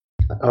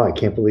Oh, I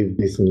can't believe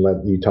Jason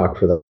let you talk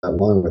for that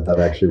long without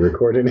actually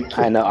recording.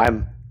 I know.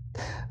 I'm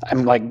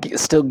like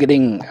still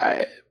getting.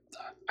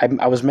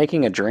 I was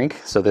making a drink,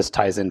 so this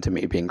ties into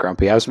me being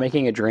grumpy. I was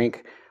making a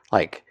drink,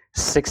 like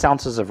 6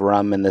 ounces of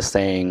rum in this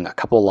thing, a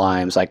couple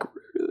limes, like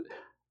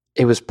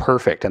it was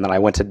perfect. And then I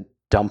went to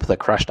dump the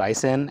crushed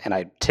ice in, and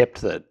I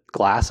tipped the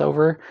glass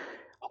over,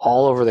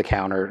 all over the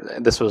counter.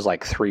 This was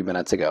like 3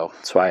 minutes ago,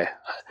 so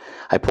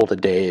I pulled a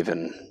Dave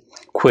and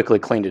quickly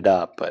cleaned it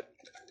up, but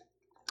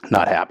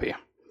not happy.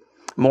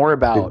 More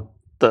about.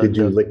 Did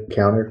you lick the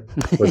counter?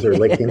 Was there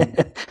licking?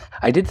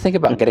 I did think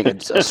about getting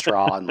a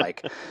straw and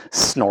like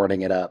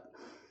snorting it up.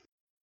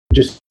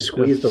 Just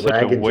squeeze the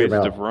rag into your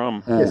mouth. Of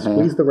rum. Yeah,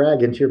 squeeze the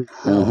rag into your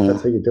mouth.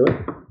 That's how you do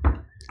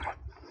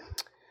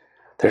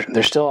it.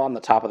 They're still on the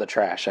top of the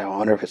trash. I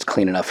wonder if it's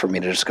clean enough for me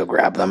to just go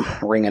grab them,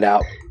 wring it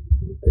out.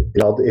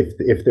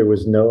 If there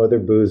was no other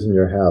booze in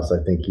your house, I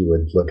think you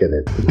would look at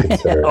it and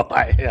consider it.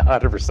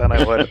 100%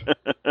 I would.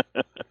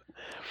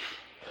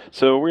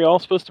 So are we all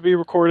supposed to be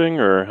recording,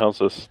 or how's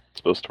this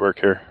supposed to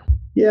work here?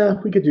 Yeah,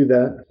 we could do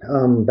that.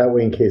 That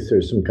way, in case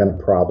there's some kind of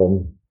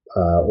problem,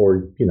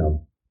 or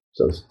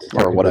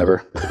or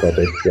whatever.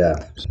 Difficulty. Yeah.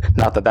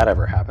 Not that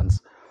ever happens.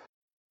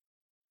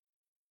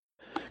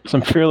 So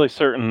I'm fairly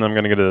certain I'm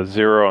going to get a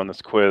 0 on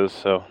this quiz,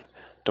 so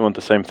don't want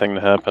the same thing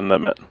to happen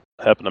that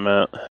happened to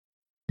Matt.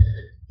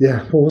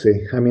 Yeah, we'll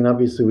see. I mean,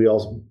 obviously, we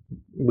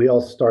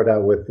all start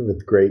out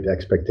with great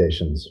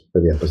expectations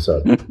for the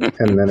episode,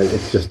 and then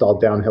it's just all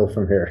downhill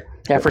from here.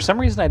 Yeah, for some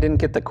reason, I didn't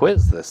get the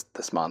quiz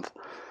this month.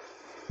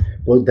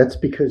 Well, that's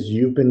because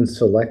you've been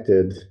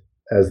selected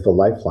as the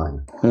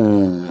lifeline.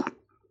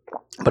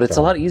 But it's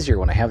a lot easier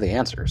when I have the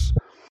answers.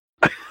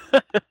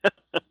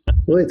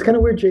 Well, it's kind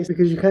of weird, Jason,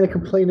 because you kind of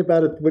complained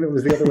about it when it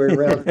was the other way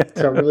around.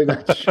 So I'm really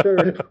not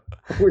sure.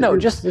 No,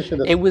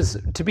 it was,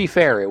 to be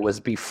fair, it was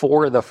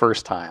before the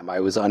first time. I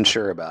was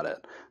unsure about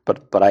it.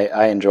 But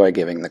I enjoy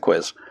giving the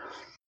quiz.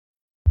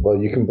 Well,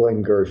 you can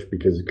blame Gersh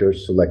because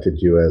Gersh selected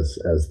you as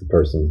the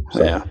person.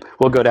 So. Yeah,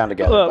 we'll go down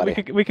together,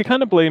 buddy. We could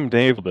kind of blame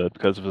Dave a bit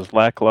because of his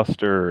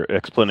lackluster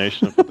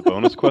explanation of what the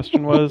bonus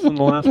question was in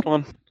the last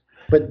one.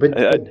 But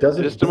I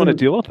just don't want to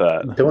deal with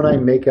that. Don't I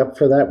make up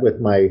for that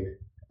with my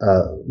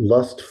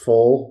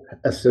lustful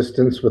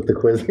assistance with the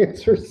quiz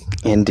answers?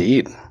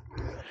 Indeed.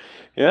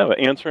 Yeah, but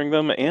answering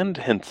them and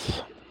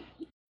hints.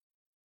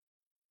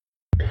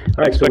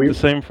 I expect the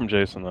same from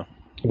Jason, though.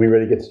 We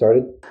ready to get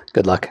started?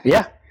 Good luck.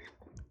 Yeah.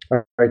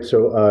 All right,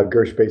 so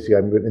Gersh, basically,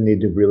 I'm going to need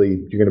to you're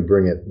going to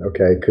bring it,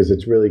 okay? Because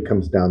it really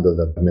comes down to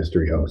the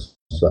mystery host.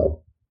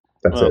 So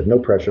that's it. No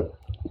pressure.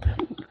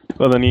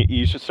 Well, then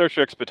you should start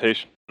your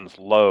expectations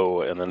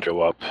low and then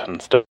go up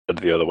instead of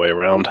the other way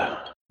around.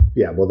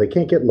 Yeah, well, they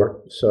can't get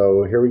lower.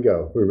 So here we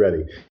go. We're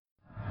ready.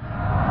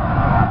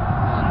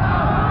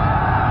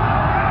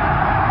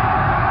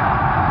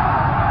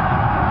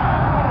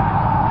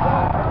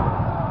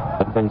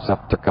 Advance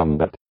After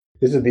Combat.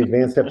 This is the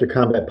Advanced After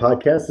Combat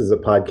podcast. This is a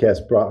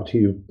podcast brought to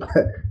you.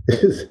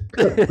 This is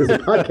a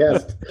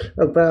podcast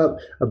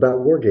about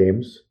war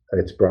games.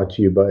 It's brought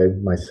to you by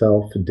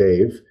myself,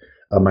 Dave,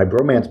 my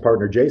bromance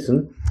partner,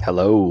 Jason.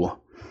 Hello.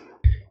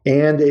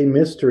 And a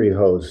mystery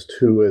host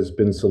who has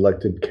been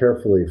selected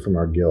carefully from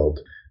our guild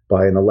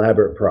by an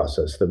elaborate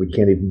process that we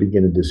can't even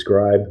begin to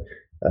describe.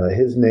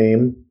 His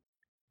name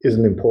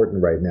isn't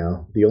important right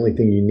now. The only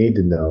thing you need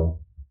to know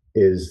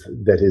is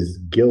that his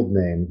guild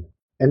name,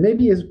 and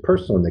maybe his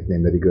personal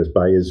nickname that he goes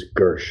by, is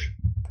Gersh.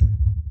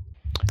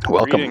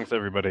 Welcome. Greetings,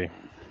 everybody.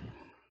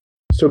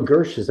 So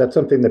Gersh, is that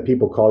something that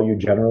people call you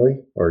generally,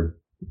 or?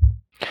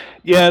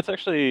 Yeah, it's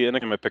actually a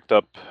nickname I picked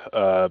up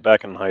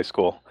back in high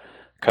school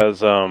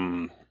because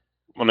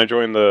when I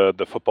joined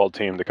the football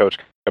team, the coach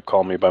kept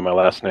calling me by my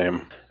last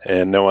name,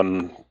 and no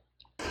one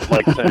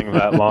liked saying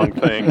that long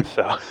thing.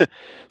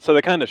 So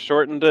they kind of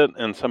shortened it,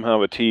 and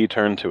somehow a T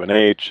turned to an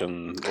H,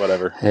 and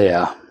whatever.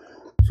 Yeah.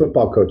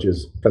 Football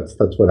coaches, that's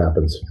what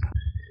happens.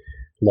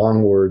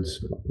 Long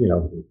words,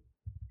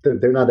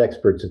 they're not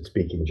experts at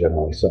speaking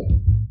generally. So.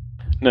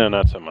 No,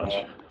 not so much.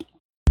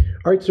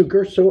 All right, so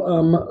Gersh,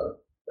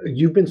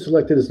 you've been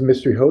selected as the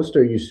mystery host.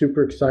 Are you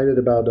super excited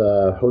about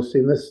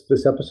hosting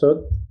this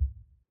episode?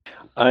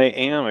 I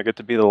am. I get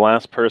to be the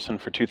last person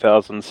for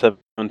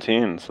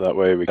 2017, so that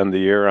way we end the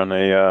year on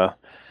a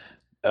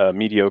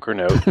mediocre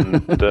note, and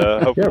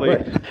hopefully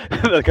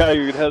the guy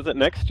who has it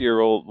next year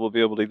will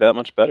be able to do that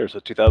much better. So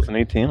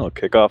 2018 will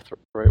kick off the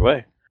right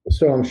way.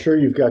 So I'm sure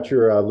you've got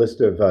your list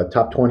of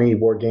top 20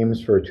 war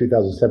games for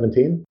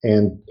 2017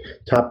 and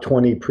top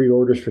 20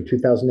 pre-orders for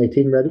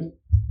 2018 ready?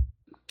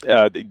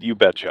 You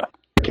betcha.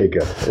 Okay,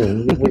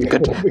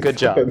 good. Good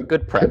job.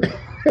 Good prep.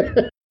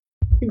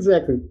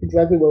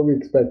 Exactly what we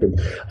expected.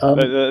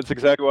 That's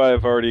exactly why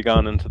I've already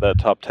gone into that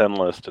top 10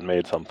 list and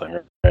made something,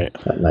 right?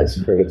 Nice.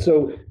 Very good.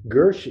 So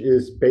Gersh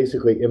is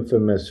basically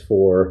infamous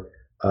for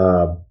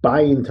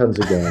buying tons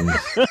of games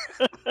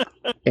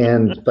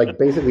and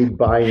basically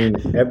buying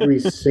every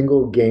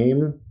single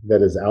game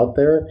that is out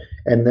there,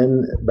 and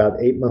then about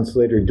 8 months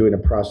later doing a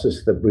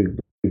process that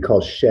we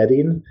call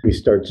shedding. He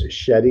starts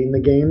shedding the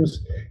games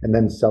and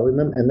then selling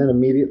them, and then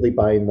immediately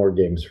buying more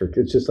games.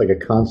 It's just like a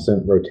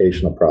constant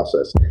rotational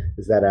process.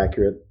 Is that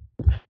accurate?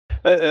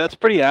 That's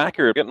pretty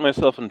accurate. Getting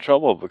myself in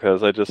trouble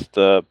because I just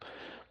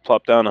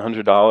plopped down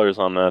 $100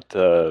 on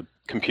that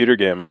computer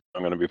game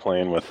I'm going to be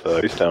playing with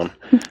Easttown.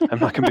 I'm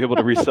not going to be able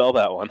to resell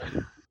that one.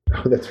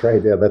 Oh, that's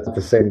right. Yeah, that's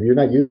the same. You're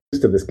not used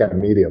to this kind of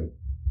medium.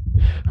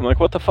 I'm like,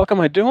 what the fuck am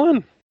I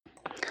doing?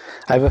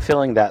 I have a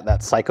feeling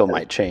that cycle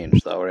might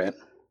change, though, right?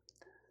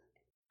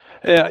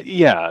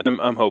 Yeah,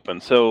 I'm hoping.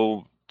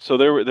 So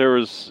there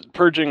was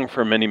purging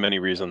for many, many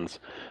reasons,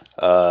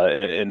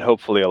 and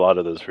hopefully a lot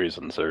of those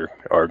reasons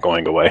are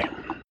going away.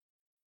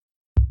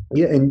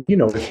 Yeah, and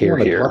if you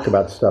want to talk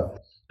about stuff,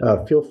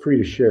 feel free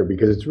to share,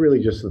 because it's really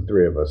just the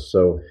three of us.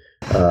 So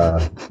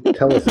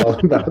tell us all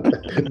about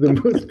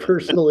the most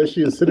personal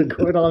issues that are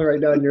going on right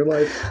now in your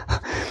life.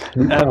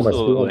 We promise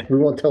we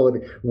won't tell any.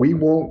 We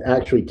won't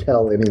actually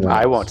tell anyone.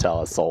 I won't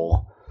tell a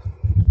soul.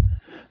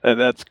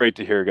 That's great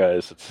to hear,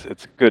 guys.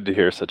 It's good to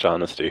hear such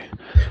honesty.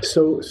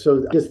 So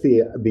just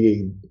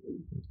the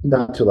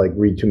not to like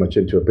read too much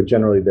into it, but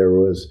generally there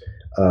was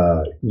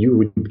you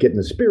would get in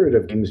the spirit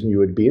of games and you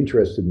would be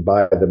interested in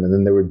buy them, and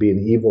then there would be an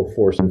evil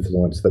force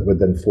influence that would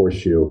then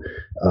force you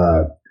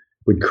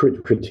would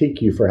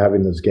critique you for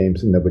having those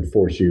games, and that would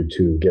force you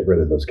to get rid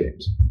of those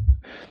games.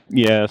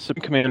 Yeah, some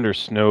Commander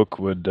Snoke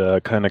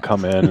would kind of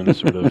come in and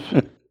sort of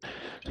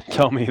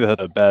tell me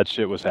that bad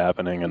shit was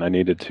happening, and I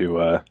needed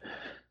to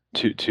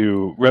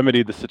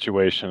remedy the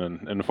situation.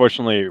 And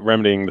unfortunately,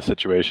 remedying the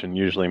situation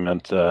usually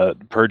meant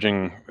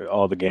purging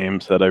all the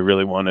games that I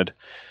really wanted.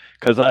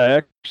 Because I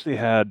actually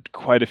had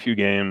quite a few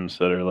games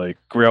that are like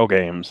Grail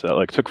games that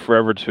like took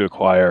forever to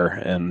acquire,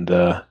 and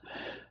I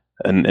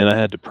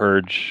had to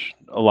purge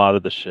a lot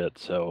of the shit.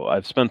 So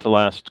I've spent the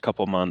last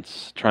couple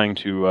months trying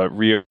to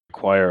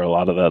reacquire a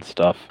lot of that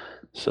stuff.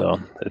 So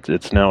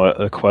it's now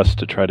a quest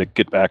to try to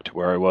get back to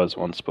where I was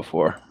once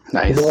before.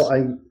 Nice. Well,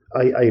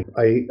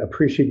 I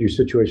appreciate your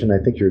situation. I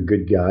think you're a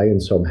good guy,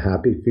 and so I'm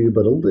happy for you.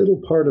 But a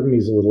little part of me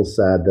is a little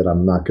sad that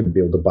I'm not going to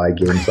be able to buy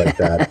games like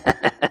that.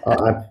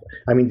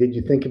 I mean, did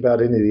you think about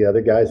any of the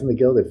other guys in the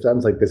guild? It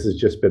sounds like this has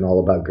just been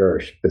all about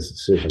Gersh, this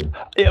decision.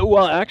 Yeah,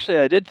 well, actually,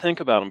 I did think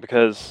about him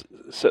because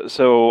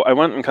so I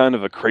went in kind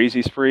of a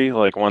crazy spree.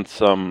 Like once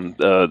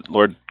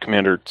Lord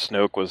Commander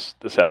Snoke was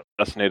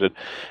assassinated,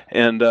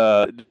 and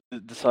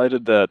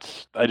decided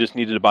that I just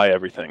needed to buy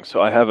everything.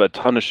 So I have a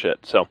ton of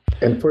shit. So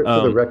and for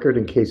the record,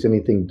 in case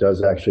anything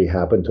does actually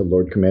happen to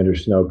Lord Commander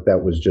Snoke,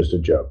 that was just a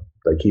joke.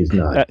 Like he's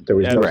not. There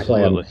was no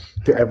plan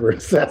to ever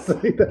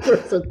assassinate that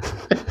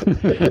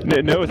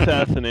person. No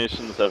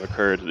assassinations have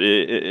occurred.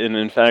 And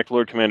in fact,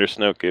 Lord Commander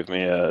Snoke gave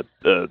me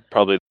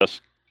probably the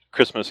best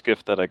Christmas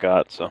gift that I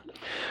got. So,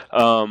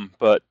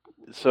 but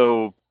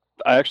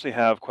I actually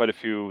have quite a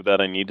few that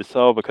I need to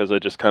sell because I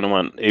just kind of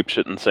went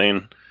apeshit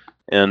insane.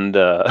 And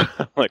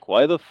I'm like,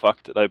 why the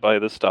fuck did I buy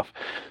this stuff?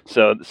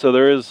 So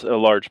there is a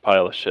large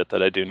pile of shit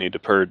that I do need to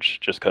purge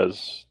just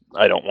because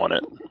I don't want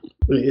it.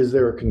 Is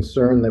there a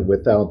concern that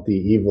without the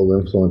evil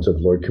influence of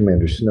Lord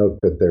Commander Snoke,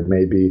 that there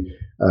may be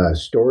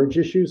storage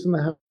issues in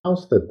the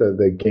house, that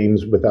the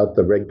games without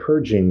the reg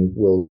purging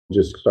will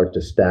just start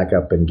to stack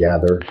up and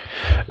gather?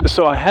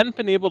 So I hadn't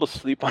been able to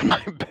sleep on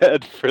my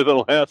bed for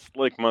the last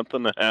month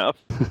and a half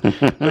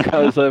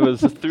because I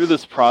was through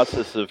this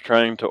process of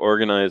trying to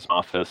organize my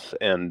office,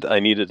 and I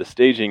needed a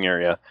staging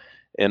area,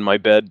 and my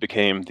bed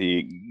became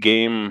the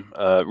game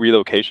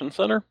relocation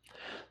center.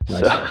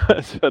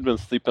 Nice. So I've been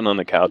sleeping on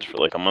the couch for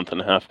like a month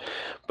and a half,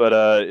 but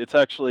it's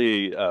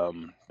actually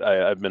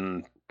I've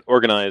been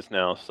organized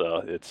now,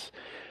 so it's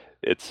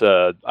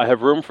I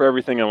have room for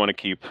everything I want to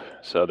keep,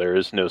 so there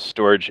is no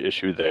storage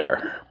issue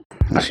there.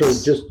 Nice. So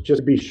just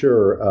to be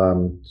sure,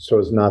 so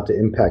as not to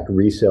impact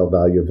resale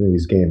value of any of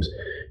these games,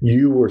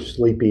 you were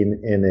sleeping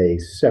in a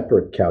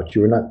separate couch.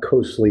 You were not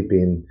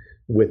co-sleeping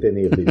with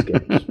any of these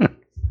games.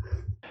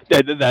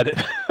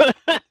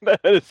 That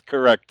is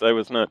correct. I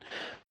was not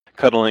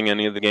cuddling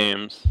any of the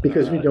games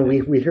because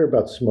we hear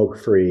about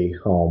smoke-free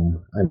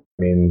home. I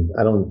mean,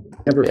 I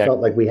never felt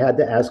like we had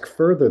to ask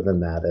further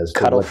than that. As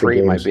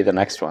cuddle-free might be the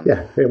next one.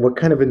 Yeah, what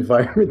kind of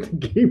environment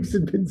the games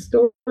have been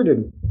stored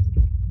in?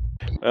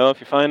 Well, if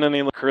you find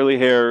any curly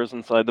hairs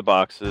inside the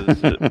boxes,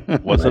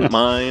 it wasn't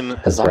mine.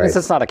 As long as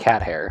it's not a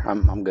cat hair,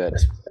 I'm good.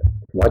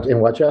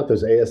 Watch out!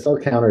 Those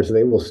ASL counters,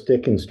 they will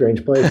stick in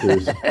strange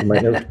places. You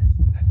might never.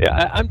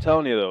 Yeah, I'm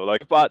telling you though,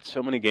 like I bought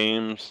so many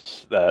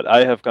games that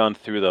I have gone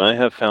through them. I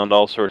have found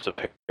all sorts of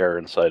hair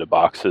inside of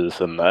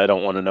boxes, and I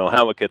don't want to know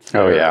how it gets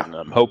there. Oh yeah. And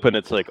I'm hoping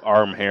it's like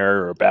arm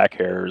hair or back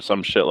hair or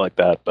some shit like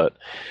that, but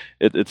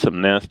it's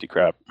some nasty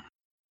crap.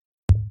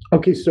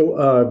 Okay,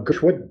 so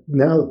what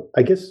now?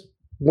 I guess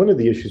one of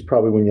the issues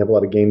probably when you have a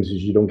lot of games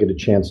is you don't get a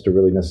chance to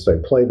really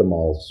necessarily play them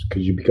all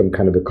because you become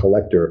kind of a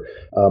collector.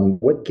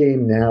 What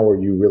game now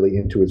are you really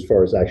into as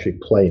far as actually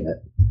playing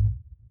it?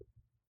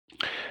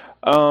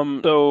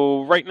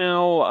 So right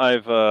now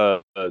I've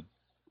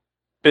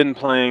been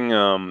playing.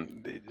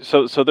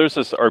 So there's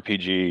this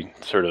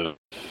RPG sort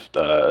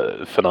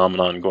of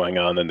phenomenon going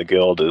on in the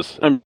guild. As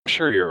I'm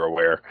sure you're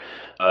aware.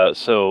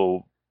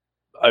 So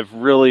I've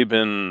really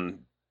been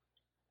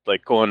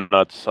like going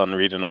nuts on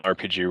reading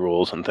RPG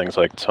rules and things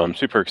like that. So I'm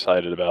super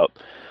excited about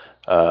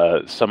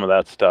some of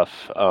that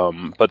stuff.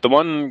 But the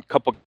one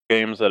couple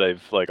games that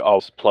I've like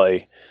always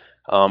play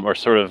are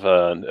sort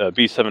of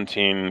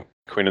B-17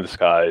 Queen of the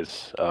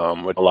Skies,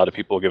 which a lot of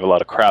people give a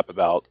lot of crap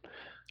about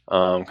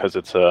because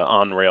it's an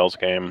on-rails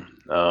game.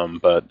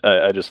 But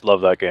I just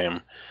love that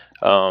game.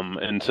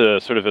 And to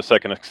sort of a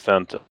second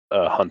extent,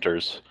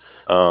 Hunters,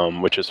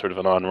 which is sort of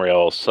an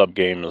on-rails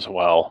sub-game as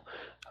well.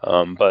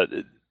 But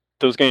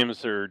those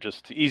games are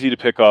just easy to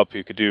pick up.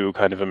 You could do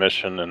kind of a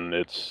mission, and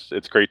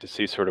it's great to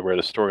see sort of where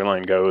the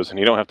storyline goes, and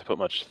you don't have to put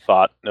much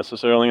thought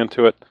necessarily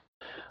into it.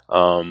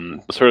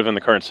 Sort of in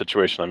the current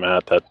situation I'm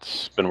at,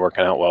 that's been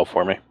working out well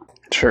for me.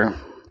 Sure.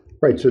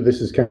 Right. So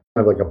this is kind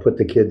of like a put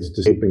the kids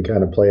to sleep and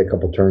kind of play a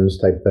couple turns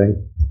type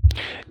thing.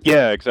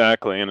 Yeah,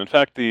 exactly. And in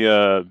fact,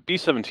 the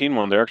B-17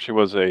 one, there actually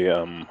was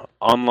a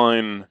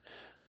online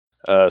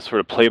sort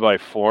of play-by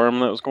forum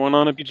that was going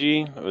on at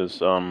BG. It was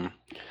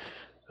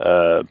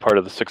part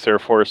of the 6th Air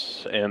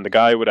Force, and the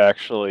guy would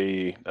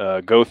actually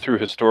go through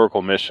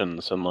historical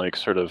missions and like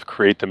sort of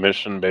create the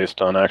mission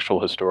based on actual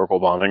historical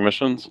bombing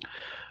missions.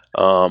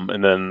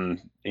 And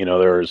then,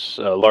 there was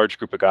a large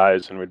group of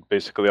guys, and we'd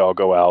basically all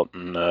go out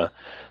and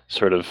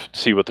sort of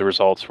see what the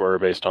results were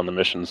based on the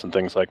missions and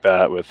things like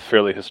that, with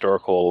fairly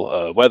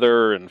historical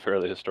weather and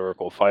fairly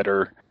historical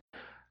fighter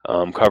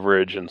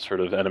coverage and sort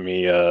of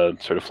enemy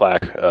sort of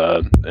flak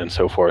and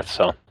so forth.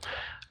 So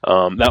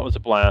that was a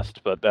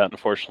blast, but that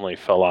unfortunately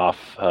fell off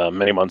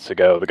many months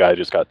ago. The guy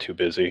just got too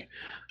busy.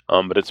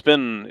 But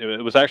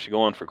it was actually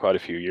going for quite a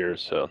few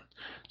years, so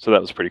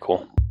that was pretty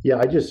cool. Yeah,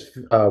 I just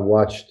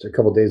watched a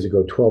couple days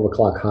ago 12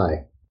 O'Clock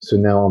High. So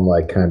now I'm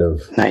like kind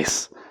of...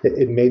 Nice.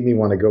 It made me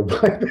want to go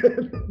buy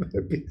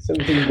the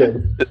B-17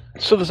 game.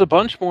 So there's a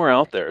bunch more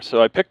out there.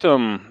 So I picked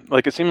them,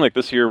 like it seemed like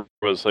this year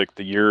was like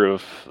the year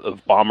of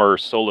bomber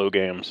solo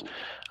games.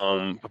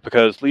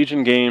 Because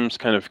Legion Games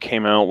kind of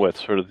came out with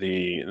sort of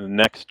the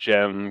next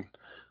gen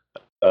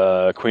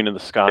Queen of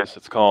the Skies.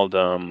 It's called...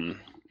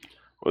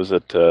 was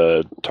it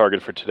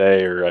Target for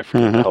Today, or I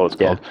forget what it's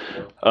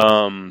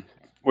called.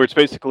 Where it's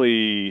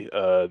basically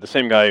the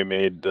same guy who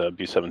made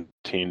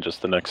B-17,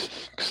 just the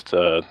next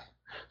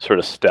sort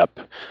of step.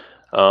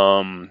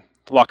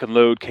 Lock and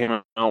Load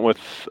came out with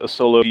a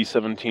solo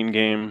B-17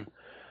 game.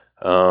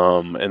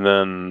 And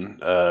then,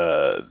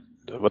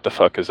 what the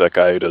fuck is that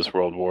guy who does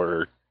World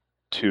War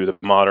II, the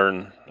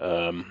modern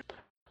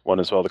one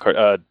as well?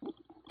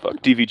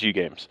 DVG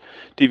Games.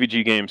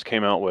 DVG Games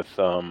came out with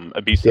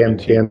a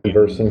B-17. Dan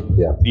Verson,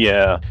 yeah.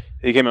 Yeah,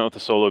 he came out with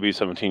a solo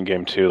B-17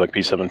 game too, like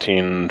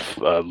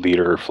B-17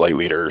 leader, flight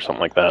leader, or something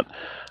like that.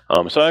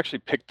 So I actually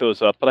picked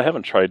those up, but I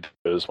haven't tried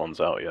those ones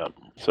out yet.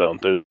 So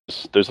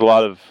there's a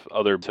lot of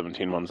other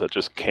 17 ones that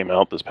just came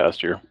out this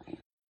past year.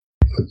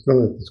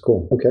 That's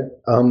cool. Okay.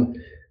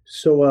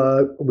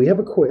 So we have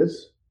a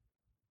quiz,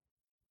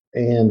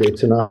 and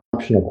it's an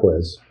optional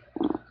quiz.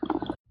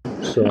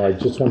 So I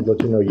just wanted to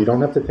let you know you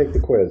don't have to take the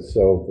quiz.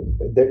 So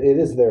it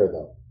is there,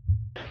 though.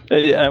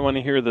 I want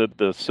to hear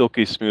the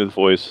silky smooth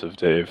voice of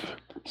Dave.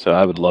 So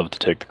I would love to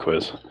take the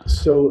quiz.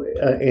 So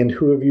and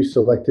who have you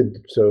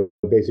selected? So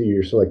basically,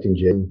 you're selecting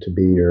Jim to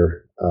be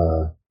your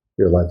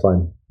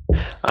lifeline.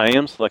 I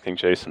am selecting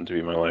Jason to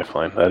be my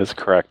lifeline. That is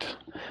correct.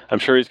 I'm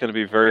sure he's going to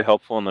be very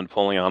helpful in the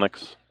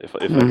Napoleonics if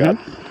I got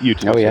you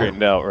two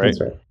straightened out, right?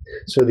 That's right.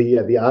 So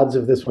the odds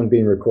of this one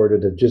being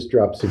recorded have just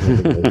dropped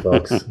significantly,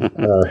 folks.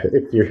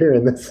 If you're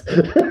hearing this,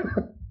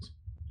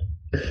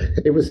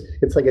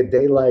 it's like a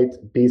daylight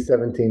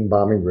B-17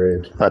 bombing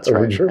raid. That's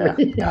right.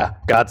 Yeah.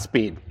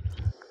 Godspeed.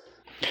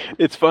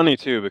 It's funny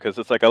too, because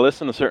it's like I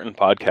listen to certain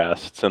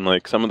podcasts, and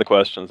like some of the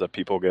questions that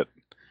people get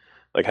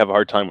like have a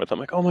hard time with, I'm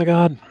like, oh my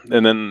god,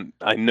 and then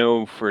I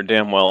know for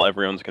damn well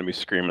everyone's going to be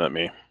screaming at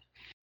me.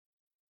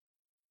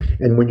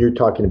 And when you're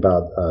talking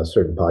about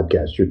certain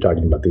podcasts, you're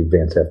talking about the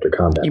Advanced After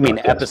Combat. You mean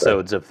podcast,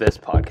 episodes of this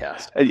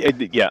podcast?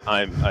 Yeah,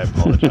 I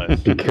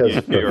apologize.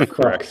 Because for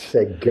fuck's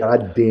sake,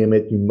 god damn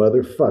it, you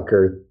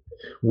motherfucker,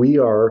 we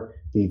are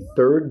the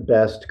third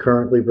best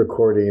currently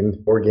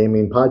recording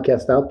wargaming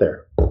podcast out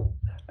there.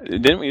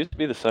 Didn't we used to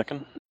be the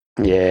second?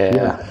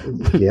 Yeah,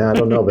 I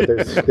don't know, but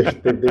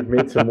they've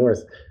made some more.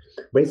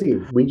 Basically,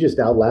 we just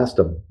outlast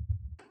them.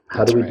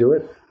 How do we do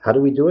it? How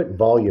do we do it?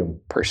 Volume.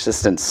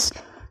 Persistence.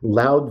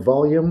 Loud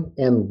volume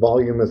and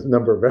volume is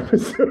number of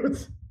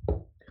episodes.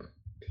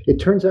 It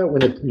turns out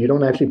when you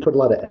don't actually put a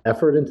lot of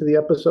effort into the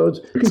episodes,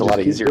 it's a lot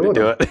easier to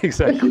do it.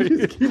 Exactly.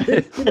 You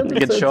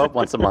can show up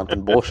once a month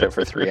and bullshit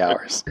for 3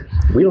 hours.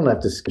 We don't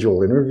have to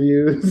schedule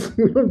interviews.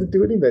 We don't have to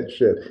do any of that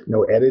shit.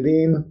 No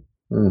editing.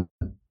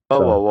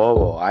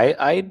 Whoa.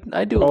 I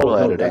do a little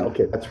editing.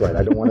 Okay, that's right.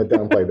 I don't want to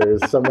downplay.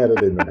 There's some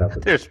editing that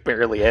happens. There's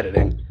barely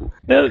editing.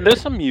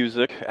 There's some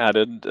music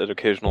added at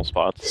occasional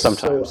spots.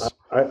 Sometimes. So,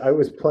 I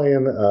was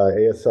playing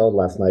ASL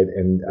last night,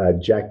 and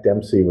Jack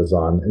Dempsey was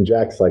on. And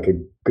Jack's like a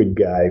good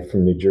guy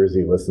from New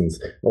Jersey, listens.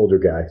 Older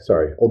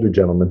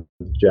gentleman,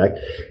 Jack.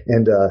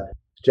 And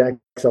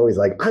Jack's always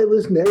like, I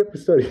listen to every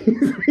episode.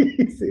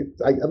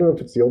 I don't know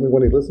if it's the only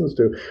one he listens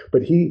to,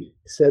 but he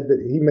said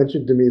that he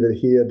mentioned to me that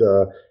he had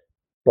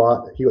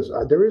he goes,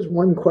 there is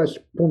one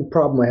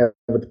problem I have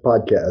with the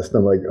podcast. And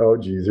I'm like, oh,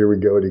 geez, here we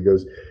go. And he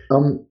goes,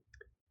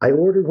 I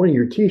ordered one of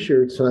your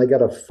T-shirts and I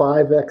got a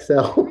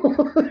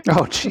 5XL.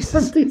 Oh,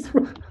 Jesus. I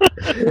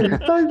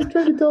was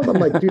trying to tell him,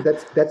 I'm like, dude,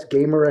 that's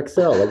Gamer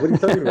XL. Like, what are you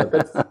talking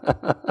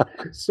about?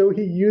 So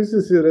he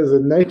uses it as a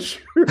night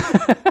shirt.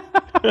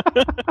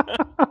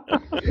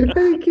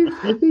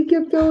 And he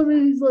kept telling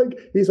me,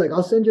 he's like,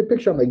 I'll send you a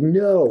picture. I'm like,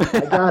 no,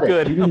 I got it.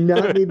 Good. You do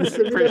not need to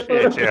send me that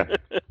photo. Appreciate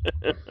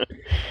you.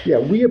 Yeah,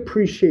 we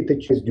appreciate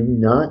that you do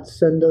not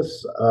send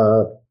us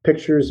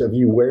pictures of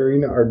you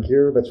wearing our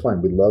gear. That's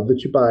fine. We love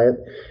that you buy it.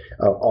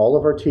 All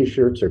of our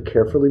T-shirts are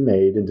carefully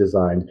made and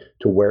designed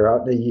to wear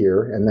out in a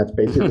year, and that's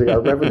basically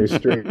our revenue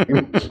stream.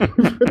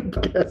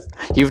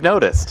 You've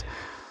noticed.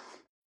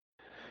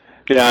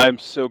 Yeah, I'm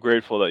so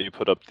grateful that you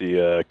put up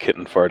the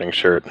kitten farting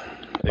shirt.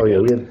 Oh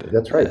yeah,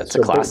 that's right. That's a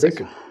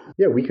classic.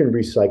 Yeah, we can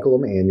recycle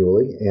them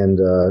annually, and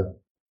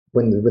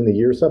when the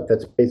year's up,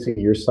 that's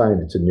basically your sign.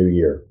 It's a new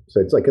year.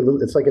 So it's like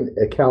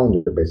a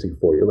calendar basically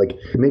for you. Like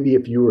maybe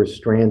if you were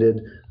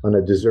stranded on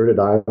a deserted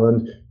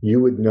island,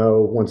 you would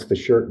know once the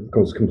shirt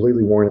goes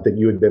completely worn that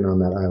you had been on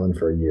that island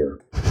for a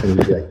year, and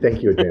you'd be like,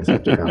 "Thank you, Advanced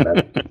After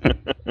Combat."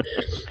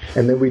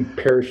 And then we'd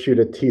parachute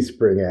a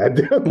Teespring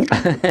ad.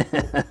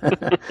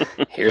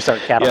 Here's our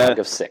catalog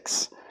of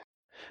 6.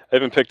 I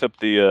haven't picked up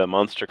the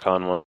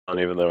MonsterCon one,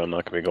 even though I'm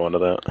not going to be going to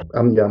that.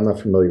 I'm not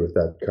familiar with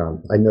that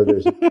con. I know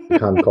there's a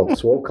con called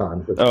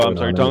SwoleCon. Oh, I'm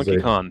sorry,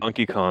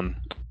 Donkey Con.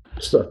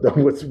 So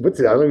what's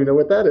it? I don't even know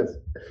what that is.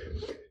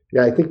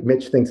 Yeah, I think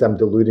Mitch thinks I'm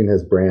diluting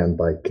his brand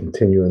by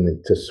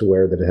continuing to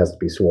swear that it has to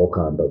be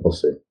SwoleCon, but we'll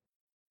see.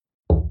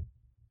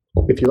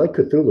 If you like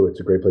Cthulhu,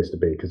 it's a great place to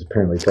be because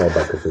apparently it's all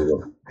about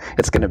Cthulhu.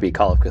 It's going to be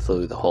Call of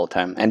Cthulhu the whole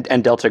time,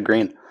 and Delta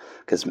Green,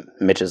 because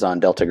Mitch is on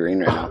Delta Green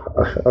right now.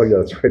 Oh yeah,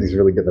 that's right. He's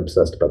really getting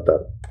obsessed about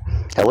that.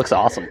 It looks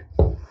awesome.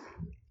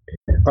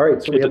 All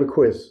right, so we have a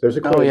quiz. There's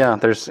a quiz. Oh yeah,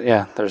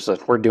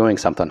 we're doing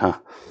something, huh?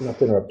 Not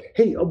to interrupt.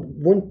 Hey,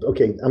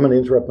 okay, I'm going to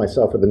interrupt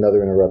myself with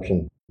another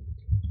interruption.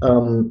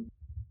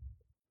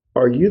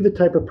 Are you the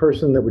type of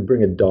person that would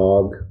bring a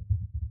dog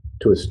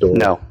to a store?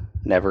 No,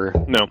 never.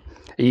 No.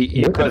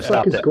 You what could the have fuck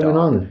stopped is that going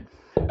dog. on?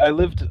 I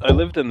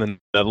lived in the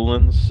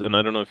Netherlands, and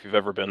I don't know if you've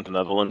ever been to the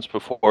Netherlands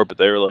before, but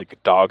they're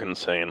like dog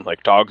insane.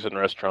 Like dogs in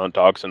restaurants,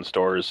 dogs in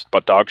stores,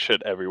 but dog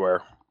shit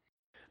everywhere.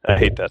 I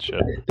hate that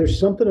shit. There's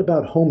something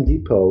about Home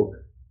Depot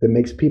that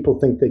makes people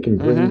think they can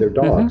bring their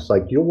dogs.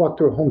 Like you'll walk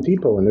through a Home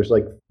Depot and there's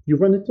you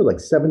run into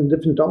 7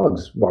 different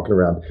dogs walking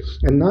around.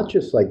 And not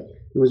just it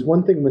was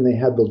one thing when they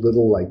had the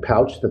little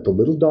pouch that the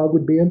little dog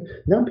would be in.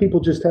 Now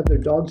people just have their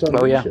dogs on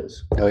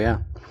leashes. Oh yeah.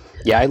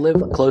 Yeah, I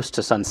live close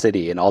to Sun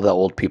City, and all the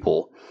old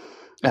people,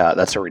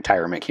 that's a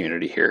retirement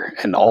community here,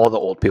 and all the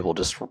old people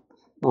just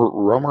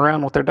roam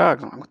around with their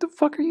dogs. I'm like, what the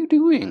fuck are you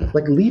doing?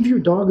 Leave your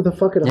dog the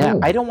fuck at home. Yeah,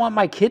 I don't want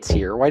my kids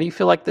here. Why do you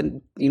feel like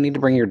you need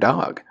to bring your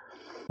dog?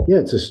 Yeah,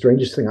 it's the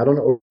strangest thing. I don't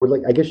know.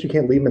 Or I guess you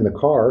can't leave them in the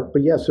car,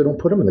 but yeah, so don't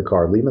put them in the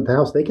car. Leave them at the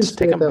house. They can Just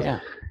stay take at the them,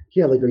 house.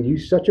 Yeah, are you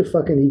such a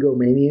fucking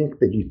egomaniac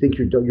that you think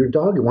your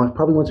dog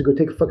probably wants to go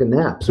take a fucking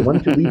nap? So why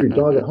don't you leave your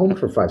dog at home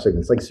for 5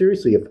 seconds?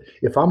 Seriously,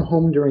 if I'm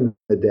home during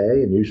the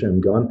day and usually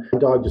I'm gone, my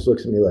dog just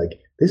looks at me like,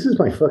 this is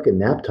my fucking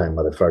nap time,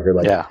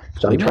 motherfucker.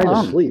 So I'm trying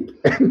to sleep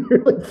and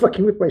you're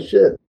fucking with my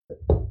shit.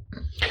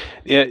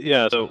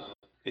 Yeah. So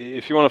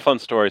if you want a fun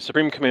story,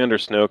 Supreme Commander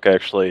Snoke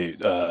actually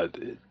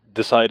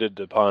decided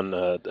upon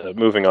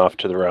moving off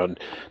to the round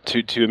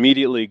to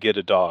immediately get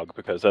a dog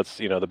because that's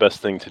the best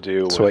thing to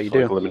do That's with what you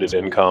do. Limited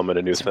income and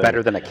a new It's thing.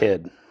 better than a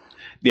kid.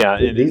 Yeah,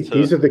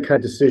 these are the kind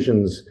of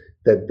decisions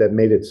that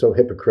made it so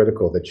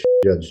hypocritical that she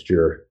judged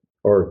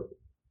or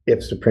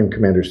if Supreme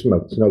Commander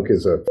Snoke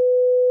is I'm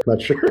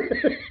not sure,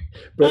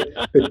 but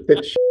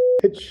that she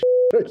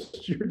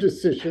judged your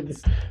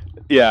decisions.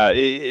 Yeah,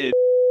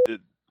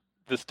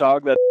 this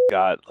dog that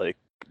got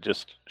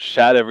just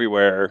shat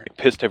everywhere,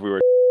 pissed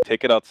everywhere.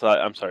 Take it outside.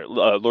 I'm sorry,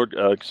 Lord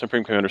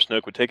Supreme Commander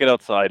Snoke would take it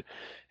outside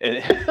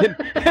and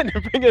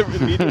bring it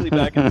immediately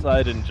back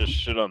inside and just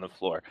shit on the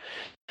floor.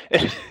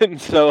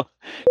 And so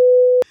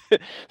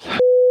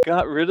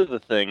got rid of the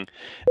thing.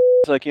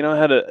 It's I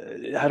had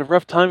a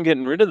rough time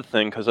getting rid of the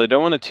thing because I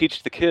don't want to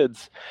teach the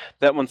kids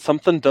that when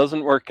something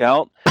doesn't work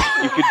out,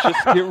 you could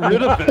just get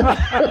rid of it.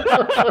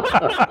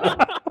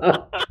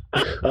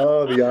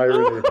 Oh, the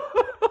irony.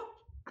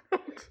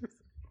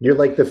 You're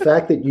the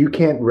fact that you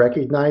can't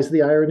recognize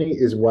the irony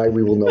is why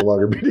we will no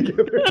longer be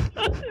together.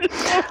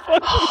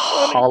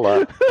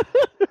 Holla.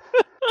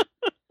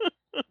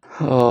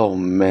 Oh,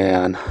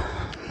 man.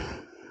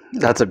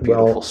 That's a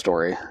beautiful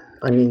story.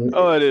 I mean,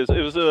 Oh, it is.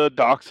 It was a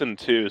dachshund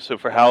too. So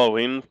for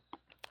Halloween,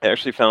 I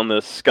actually found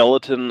the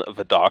skeleton of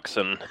a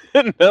dachshund,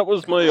 and that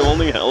was my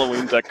only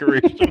Halloween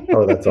decoration.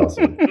 oh, that's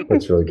awesome.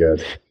 That's really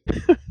good.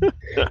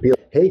 Be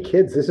like, hey,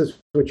 kids, this is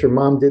what your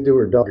mom did to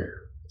her dog.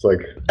 It's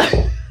like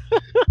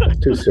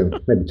too soon.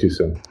 Maybe too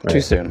soon. Too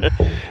Right. soon.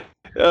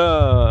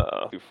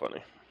 Too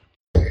funny.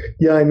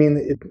 Yeah, I mean,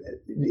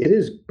 it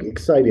is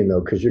exciting though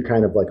because you're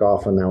kind of like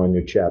off on now a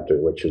new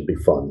chapter, which would be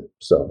fun.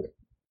 So,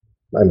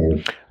 I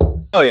mean,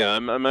 Oh yeah,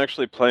 I'm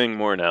actually playing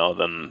more now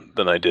than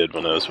I did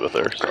when I was with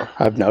her. So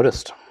I've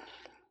noticed.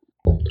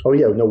 oh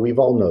yeah, no, we've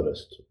all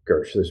noticed,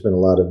 Gersh. There's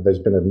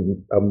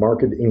been a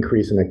marked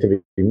increase in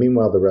activity.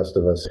 Meanwhile, the rest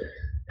of us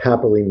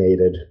happily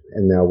mated,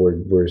 and now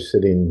we're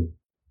sitting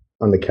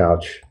on the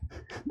couch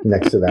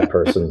next to that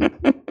person.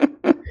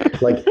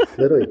 Like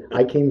literally,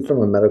 I came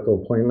from a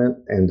medical appointment,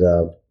 and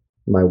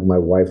my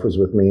wife was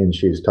with me, and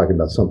she was talking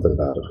about something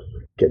about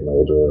getting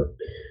older,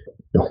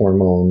 the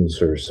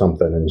hormones or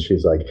something, and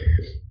she's like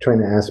trying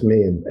to ask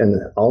me, and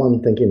all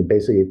I'm thinking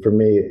basically for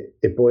me,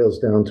 it boils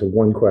down to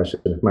one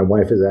question. If my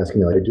wife is asking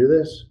me, like, do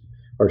this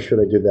or should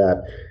I do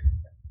that?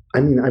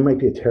 I mean, I might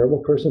be a terrible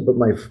person, but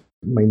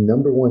my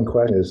number one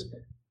question is,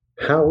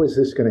 how is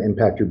this going to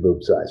impact your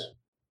boob size?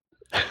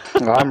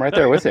 Well, I'm right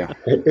there with you.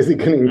 Is it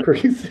going to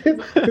increase it?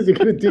 Is it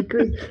going to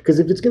decrease? Because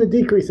if it's going to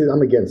decrease it,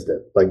 I'm against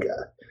it. Like,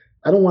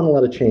 I don't want a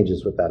lot of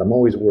changes with that. I'm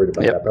always worried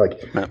about Yep.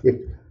 that.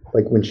 But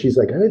like when she's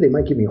like, "Hey, they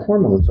might give me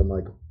hormones," I'm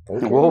like,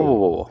 okay.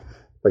 Whoa.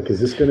 Like, is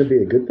this going to be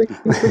a good thing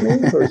for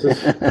me, or is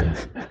this?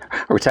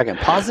 Are we talking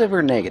positive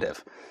or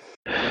negative?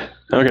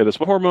 okay, this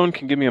one hormone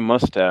can give me a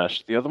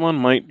mustache. The other one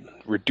might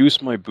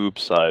reduce my boob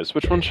size.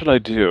 Which one should I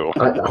do?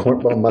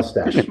 Well,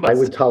 mustache. I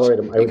would tolerate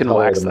him. I would can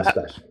tolerate wax a that.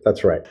 mustache.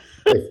 That's right.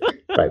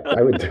 Right.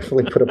 I would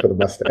definitely put up with a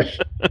mustache.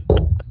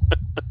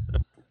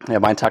 Yeah,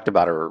 mine talked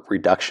about a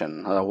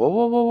reduction.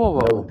 Whoa.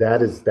 No,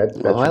 that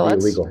should be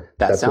illegal.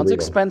 That That's sounds illegal.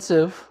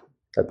 expensive.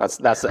 That's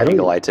the I don't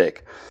angle even- I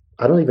take.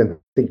 I don't even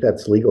think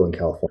that's legal in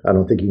California. I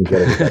don't think you can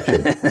get a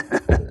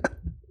reduction.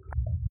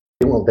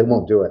 They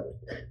won't do it.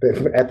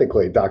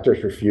 Ethically,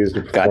 doctors refuse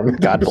to perform.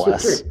 God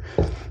bless.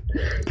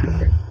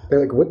 They're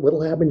like,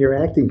 what'll happen in your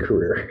acting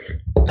career?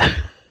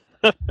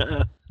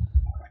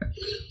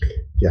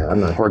 Yeah, I'm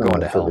not. We're I'm going not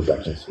to for hell.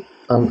 reductions.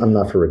 I'm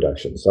not for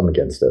reductions. I'm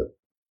against it.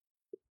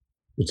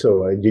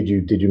 So, did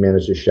you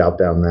manage to shout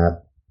down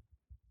that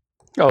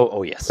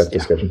Oh yes. Yeah.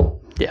 discussion?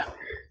 Yeah.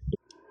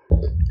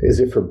 Is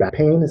it for back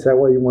pain? Is that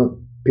why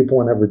people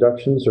want to have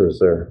reductions, or is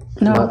there?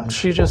 No, not?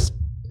 she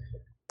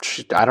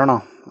I don't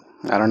know.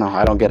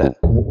 I don't get it.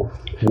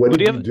 What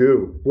did you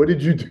do? What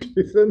did you do,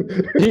 Jason?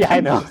 Yeah, I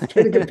know.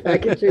 Trying to get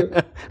back at you.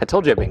 I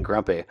told you I've been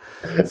grumpy,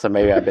 so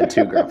maybe I've been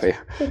too grumpy.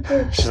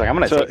 She's like, I'm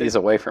going to take these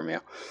away from you.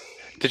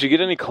 Did you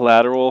get any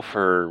collateral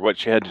for what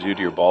she had to do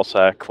to your ball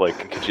sack?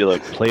 Like, could you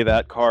like play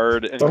that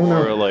card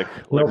anymore? no. Like,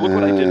 No. look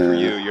what I did for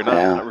you. You're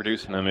Yeah. not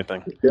reducing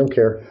anything. They don't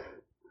care.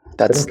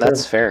 That's don't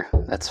care. fair.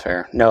 That's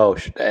fair. No,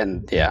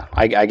 and yeah,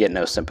 I get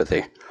no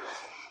sympathy.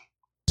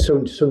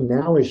 So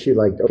now is she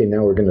like, okay,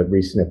 now we're going to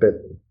re-snip it?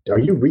 Are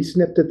you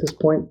re-snipped at this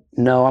point?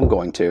 No, I'm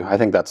going to. I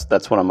think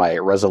that's one of my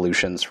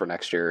resolutions for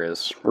next year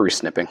is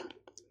re-snipping.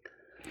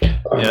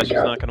 Oh Yeah, my she's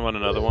God. not going to want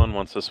another one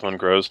once this one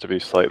grows to be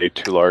slightly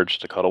too large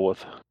to cuddle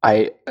with.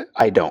 I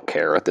don't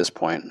care at this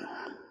point.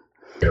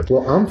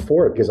 Well, I'm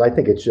for it because I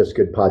think it's just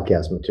good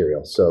podcast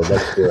material. So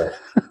let's do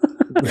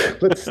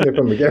it. Let's snip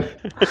them again,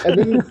 and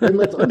then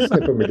let's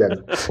unsnip them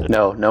again.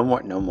 No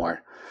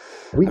more.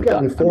 We've I'm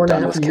gotten done- four and a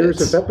I'm half done with years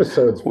kids. of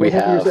episodes. We 4.5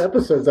 years have. of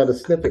episodes out of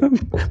snipping.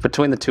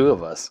 Between the two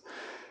of us.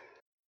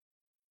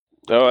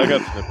 Oh, I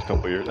got snipped a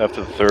couple years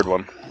after the third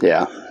one.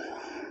 Yeah.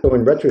 So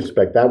in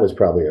retrospect, that was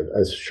probably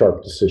a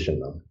sharp decision,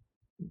 though.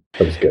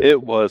 That was good.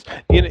 It was.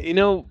 You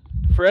know,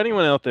 for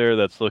anyone out there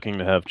that's looking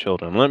to have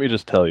children, let me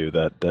just tell you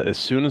that as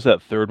soon as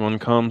that third one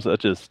comes, that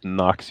just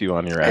knocks you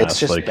on your ass. It's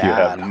just like bad. you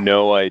have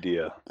no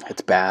idea.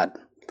 It's bad.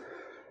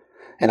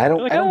 And I don't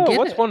You're like, I don't oh, get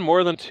what's it. one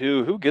more than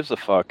two? Who gives a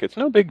fuck? It's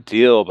no big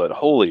deal, but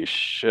holy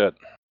shit.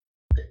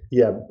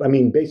 Yeah, I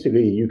mean,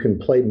 basically, you can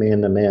play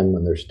man to man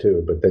when there's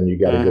two, but then you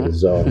got to go to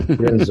zone.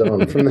 You're in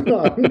zone from then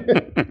on.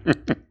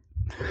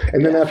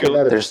 And then after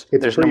that,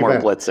 There's no more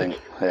prevent. blitzing.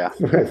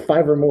 Yeah.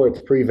 5 or more,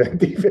 it's prevent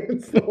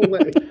defense the whole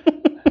way.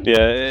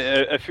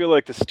 Yeah, I feel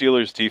like the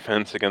Steelers'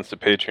 defense against the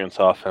Patriots'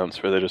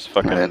 offense, where they just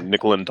fucking Right.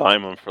 nickel and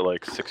dime them for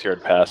like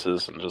 6-yard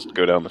passes and just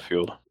go down the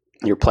field.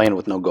 You're playing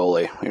with no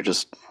goalie. You're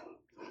just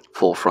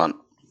full front.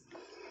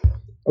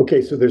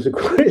 Okay, so there's a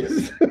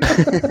quiz.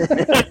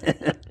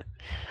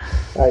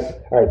 All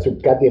right. So,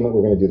 goddamn it,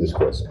 we're going to do this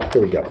quiz.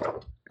 Here we go.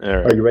 All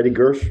right. Are you ready,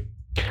 Gersh?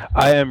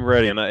 I am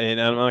ready, and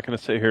I'm not going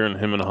to sit here and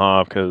him and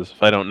haw because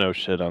if I don't know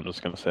shit, I'm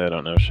just going to say I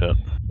don't know shit.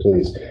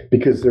 Please,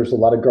 because there's a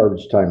lot of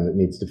garbage time that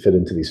needs to fit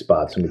into these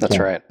spots, and we That's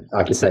can't right.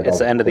 occupy It's all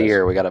the end of the quiz.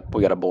 year. We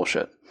gotta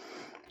bullshit.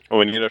 Well,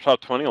 we need our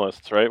top 20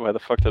 lists, right? Why the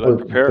fuck did I Well,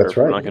 prepare that's if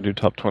we're right. not going to do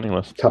top 20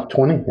 lists? Top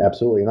 20,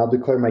 absolutely. And I'll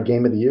declare my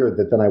game of the year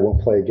that then I won't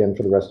play again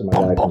for the rest of my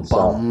Bum, life. bum, And so,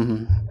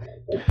 bum.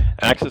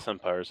 Axis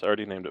Empires, I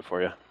already named it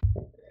for you.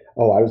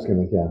 Oh, I was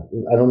gonna. Yeah,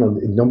 I don't know.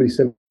 Nobody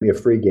sent me a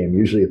free game.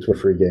 Usually, it's a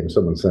free game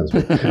someone sends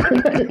me.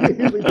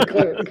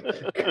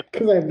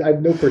 Because I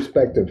have no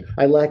perspective.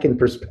 I lack in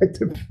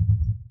perspective.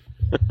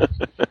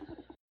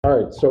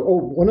 All right. So,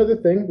 one other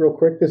thing, real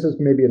quick. This is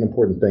maybe an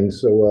important thing.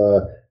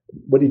 So,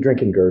 what are you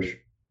drinking, Gersh?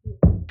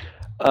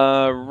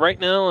 Right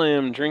now, I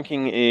am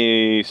drinking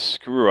a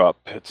Screw Up.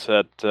 It's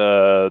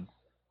that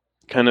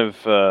kind of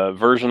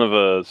version of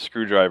a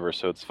screwdriver.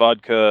 So it's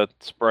vodka,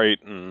 Sprite,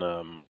 and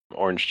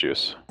orange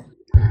juice.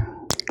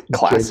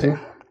 Classic.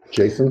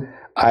 Jason?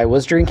 I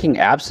was drinking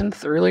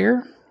absinthe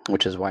earlier,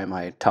 which is why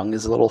my tongue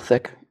is a little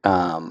thick.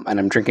 And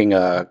I'm drinking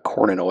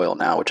corn and oil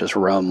now, which is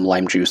rum,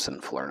 lime juice,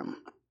 and falernum.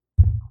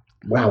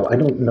 Wow, I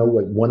don't know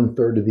what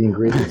 1/3 of the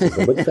ingredients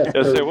is. What's that?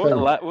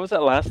 What was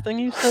that last thing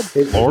you said?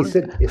 It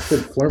said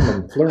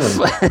falernum.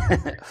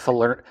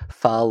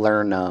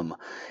 Falernum.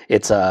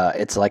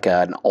 It's like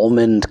an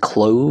almond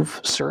clove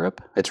syrup.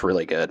 It's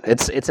really good.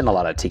 It's in a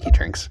lot of tiki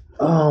drinks.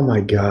 Oh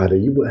my God, are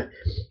you?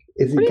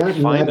 Is it got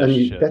find that on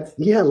you?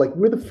 shit? Like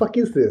where the fuck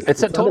is this?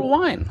 It's at Total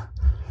Wine.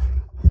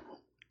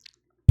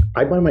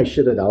 I buy my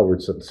shit at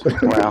Albertsons.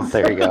 Well,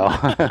 there you go.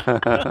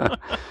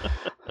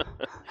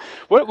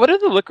 What are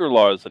the liquor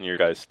laws in your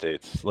guys'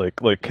 states? Like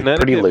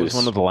Connecticut was loose.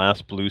 one of the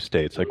last blue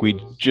states. Like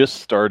we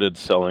just started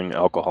selling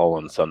alcohol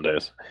on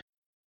Sundays.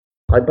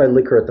 I buy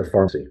liquor at the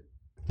pharmacy.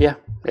 Yeah,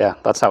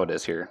 that's how it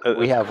is here.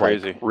 We have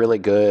crazy. like really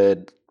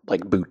good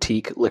like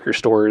boutique liquor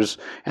stores,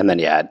 and then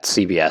at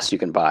CVS you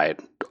can buy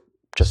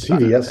just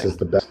about CVS everything. is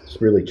the best. It's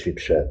really cheap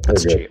shit.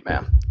 That's They're cheap,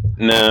 man.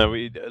 No,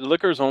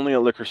 liquor's only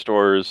at liquor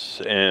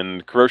stores,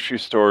 and grocery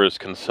stores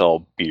can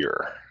sell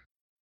beer.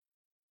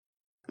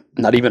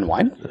 Not even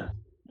wine?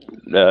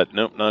 Nope,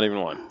 not even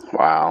wine.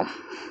 Wow,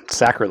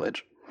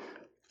 sacrilege.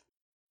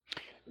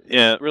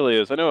 Yeah, it really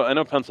is. I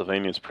know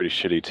Pennsylvania's pretty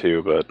shitty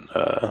too, but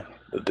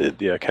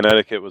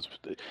Connecticut was.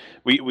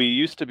 We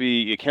used to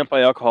be. You can't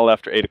buy alcohol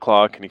after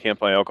 8:00, and you can't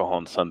buy alcohol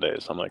on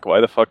Sundays. I'm like,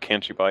 why the fuck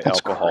can't you buy That's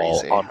alcohol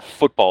crazy. on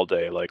football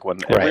day? Like when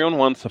everyone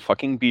wants a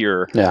fucking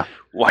beer. Yeah.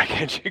 Why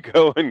can't you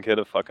go and get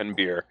a fucking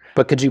beer?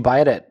 But could you buy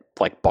it at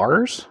like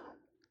bars?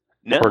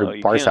 No, Or do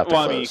you bars can't. have to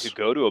Well, I mean, you close? could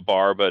go to a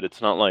bar, but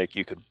it's not like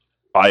you could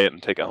buy it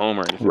and take it home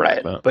or anything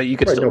Right. like that. But you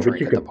could Right, still no, but drink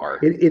you at the could- bar.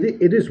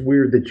 It is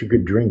weird that you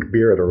could drink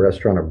beer at a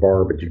restaurant or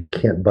bar, but you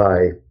can't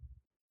buy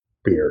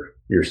beer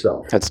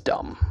yourself. That's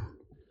dumb.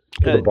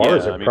 The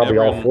bars yeah, are I mean, probably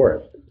all everyone- for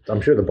it.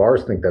 I'm sure the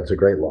bars think that's a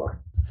great law.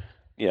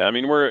 Yeah, I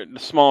mean, we're a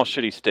small,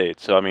 shitty state,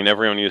 so I mean,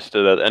 everyone used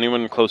to that.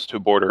 Anyone close to a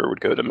border would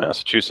go to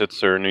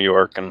Massachusetts or New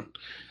York and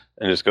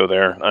just go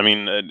there. I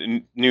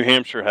mean, New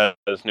Hampshire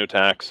has no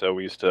tax, so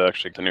we used to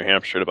actually go to New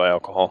Hampshire to buy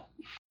alcohol.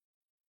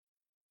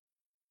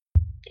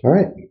 All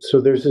right,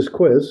 so there's this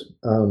quiz.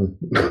 I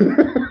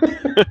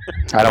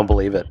don't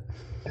believe it.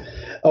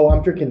 Oh,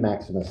 I'm drinking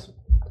Maximus.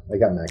 I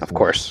got Maximus. Of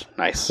course.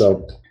 Nice.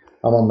 So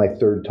I'm on my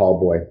third tall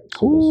boy.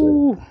 So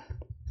we'll Ooh,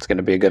 it's going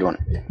to be a good one.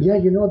 see. Yeah,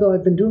 though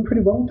I've been doing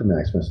pretty well with the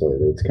Maximus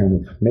lately. It's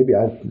kind of maybe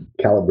I've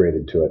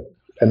calibrated to it,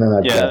 and then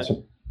I've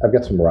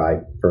got some rye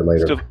for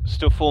later.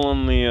 Still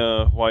fooling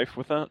the wife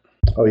with that?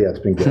 Oh yeah, it's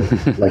been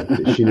good. Like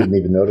she didn't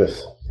even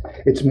notice.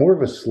 It's more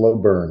of a slow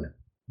burn.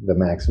 The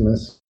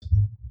Maximus.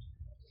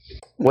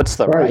 What's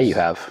the Right. rye you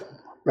have?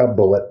 A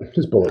bullet,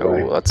 just bullet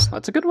rye. Oh,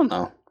 that's a good one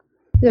though.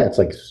 Yeah, it's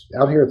like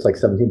out here. It's like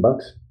 $17,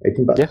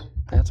 $18. Yeah.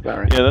 That's about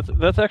right. Yeah,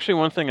 that's actually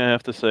one thing I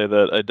have to say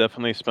that I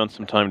definitely spent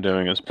some time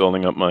doing is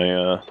building up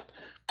my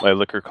my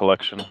liquor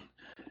collection,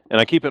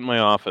 and I keep it in my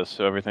office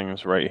so everything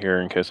is right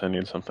here in case I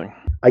need something.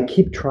 I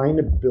keep trying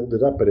to build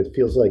it up, but it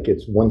feels like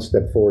it's one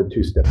step forward,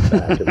 two steps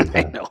back every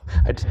I time. know.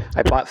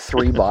 I bought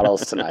 3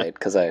 bottles tonight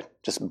because I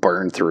just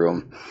burned through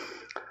them.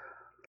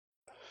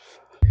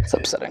 It's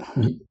upsetting.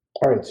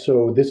 All right,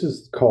 so this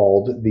is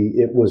called the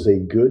 "It Was a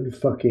Good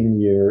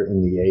Fucking Year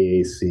in the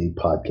AAC"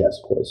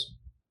 podcast quiz.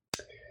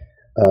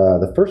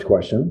 The first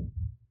question.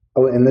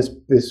 Oh, and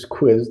this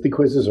quiz. The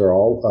quizzes are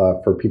all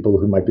for people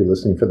who might be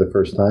listening for the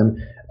first time.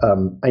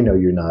 I know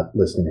you're not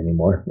listening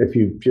anymore. If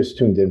you just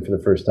tuned in for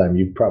the first time,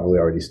 you probably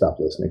already stopped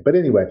listening. But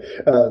anyway,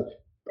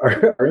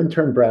 our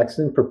intern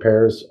Braxton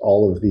prepares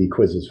all of the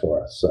quizzes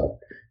for us. So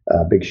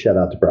big shout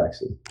out to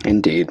Braxton.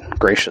 Indeed.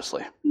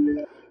 Graciously.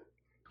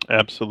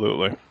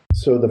 Absolutely.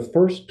 So the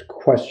first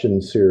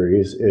question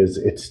series is,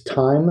 it's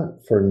time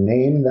for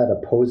Name That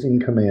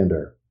Opposing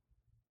Commander.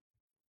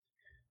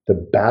 The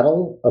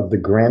Battle of the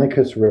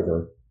Granicus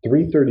River,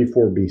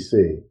 334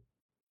 BC.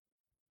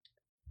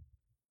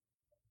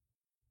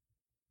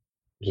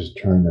 Just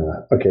trying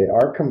to, okay,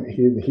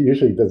 he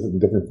usually does it in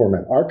different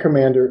format. Our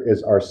commander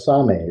is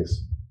Arsames.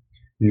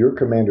 Your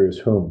commander is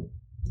whom?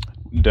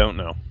 Don't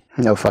know.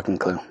 No fucking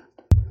clue.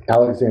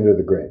 Alexander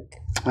the Great.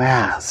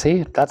 Ah,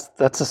 see, that's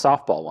a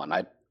softball one.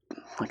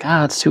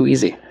 It's too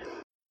easy.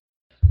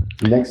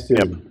 Next is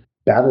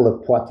Battle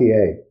of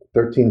Poitiers,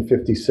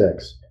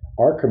 1356.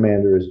 Our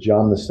commander is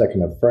John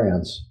II of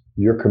France.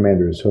 Your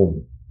commander is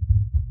whom?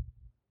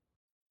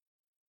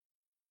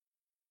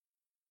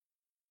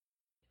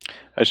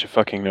 I should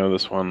fucking know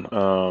this one.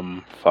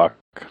 Fuck.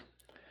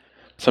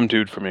 Some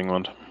dude from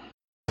England.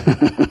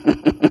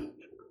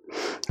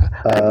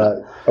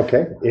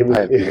 Okay. I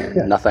have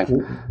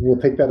nothing. We'll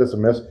take that as a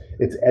miss.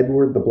 It's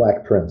Edward the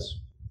Black Prince.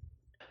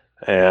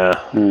 Yeah.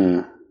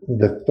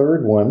 The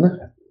third one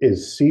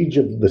is Siege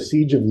of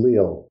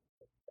Lille,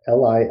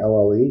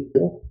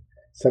 Lille,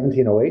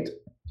 1708.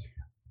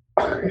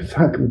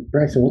 Fucking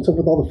Braxton, what's up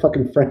with all the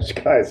fucking French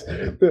guys?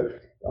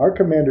 Our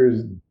commander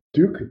is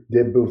Duc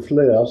de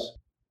Boufflers.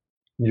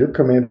 Your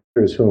commander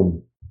is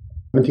whom?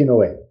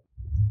 1708.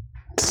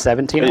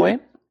 1708?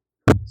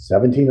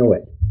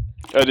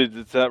 1708.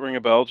 Does that ring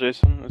a bell,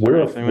 Jason? Is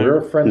there anything We're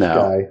a French No.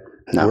 guy.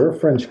 No. We're a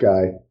French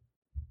guy.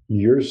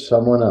 You're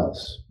someone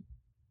else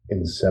in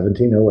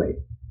 1708.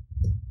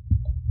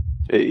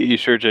 You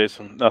sure,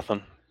 Jason?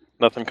 Nothing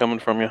coming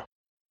from you.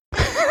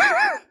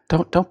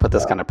 Don't put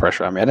this kind of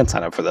pressure on me. I didn't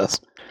sign up for this.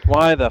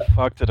 Why the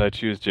fuck did I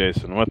choose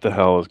Jason? What the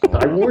hell is going I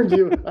on? warned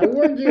you. I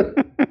warned you.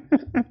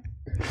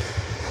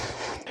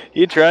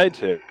 You tried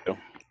to.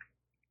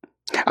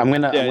 I'm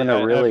gonna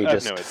really I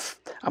have no idea.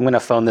 I'm gonna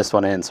phone this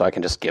one in so I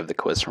can just give the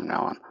quiz from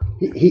now on.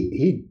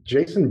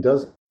 Jason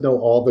does know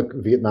all the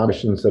Vietnam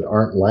missions that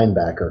aren't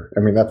linebacker.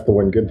 I mean, that's the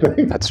one good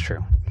thing. That's true.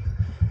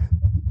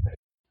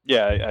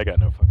 Yeah, I got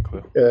no fucking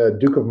clue.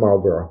 Duke of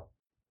Marlborough.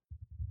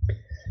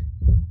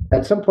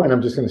 At some point,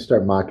 I'm just going to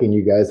start mocking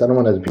you guys. I don't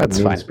want to be That's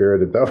fine.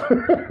 mean-spirited, though.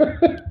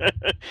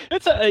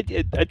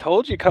 I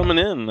told you coming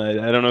in.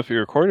 I don't know if you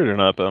recorded or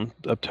not, but I'm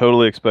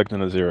totally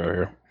expecting a 0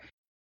 here.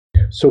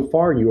 So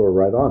far, you are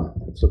right on.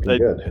 It's looking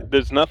good.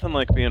 There's nothing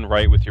like being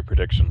right with your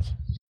predictions.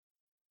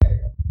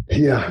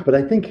 Yeah, but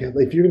I think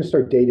if you're going to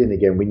start dating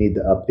again, we need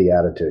to up the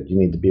attitude. You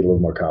need to be a little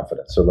more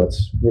confident. So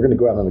we're going to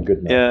go out on a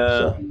good note. Yeah,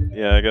 So.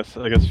 yeah. I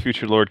guess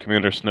future Lord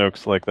Commander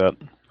Snoke's like that.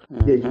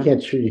 Yeah, you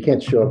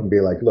can't show up and be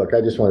like, look, I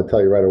just want to tell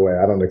you right away,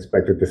 I don't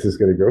expect that this is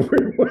going to go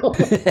very well.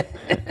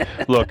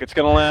 Look, it's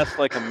gonna last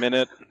like a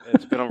minute.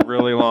 It's been a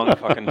really long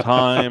fucking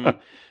time.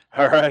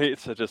 All right,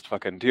 so just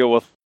fucking deal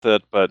with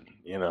it. But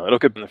it'll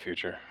get in the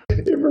future.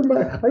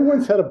 I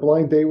once had a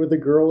blind date with a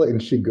girl,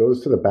 and she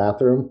goes to the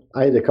bathroom.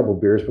 I had a couple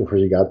beers before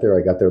she got there.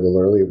 I got there a little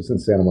early. It was in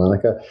Santa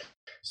Monica,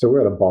 so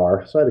we're at a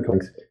bar. So I had a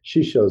couple.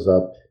 She shows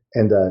up,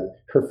 and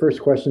her first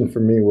question for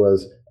me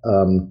was,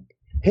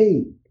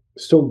 "Hey,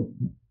 so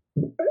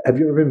have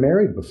you ever been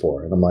married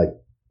before?" And I'm like,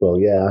 "Well,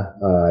 yeah,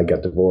 I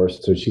got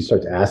divorced." So she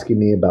starts asking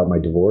me about my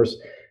divorce.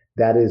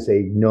 That is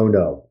a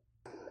no-no.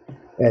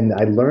 And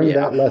I learned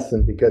that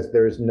lesson because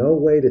there is no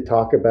way to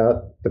talk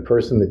about the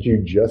person that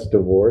you just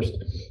divorced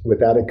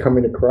without it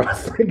coming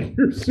across like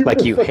you're super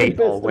Like you fucking hate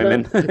all pissed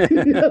women.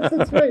 Yes,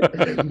 that's right.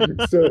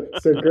 So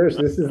Gersh,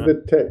 this is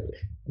the tip.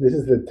 This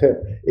is the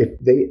tip. If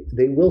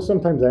they will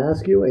sometimes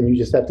ask you, and you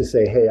just have to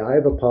say, "Hey, I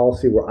have a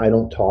policy where I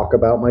don't talk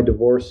about my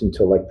divorce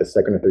until like the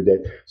second or third date."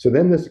 So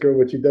then this girl,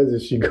 what she does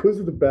is she goes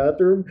to the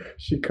bathroom,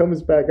 she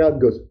comes back out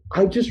and goes,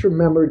 "I just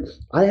remembered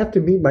I have to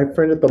meet my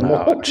friend at the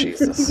mall." Oh,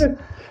 Jesus.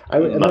 I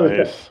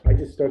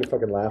just started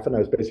fucking laughing. I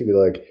was basically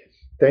like,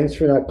 "Thanks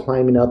for not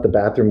climbing out the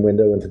bathroom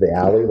window into the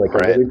alley. Like,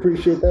 Right. I really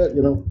appreciate that,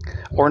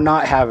 Or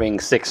not having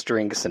 6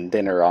 drinks and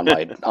dinner on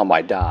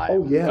my dime.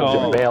 Oh, yeah.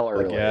 To bail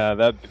early. Yeah,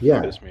 that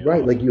Yeah, pissed me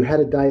right. off. Like you had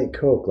a Diet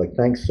Coke. Like,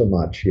 thanks so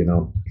much,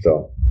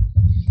 So,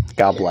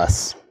 God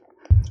bless.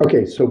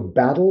 okay. So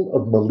Battle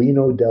of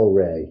Molino del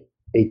Rey,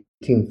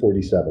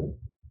 1847.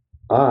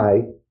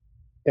 I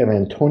am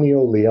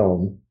Antonio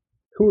Leon.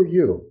 Who are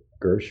you,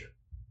 Gersh?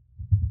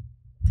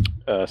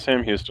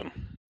 Sam Houston.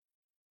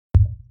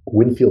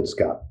 Winfield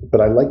Scott. But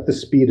I like the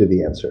speed of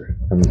the answer.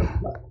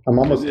 I'm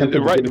almost tempted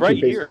to give it to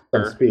you based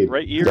on speed.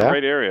 Right year, Yeah.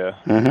 right area.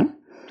 Mm-hmm.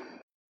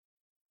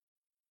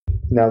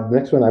 Now, the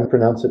next one, I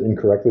pronounce it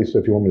incorrectly, so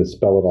if you want me to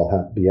spell it,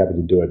 I'll be happy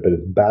to do it. But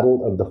it's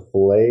Battle of the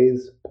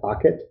Falaise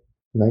Pocket,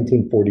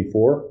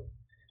 1944.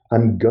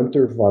 I'm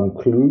Gunther von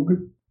Klug.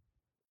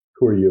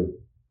 Who are you?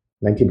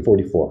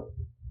 1944.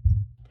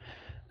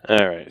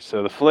 All right.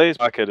 So the Falaise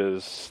pocket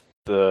is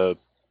the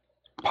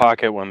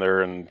pocket when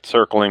they're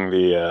encircling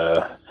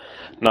the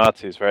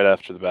Nazis right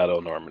after the Battle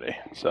of Normandy.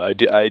 So I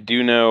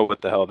do know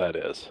what the hell that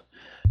is.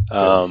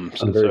 So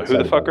who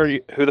the fuck are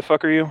you? Who the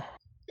fuck are you?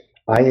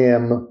 I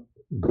am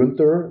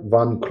Gunther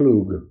von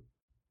Klug.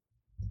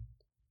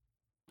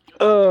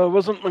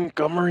 Wasn't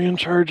Montgomery in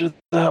charge of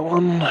that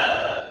one?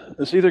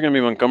 It's either going to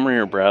be Montgomery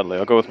or Bradley.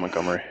 I'll go with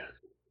Montgomery.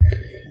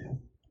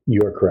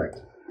 You are correct.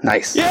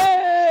 Nice.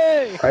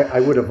 Yay! I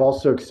would have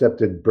also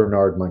accepted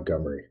Bernard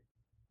Montgomery.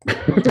 I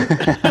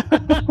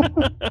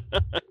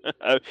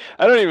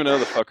don't even know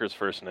the fucker's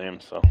first name,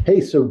 so.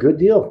 Hey, so good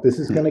deal. This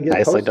is going to get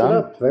Nicely posted done.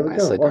 up. There we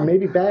Nicely go. Or done.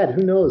 maybe bad.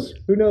 Who knows?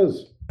 Who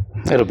knows?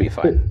 It'll be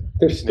fine.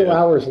 There's still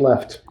hours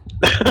left.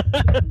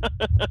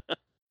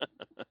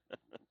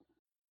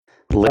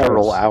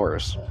 Literal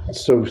hours.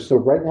 So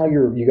right now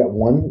you got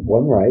one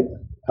right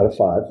out of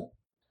 5.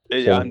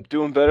 Yeah, I'm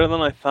doing better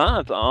than I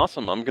thought. It's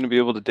awesome. I'm going to be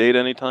able to date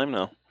anytime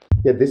now.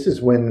 Yeah, this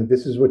is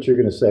what you're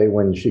going to say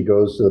when she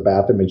goes to the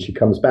bathroom and she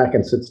comes back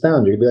and sits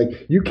down. You're going to be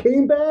like, "You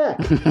came back."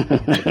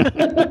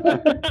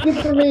 Good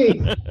for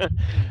me.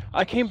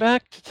 I came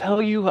back to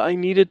tell you I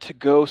needed to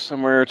go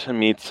somewhere to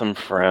meet some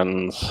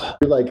friends.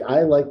 You're like,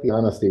 "I like the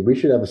honesty. We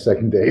should have a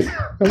second date."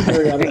 I'm a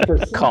very honest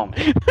person. Call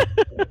me.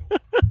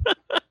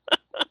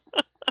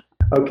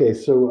 Okay,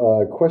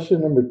 so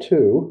question number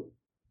 2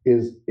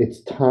 is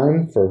it's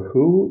time for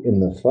who in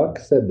the fuck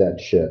said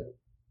that shit.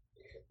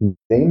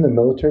 Name the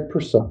military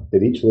persona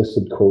that each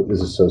listed quote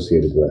is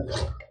associated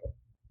with.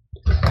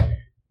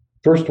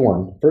 First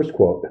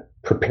quote,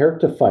 prepare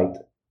to fight,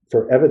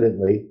 for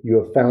evidently you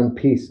have found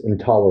peace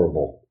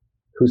intolerable.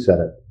 Who said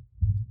it?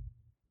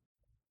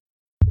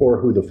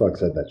 Or who the fuck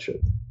said that shit?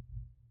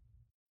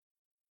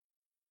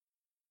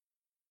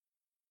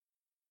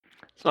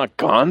 It's not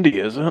Gandhi,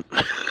 is it?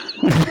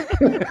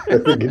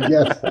 That's a good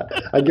guess.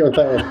 I go with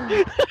that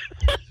one.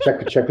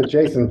 Check with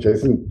Jason.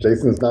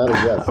 Jason's not a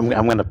yes. I'm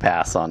going to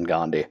pass on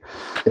Gandhi.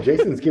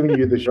 Jason's giving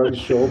you the shrugged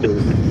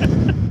shoulders.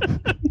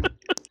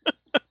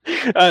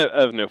 I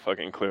have no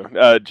fucking clue.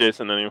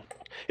 Jason, anyway.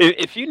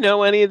 If you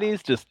know any of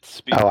these, just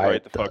speak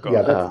right the fuck off.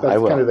 Yeah, that's I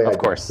will, kind of the idea.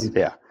 course.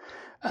 Yeah.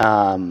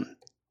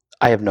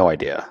 I have no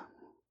idea.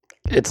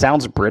 It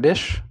sounds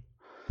British.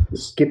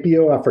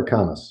 Scipio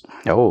Africanus.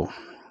 Oh,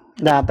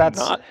 nah,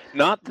 that's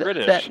not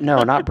British.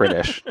 No, not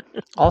British.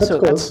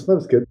 Also, that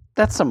was good.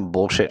 That's some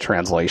bullshit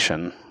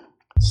translation.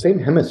 Same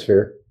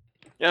hemisphere.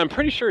 Yeah, I'm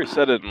pretty sure he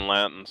said it in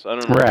Latin, so I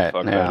don't know Right,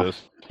 what the fuck that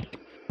is.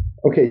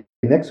 Okay,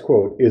 next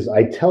quote is,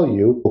 I tell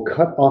you, we'll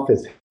cut off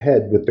his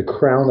head with the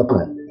crown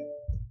upon it.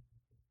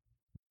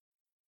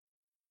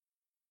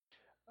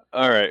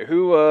 All right,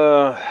 who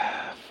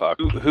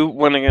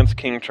went against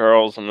King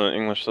Charles in the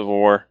English Civil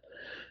War?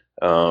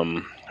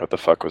 What the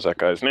fuck was that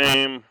guy's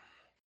name?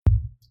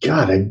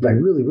 God, I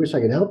really wish I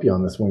could help you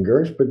on this one,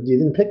 Gersh, but you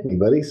didn't pick me,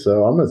 buddy,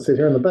 so I'm going to sit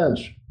here on the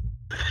bench.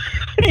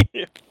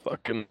 You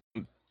fucking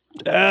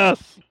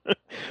ass.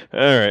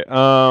 All right.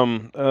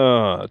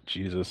 Oh,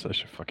 Jesus, I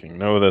should fucking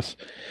know this.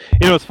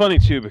 You know, it's funny,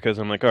 too, because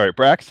I'm like, all right,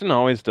 Braxton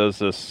always does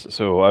this,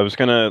 so I was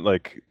going to,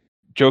 like,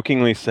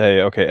 jokingly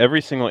say, okay,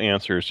 every single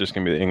answer is just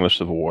going to be the English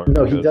Civil War.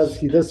 No, because...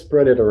 he does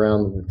spread it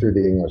around through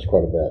the English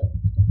quite a bit.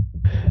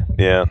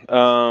 Yeah.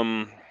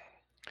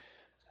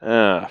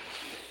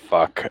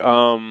 Fuck.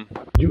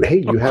 You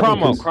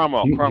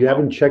Cromwell. You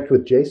haven't checked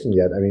with Jason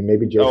yet. I mean,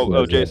 maybe Jason.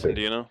 Oh, Jason,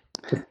 do you know?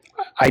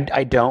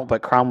 I don't,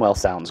 but Cromwell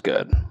sounds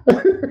good.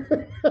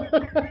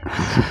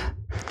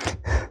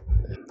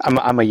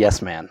 I'm a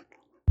yes man.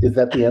 Is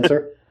that the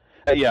answer?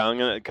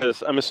 Yeah,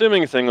 because I'm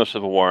assuming it's English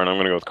Civil War, and I'm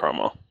gonna go with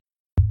Cromwell.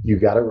 You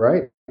got it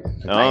right.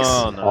 Nice.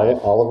 Oh, nice.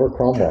 Oliver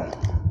Cromwell.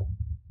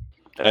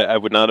 I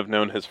would not have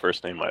known his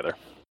first name either.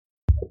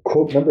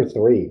 Quote number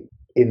 3.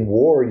 In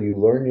war, you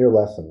learn your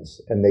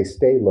lessons, and they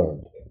stay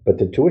learned, but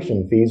the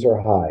tuition fees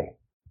are high.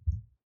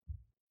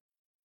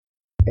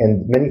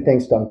 And many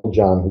thanks to Uncle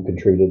John, who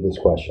contributed this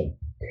question.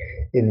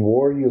 In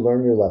war, you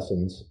learn your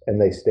lessons,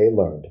 and they stay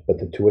learned, but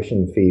the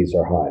tuition fees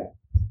are high.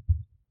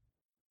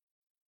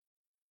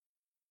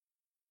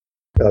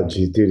 Oh,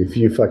 geez, dude, if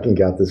you fucking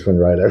got this one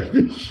right, I would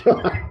be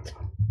shocked.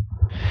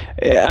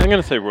 Yeah, I'm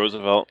gonna say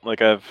Roosevelt. Like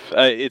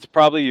it's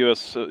probably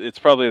it's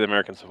probably the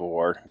American Civil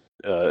War,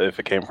 if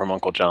it came from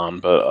Uncle John,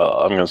 but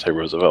I'm gonna say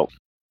Roosevelt.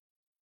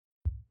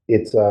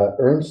 It's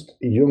Ernst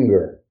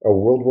Junger, a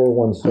World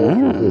War I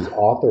soldier who is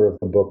author of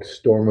the book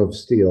Storm of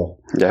Steel.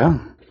 Yeah.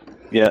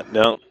 Yeah,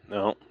 no.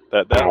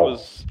 That's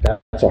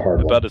a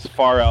hard about one. as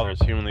far out as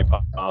humanly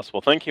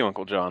possible. Thank you,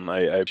 Uncle John.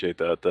 I appreciate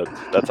that.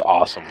 That's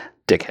awesome.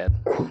 Dickhead.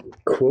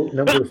 Quote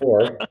number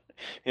 4.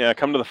 Yeah,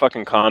 come to the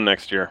fucking con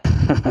next year.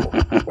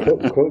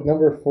 Quote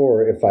number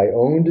 4. If I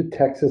owned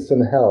Texas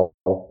and hell,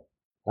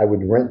 I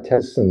would rent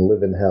Texas and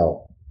live in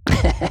hell.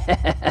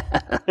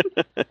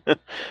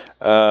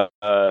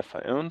 If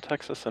I owned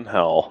Texas and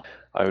hell,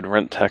 I would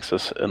rent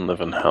Texas and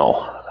live in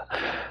hell.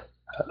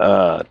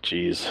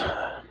 Jeez.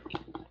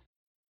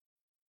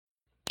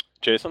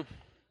 Jason?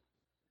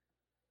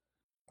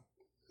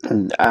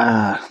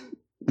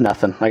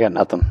 Nothing. I got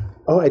nothing.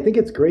 Oh, I think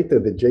it's great though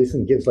that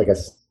Jason gives like a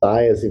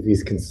sigh as if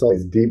he's consulting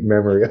his deep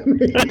memory.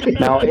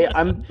 No,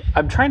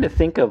 I'm trying to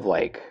think of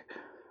like.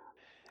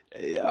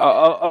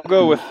 I'll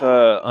go with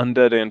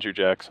Undead Andrew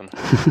Jackson.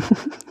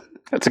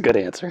 That's a good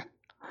answer.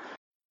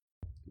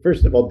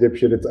 First of all,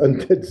 dipshit, it's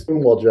Undead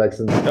Stonewall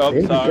Jackson. Oh,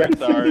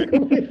 sorry.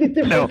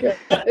 No.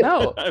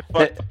 I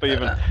fucked up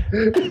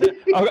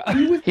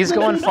even. He's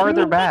going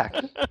farther back.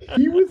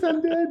 He was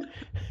undead?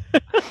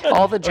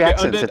 All the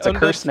Jacksons, okay, it's a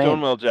cursed name.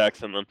 Stonewall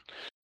Jackson, then.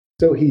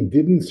 So he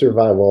didn't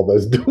survive all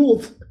those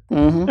duels.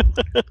 Mm-hmm.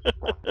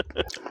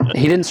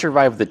 He didn't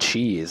survive the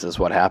cheese, is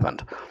what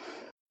happened.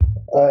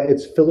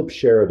 It's Philip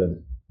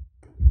Sheridan.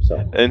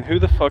 So. And who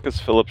the fuck is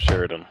Philip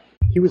Sheridan?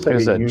 He was like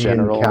a Union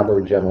general.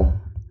 cavalry general.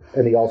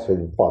 And he also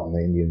fought in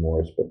the Indian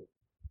Wars. But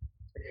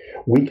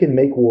we can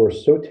make war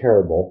so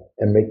terrible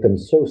and make them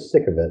so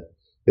sick of it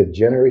that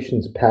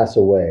generations pass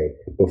away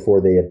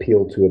before they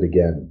appeal to it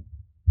again.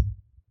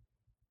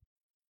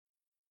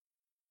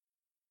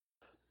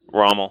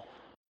 Rommel.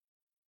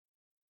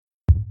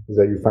 Is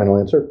that your final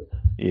answer?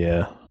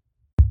 Yeah.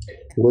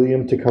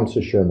 William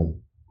Tecumseh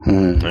Sherman.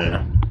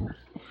 Yeah.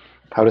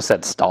 I would have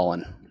said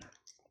Stalin.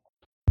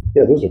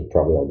 Yeah, those are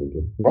probably all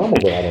good. Rommel,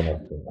 though, I don't know.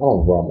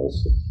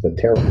 Rommel's the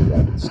terrible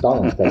guy.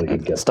 Stalin's probably a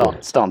good guess.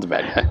 Stalin's a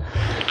bad guy.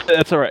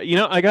 That's all right. You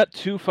know, I got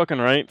 2 fucking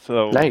right,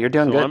 so... No, you're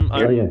doing good.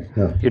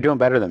 Yeah. You're doing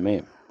better than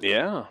me.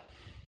 Yeah.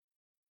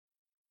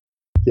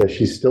 Yeah,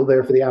 she's still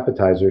there for the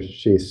appetizers.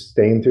 She's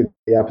staying through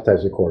the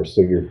appetizer course,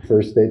 so your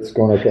first date's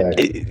going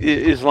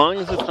okay. As long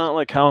as it's not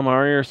like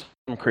calamari or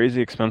some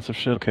crazy expensive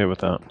shit, okay with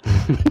that.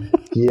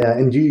 Yeah,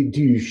 and do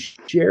you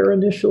share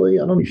initially? I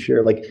don't know if you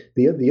share. Like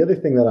the other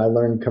thing that I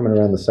learned coming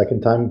around the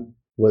second time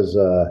was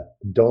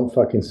don't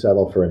fucking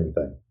settle for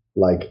anything.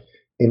 Like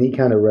any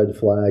kind of red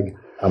flag,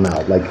 I'm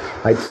out. Like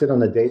I'd sit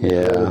on a date, and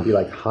it would be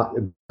like hot.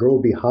 A girl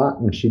would be hot,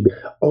 and she'd be,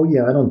 oh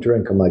yeah, I don't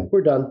drink. I'm like,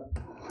 we're done.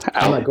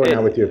 I'm not going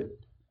out with you.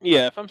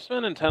 Yeah, if I'm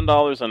spending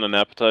 $10 on an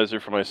appetizer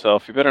for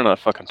myself, you better not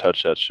fucking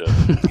touch that shit.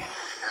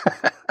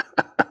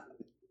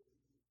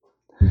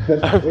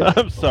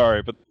 I'm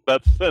sorry, but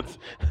that's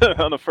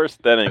on the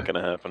first, that ain't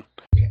gonna happen.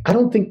 I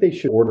don't think they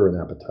should order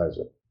an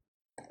appetizer.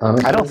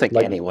 Honestly, I don't think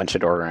anyone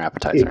should order an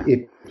appetizer.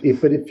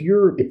 But if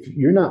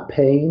you're not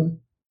paying,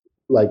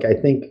 like I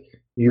think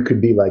you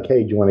could be like,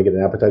 hey, do you want to get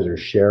an appetizer or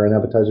share an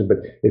appetizer? But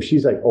if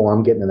she's like, oh,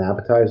 I'm getting an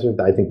appetizer,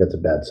 I think that's a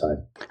bad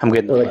sign. I'm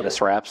getting the lettuce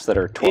wraps that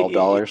are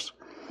 $12.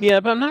 Yeah,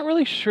 but I'm not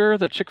really sure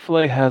that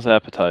Chick-fil-A has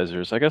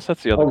appetizers. I guess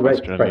that's the other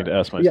question I need to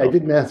ask myself. Yeah, I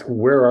didn't ask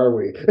where are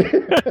we.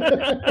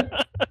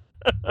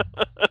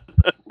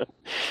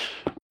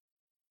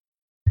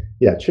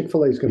 Yeah,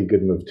 Chick-fil-A is going to be a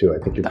good move too. I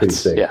think you're pretty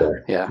safe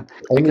there. Yeah,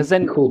 only because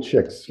then cool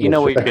chicks. You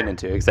know what you're getting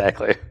into,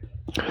 exactly.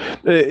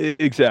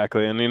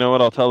 Exactly, and you know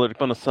what? I'll tell her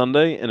on a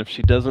Sunday, and if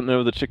she doesn't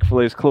know the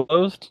Chick-fil-A is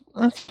closed,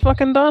 that's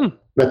fucking done.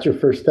 That's your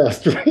first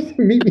test, right?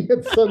 Meet me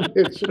at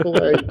Sunday at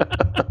Chick-fil-A.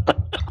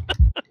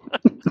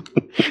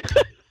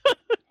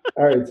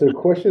 All right, so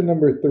question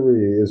number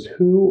 3 is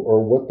who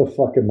or what the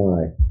fuck am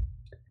I?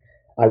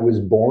 I was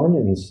born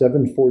in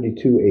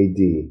 742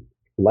 AD,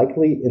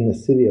 likely in the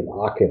city of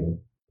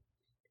Aachen.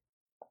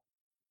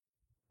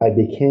 I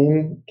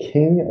became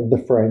king of the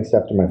Franks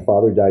after my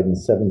father died in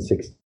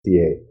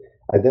 768.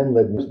 I then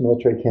led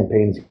military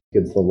campaigns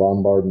against the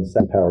Lombard and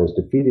Saxon powers,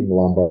 defeating the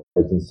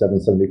Lombards in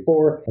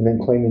 774 and then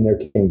claiming their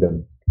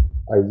kingdom.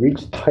 I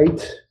reached the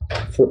height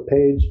foot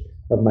page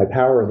of my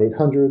power in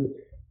 800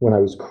 when I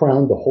was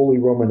crowned the Holy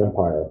Roman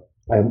Empire.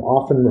 I am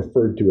often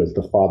referred to as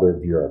the father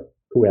of Europe.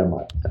 Who am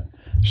I?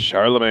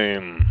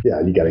 Charlemagne. Yeah,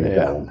 you got to get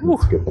that one.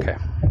 That's good. Okay.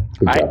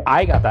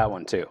 I got that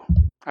one too.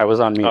 I was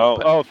on mute.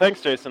 Oh,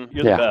 thanks, Jason.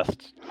 You're the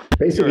best.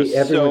 Basically,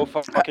 You're so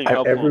fucking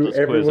helpful in this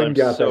quiz. I'm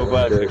so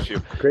glad I picked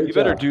you. You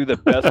better do the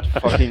best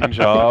fucking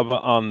job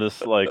on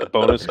this like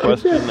bonus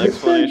question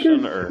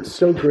explanation.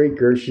 So great,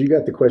 Gersh. You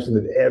got the question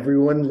that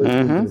everyone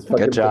listening to this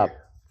fucking good job.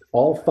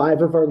 All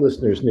 5 of our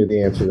listeners knew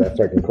the answer to that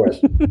fucking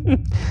question.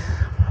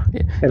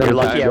 And you're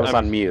lucky I was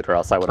on mute, or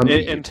else I would have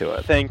beat you to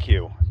it. Thank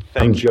you.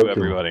 Thank you,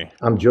 everybody.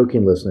 I'm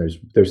joking, listeners.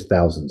 There's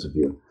thousands of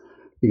you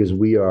because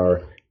we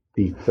are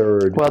the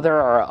third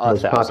there are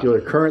most popular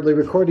currently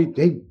recorded.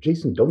 Hey,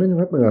 Jason, don't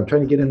interrupt me. I'm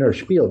trying to get into our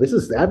spiel. This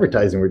is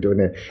advertising we're doing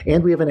there.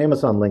 And we have an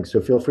Amazon link, so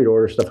feel free to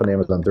order stuff on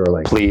Amazon through our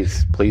link.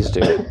 Please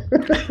do.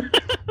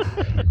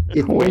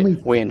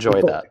 We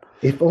enjoy that.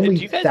 If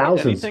only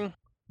thousands.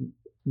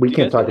 We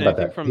can't talk about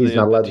that. He's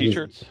not allowed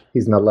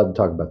he's not allowed to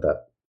talk about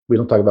that. We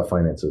don't talk about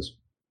finances.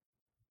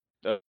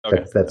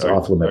 Okay. That's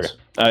off limits.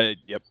 Okay.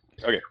 Yep.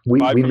 Okay.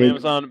 Buy from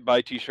Amazon,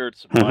 buy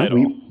t-shirts, buy it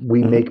all.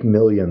 We make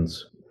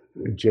millions.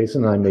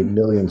 Jason and I make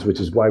millions, which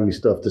is why we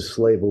still have to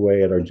slave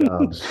away at our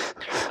jobs.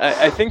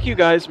 I think you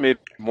guys made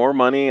more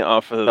money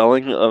off of the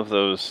selling of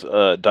those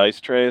dice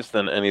trays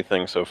than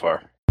anything so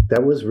far.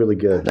 That was really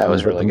good. That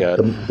was really good.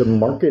 The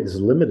market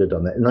is limited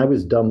on that. And I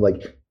was dumb.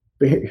 Like,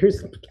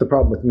 here's the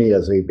problem with me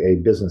as a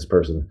business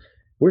person.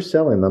 We're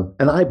selling them,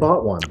 and I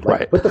bought one. Like,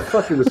 right. What the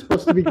fuck? It was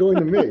supposed to be going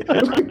to me.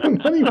 The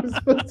money was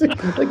supposed to...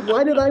 Like,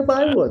 why did I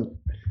buy one?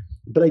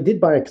 But I did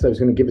buy it because I was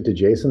going to give it to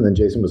Jason. Then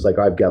Jason was like,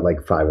 I've got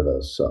like 5 of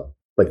those. So...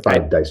 Like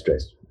 5 dice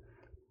trays.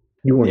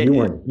 You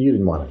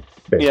didn't want it.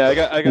 Basically.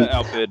 Yeah, I got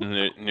outbid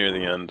near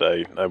the end.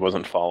 I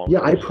wasn't following.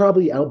 Yeah, I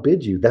probably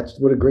outbid you. That's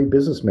what a great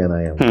businessman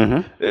I am.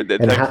 Mm-hmm.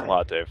 Thanks a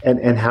lot, Dave.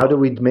 And how do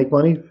we make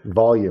money?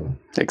 Volume.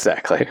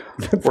 Exactly.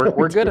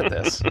 We're good at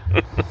this.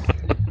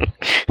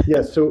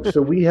 Yeah, so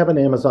we have an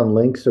Amazon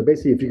link. So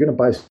basically, if you're going to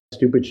buy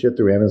stupid shit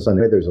through Amazon,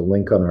 there's a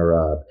link on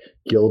our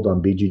guild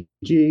on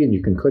BGG, and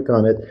you can click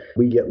on it.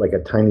 We get like a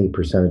tiny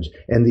percentage.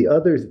 And the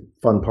other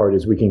fun part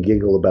is we can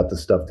giggle about the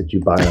stuff that you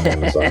buy on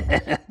Amazon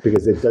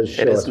because it does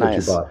show us what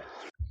you bought.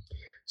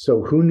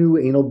 So who knew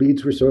anal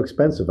beads were so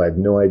expensive? I had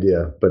no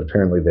idea, but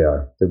apparently they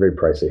are. They're very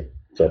pricey.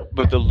 So.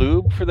 But the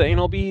lube for the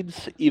anal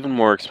beads, even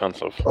more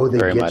expensive. Oh,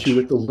 they get you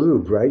with the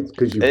lube, right?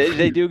 Because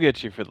they do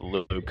get you for the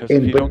lube. Because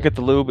if you don't get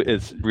the lube,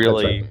 it's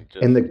really. Right.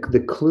 And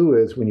the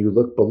clue is when you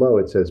look below,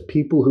 it says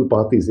people who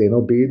bought these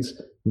anal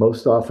beads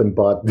most often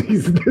bought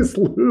this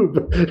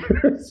lube.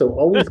 So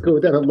always go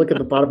down and look at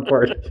the bottom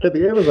part of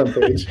the Amazon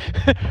page.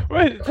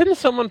 Right? Didn't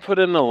someone put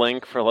in a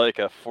link for like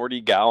a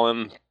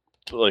 40-gallon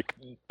like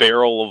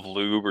barrel of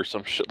lube or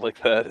some shit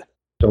like that?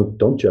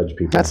 Don't judge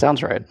people. That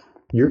sounds right.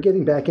 You're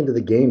getting back into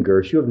the game,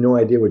 Gersh. You have no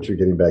idea what you're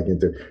getting back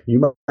into. You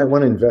might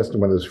want to invest in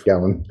one of those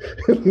gallon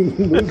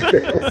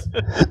barrels.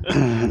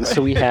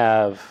 So we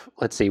have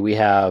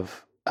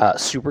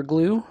super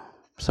glue.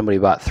 Somebody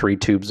bought 3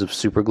 tubes of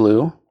super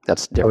glue.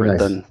 That's different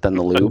nice. than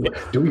the lube.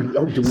 Do we want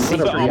to read it?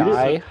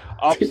 CGI.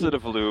 Opposite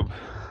of lube.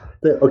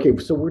 Okay,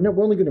 so we're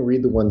only going to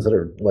read the ones that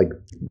are like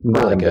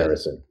not Really good.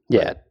 embarrassing.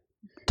 Yeah.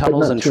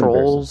 Tunnels not and too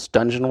Trolls,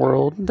 Dungeon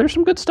World. There's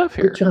some good stuff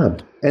here. Good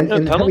job. And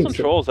Tunnels having and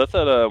said- Trolls. That's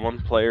at a one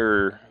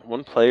player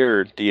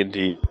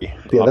D&D. Yeah,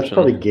 that's option.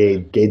 probably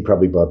Gade. Gade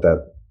probably bought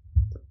that.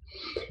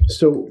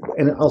 So,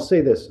 and I'll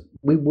say this: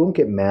 we won't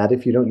get mad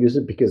if you don't use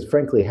it because,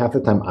 frankly, half the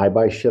time I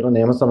buy shit on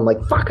Amazon, I'm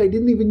like, "Fuck! I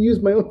didn't even use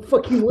my own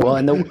fucking link." Well,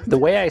 and the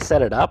way I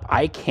set it up,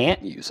 I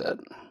can't use it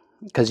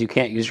because you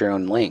can't use your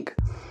own link.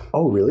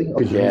 Oh, really?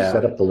 Because you Yeah.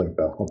 set up the link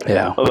though. Okay.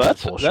 Yeah. Oh,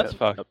 that's bullshit.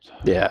 fucked up.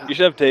 Yeah. You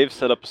should have Dave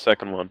set up a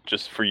second one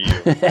just for you.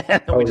 We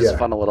Oh, just yeah.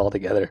 funnel it all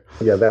together.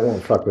 Yeah, that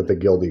won't fuck with the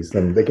guildies.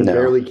 Then they can No.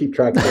 barely keep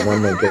track of the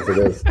one link as it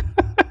is.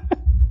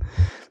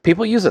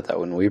 People use it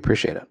though, and we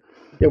appreciate it.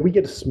 Yeah, we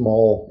get a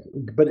small,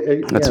 but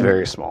That's again,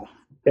 very small.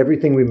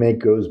 everything we make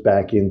goes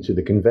back into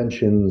the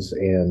conventions,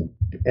 and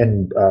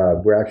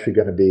we're actually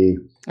going to be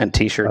And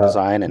T-shirt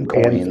design and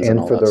coins and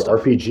all for that the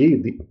stuff.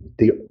 RPG,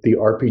 the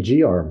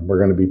RPG arm, we're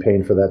going to be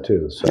paying for that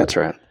too. So That's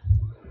right.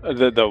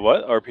 The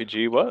what?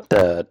 RPG what?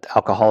 The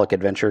Alcoholic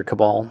Adventure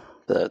Cabal.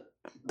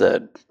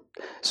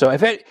 So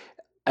I've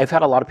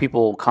had a lot of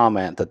people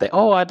comment that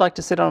I'd like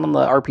to sit on the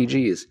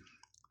RPGs.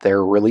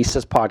 They're released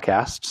as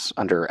podcasts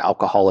under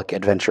Alcoholic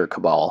Adventure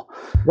Cabal.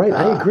 right,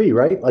 I agree.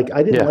 Right, like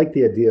I didn't yeah. like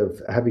the idea of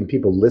having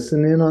people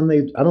listen in on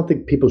the. I don't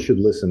think people should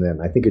listen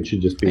in. I think it should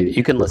just be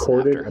You can listen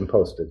recorded after. and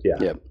posted.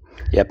 Yeah.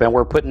 Yep, and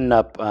we're putting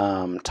up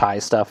Ty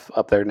stuff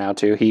up there now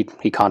too. He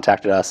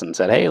contacted us and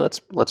said, "Hey,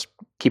 let's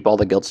keep all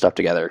the guild stuff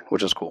together,"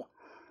 which is cool.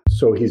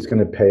 So he's going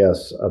to pay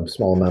us a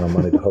small amount of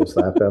money to host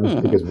that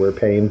then because we're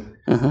paying.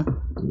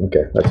 Mm-hmm.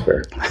 Okay, that's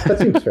fair. That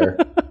seems fair.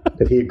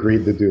 That he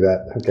agreed to do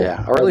that. Okay.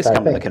 Yeah, or at least Ty,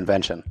 come to the thanks.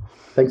 convention.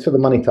 Thanks for the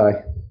money,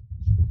 Ty.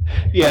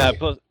 Yeah.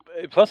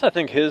 Plus, I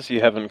think his you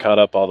haven't caught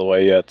up all the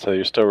way yet, so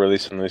you're still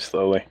releasing these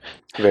slowly.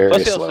 Very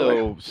Plus, you slowly.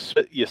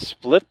 also you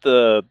split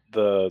the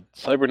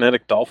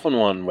cybernetic dolphin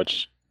one,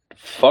 which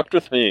fucked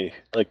with me.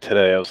 Like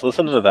today, I was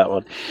listening to that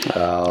one.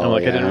 Oh, I'm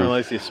like, yeah. I didn't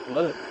realize you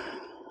split it.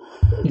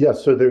 Yeah,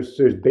 so there's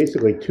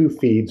basically two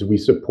feeds. We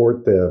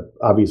support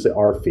obviously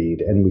our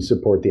feed, and we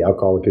support the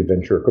Alcoholic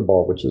Adventure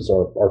Cabal, which is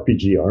our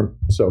RPG arm.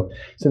 So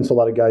since a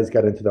lot of guys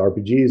got into the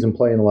RPGs and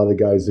playing, a lot of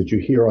the guys that you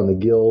hear on the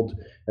guild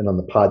and on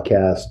the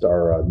podcast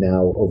are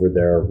now over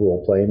there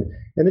role playing,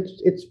 and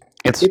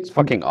It's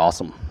fucking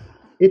awesome.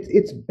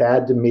 it's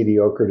bad to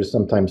mediocre to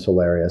sometimes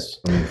hilarious.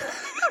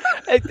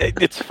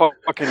 It's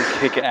fucking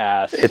kick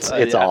ass. It's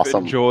I've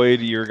awesome. enjoyed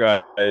your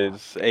guys'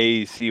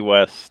 AAC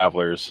West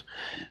Travelers.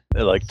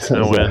 Like to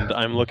no Yeah. end.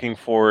 I'm looking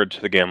forward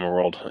to the Gamma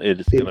World.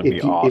 It's going to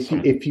be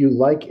awesome. If you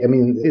like, I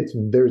mean,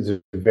 there's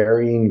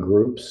varying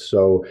groups.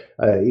 So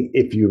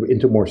if you're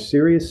into more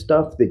serious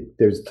stuff,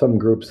 there's some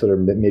groups that are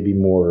maybe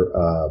more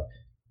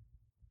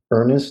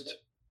earnest,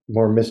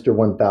 more Mr.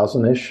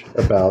 1000-ish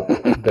about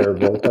their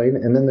role playing,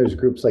 and then there's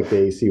groups like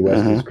the AC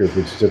West's group,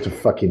 which is just a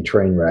fucking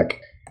train wreck.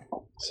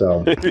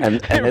 So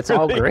And it's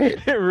all great.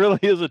 It really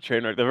is a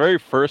train wreck. The very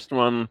first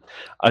one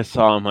I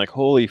saw, I'm like,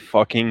 holy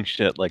fucking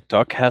shit! Like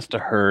Duck has to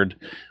herd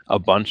a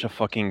bunch of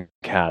fucking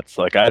cats.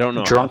 Like I don't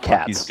know Drunk how the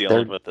fuck he's cats. dealing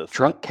They're with this.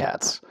 drunk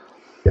cats.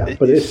 yeah,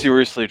 but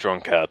Seriously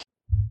drunk cats.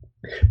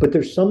 but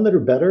there's some that are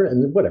better,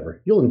 and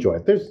whatever, you'll enjoy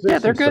it. There's Yeah,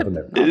 they're some stuff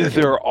good. in there.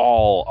 They're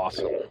all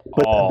awesome.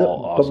 But,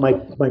 Awesome.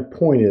 but my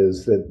point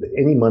is that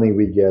any money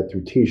we get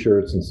through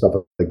T-shirts and stuff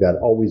like that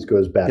always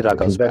goes back It all to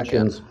goes back in.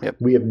 conventions. Yep.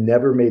 We have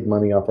never made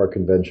money off our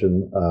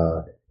convention,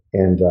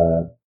 and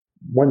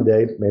one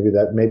day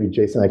maybe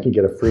Jason and I can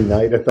get a free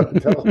night at the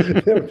hotel.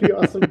 That would be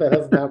awesome. That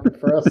hasn't happened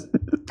for us.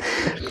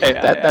 Hey,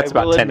 That's I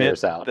about will 10 admit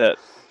years out.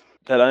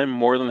 That I'm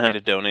more than happy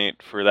to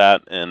donate for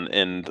that,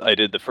 and I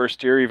did the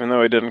first year even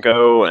though I didn't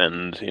go,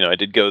 and I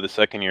did go the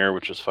second year,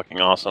 which was fucking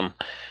awesome.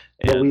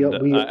 And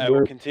Well, I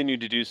will continue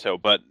to do so,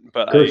 but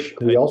Gersh,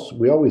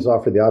 we always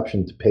offer the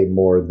option to pay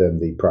more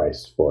than the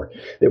price for.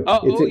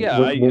 yeah,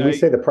 When we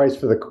say the price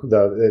for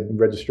the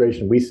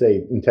registration, we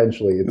say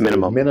intentionally it's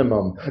Minimum. a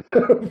minimum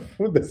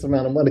for this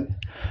amount of money.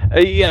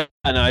 Yeah,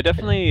 and I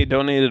definitely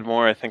donated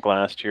more. I think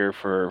last year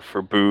for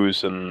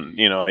booze, and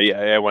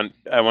I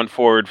went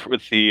forward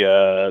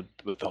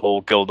with the whole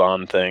Guild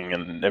On thing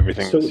and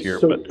everything this year.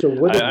 But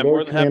what did I'm more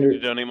Lord than happy Commander? to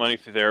donate money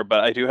through there.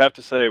 But I do have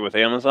to say, with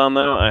Amazon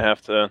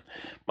though,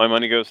 my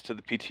money goes to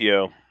the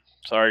PTO.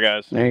 Sorry,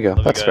 guys. There you go.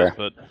 Love That's you guys, fair.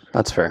 But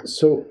That's fair.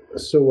 So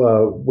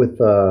with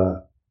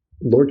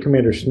Lord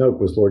Commander Snoke,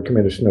 was Lord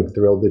Commander Snoke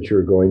thrilled that you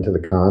were going to the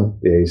con,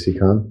 the AAC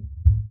con?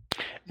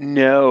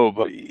 no,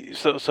 but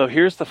so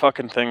here's the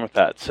fucking thing with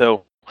that.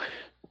 So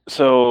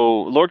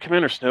Lord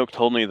Commander Snoke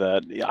told me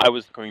that I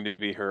was going to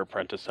be her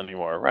apprentice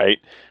anymore, right?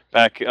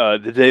 Back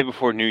the day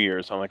before New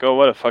Year's. I'm like, oh,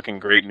 what a fucking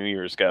great New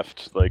Year's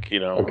gift. Like, Okay.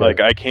 like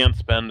I can't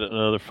spend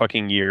another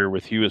fucking year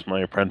with you as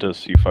my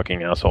apprentice, you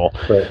fucking asshole.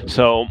 Right.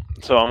 So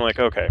I'm like,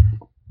 okay.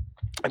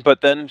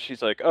 But then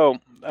she's like, oh,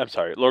 I'm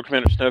sorry. Lord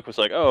Commander Snoke was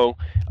like, oh,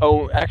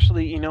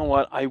 actually, you know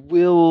what? I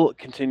will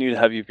continue to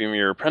have you be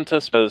your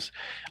apprentice because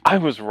I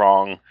was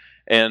wrong.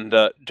 And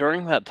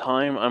during that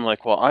time, I'm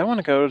like, well, I want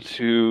to go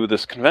to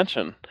this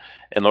convention.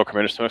 And Lord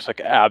Commander Snoke's like,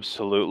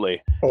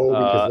 absolutely. Oh,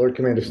 because Lord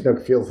Commander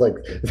Snoke feels like,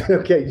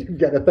 okay, you've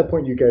got, at that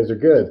point, you guys are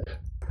good.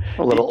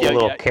 A little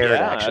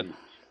carrot action.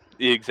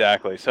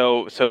 Exactly.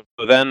 So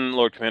then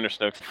Lord Commander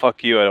Snoke,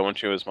 fuck you, I don't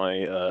want you as my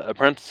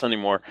apprentice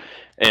anymore.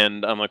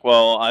 And I'm like,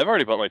 well, I've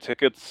already bought my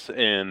tickets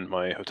and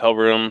my hotel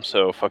room,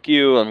 so fuck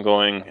you, I'm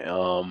going.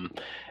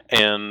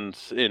 And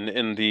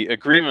in the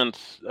agreement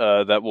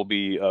that will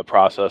be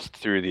processed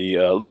through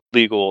the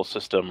legal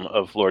system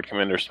of Lord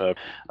Commander Snoke,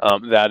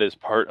 that is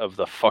part of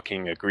the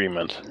fucking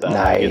agreement. That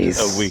I get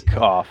a week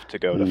off to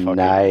go to fucking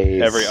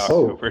every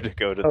October to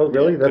go to. Oh,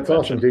 really? That's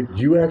convention. awesome. Did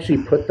you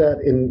actually put that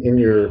in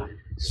your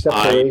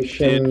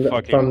separation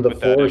from the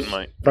Force,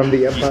 from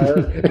the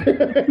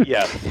Empire?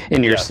 Yes.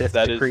 In your Sith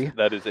decree?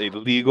 That is a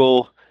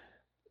legal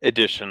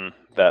edition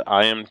that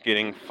I am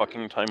getting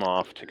fucking time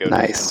off to go to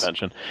the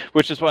convention,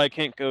 which is why I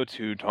can't go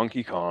to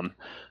Donkey Kong.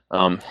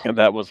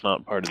 That was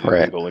not part of the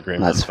legal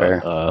agreement. That's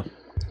fair.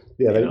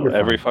 Yeah,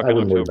 every fucking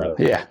October.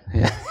 Yeah.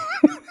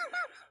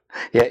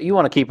 Yeah, you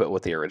want to keep it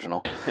with the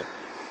original.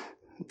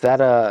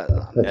 That's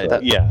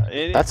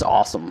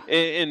awesome.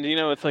 And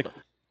it's like,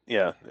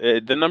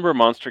 the number of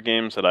monster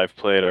games that I've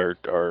played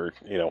are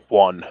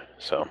 1.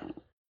 So.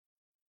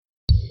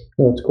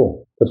 Oh, that's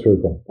cool. That's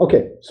really cool.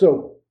 Okay,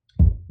 so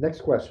next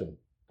question.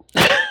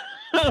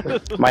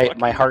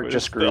 my heart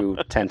just grew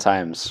 10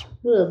 times.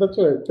 Yeah, that's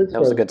right.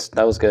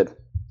 That was good.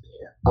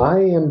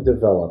 I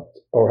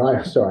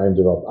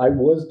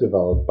was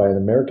developed by an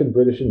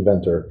American-British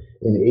inventor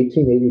in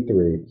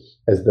 1883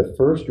 as the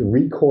first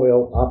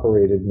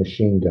recoil-operated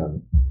machine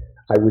gun.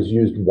 I was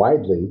used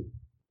widely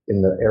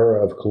in the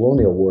era of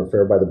colonial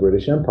warfare by the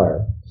British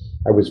Empire.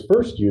 I was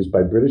first used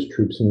by British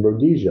troops in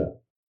Rhodesia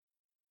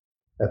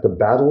at the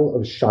Battle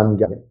of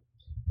Shangai,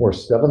 where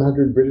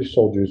 700 British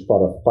soldiers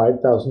fought off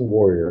 5,000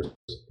 warriors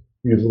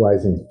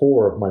utilizing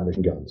 4 of my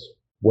machine guns.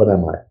 What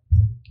am I?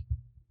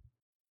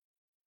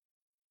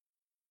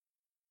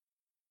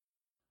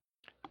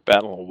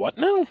 Battle of what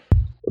now?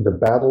 The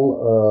Battle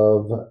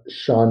of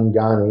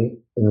Shangai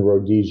in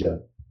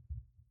Rhodesia.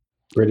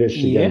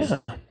 British against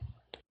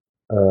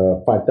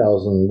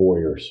 5,000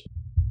 warriors.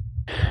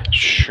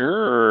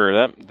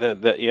 Sure.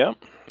 That yeah.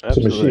 Absolutely. It's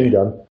a machine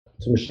gun.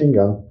 It's a machine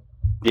gun.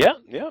 Yeah.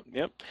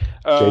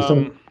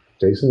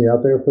 Jason, you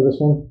out there for this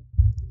one?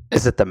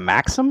 Is it the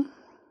Maxim?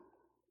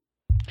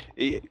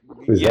 Is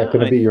that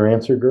going to be your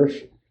answer,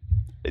 Gersh?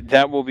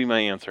 That will be my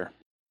answer.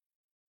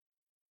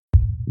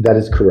 That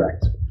is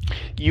correct.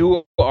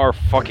 You are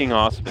fucking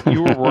awesome.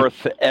 You were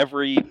worth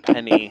every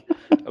penny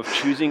of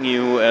choosing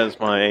you as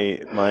my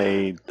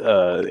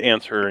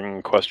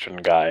answering question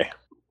guy.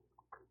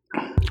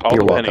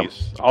 You're welcome.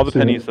 All the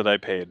pennies that I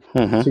paid.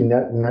 Mm-hmm. See,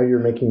 now you're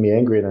making me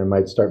angry, and I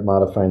might start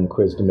modifying the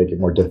quiz to make it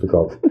more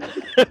difficult.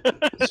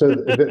 So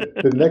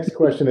the next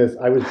question is: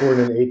 I was born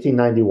in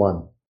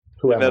 1891.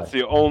 Who am I? That's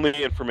the only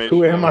information.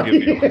 Who am I?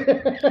 Give you.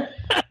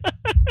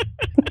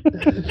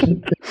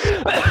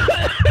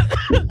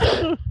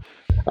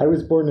 I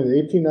was born in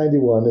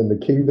 1891 in the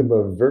Kingdom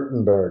of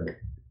Württemberg.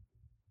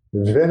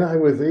 When I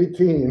was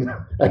 18,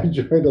 I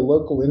joined a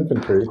local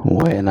infantry.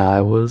 When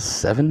I was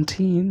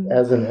 17.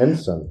 As an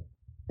ensign,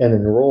 and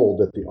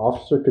enrolled at the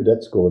Officer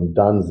Cadet School in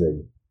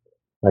Danzig.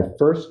 My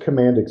first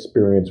command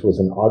experience was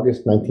in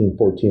August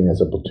 1914 as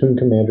a platoon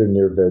commander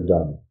near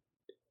Verdun.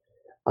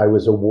 I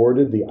was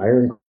awarded the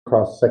Iron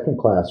Cross Second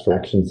Class for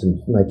actions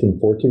in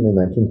 1914 and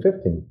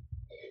 1915.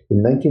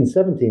 In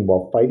 1917,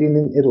 while fighting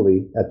in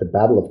Italy at the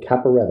Battle of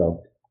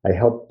Caporetto, I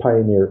helped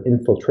pioneer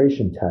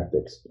infiltration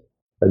tactics,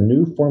 a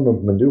new form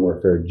of maneuver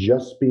warfare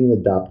just being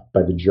adopted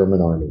by the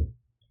German army.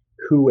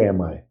 Who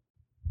am I?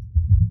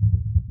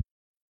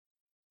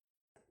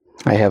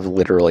 I have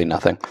literally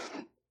nothing.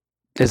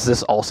 Is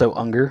this also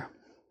Unger?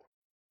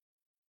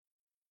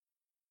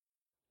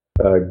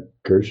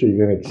 Gersh, are you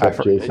going to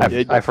accept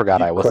Jason? I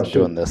forgot I wasn't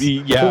doing this.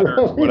 Yeah,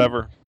 or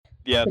whatever.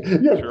 Yeah,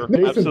 sure.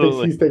 Jason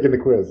Absolutely. He's taking the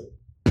quiz.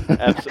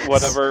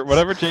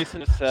 Whatever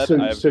Jason has said,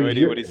 I have no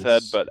idea what he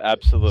said, but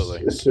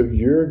absolutely. So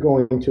you're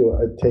going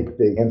to take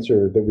the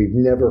answer that we've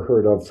never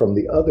heard of from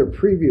the other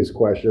previous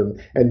question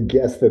and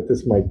guess that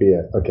this might be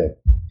it. Okay.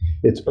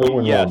 It's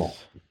Erwin Rommel.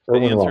 The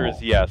answer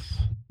is yes.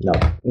 No,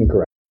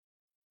 incorrect.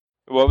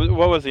 What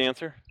was the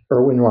answer?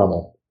 Erwin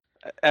Rommel.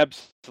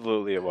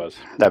 Absolutely it was.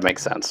 That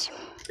makes sense.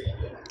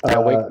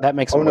 That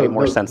makes way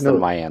more sense than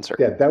my answer.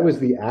 Yeah, that was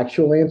the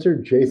actual answer.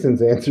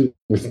 Jason's answer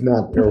was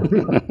not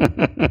Erwin Rommel.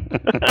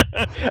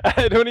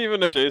 I don't even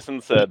know what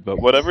Jason said, but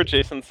whatever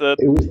Jason said.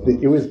 It was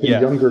the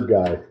younger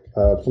guy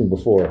from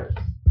before.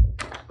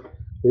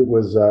 It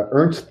was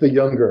Ernst the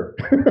Younger.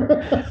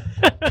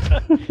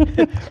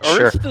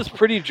 Ernst is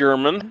pretty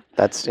German.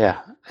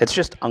 It's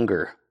just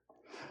Unger.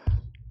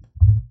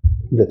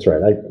 That's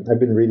right. I've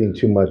been reading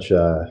too much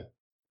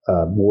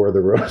War of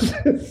the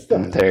Roses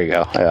stuff. There you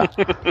go. Yeah.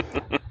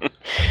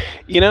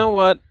 You know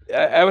what?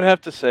 I would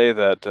have to say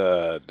that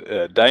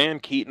Diane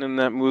Keaton in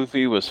that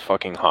movie was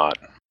fucking hot.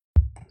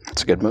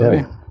 It's a good movie.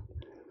 Yeah.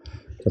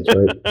 That's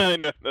right. I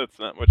know that's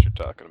not what you're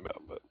talking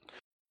about, but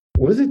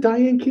Was it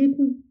Diane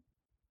Keaton?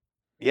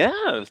 Yeah,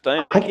 it was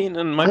Diane I- Keaton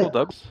and Michael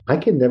Douglas. I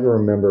can never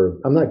remember.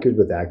 I'm not good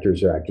with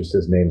actors or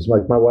actresses' names.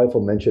 Like my wife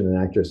will mention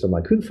an actress. I'm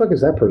like, who the fuck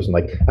is that person?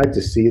 Like I have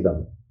to see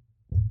them.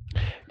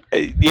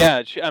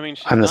 Yeah, she's I'm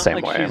the not same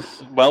like way.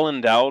 she's well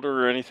endowed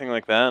or anything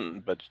like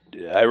that. But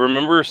I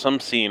remember some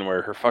scene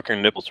where her fucking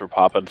nipples were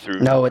popping through.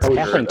 No, it's Oh,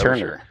 Kathleen that was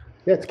Turner.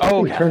 Yeah, it's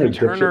Oh, Kathleen Kathleen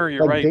Turner. dipshit.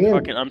 You're right.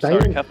 Dan- I'm sorry,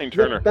 Diane- Kathleen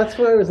Turner. That's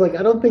why I was like,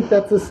 I don't think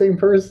that's the same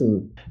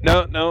person.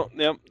 No,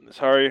 yep.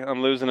 Sorry,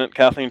 I'm losing it.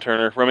 Kathleen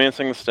Turner,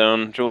 Romancing the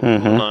Stone, Jewel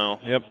Mhm. Nile.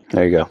 Yep,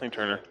 There you go. Kathleen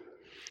Turner.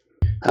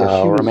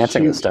 Yeah, she was-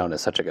 Romancing she- the Stone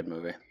is such a good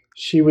movie.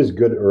 She was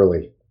good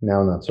early.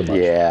 Now not so much.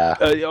 Yeah.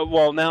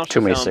 Well, now she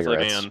Too many sounds like a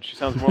cigarettes. man. She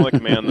sounds more like a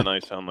man than I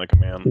sound like a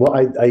man. Well,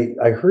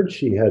 I heard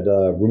she had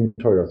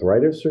rheumatoid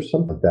arthritis or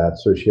something like that,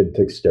 so she had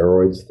to take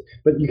steroids.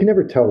 But you can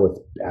never tell with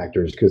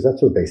actors because that's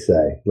what they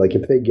say. Like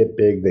if they get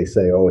big, they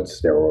say, "Oh,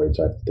 it's steroids.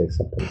 I have to take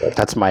something." But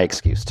That's my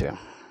excuse too.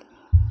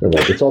 they're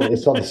like, it's all the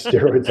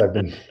steroids I've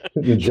been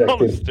All the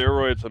injecting.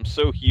 steroids. I'm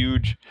so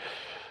huge,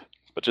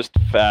 but just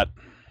fat.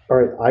 All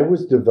right, I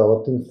was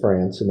developed in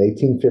France in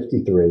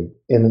 1853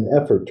 in an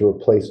effort to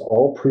replace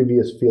all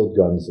previous field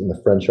guns in the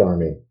French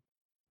army.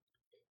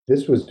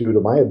 This was due to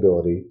my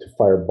ability to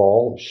fire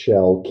ball,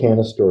 shell,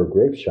 canister, or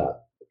grape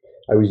shot.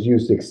 I was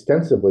used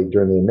extensively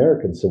during the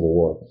American Civil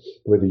War,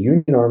 where the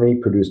Union Army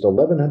produced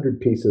 1,100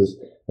 pieces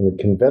and the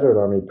Confederate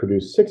Army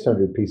produced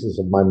 600 pieces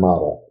of my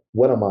model.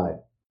 What am I?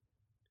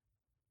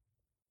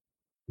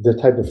 The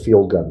type of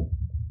field gun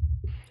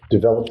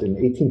developed in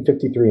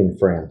 1853 in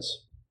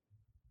France.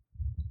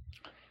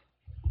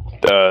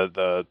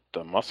 The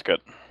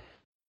musket.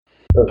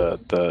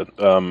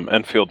 The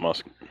Enfield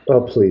musket.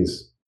 Oh,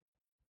 please.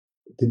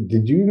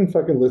 Did you even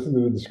fucking listen to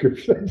the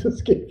description I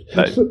just gave?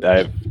 I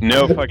have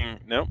no fucking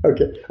no.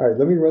 Okay, all right.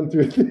 Let me run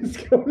through this.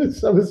 Let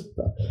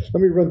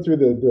me run through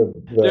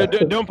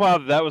the Don't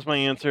bother. That was my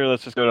answer.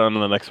 Let's just go on to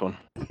the next one.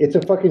 It's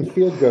a fucking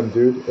field gun,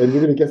 dude, and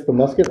you're gonna guess the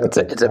musket. It's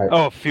a- all right.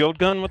 Oh, field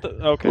gun with the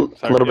okay. A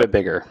Sorry, little yep, bit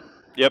bigger.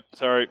 Yep.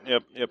 Sorry.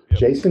 Yep.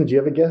 Jason, do you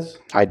have a guess?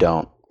 I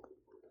don't.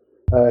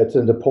 It's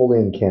a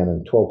Napoleon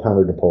cannon,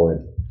 12-pounder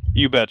Napoleon.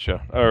 You betcha.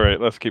 All right.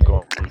 Let's keep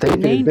going. They If it had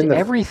named been the-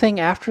 everything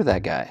after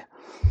that guy.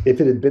 If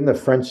it had been the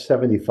French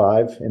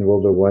 75 in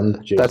World War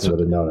One, Jason would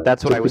have known it.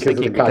 That's what Just I was because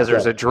of thinking the because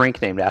there's a concept.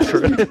 drink named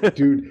after it.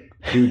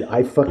 dude,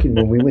 I fucking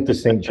when we went to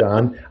St.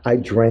 John, I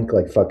drank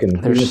like fucking.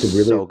 They're we went to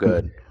so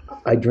good.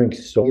 I drank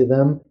so many of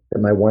them that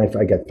my wife,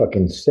 I got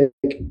fucking sick,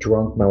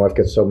 drunk. My wife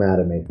got so mad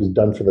at me. It was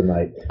done for the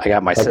night. I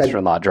got my Like I-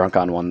 sister-in-law drunk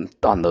on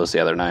those the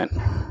other night.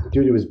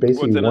 Dude, it was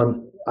basically What's in it?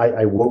 one.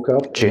 I woke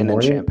up in Gin the and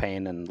morning.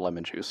 champagne and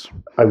lemon juice.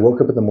 I woke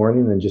up in the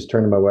morning and just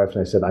turned to my wife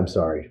and I said, "I'm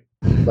sorry."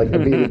 Like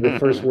the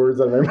first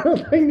words out of my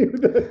mouth, I knew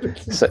that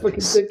this is So- fucking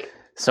sick.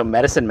 So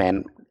Medicine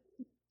Man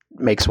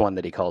makes one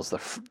that he calls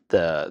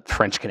the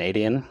French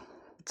Canadian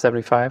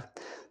 75.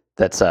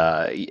 That's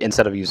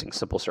instead of using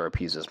simple syrup,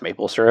 he uses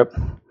maple syrup,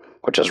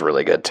 which is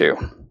really good too.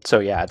 So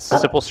yeah, it's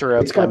simple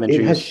syrup, it's got- lemon it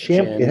juice, has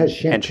gin, it has and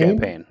champagne?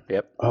 champagne.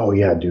 Yep. Oh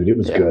yeah, dude, it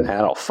was Yeah, good.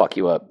 that'll fuck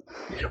you up.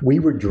 We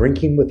were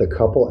drinking with a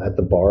couple at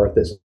the bar at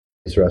this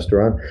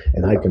restaurant,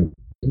 and I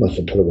must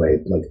have put away.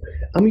 Like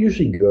I'm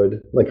usually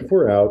good. Like if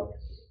we're out,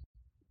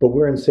 but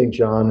we're in St.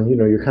 John, and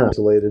you're kind of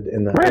isolated.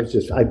 And I Right. was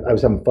just, I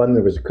was having fun.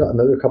 There was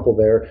another couple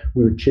there.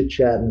 We were chit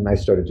chatting, and I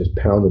started just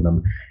pounding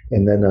them.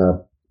 And then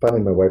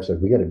finally, my wife's like,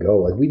 "We got to go."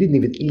 Like we didn't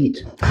even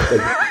eat.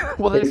 Like,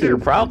 Well, that's your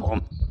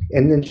problem.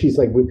 and then she's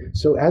like,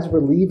 so as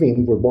we're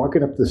leaving, we're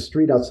walking up the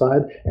street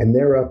outside, and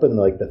they're up in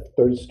like the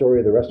third story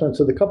of the restaurant.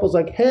 So the couple's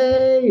like,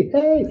 "Hey,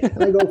 hey,"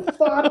 and I go,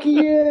 "Fuck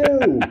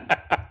you."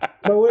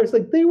 My wife's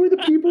like, "They were the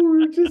people we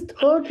were just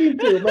talking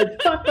to." I'm like,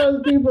 "Fuck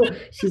those people."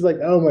 She's like,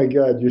 "Oh my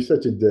God, you're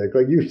such a dick.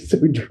 Like, you're so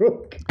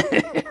drunk."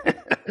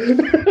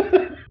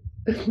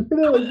 And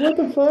they're like, "What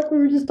the fuck? We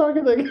were just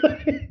talking to that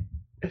guy."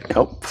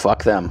 Nope.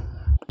 Fuck them.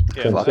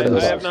 Yeah, Fuck I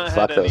those- have not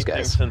fuck had those anything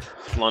guys. since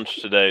lunch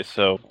today,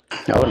 so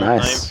Oh, I'm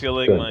nice.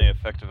 feeling Good. my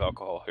effective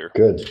alcohol here.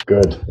 Good,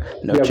 good.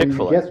 No yeah,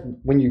 Chick-fil-A.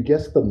 when you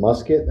guess the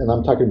musket, and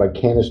I'm talking about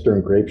canister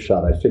and grape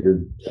shot, I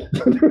figured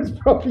there was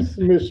probably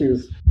some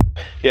issues.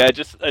 Yeah, I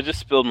just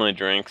spilled my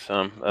drink,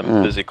 so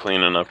I'm busy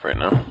cleaning up right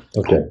now.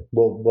 Okay.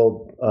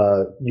 Well,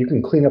 you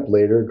can clean up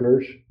later,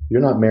 Gersh. You're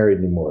not married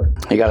anymore.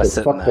 You gotta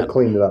So sit in fuck to that.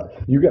 clean it up.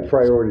 You got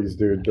priorities,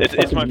 dude.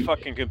 It's my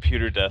fucking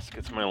computer desk.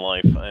 It's my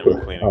life. I'm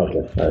cleaning up.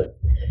 Okay, all right.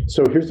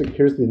 So here's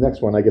the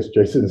next one. I guess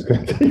Jason is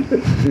going to take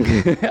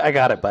this. I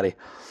got it, buddy.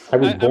 I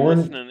was I'm born.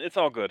 listening. It's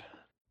all good.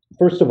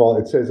 First of all,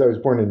 it says I was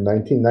born in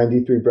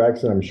 1993,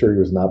 Braxton. I'm sure he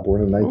was not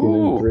born in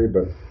 1993,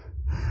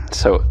 but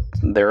So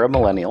they're a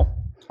millennial.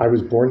 I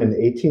was born in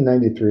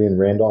 1893 in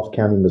Randolph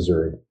County,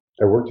 Missouri.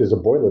 I worked as a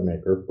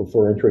boilermaker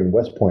before entering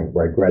West Point,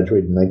 where I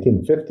graduated in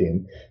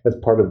 1915 as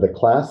part of the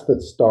class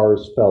that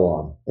stars fell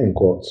on, in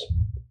quotes.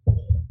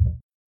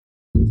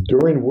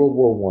 During World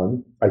War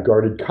I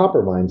guarded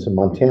copper mines in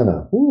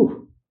Montana.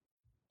 Whew.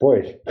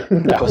 Boy.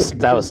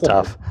 That was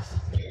tough.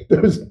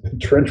 Those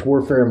trench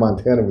warfare in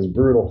Montana was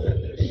brutal.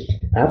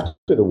 After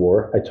the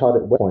war, I taught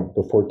at West Point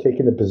before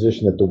taking a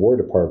position at the War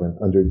Department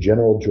under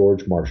General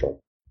George Marshall.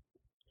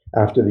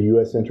 After the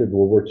U.S. entered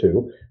World War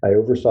II, I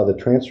oversaw the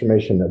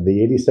transformation of the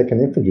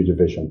 82nd Infantry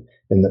Division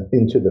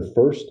into the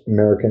 1st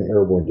American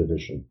Airborne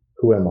Division.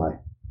 Who am I?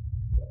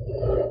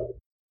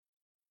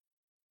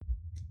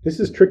 This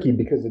is tricky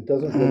because it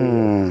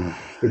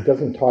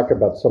doesn't talk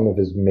about some of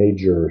his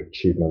major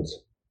achievements.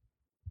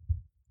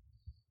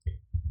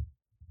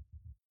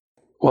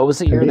 What was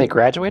the year they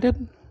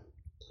graduated?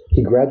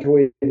 He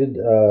graduated in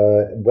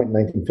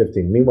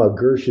 1915. Meanwhile,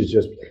 Gersh has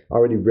just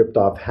already ripped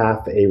off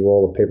half a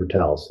roll of paper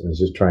towels and is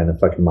just trying to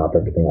fucking mop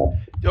everything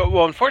up.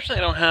 Well,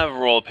 unfortunately, I don't have a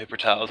roll of paper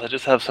towels. I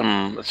just have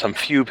some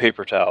few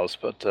paper towels,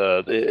 but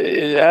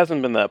it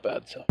hasn't been that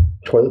bad. So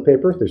toilet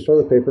paper? There's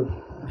toilet paper.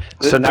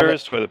 So there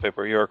is toilet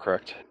paper. You are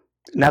correct.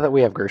 Now that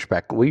we have Gersh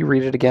back, will you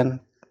read it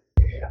again?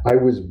 I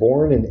was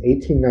born in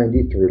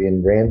 1893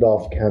 in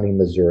Randolph County,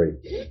 Missouri.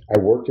 I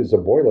worked as a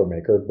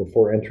Boilermaker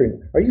before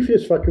entering. Are you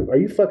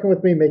fucking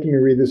with me, making me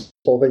read this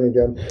whole thing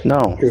again?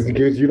 No,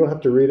 because you don't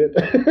have to read it.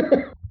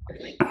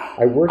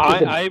 I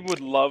would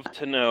love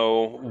to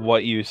know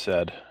what you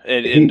said,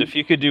 and if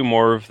you could do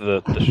more of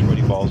the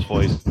Shorty Balls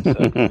voice,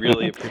 I'd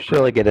really appreciate.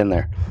 Really get in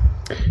there.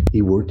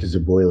 He worked as a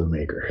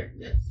Boilermaker.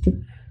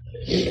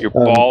 Your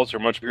balls are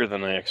much bigger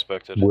than I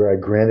expected. Where I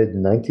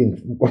graduated.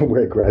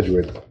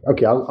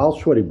 Okay, I'll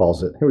Shorty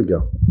Balls it. Here we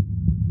go.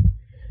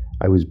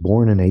 I was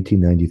born in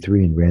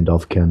 1893 in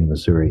Randolph County,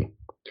 Missouri.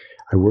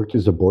 I worked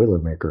as a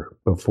Boilermaker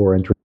before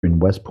entering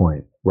West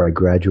Point, where I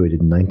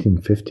graduated in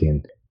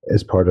 1915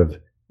 as part of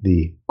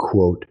the,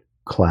 quote,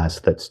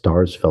 class that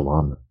stars fell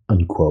on,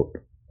 unquote.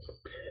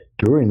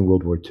 During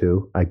World War II,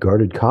 I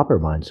guarded copper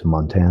mines in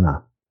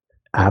Montana.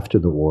 After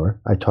the war,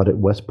 I taught at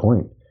West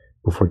Point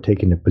before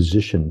taking a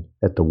position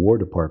at the War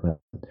Department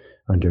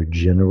under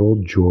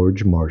General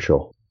George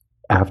Marshall.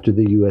 After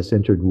the U.S.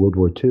 entered World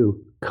War II,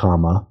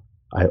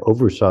 I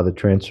oversaw the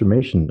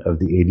transformation of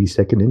the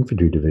 82nd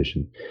Infantry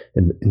Division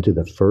into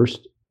the 1st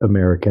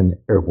American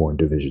Airborne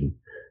Division.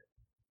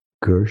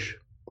 Gersh,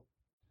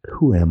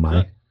 who am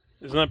I?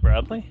 Isn't that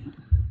Bradley?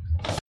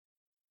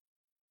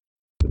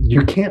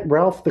 You can't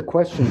Ralph the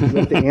question. You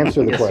have to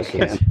answer the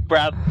question.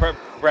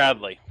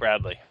 Bradley.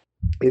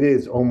 It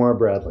is Omar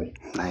Bradley.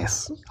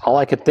 Nice. All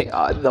I could think.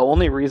 The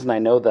only reason I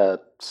know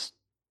that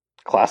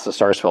class the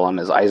stars fell on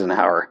is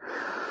Eisenhower.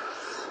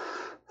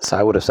 So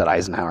I would have said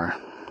Eisenhower.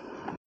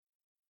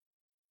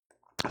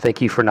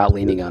 Thank you for not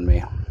leaning on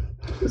me.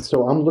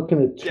 So I'm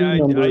looking at two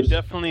numbers. I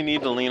definitely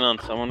need to lean on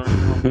someone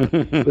right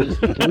now.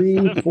 It's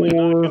 3,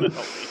 4.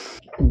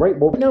 Right.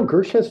 Well, now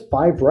Gersh has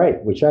 5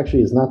 right, which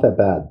actually is not that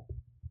bad.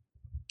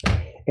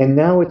 And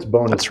now it's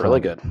bonus. That's really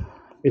good.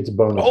 It's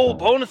bonus. Oh, time.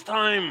 Bonus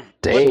time!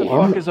 Dave.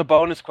 What the fuck is a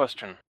bonus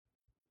question?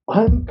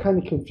 I'm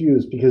kind of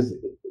confused because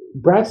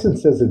Braxton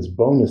says it's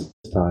bonus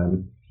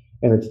time,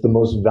 and it's the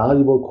most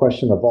valuable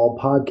question of all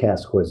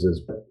podcast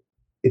quizzes, but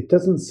it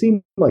doesn't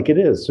seem like it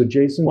is. So,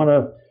 Jason, want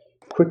to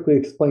quickly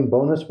explain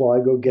bonus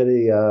while I go get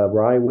a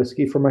rye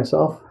whiskey for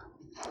myself?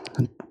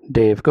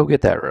 Dave, go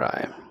get that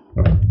rye.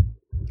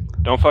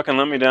 Don't fucking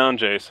let me down,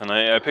 Jason.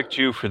 I picked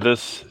you for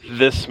this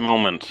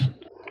moment.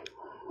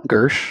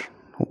 Gersh,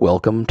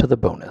 welcome to the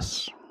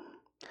bonus.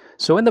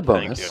 So in the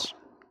bonus,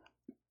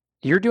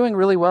 you're doing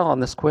really well on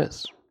this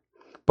quiz,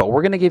 but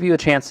we're going to give you a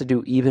chance to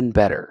do even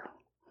better.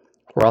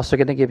 We're also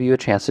going to give you a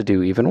chance to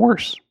do even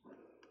worse.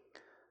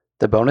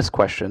 The bonus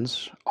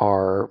questions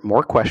are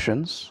more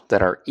questions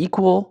that are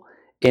equal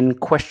in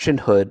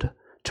questionhood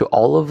to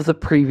all of the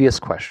previous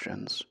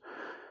questions,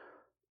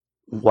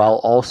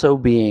 while also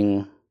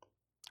being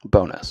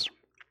bonus.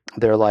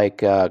 They're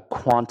like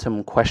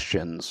quantum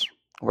questions,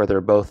 where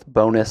they're both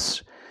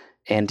bonus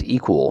and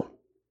equal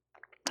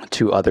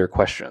to other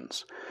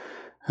questions.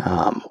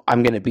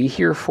 I'm going to be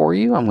here for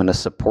you. I'm going to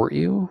support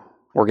you.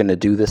 We're going to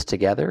do this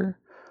together.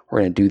 We're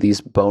going to do these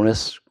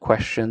bonus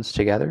questions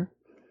together.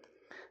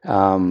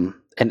 And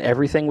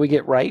everything we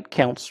get right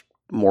counts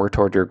more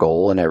toward your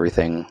goal, and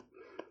everything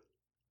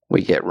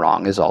we get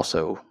wrong is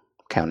also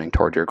counting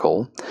toward your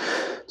goal.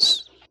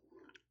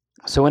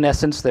 So in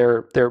essence,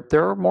 there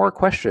are more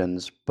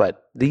questions,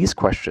 but these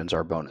questions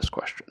are bonus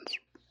questions.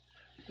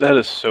 That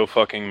is so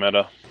fucking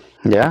meta.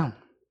 Yeah.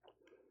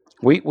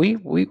 We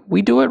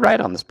do it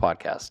right on this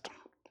podcast.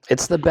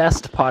 It's the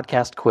best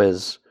podcast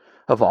quiz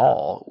of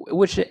all,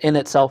 which in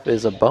itself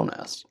is a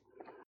bonus.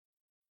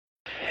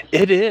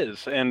 It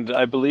is, and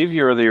I believe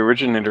you're the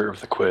originator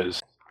of the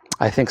quiz.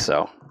 I think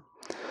so.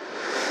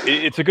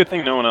 It's a good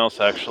thing no one else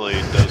actually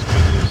does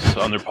quizzes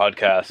on their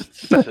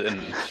podcasts and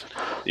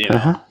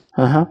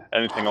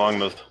anything along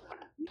those.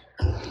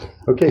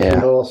 Okay, so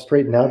it'll all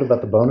straighten out about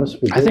the bonus.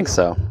 I think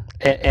so,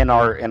 and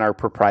our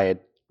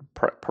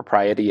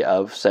propriety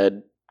of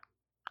said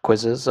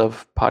quizzes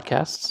of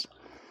podcasts.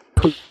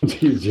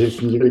 Jeez,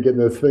 Jason, you're getting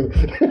this thing.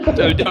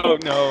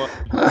 No.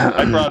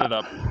 I brought it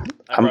up.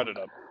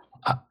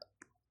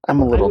 I'm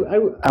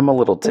a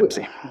little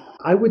tipsy.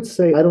 I would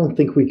say I don't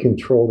think we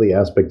control the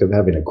aspect of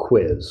having a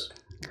quiz.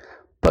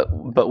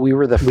 But we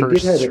were the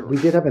first. We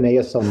did have an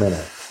ASL minute.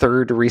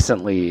 Third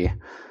recently,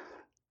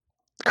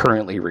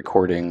 currently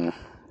recording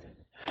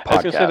I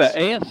was going to say that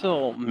podcast.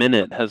 ASL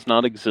Minute has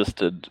not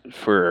existed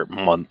for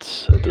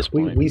months at this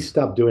point. We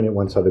stopped doing it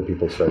once other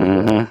people started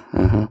doing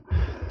it.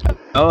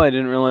 Oh, I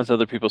didn't realize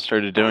other people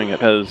started doing it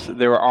because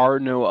there are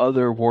no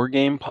other war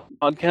game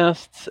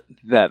podcasts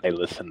that I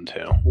listen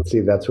to. See,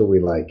 that's what we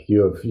like.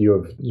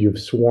 You've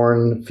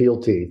sworn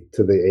fealty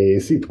to the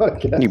AAC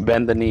podcast. You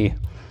bend the knee.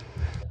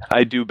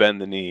 I do bend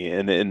the knee,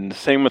 and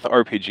same with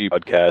RPG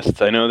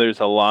podcasts. I know there's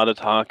a lot of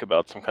talk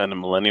about some kind of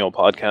millennial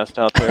podcast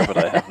out there, but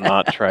I have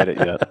not tried it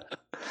yet.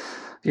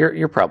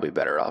 You're probably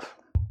better off.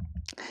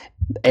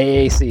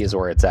 AAC is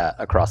where it's at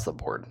across the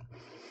board.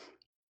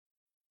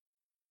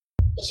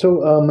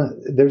 So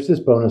there's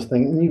this bonus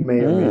thing, and you may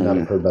or may not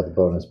have heard about the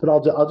bonus, but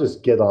I'll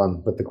just get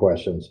on with the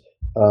questions.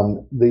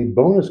 The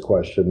bonus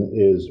question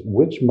is,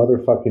 which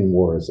motherfucking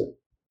war is it?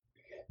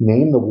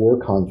 Name the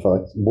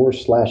war/conflict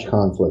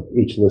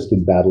each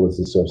listed battle is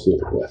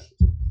associated with.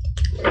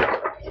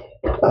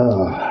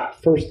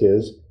 First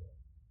is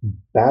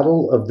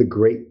Battle of the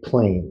Great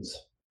Plains.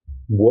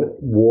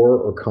 What war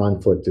or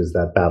conflict is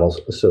that battle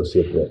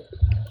associated with?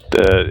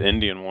 The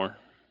Indian War.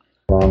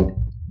 Wrong.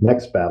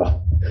 Next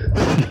battle.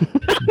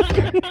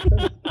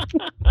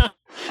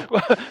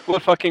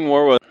 What fucking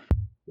war was?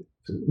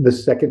 The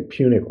Second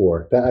Punic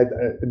War.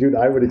 Dude,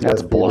 I would have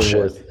That's guessed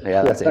bullshit.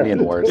 Yeah, that's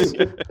Indian Wars.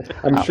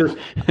 I'm sure.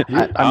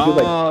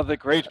 The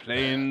Great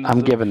Plains. I'm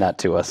giving that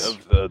to us.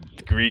 Of the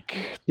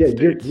Greek. Yeah,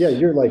 states.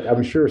 you're like,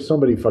 I'm sure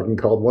somebody fucking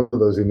called one of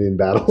those Indian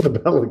battles the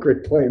Battle of the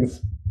Great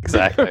Plains.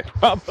 Exactly.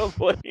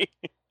 Probably.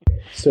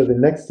 So the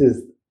next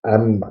is,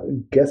 I'm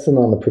guessing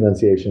on the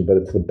pronunciation, but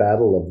it's the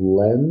Battle of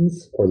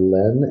Lens or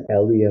Len,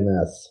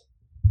 Lens.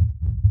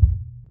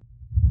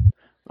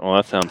 Well,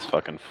 that sounds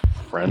fucking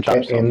French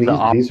or something. And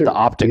the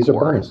optic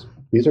war. bonus.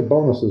 These are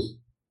bonuses.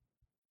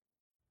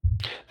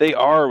 They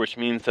are, which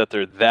means that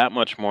they're that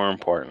much more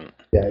important.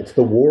 Yeah, it's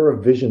the War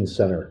of Vision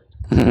Center.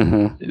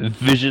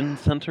 Vision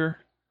Center?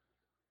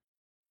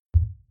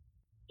 Do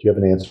you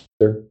have an answer,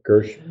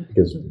 Gersh?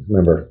 Because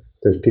remember,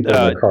 there's people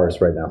in their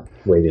cars right now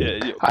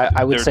waiting.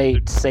 I would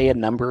say a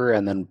number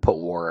and then put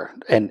war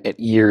and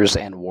years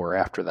and war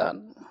after that.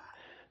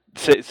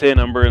 Say a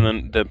number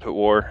and then put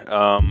war.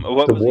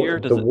 What was the year?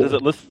 Does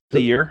it list the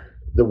year?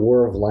 The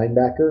War of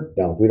Linebacker?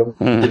 No, we don't.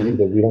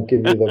 We don't give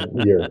you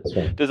the year. This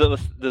one.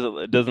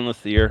 It doesn't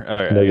list the year. All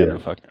right, No I year. got no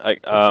fuck.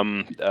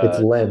 It's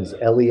Lens,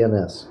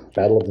 Lens,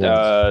 Battle of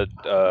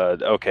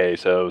Lens. Okay,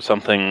 so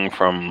something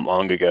from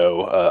long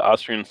ago.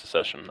 Austrian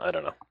secession. I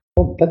don't know.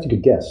 Oh, that's a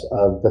good guess.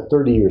 The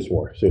 30 Years'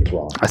 War. So it's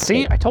wrong.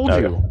 See, I told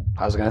you.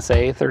 I was gonna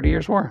say 30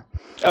 Years War.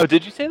 Oh,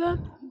 did you say that?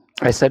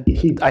 I said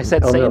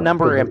say a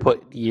number and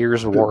put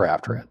years of war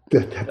after it.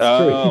 That's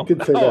true. You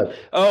did say that.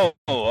 Oh,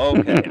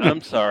 okay. I'm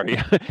sorry.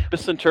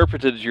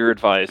 Misinterpreted your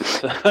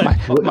advice. I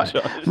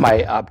apologize.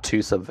 My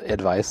obtuse of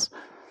advice.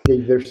 Yeah,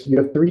 you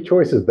have three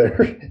choices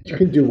there. You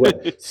can do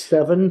what?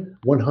 7,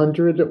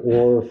 100,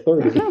 or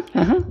 30. I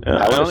would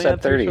have only said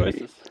had three 30.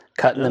 choices.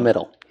 Cut in the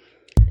middle.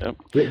 Yep.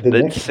 The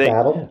next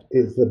battle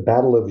is the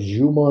Battle of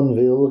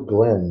Jumonville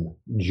Glen.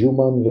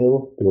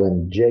 Jumonville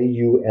Glen.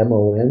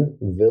 Jumon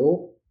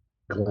Ville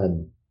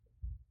Glen.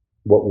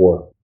 What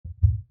war?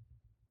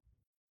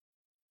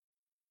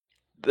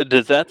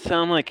 Does that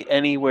sound like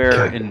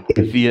anywhere in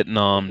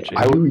Vietnam, Jake?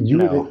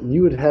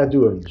 You would had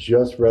to have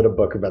just read a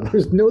book about it.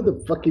 There's no the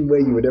fucking way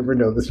you would ever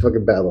know this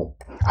fucking battle.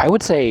 I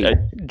would say,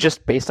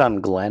 just based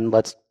on Glenn,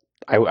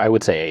 I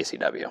would say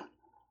ACW.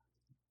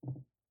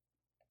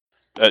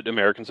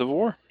 American Civil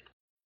War.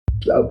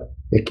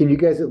 Can you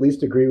guys at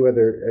least agree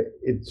whether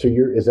is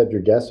that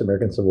your guess,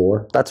 American Civil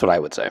War? That's what I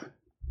would say.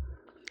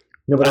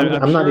 No, but I'm sure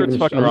not it's even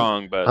fucking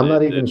wrong. But I'm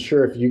not even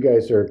sure if you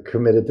guys are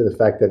committed to the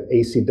fact that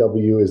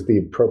ACW is the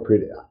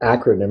appropriate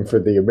acronym for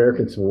the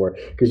American Civil War,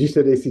 because you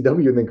said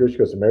ACW and then Gersh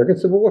goes American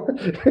Civil War.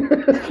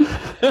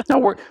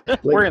 No,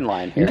 we're in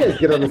line here. You guys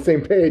get on the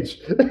same page.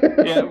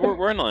 Yeah,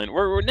 we're in line.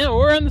 We're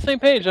on the same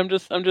page. I'm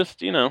just it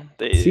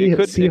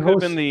could have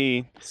been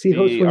the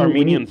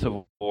Armenian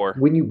Civil War.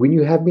 When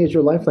you have me as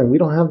your lifeline, we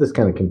don't have this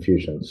kind of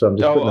confusion. So I'm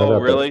just putting that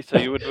out really? So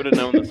you would have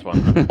known this one?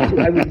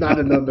 I would not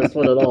have known this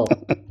one at all.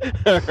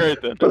 All right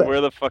then. But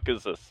where the fuck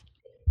is this?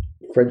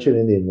 French and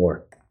Indian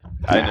War.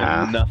 I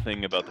know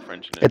nothing about the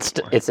French and Indian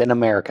War. It's in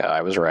America.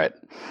 I was right.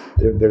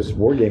 There's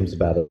war games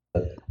about it.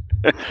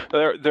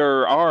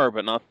 There are,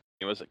 but not.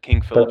 Was it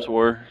King Philip's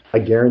War? I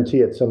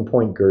guarantee at some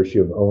point, Gersh,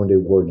 you've owned a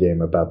war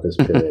game about this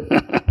period.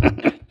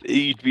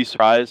 You'd be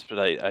surprised, but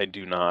I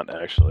do not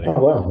actually. Oh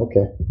wow,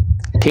 okay.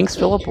 King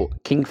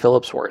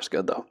Philip's War is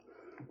good though.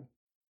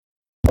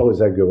 Oh, is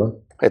that a good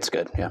one? It's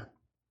good, yeah.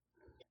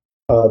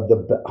 Oh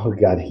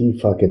god, he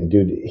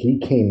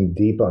came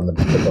deep on the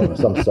bonus.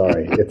 I'm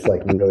sorry, it's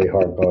like really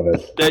hard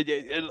bonus.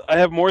 I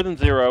have more than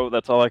 0.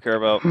 That's all I care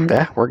about.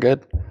 Yeah, we're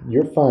good.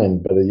 You're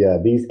fine, but yeah,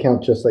 these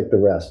count just like the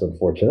rest,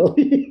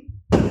 unfortunately.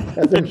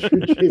 As I'm sure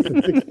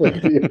Jason's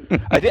explained to you.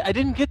 I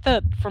didn't get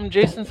that from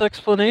Jason's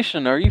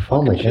explanation. Are you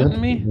fucking shitting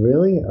me?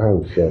 Really?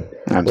 Oh shit.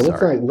 I'm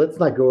sorry. Let's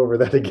not go over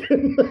that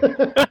again.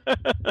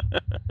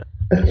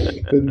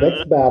 The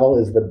next battle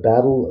is the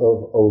Battle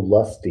of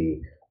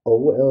Olustee.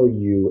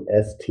 Olustee.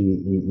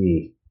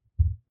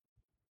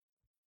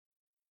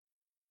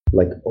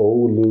 Like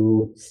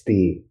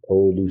Olusti.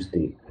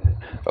 Olusti.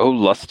 Oh,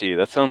 lusty.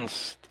 That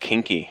sounds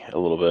kinky a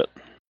little bit.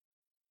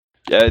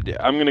 Yeah,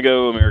 I'm gonna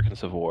go American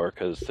Civil War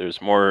because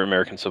there's more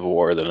American Civil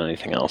War than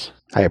anything else.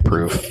 I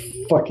approve.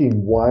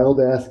 Fucking wild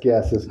ass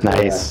guesses.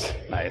 Nice.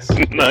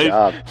 Good Nice.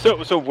 job.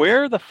 So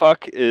where the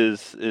fuck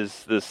is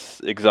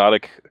this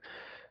exotic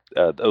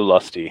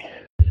Lusty?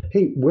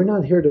 Hey, we're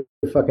not here to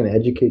fucking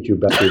educate you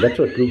about it. That's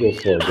what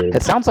Google's for, dude.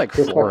 It sounds like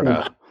We're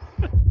Florida.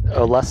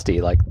 Oh, lusty,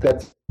 like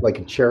That's like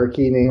a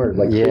Cherokee name or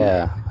like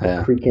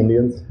yeah. Creek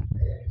Indians.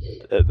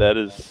 That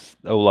is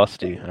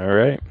Lusty. All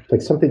right.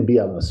 Like something be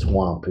out in a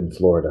swamp in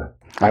Florida.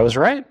 I was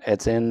right.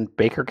 It's in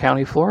Baker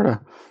County,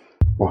 Florida.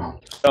 Wow.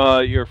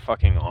 You're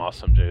fucking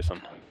awesome,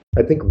 Jason.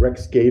 I think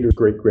Rex Gator's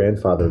great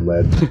grandfather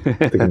led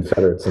the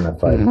Confederates in that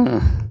fight.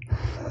 Mhm.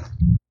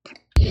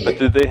 But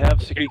did they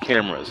have security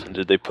cameras, and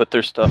did they put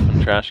their stuff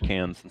in trash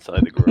cans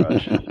inside the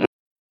garage?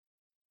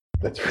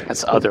 That's right.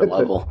 That's other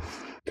level.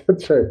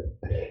 That's right.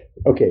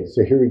 Okay,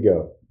 so here we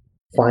go.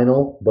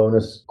 Final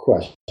bonus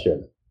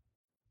question.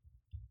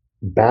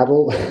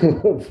 Battle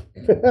of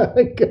God,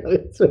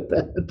 it's so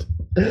bad.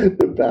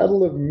 The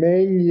Battle of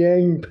Mang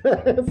Yang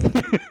Pass.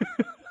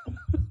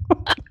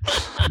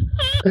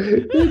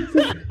 it's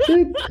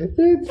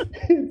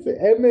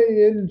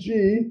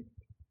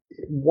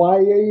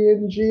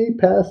MANG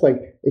Pass.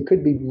 Like it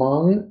could be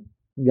Mong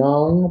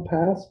Yang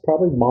Pass,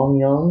 probably Mong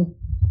Yang.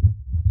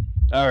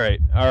 All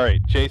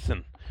right,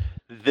 Jason.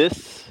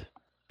 This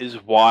is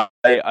why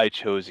I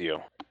chose you.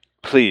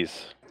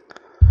 Please.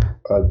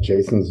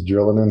 Jason's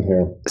drilling in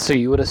here. So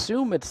you would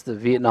assume it's the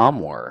Vietnam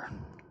War,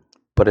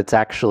 but it's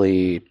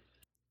actually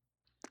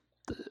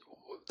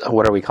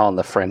what are we calling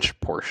the French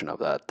portion of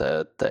that?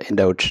 The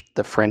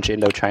French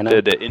Indochina.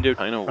 The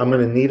Indochina War. I'm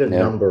going to need a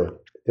number.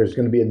 There's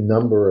going to be a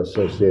number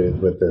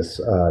associated with this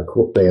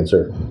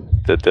answer.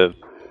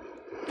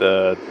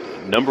 The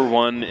number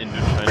one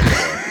Indochina War.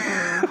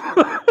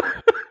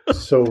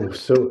 So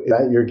is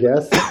that your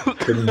guess?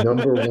 The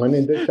number one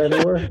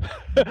Indochina War?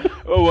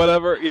 Oh,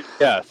 whatever.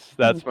 Yes,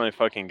 that's my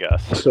fucking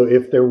guess. So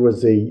if there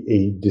was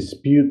a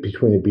dispute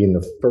between it being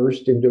the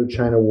first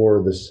Indochina War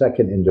or the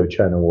second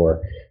Indochina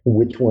War,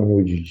 which one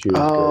would you choose?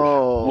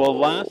 Oh, Well,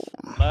 last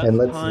And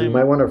we time.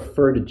 might want to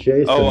refer to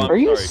Jason. Oh, I'm are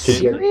you sorry, Jason.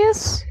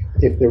 serious?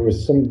 If there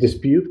was some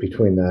dispute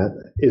between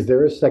that, is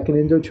there a second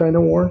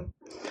Indochina War?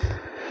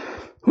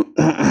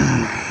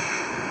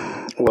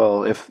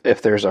 Well,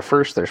 if there's a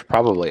first, there's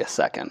probably a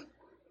second.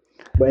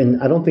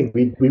 And I don't think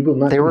we will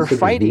not. They were consider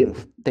fighting.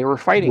 They were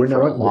fighting We're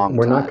for a not. long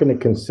We're time. not going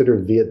to consider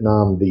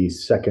Vietnam the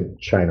second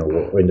China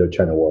War,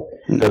 Indochina War.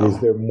 But No. is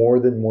there more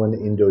than one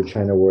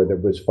Indochina War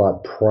that was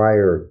fought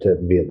prior to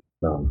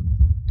Vietnam?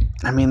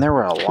 I mean, there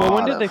were a lot. Well,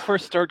 when did they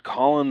first start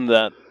calling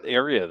that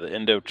area the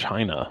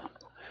Indochina?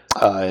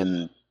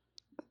 in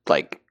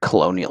like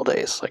colonial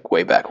days, like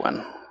way back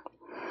when.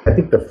 I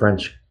think the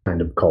French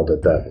kind of called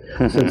it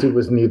that, since it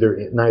was neither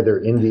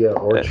India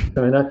or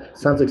China.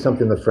 Sounds like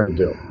something the French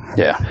do.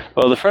 Yeah.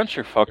 Well, the French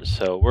are fuckers,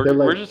 so we're They're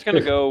like- we're just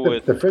gonna go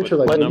with the French are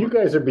like, with well, you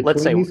guys are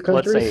between these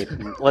countries.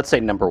 let's say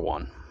number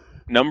one.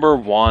 number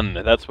one.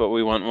 That's what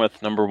we went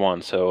with, number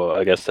one. So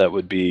I guess that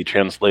would be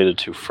translated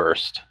to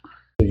first.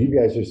 So you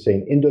guys are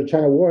saying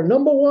Indochina War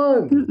number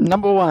one.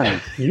 Number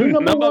one. You're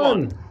number Number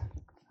one.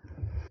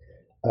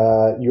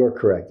 You're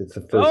correct. It's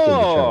the first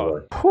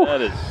Indochina War.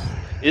 That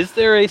is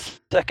there a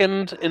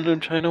second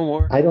Indochina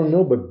War? I don't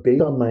know, but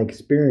based on my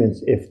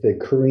experience, if the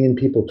Korean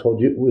people told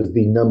you it was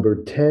the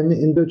number 10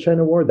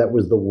 Indochina War, that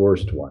was the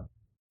worst one.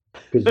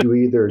 Because you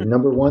either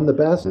number one the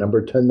best,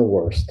 number 10 the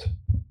worst.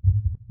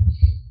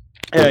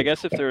 Yeah, I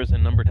guess if there was a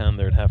number 10,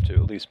 there'd have to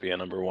at least be a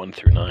number 1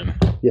 through 9.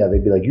 Yeah,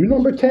 they'd be like, you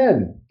number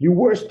 10, you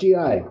worst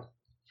GI.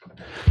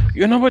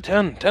 You're number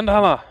 10,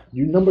 $10.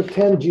 You number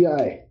 10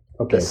 GI.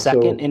 Okay, The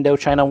second so,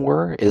 Indochina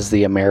War is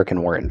the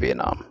American War in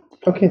Vietnam.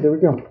 okay, there we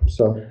go.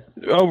 So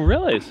Oh,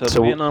 really? So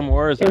the Vietnam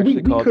War is and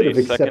actually called could have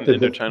the Second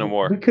accepted Indochina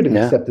War. We could have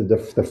Yeah. accepted the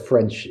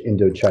French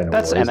Indochina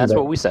War. And that's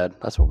what we said.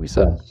 That's what we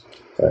said.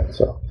 Right,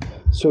 so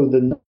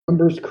the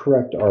numbers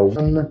correct are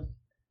 1,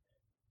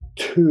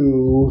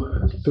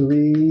 2,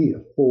 3,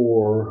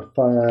 4,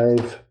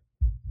 5,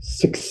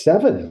 6,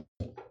 7.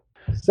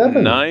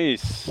 7.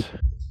 Nice.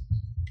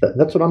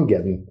 That's what I'm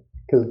getting.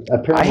 Because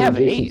apparently I have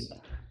Jason's- 8.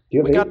 Do you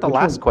have We got 8? the Which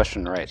last one?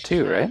 question right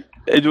too, right?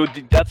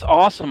 That's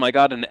awesome. I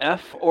got an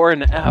F or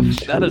an F.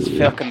 That is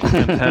fucking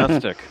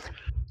fantastic.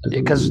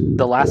 Because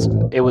the last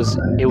it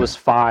was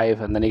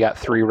 5, and then he got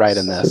 3 right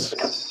in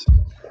this.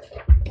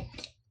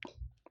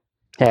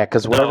 Yeah,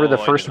 because whatever the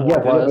No, I first didn't.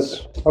 one Yeah,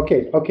 was.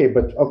 Okay. Hold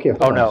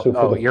Oh on. no! So for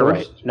Oh, the you're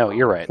right. first No,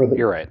 you're right. for the-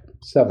 You're right.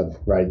 7,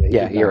 right?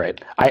 Yeah, you're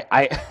right.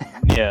 I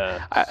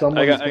Yeah. Someone's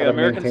I got gotta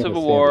American maintain the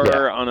Civil War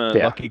standard. on a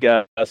Yeah. lucky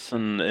guess,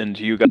 and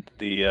you got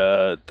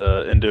the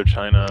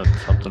Indochina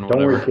something Don't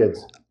whatever. worry,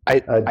 kids. I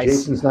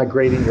Jason's not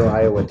grading your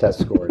Iowa test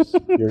scores.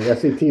 Your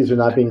SATs are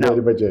not being No.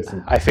 graded by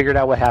Jason. I figured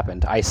out what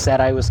happened. I said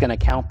I was going to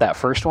count that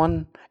first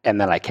one, and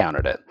then I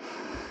counted it.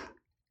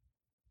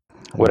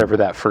 Whatever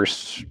that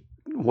first,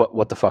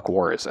 what the fuck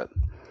war is it?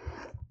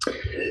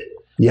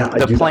 Yeah, I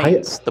The do.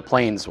 the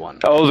plains one.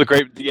 Oh, the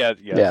Great, yeah.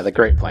 Yeah, the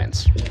Great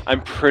Plains.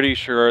 I'm pretty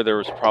sure there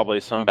was probably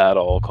some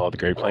battle called the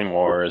Great Plain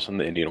Wars and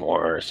the Indian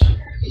Wars.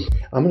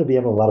 I'm going to be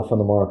having a lot of fun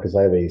tomorrow because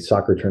I have a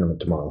soccer tournament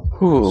tomorrow.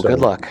 Ooh, So good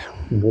luck.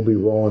 We'll be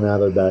rolling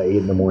out at about 8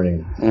 in the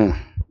morning.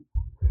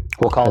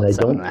 We'll call And it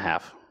I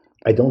 7.5.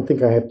 I don't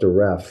think I have to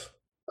ref,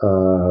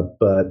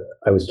 but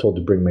I was told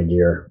to bring my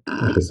gear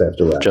in case I have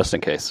to ref. Just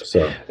in case.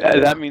 So,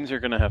 That means you're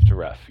going to have to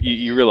ref.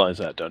 You realize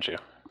that, don't you?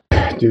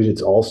 dude,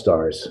 it's All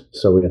Stars,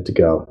 so we have to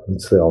go.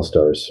 It's the All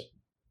Stars.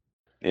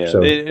 Yeah.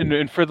 So-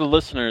 and for the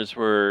listeners,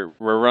 we're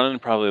running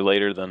probably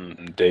later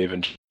than Dave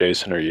and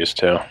Jason are used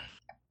to.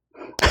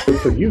 But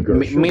for you,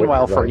 Gersh,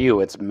 Meanwhile, for right? you,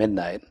 it's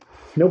midnight.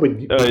 No, but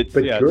It's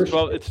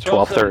Gersh, it's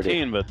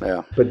 12:30. 12:17, but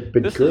Yeah.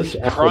 but this Gersh is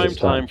asked for prime this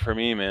time for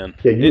me, man.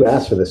 Yeah, you It's-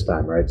 asked for this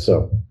time, right?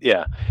 So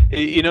Yeah.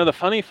 You know, the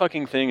funny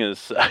fucking thing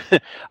is,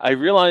 I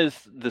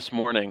realized this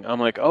morning, I'm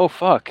like, oh,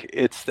 fuck,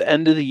 it's the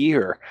end of the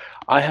year.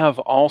 I have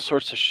all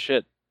sorts of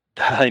shit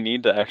that I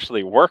need to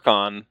actually work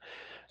on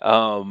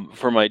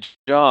for my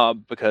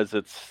job because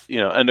it's,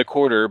 end of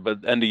quarter, but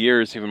end of year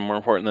is even more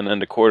important than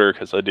end of quarter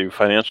because I do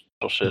financial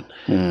shit.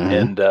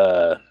 Mhm.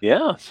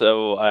 And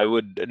so I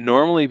would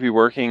normally be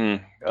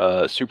working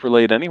super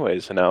late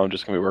anyways, and now I'm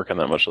just going to be working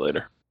that much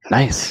later.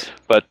 Nice.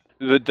 But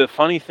the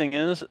funny thing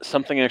is,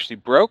 something actually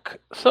broke,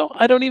 so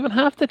I don't even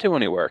have to do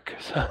any work.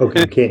 So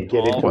okay, you can't get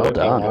all into well it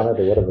done. on it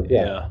or whatever.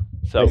 yeah.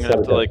 So I I'm gonna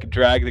have said to that.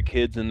 drag the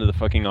kids into the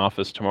fucking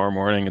office tomorrow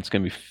morning. It's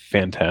gonna be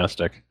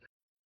fantastic.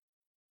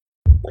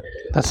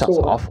 That sounds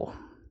So- awful.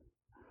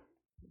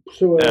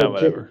 So, Yeah,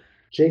 whatever.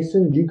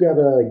 Jason, you got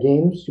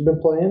games you've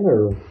been playing,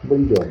 or what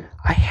are you doing?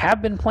 I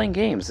have been playing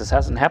games. This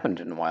hasn't happened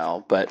in a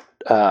while, but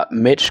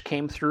Mitch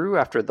came through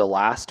after the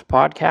last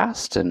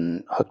podcast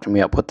and hooked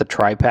me up with the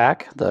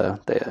tri-pack,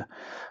 the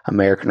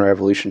American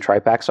Revolution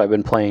tri-pack. So I've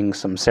been playing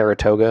some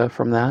Saratoga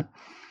from that.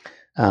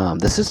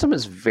 The system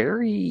is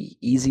very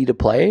easy to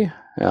play,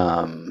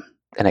 and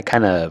it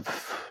kind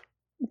of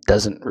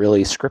doesn't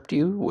really script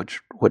you,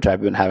 which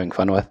I've been having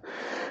fun with.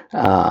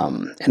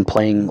 And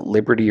playing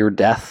Liberty or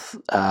Death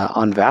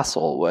on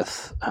Vassal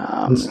with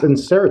And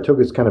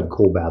Saratoga's kind of a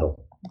cool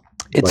battle.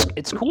 it's Like,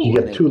 it's cool. You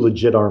and get it- two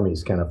legit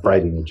armies kind of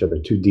fighting each other,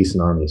 two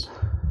decent armies.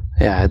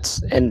 Yeah,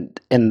 it's and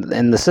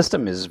the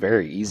system is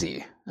very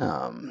easy.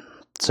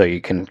 So you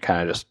can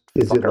kind of just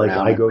Is fuck it like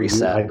around I and go,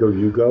 reset.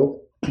 you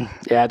go?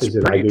 Yeah, it's Is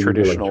it I pretty go, you go, like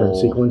traditional. turn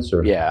sequence,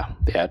 or Yeah,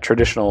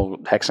 traditional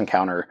hex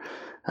encounter.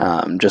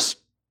 Just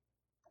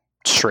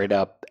straight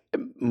up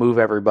move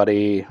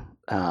everybody,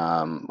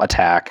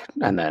 attack,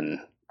 and then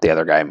the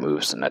other guy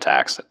moves and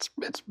attacks.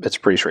 It's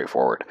pretty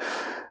straightforward.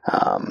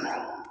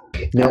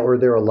 Now, are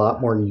there a lot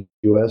more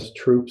U.S.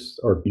 troops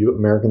or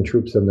American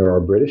troops than there are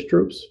British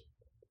troops?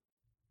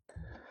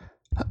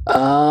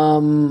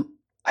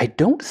 I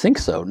don't think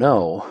so.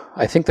 No,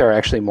 I think there are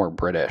actually more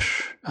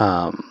British.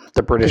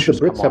 The British Because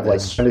the just Brits come have on like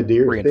as grenadiers. They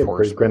have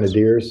reinforcements.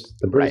 grenadiers.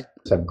 The Brits Right.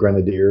 have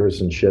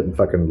grenadiers and shit, and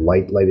fucking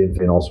light infantry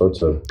and all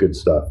sorts of good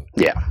stuff.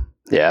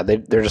 Yeah,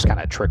 they're just kind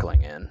of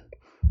trickling in.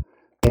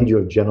 And you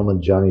have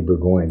Gentleman Johnny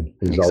Burgoyne,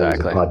 who's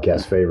Exactly. always a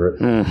podcast favorite.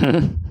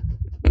 Mhm.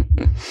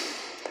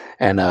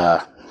 And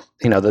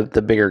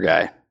the bigger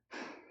guy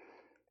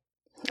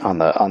on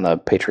the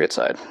Patriot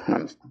side.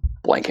 I'm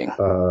blanking.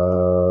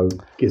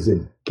 Is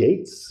it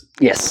Gates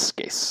Yes,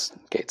 Gates.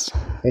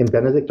 and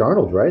Benedict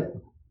Arnold? Right?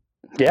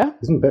 Yeah,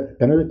 Isn't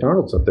Benedict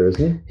Arnold's up there?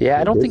 Isn't he?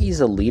 yeah. I don't He think is? he's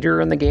a leader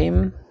in the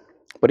game,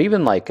 but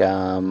even like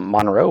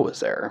Monroe was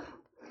there.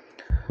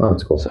 Oh,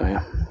 that's cool. So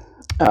yeah,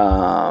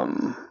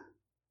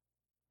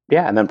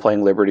 yeah. And then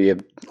playing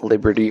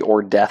Liberty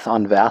or Death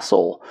on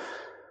Vassal,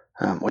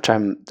 which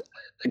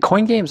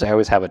coin games. I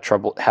always have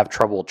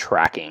trouble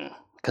tracking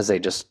because they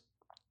just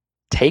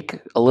take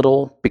a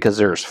little because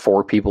there's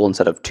 4 people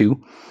instead of 2.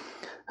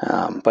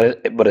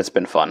 But it's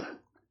been fun.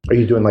 Are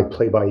you doing like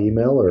play by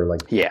email or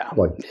like Yeah.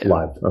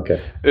 live?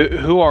 Okay.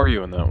 Who are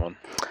you in that one?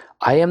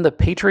 I am the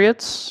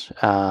Patriots.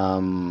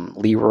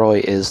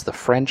 Leroy is the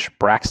French.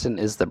 Braxton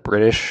is the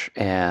British,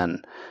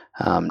 and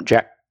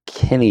Jack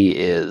Kinney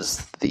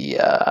is the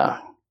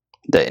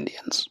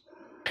Indians.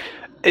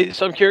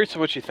 So I'm curious of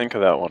what you think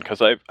of that one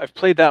because I've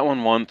played that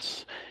one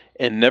once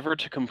and never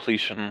to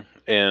completion,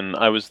 and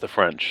I was the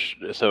French,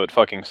 so it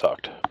fucking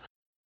sucked.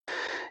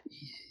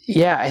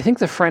 Yeah, I think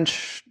the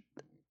French.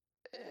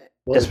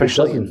 Well,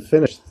 Especially-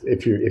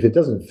 if it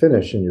doesn't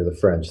finish and you're the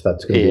French,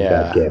 that's going to be a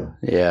bad game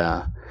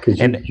Yeah, because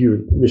And- you're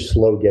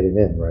slow getting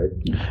in, right?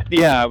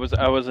 Yeah,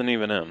 I wasn't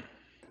even in.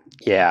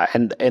 yeah,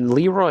 and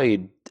Leroy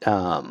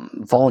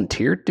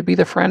volunteered to be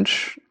the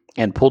French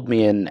and pulled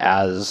me in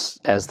as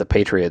the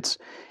Patriots,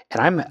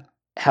 and I'm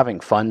having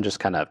fun just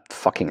kind of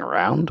fucking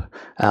around.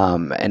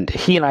 And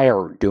he and I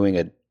are doing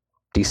a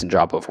decent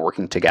job of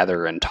working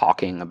together and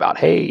talking about,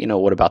 hey,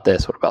 what about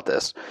this? What about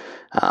this?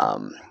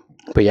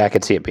 But yeah, I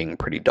could see it being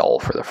pretty dull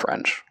for the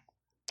French.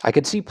 I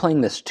could see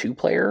playing this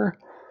 2-player,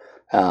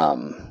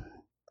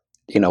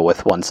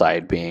 with one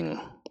side being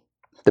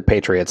the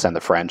Patriots and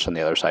the French, and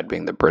the other side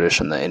being the British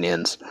and the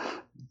Indians.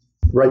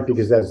 Right,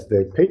 because as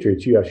the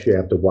Patriots, you actually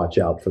have to watch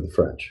out for the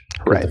French.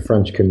 'Cause Right. The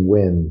French can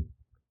win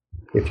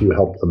if you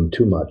help them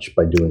too much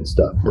by doing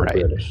stuff. They're Right.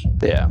 British.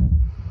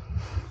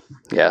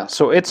 Yeah.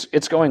 So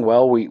it's going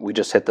well. We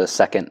just hit the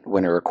second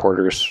winner of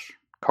quarters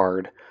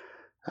card.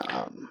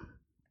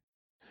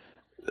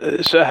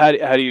 So how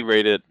do you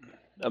rate it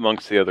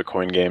amongst the other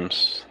coin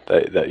games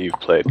that you've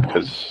played?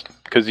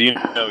 Because you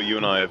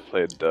and I have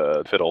played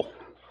Fiddle.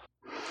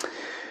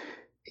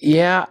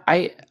 Yeah,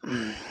 I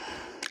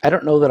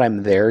don't know that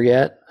I'm there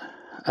yet.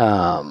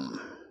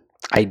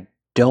 I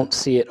don't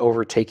see it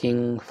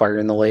overtaking Fire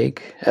in the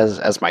Lake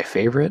as my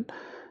favorite.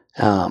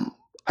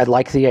 I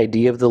like the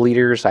idea of the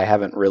leaders. I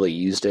haven't really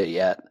used it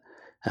yet.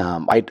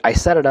 I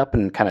set it up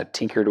and kind of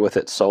tinkered with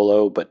it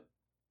solo, but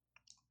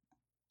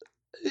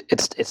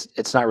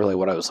it's not really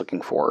what I was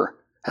looking for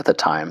at the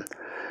time.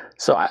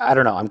 So I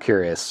don't know. I'm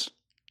curious.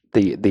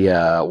 The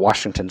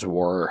Washington's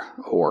War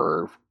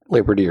or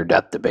Liberty or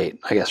Death debate,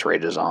 I guess,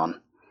 rages on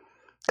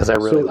because I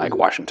really like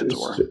Washington's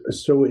War.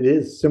 So it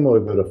is similar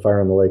to Fire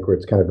in the Lake, where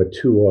it's kind of a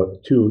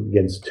two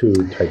against two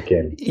type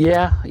game.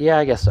 Yeah,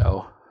 I guess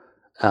so.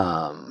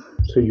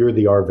 So you're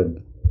the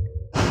Arvin.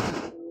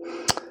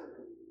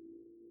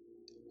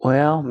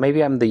 Well,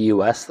 maybe I'm the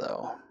U.S.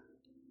 though,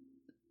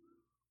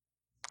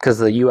 because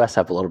the U.S.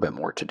 have a little bit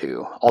more to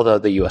do. Although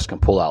the U.S. can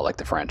pull out like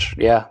the French.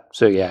 Yeah.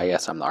 So I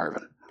guess I'm the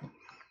Arvin.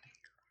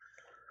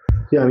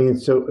 Yeah, I mean,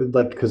 so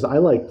like, because I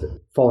liked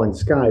Falling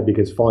Sky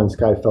because Falling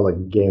Sky felt like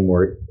a game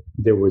where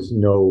there was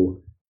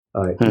no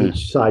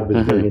each side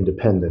was very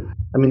independent.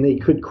 I mean, they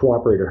could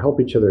cooperate or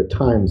help each other at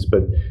times,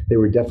 but they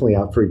were definitely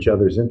out for each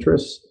other's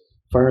interests.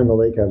 Fire in the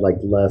Lake I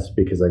liked less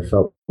because I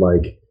felt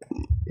like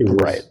it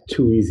was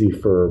too easy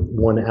for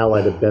one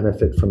ally to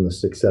benefit from the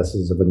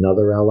successes of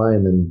another ally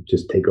and then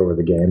just take over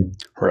the game.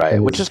 Right,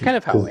 which is kind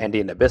of how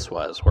Andean Abyss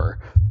was, where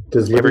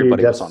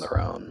everybody was on their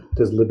own.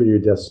 Does Liberty or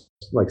Death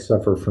like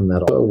suffer from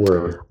that also?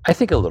 Or? I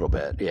think a little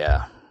bit,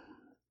 yeah.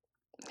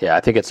 Yeah, I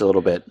think it's a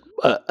little bit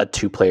a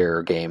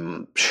 2-player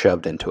game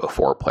shoved into a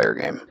 4-player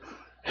game.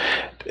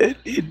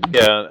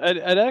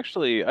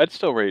 I'd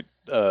still rate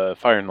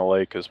Fire in the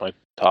Lake as my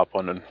top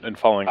one and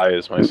Falling Sky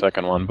is my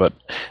second one. But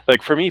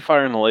like for me,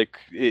 Fire in the Lake,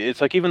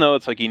 it's like even though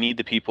it's like you need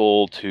the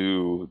people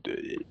to,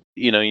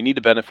 you need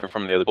to benefit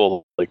from the other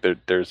people. Like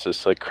there's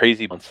this like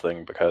crazy balance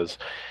thing because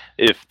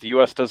if the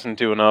U.S. doesn't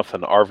do enough,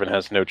 then Arvin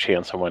has no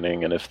chance of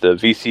winning, and if the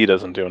VC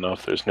doesn't do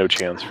enough, there's no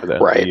chance for the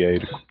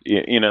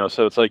NBA.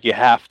 So it's like you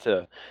have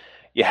to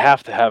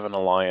have an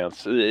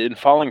alliance. In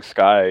Falling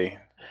Sky,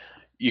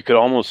 you could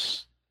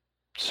almost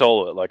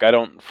solo it. Like I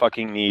don't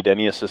fucking need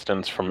any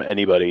assistance from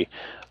anybody,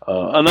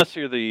 unless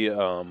you're the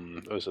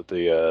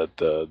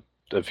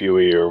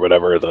VUE or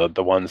whatever,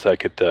 the ones that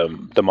get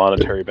the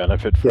monetary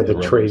benefit from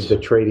the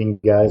trading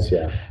guys.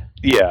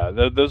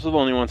 Those are the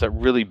only ones that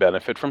really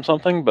benefit from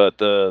something. But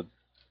the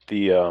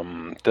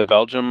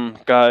Belgium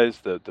guys,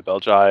 the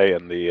Belgi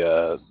and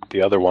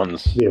the other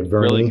ones,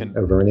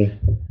 Averni.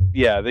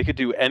 Yeah, they could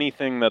do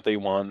anything that they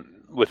want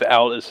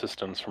without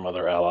assistance from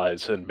other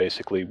allies and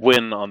basically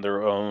win on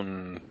their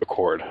own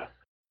accord.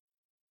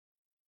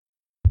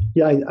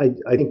 Yeah,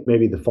 I think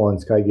maybe the Fallen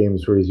Sky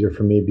games were easier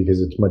for me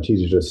because it's much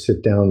easier to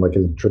sit down like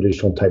a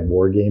traditional type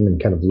war game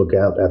and kind of look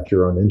out after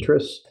your own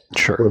interests.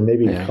 Sure. Or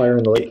maybe Fire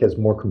in the Lake has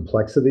more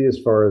complexity as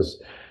far as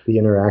the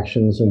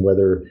interactions and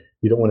whether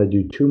you don't want to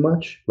do too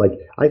much. Like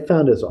I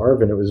found as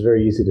Arvin, it was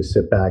very easy to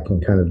sit back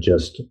and kind of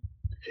just.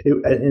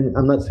 And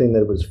I'm not saying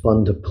that it was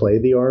fun to play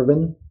the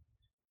Arvin,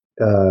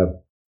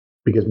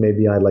 because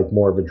maybe I like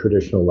more of a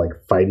traditional like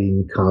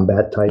fighting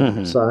combat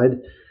type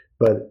side,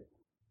 but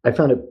I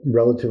found it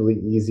relatively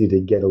easy to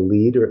get a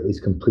lead or at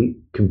least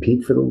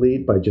compete for the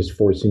lead by just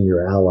forcing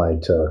your ally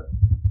to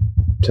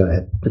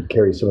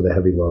carry some of the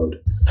heavy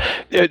load.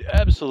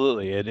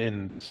 Absolutely,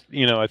 and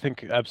I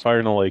think Fire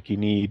in the Lake you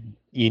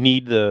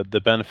need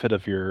the benefit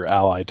of your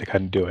ally to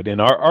kind of do it. And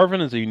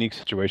Arvin is a unique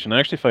situation. I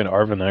actually find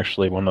Arvin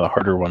actually one of the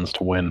harder ones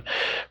to win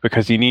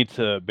because you need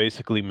to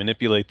basically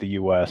manipulate the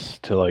U.S.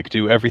 to like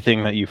do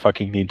everything that you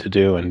fucking need to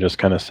do and just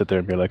kind of sit there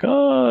and be like,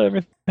 oh,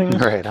 everything's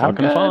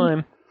fucking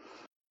fine.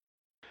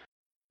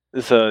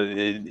 So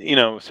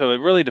so it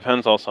really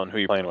depends also on who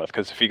you're playing with.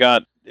 Because if you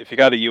got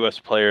a U.S.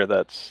 player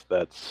that's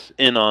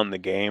in on the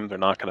game, they're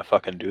not going to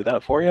fucking do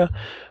that for you.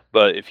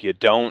 But if you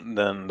don't,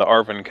 then the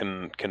Arvin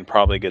can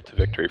probably get to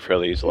victory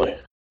fairly easily.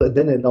 But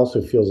then it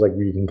also feels like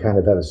you can kind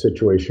of have a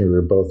situation where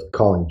you're both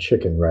calling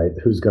chicken, right?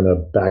 Who's going to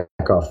back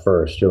off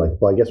first? You're like,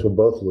 well, I guess we'll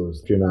both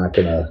lose. If you're not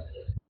going to,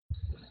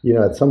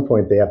 at some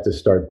point they have to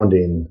start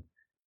funding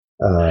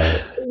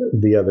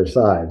the other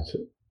side.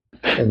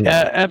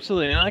 Yeah,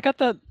 absolutely. And I got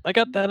that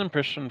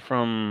impression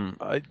from.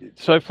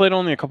 So I played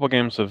only a couple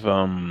games of.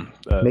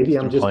 Maybe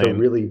I'm just a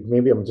really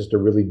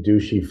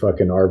douchey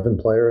fucking Arvin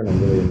player, and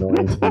I'm really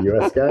annoying to the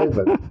US guy.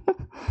 But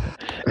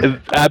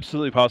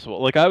absolutely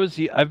possible. Like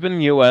I've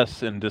been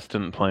US in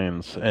Distant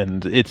Plains,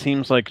 and it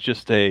seems like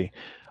just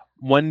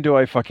when do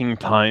I fucking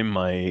time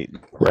my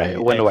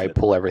when do I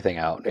pull everything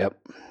out? Yep.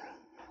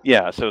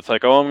 Yeah, so it's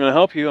like, oh, I'm gonna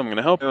help you,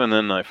 and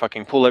then I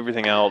fucking pull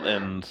everything out,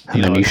 and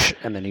then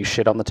you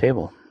shit on the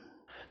table.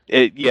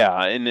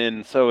 And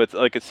then so it's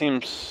like it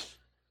seems,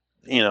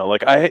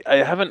 like I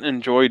haven't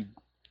enjoyed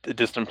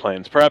Distant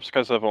Plains. Perhaps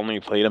because I've only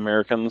played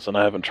Americans and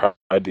I haven't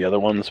tried the other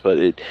ones, but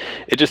it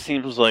just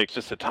seems like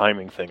just a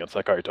timing thing. It's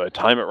like, all right, do I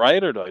time it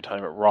right or do I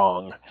time it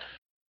wrong?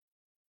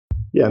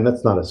 Yeah, and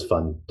that's not as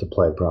fun to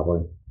play,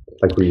 probably.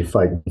 Like where you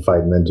fight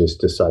and then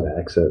just decide to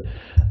exit.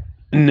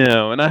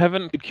 No, and I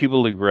haven't played Cuba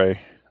Libre,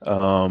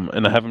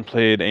 and I haven't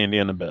played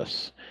Andean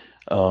Abyss.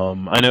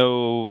 I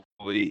know,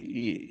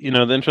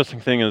 the interesting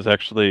thing is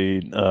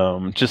actually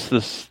just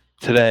this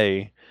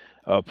today,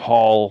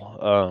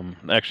 Paul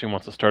actually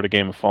wants to start a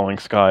game of Falling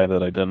Sky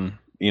that I didn't,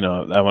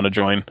 I want to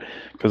join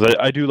because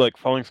I do like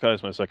Falling Sky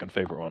is my second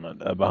favorite one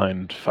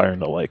behind Fire in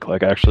the Lake.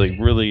 Like I actually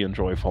really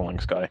enjoy Falling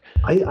Sky.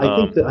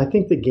 I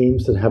think the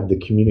games that have the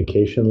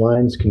communication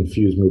lines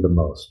confuse me the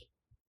most.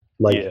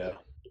 Yeah.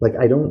 Like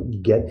I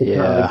don't get the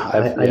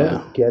I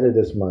don't get it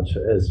as much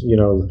as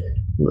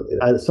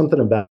something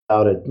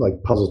about it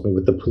like puzzles me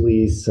with the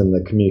police and the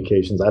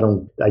communications. I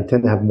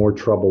tend to have more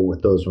trouble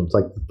with those ones.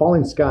 Like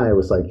Falling Sky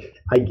was like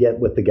I get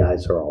what the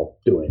guys are all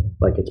doing.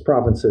 Like it's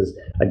provinces.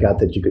 I got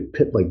that you could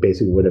like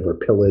basically whatever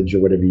pillage or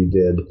whatever you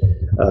did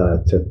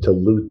to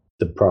loot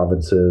the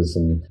provinces,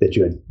 and that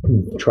you had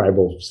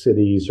tribal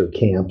cities or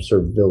camps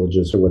or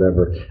villages or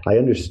whatever. I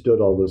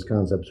understood all those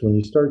concepts. When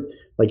you start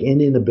like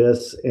Indian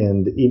Abyss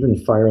and even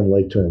Fire and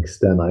Lake to an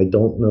extent, I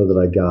don't know that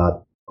I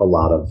got a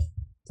lot of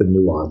the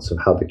nuance of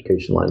how the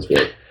communication lines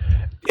work.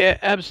 Yeah,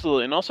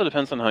 absolutely. And also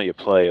depends on how you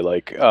play.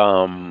 Like,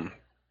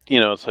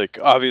 it's like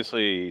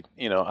obviously,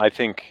 I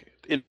think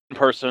in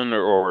person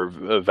or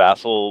a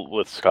vassal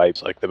with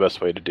Skype's like the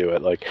best way to do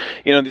it. Like,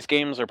 these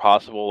games are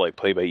possible, like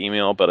play by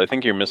email, but I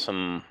think you're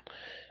missing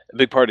a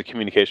big part of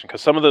communication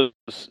because some of the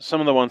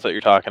ones that you're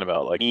talking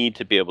about like need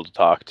to be able to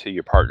talk to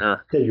your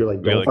partner. Yeah, you're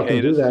like, don't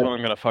fucking do that. This is what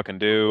I'm gonna fucking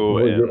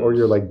do. Or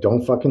you're like,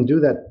 don't fucking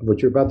do that.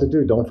 What you're about to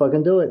do, don't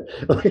fucking do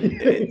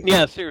it.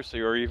 Yeah,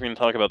 seriously. Or even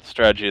talk about the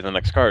strategy of the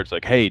next card. It's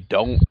like, hey,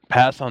 don't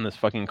pass on this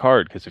fucking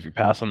card because if you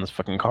pass on this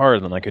fucking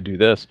card, then I could do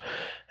this.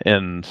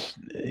 And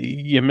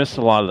you miss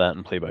a lot of that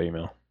in play by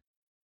email.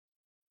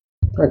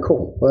 All right,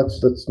 cool. Well,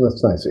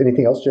 that's nice.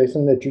 Anything else,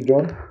 Jason, that you're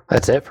doing?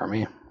 That's it for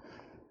me.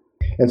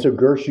 And so,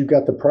 Gersh, you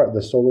got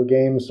the solo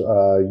games.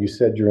 You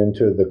said you're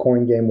into the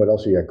coin game. What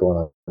else you got going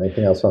on?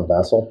 Anything else on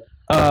Vassal?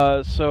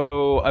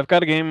 So I've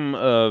got a game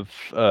of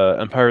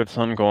Empire of the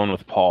Sun going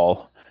with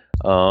Paul.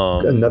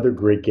 Another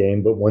great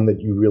game, but one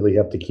that you really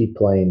have to keep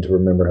playing to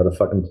remember how to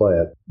fucking play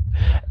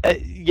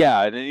it.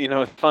 Yeah, and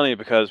it's funny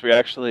because we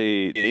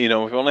actually, we've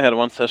only had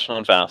one session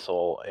on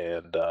Vassal,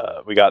 and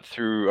we got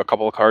through a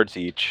couple of cards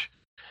each.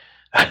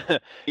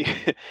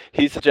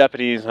 He's the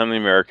Japanese, I'm the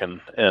American,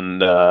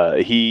 and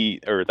or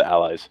the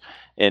Allies,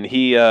 and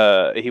he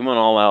went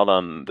all out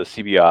on the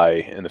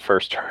CBI in the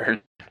first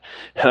turn,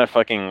 and I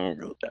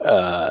fucking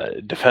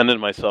defended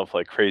myself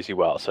like crazy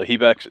well. So he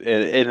backed,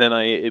 and then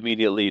I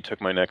immediately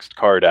took my next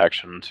card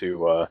action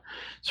to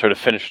sort of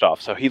finish it off.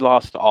 So he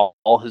lost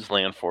all his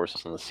land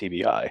forces in the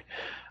CBI,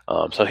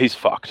 so he's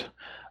fucked.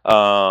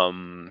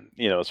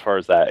 As far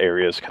as that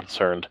area is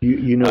concerned.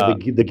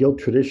 The guild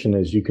tradition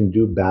is you can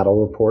do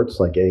battle reports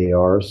like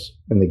AARs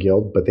in the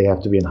guild, but they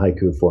have to be in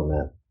haiku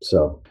format.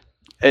 So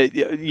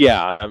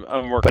yeah,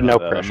 I'm working. But no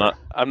on that. pressure.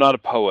 I'm not a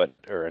poet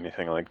or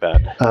anything like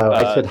that.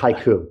 I said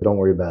haiku. Don't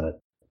worry about it.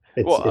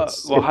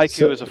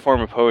 Haiku is a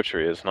form of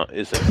poetry, is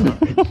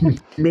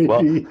it?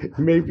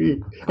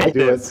 Maybe I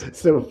do it.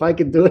 So if I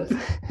can do it,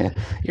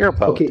 you're a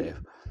poet, okay. Dave.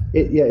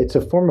 It's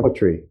a form of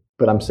poetry.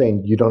 But I'm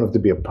saying you don't have to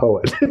be a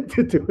poet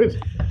to do it.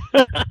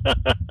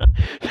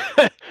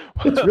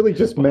 It's really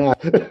just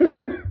math.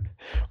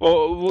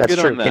 Well, that's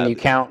get true. on that.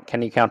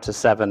 Can you count to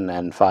 7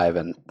 and 5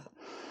 and?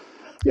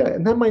 Yeah,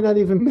 and that might not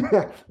even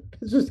math.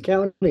 It's just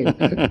counting.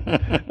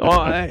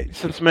 Well,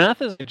 since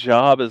math is a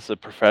job as a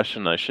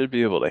profession, I should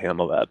be able to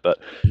handle that. But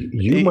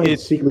you might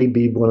secretly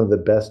be one of the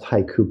best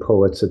haiku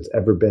poets that's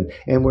ever been.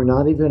 And we're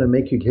not even going to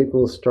make you take a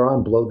little straw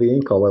and blow the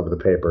ink all over the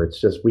paper.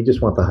 We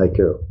just want the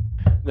haiku.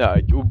 No,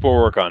 we'll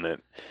work on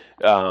it.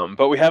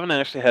 But we haven't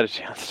actually had a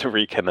chance to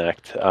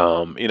reconnect.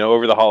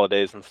 Over the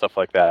holidays and stuff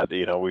like that.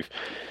 We've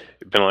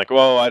been like,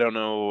 well, I don't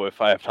know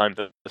if I have time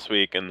this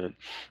week, and then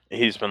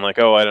he's been like,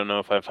 oh, I don't know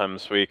if I have time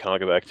this week, and I'll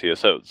get back to you.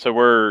 So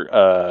we're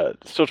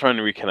still trying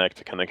to reconnect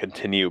to kind of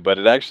continue. But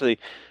it actually,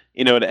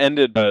 it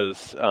ended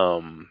as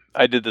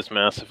I did this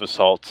massive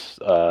assault,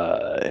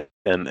 and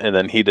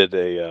then he did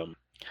a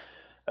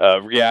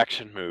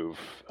reaction move,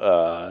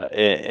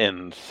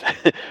 and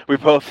we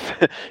both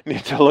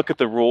need to look at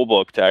the rule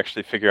book to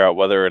actually figure out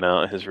whether or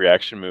not his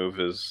reaction move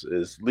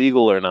is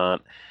legal or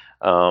not,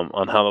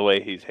 on how the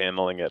way he's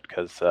handling it,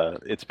 because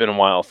it's been a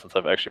while since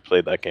I've actually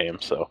played that game.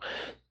 So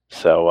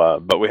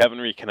but we haven't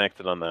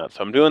reconnected on that.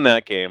 So I'm doing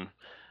that game.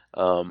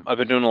 I've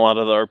been doing a lot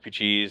of the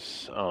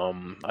RPGs.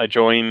 I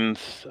joined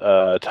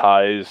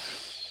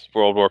Ty's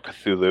World War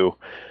Cthulhu,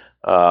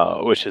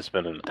 which has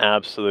been an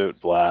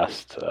absolute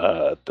blast.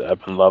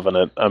 I've been loving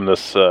it. I'm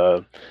this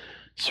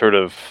sort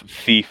of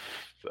thief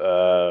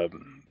guy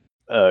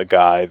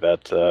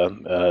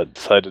that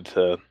decided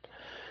to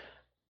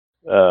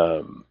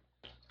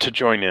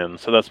join in.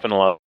 So that's been a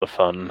lot of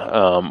fun.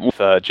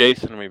 With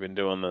Jason, we've been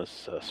doing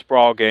this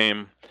Sprawl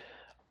game.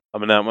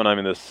 in that one,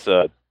 I'm this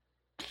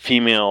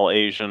female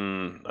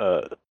Asian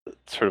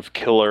sort of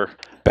killer.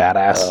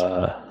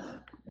 Badass.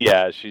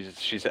 Yeah,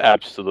 she's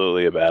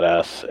absolutely a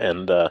badass,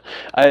 and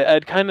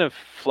I'd kind of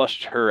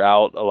flushed her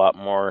out a lot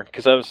more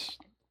because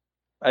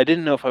I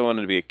didn't know if I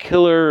wanted to be a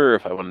killer or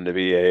if I wanted to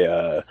be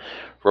a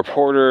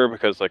reporter,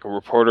 because like a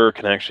reporter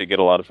can actually get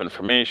a lot of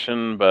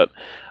information, but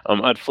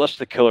I'd flushed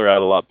the killer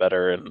out a lot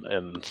better,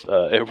 and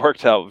it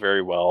worked out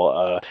very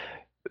well.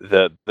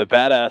 The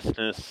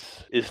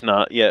badassness is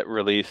not yet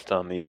released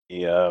on the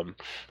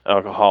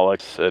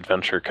Alcoholics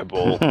Adventure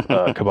Cabal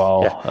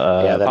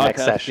Yeah, the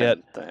next podcast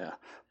session. yet.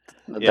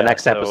 The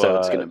next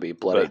episode's going to be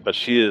bloody. But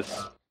she is,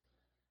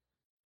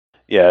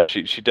 yeah,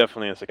 she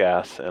definitely is a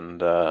gas,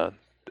 and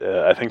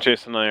I think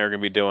Jason and I are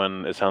going to be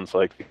doing, it sounds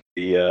like,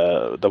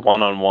 the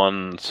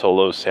one-on-one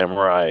solo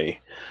samurai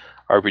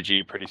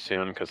RPG pretty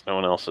soon, because no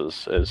one else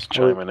is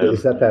chiming in.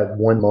 Is that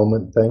one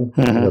moment thing?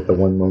 Mhm. With the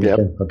one moment Yep.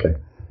 thing? Okay.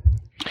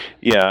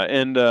 Yeah,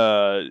 and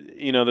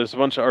there's a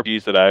bunch of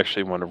RPGs that I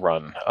actually want to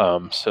run.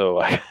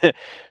 So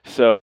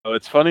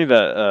it's funny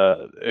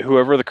that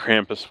whoever the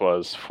Krampus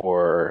was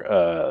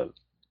for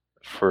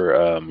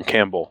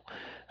Campbell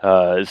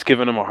is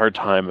giving him a hard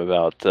time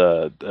about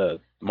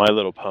My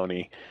Little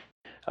Pony.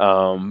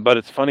 But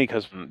it's funny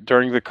because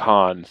during the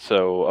con,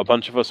 so a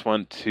bunch of us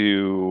went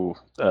to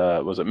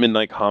was it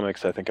Midnight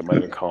Comics? I think it might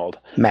have been called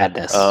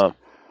Madness.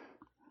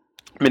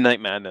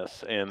 Midnight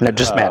Madness, and No,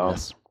 just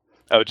Madness.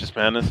 Oh, just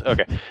Madness.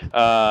 Okay.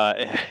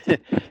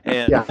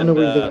 And, Yeah, I know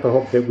we get the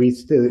hope that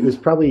it was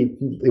probably,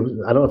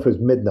 I don't know if it was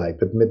midnight,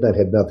 but midnight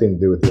had nothing to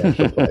do with the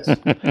actual place.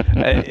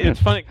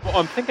 It's funny. Well,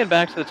 I'm thinking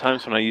back to the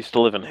times when I used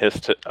to live in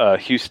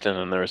Houston,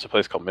 and there was a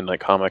place called Midnight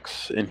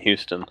Comics in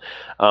Houston.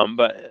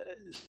 But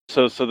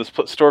so this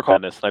store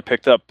called Madness, and I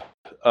picked up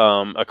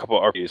a couple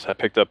of RPGs. I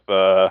picked up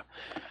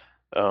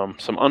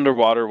some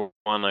underwater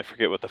one. I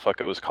forget what the fuck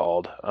it was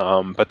called.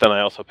 But then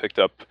I also picked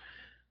up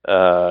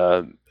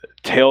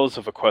Tales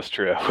of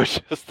Equestria,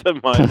 which is the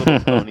My Little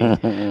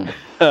Pony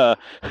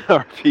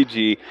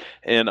RPG,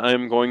 and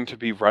I'm going to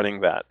be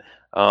running that.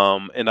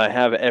 And I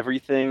have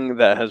everything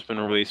that has been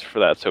released for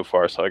that so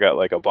far. So I got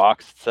like a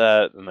boxed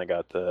set, and I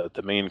got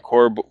the main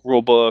core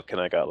rule book, and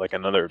I got like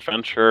another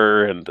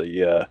adventure, and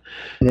the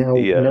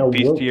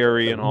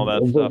bestiary, and all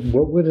that stuff.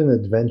 What would an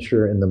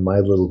adventure in the My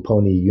Little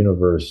Pony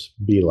universe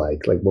be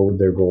like? Like, what would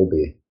their goal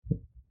be?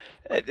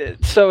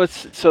 So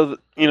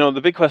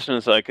the big question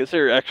is like, is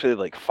there actually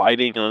like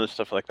fighting and other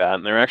stuff like that?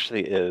 And there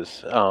actually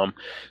is.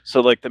 So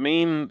like the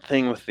main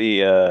thing with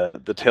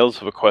the Tales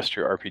of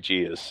Equestria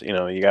RPG is,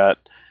 you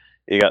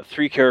got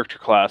 3 character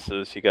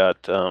classes. You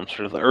got sort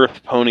of the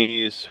Earth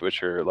ponies,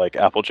 which are like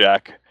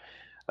Applejack.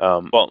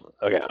 Well,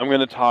 okay, I'm going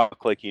to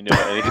talk like you know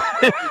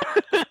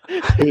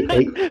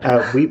anything.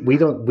 We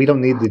don't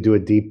need to do a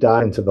deep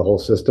dive into the whole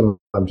system.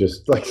 I'm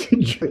just like,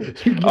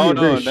 oh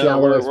no,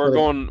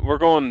 we're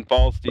going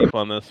balls deep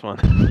on this one.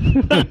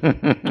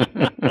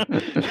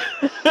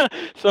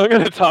 So I'm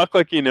going to talk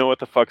like you know what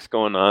the fuck's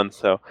going on.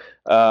 So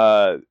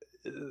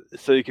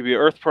you could be an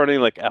Earth pony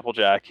like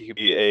Applejack. You could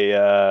be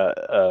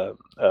a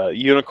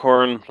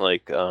unicorn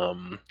like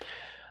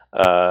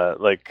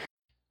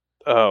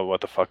what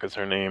the fuck is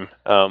her name?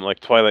 Like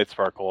Twilight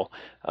Sparkle,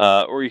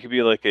 or you could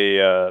be like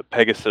a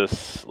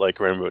Pegasus, like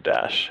Rainbow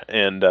Dash,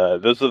 and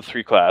those are the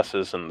 3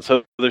 classes. And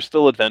so there's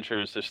still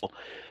adventures, there's still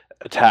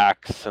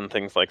attacks and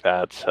things like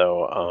that.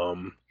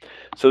 So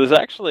there's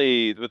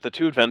actually, with the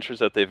 2 adventures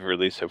that they've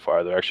released so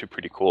far, they're actually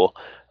pretty cool.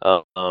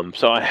 So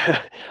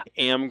I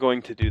am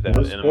going to do that.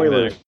 No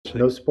spoilers.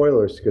 No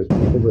spoilers, because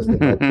people listening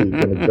might be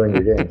going to join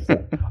your game.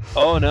 So.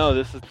 Oh no,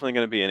 this is definitely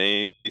going to be an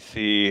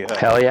AAC.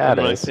 Hell yeah,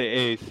 when I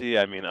say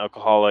AAC, I mean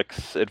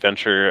Alcoholics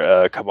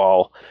Adventure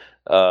Cabal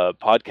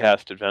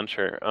podcast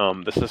adventure.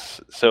 This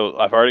is so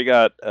I've already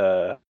got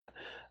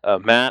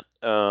Matt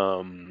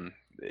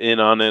in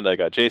on it. I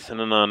got Jason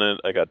in on it.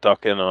 I got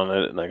Duck in on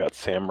it, and I got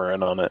Sam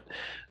in on it.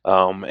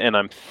 And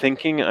I'm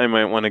thinking I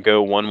might want to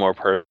go one more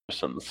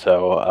person.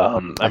 So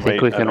I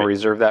think we can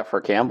reserve that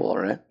for Campbell,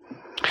 right?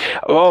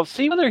 Well,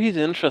 see whether he's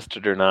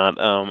interested or not.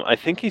 I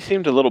think he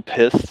seemed a little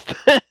pissed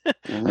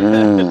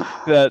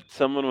that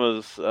someone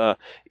was,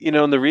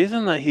 and the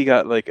reason that he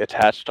got like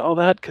attached to all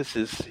that because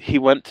he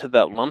went to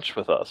that lunch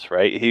with us,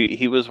 right?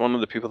 He was one of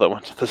the people that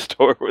went to the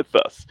store with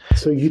us.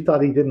 So you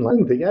thought he didn't like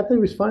it? Yeah, I thought he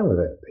was fine with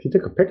it. He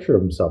took a picture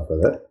of himself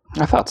with it.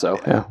 I thought so.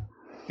 Yeah.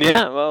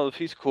 Yeah, well, if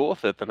he's cool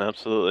with it, then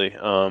absolutely.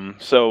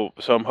 So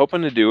I'm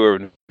hoping to do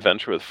an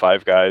adventure with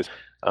 5 guys.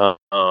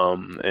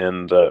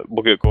 And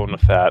we'll get going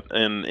with that.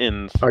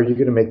 And are you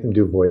going to make them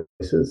do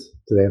voices?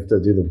 Do they have to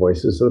do the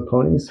voices of the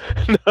ponies?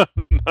 No,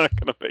 I'm not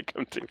going to make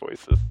them do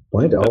voices.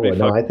 Why? Oh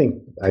no, I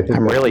think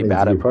I'm really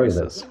bad at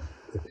voices.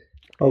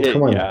 Oh,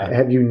 come on. Yeah.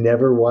 Have you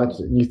never watched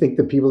it? You think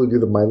the people who do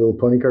the My Little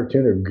Pony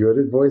cartoon are good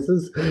at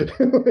voices?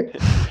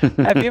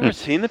 Have you ever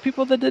seen the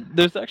people that did?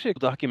 There's actually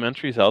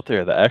documentaries out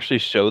there that actually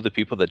show the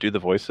people that do the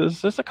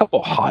voices. There's a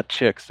couple hot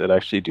chicks that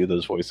actually do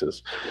those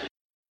voices.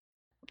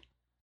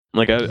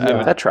 Like I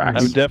Yeah, That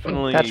tracks. would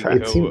definitely That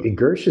tracks. It seems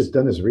Gersh has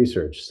done his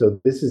research, so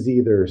this is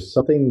either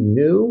something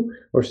new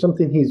or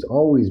something he's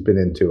always been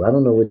into. I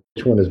don't know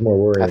which one is more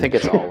worrying. I think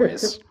it's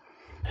always.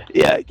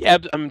 Yeah,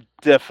 I'm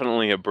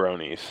definitely a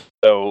bronies.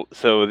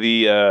 So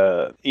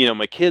the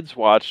my kids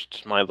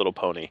watched My Little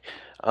Pony.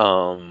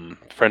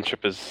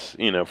 Friendship is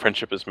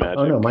magic.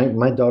 Oh no,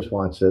 my dogs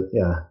watch it.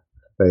 Yeah,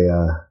 they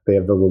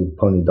have the little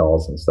pony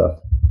dolls and stuff.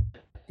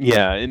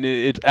 Yeah, and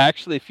it's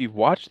actually, if you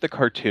watch the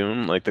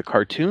cartoon, like the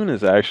cartoon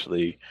is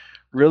actually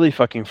really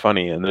fucking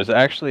funny, and there's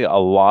actually a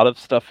lot of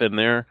stuff in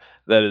there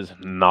that is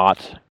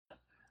not,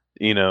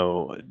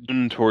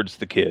 towards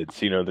the kids.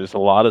 There's a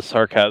lot of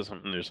sarcasm,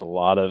 and there's a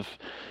lot of,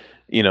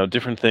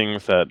 different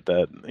things that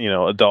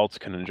adults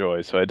can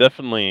enjoy. So I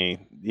definitely,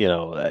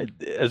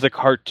 as a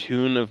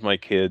cartoon of my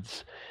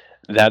kids,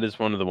 that is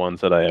one of the ones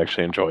that I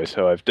actually enjoy.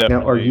 So I've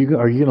definitely. Now,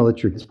 are you gonna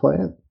let your kids play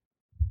it?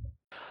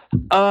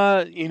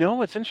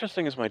 What's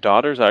interesting is my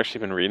daughter's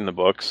actually been reading the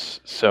books,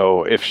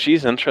 so if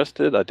she's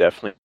interested, I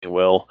definitely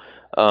will.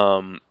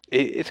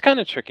 It's kind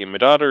of tricky. My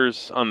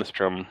daughter's on the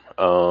strum,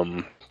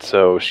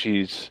 so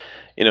she's,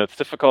 it's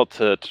difficult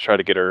to try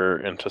to get her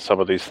into some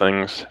of these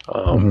things.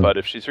 But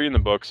if she's reading the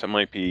books, it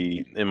might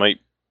be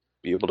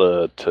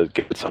able to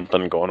get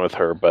something going with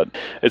her. But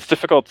it's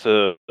difficult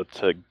to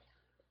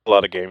a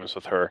lot of games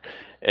with her.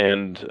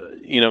 And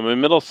my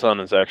middle son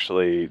is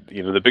actually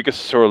the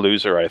biggest sore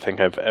loser I think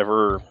I've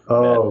ever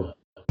met.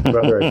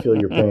 Brother, I feel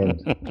your pain.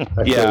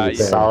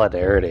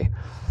 Solidarity.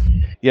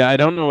 Yeah, I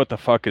don't know what the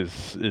fuck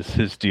is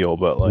his deal,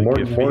 but like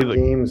more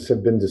games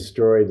have been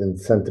destroyed and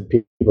sent to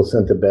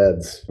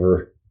beds.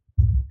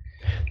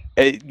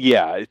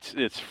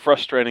 It's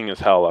frustrating as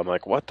hell. I'm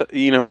like, what the?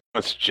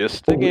 It's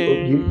just a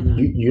game.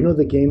 You know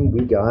the game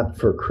we got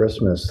for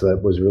Christmas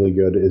that was really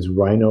good is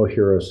Rhino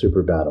Hero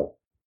Super Battle.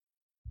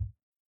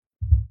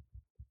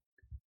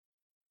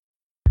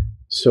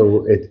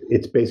 So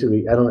it's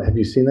basically, I don't know, have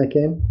you seen that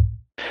game?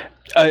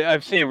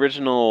 I've seen the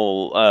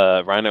original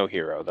Rhino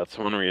Hero. That's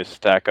the one where you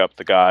stack up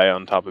the guy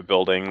on top of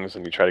buildings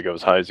and you try to go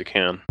as high as you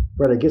can.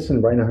 Right, I guess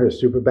in Rhino Hero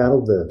Super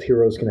Battle, the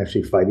heroes can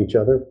actually fight each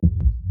other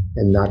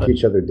and knock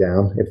each other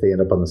down. If they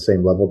end up on the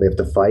same level, they have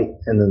to fight,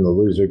 and then the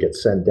loser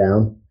gets sent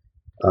down.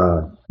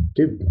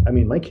 Dude, I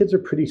mean, my kids are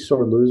pretty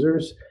sore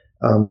losers,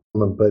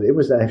 but it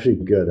was actually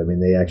good. I mean,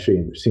 they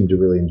actually seemed to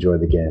really enjoy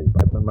the game.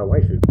 My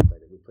wife even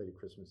played it. We played it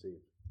Christmas Eve.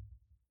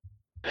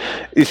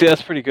 You see,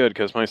 that's pretty good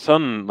because my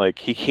son, like,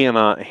 he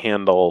cannot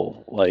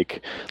handle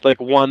like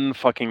one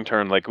fucking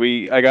turn. Like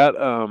I got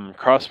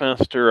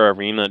Crossmaster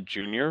Arena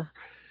Junior,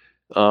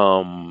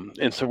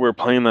 and so we're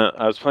playing that.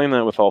 I was playing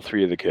that with all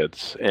three of the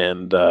kids,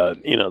 and the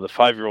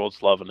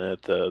 5-year-old's loving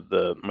it.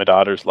 My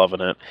daughter's loving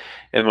it,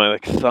 and my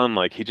son,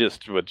 like, he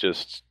would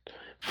just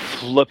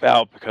flip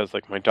out because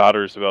like my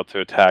daughter's about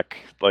to attack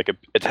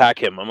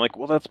him. I'm like,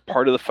 well, that's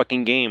part of the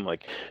fucking game.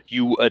 Like,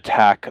 you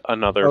attack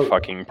another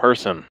fucking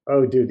person.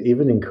 Oh, dude,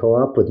 even in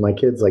co-op with my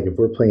kids, like if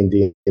we're playing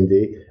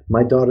D&D,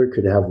 my daughter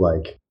could have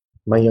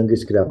my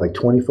youngest could have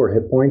 24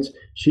 hit points.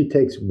 She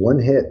takes one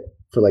hit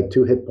for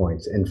 2 hit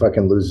points and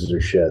fucking loses her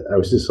shit. I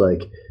was just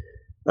like,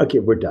 okay,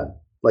 we're done.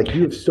 Like,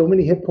 you have so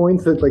many hit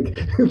points that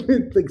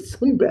like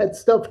some bad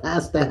stuff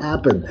has to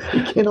happen.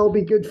 It can't all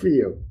be good for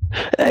you.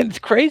 And it's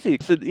crazy.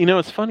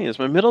 It's funny is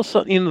my middle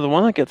son, the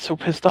one that gets so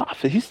pissed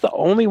off, he's the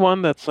only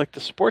one that's like the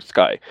sports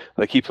guy.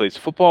 Like, he plays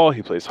football,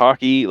 he plays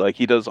hockey, like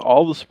he does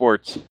all the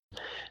sports.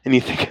 And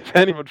you think if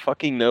anyone would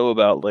fucking know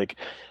about like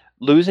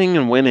losing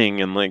and winning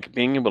and like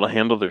being able to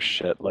handle their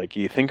shit, like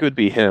you think it would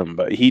be him,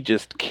 but he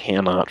just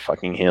cannot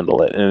fucking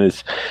handle it, and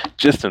it's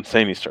just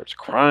insane. He starts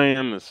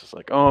crying. It's just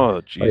like,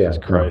 oh Jesus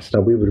Christ.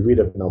 No, we'd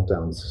have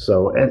meltdowns.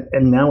 So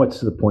and now it's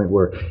to the point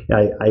where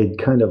I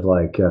kind of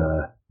like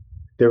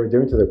they're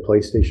into their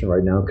PlayStation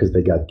right now because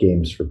they got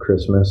games for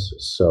Christmas.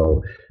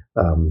 So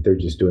they're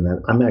just doing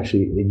that.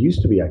 It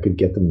used to be I could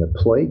get them to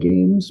play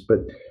games, but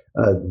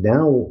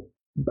now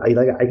I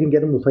can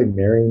get them to play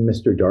Marrying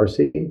Mr.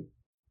 Darcy.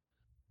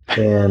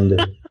 And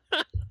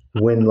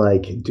when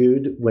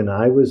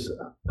I was,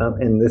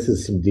 and this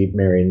is some deep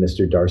Marrying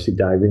Mr. Darcy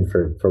diving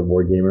for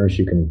war gamers,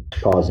 you can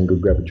pause and go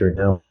grab a drink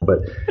now. But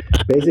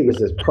basically, it's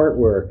this part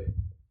where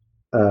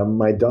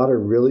my youngest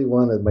really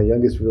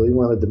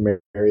wanted to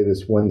marry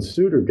this one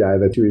suitor guy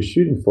that she was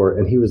shooting for,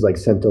 and he was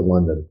sent to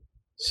London.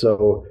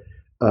 So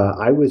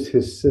I was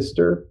his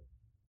sister,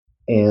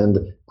 and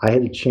I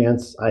had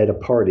a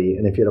party,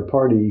 and if you had a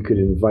party, you could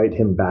invite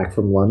him back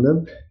from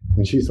London.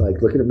 And she's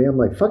like looking at me. I'm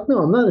like, fuck no,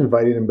 I'm not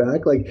inviting him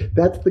back. Like,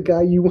 that's the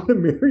guy you want to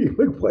marry.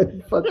 Like, why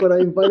the fuck would I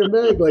invite him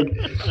back?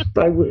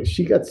 Like,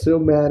 she got so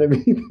mad at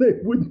me that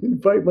I wouldn't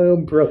invite my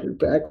own brother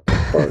back.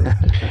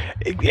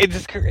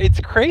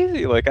 It's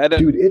crazy. Like, I don't.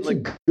 Dude,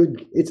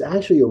 it's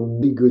actually a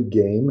really good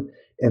game.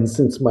 And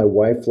since my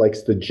wife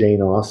likes the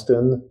Jane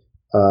Austen,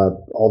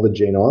 all the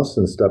Jane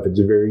Austen stuff, it's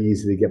very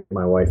easy to get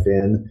my wife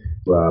in,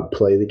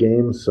 play the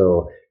game.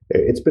 So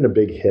it's been a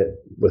big hit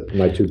with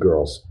my two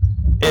girls.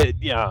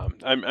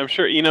 I'm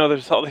sure,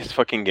 there's all these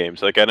fucking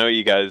games. Like, I know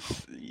you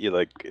guys,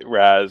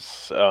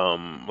 Raz,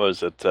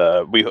 was it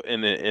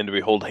we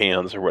hold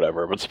hands or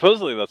whatever. But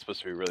supposedly that's supposed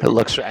to be really It good.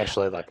 looks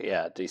actually like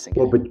a decent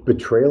Well, game. but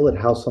Betrayal at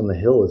House on the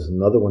Hill is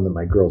another one that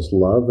my girls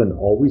love and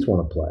always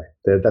want to play.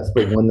 That's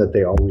the one that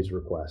they always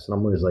request, and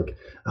I'm always like,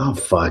 "Oh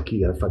fuck,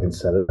 you gotta fucking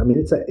set it." I mean,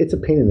 it's a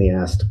pain in the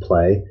ass to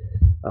play,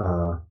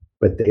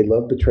 but they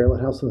love Betrayal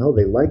at House on the Hill.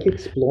 They like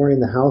exploring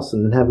the house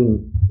and then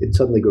having it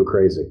suddenly go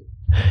crazy.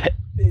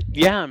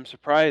 Yeah, I'm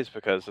surprised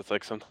because it's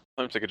like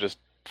sometimes it could just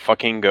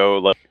fucking go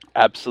like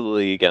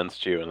absolutely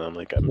against you, and I'm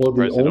like, I'm Well,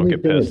 the surprised they don't only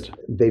get thing pissed. is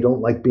they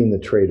don't like being the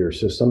traitor.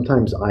 So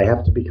sometimes I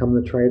have to become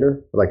the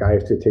traitor. Like I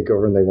have to take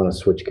over and they want to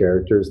switch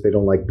characters. They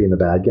don't like being the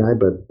bad guy,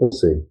 but we'll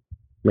see.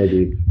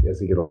 Maybe as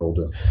they get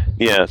older.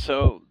 Yeah,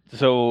 so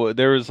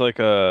there was like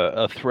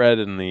a thread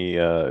in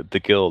the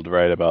guild,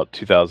 right, about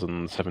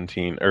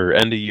 2017 or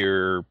end of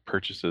year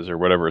purchases or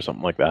whatever,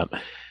 something like that.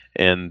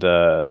 And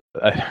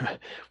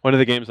one of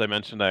the games I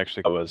mentioned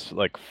actually was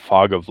like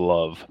Fog of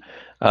Love,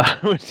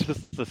 which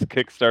is this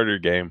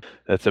Kickstarter game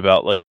that's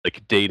about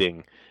like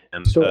dating.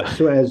 And So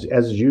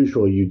as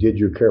usual, you did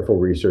your careful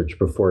research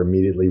before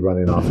immediately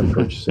running off and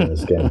purchasing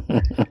this game.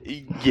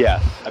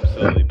 yes,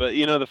 absolutely. But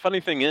the funny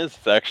thing is,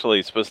 it's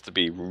actually supposed to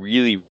be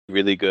really,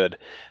 really good.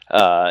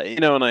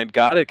 And I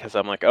got it because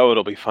I'm like, oh,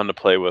 it'll be fun to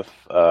play with,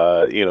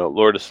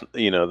 Lord of,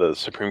 the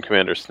Supreme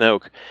Commander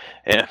Snoke,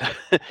 and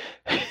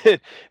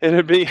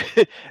it'd be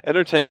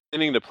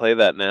entertaining to play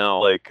that now.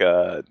 Like,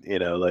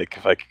 like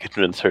if I could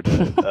convince her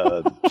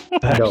to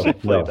actually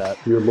play that.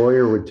 Your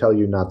lawyer would tell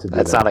you not to do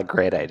That's that. not a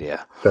great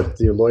idea. But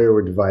your lawyer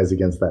would advise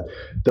against that.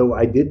 Though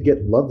I did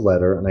get Love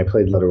Letter, and I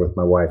played Letter with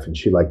my wife, and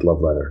she liked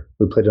Love Letter.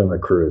 We played it on a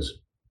cruise.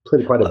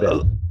 Played it quite a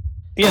bit.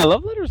 Yeah,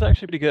 Love Letter is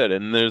actually pretty good,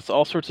 and there's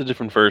all sorts of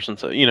different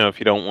versions. If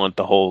you don't want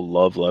the whole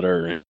Love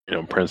Letter,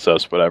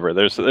 Princess, whatever,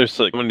 there's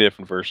like many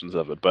different versions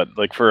of it. But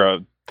like for a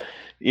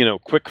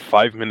quick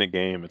 5-minute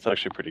game, it's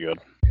actually pretty good.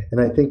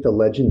 And I think the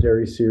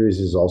Legendary series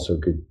is also a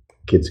good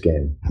kids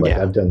game. Like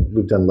Yeah.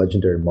 we've done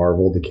Legendary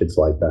Marvel. The kids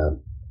like that.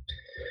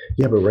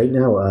 Yeah, but right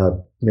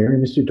now, Mary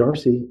and Mr.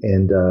 Darcy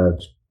and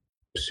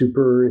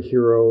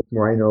Superhero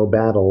Rhino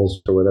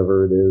Battles or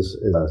whatever it is,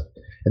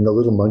 and the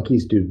little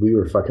monkeys, dude, we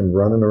were fucking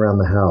running around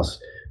the house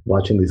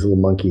watching these little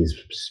monkeys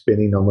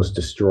spinning, almost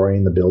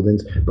destroying the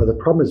buildings. But the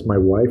problem is my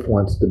wife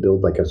wants to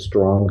build like a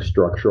strong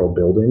structural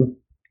building.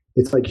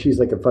 It's like she's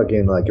like a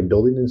fucking like a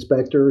building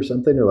inspector or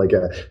something, or like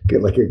an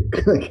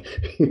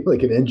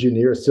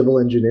engineer, a civil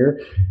engineer.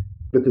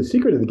 But the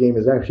secret of the game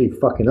is actually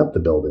fucking up the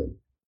building.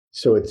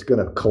 So it's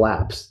going to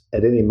collapse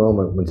at any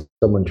moment when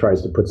someone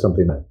tries to put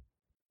something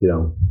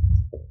in,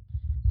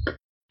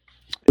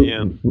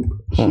 Yeah.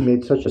 She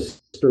made such a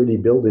sturdy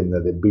building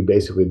that we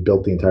basically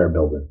built the entire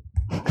building.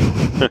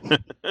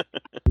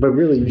 But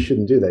really, you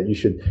shouldn't do that.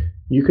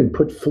 You can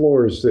put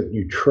floors that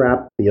you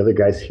trap the other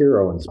guy's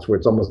hero in, where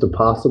it's almost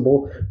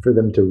impossible for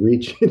them to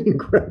reach in and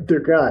grab their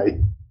guy.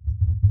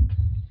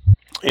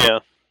 Yeah.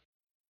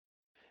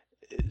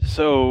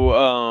 So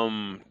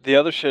the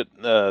other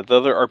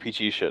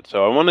RPG shit.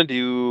 So I want to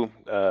do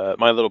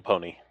My Little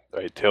Pony,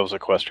 right? Tales of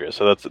Equestria.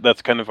 So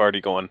that's kind of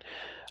already going.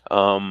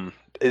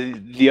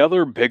 The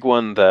other big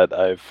one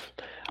that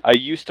I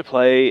used to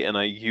play and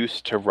I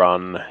used to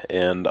run,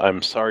 and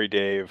I'm sorry,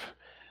 Dave,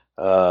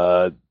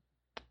 but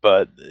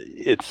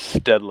it's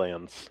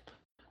Deadlands,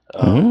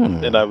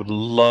 and I would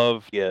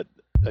love to get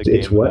a game.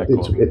 It's what?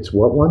 It's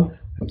what one?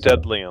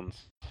 Deadlands.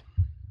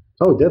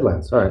 Oh,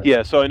 Deadlands. All right.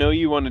 Yeah, so I know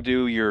you want to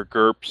do your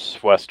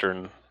GURPS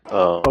Western.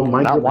 My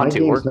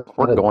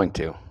We're going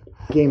to.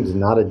 Game's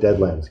not a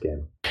Deadlands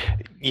game.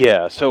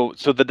 Yeah, so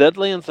the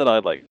Deadlands that I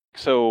like,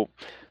 so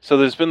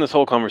there's been this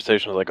whole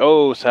conversation of like,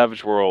 oh,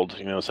 Savage World,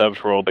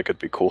 Savage World, that could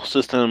be a cool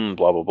system,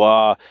 blah blah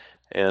blah,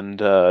 and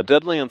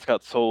Deadlands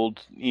got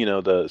sold.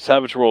 The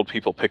Savage World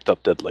people picked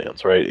up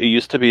Deadlands, right? It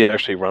used to be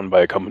actually run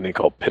by a company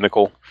called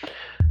Pinnacle.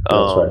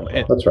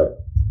 That's right.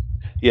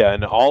 Yeah,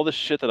 and all the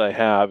shit that I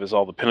have is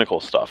all the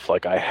Pinnacle stuff.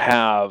 Like I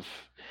have,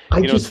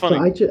 I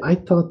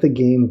thought the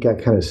game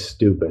got kind of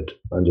stupid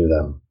under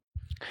them.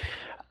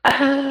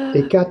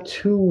 It got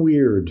too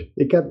weird.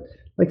 It got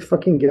like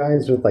fucking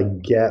guys with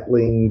like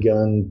Gatling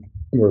gun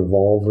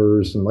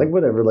revolvers and like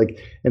whatever, like,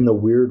 and the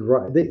weird.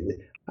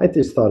 I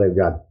just thought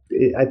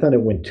I thought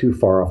it went too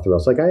far off the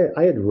rails. Like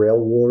I had Rail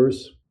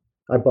Wars.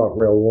 I bought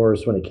Rail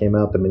Wars when it came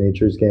out, the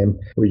miniatures game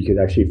where you could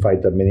actually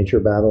fight the miniature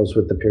battles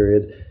with the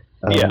period.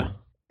 Yeah.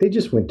 They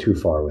just went too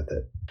far with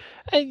it.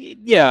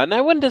 Yeah, and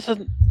I wouldn't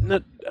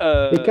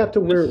it got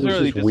to where it was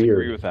just disagree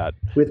weird. with that.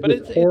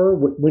 With horror,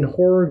 when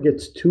horror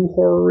gets too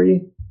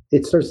horror-y,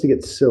 it starts to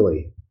get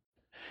silly.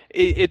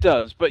 It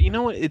does, but you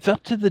know what? It's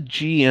up to the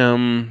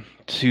GM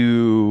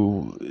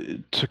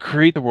to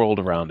create the world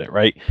around it,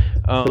 right?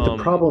 But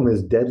the problem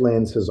is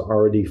Deadlands has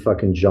already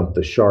fucking jumped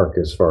the shark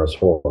as far as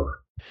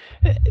horror.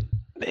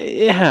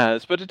 It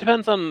has, but it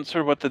depends on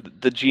sort of what the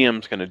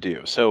GM's going to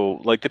do. So,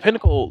 like the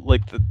Pinnacle,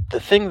 like the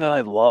thing that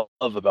I love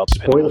about the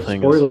Pinnacle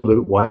thing is... Spoiler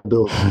alert, Wild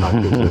Bill is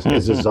not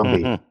is a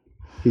zombie.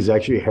 He's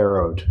actually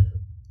harrowed.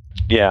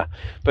 Yeah,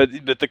 but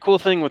the cool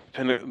thing with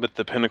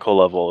the pinnacle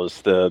level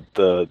is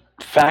the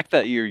fact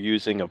that you're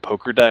using a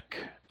poker deck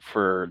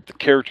for the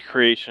character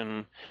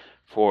creation,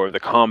 for the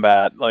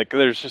combat. Like,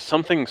 there's just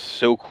something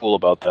so cool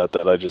about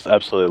that I just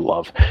absolutely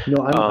love.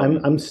 No,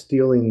 I'm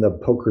stealing the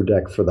poker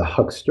deck for the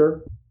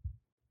Huckster.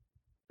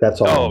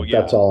 That's all. Oh,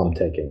 yeah. That's all I'm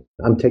taking.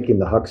 I'm taking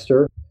the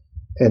Huckster,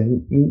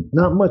 and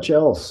not much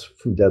else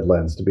from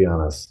Deadlands, to be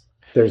honest.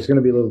 There's going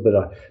to be a little bit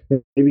of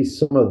maybe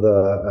some of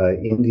the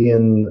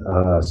Indian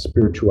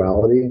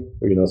spirituality,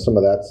 or some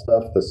of that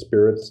stuff, the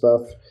spirit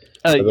stuff.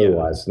 But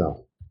otherwise,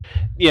 no.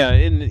 Yeah,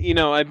 and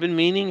I've been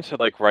meaning to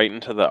write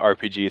into the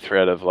RPG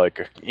thread of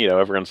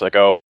everyone's like,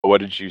 oh, what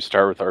did you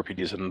start with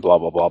RPGs and blah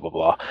blah blah blah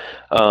blah.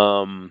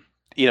 I've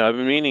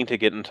been meaning to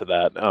get into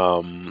that.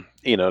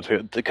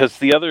 Because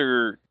the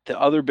other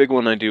big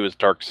one I do is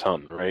Dark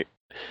Sun, right?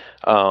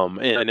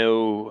 And I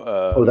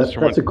know. That's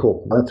a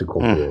cool.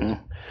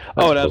 Mm-hmm.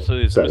 Oh, it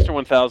absolutely is. Mr.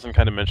 1000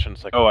 kind of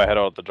mentions I had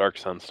all the Dark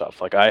Sun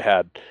stuff. I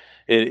had,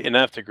 and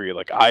I have to agree.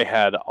 I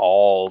had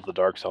all the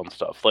Dark Sun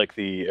stuff,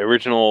 the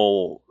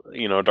original,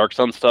 Dark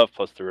Sun stuff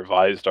plus the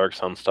revised Dark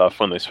Sun stuff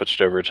when they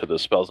switched over to the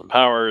spells and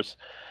powers.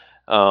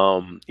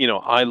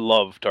 I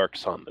love Dark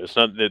Sun. There's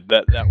not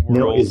that world.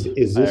 Now,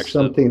 is this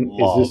something?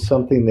 Is this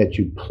something that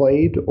you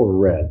played or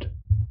read?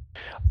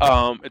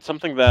 It's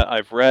something that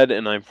I've read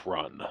and I've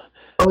run.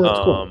 Oh, that's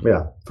cool.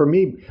 Yeah. For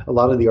me, a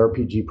lot of the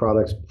RPG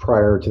products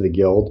prior to the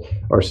guild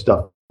are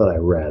stuff that I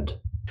read.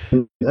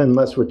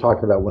 Unless we're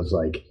talking about was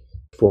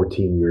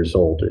 14 years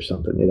old or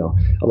something,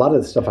 A lot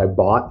of the stuff I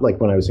bought,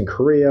 when I was in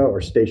Korea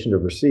or stationed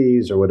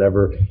overseas or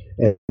whatever,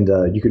 and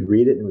you could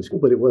read it and it was cool,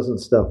 but it wasn't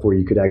stuff where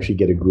you could actually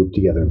get a group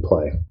together and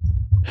play.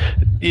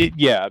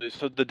 Yeah,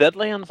 so the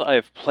Deadlands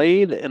I've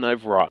played and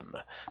I've run.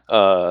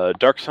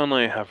 Dark Sun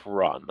I have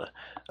run.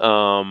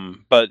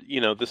 But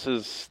this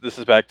is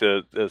back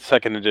to the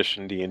second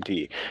edition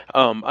D&D.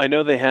 I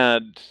know they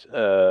had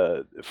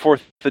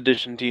fourth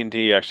edition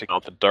D&D actually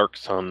called the Dark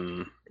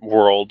Sun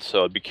world,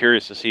 so I'd be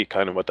curious to see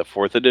kind of what the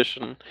fourth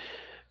edition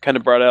kind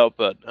of brought out.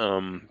 But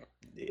when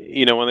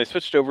they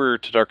switched over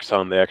to Dark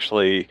Sun, they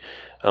actually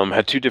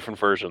had two different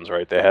versions,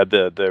 right? They had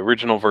the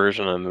original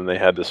version, and then they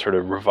had this sort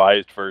of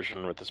revised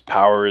version with its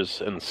powers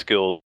and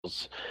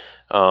skills,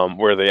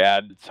 where they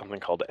added something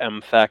called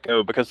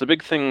M-Thaco, because the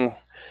big thing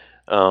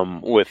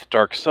with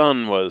Dark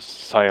Sun was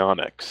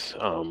psionics.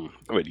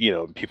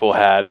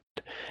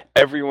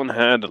 Everyone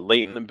had a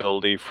latent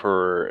ability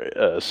for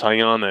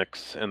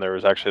psionics, and there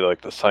was actually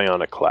the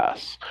psionic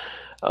class.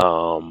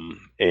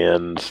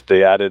 And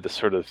they added the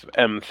sort of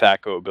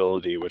M-Thaco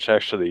ability, which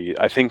actually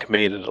I think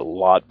made it a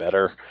lot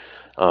better.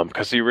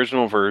 Because the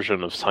original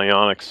version of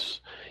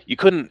psionics, you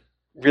couldn't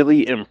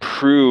really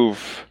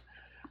improve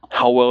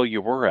how well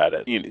you were at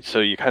it. So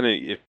you kind of,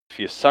 if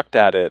you sucked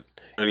at it,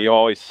 you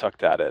always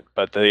sucked at it.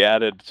 But they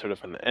added sort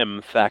of an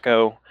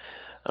M-Thaco,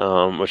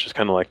 which is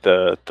kind of like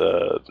the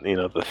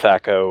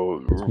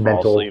Thaco.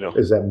 Mental,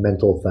 is that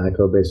mental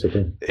Thaco,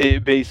 basically?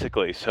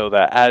 Basically, so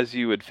that as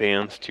you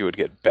advanced, you would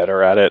get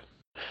better at it,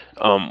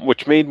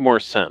 which made more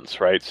sense,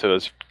 right? So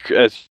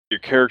as your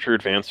character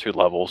advanced through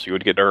levels, you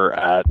would get better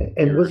at.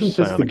 And wasn't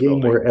this the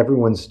game where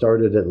everyone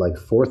started at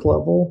 4th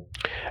level?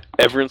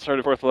 Everyone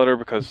started 4th level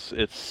because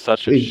it's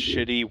such a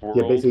shitty world.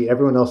 Yeah, basically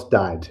everyone else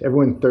died.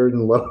 Everyone 3rd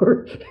and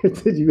lower.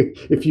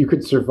 If you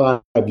could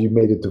survive, you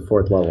made it to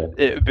 4th level.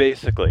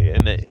 Basically,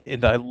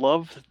 and I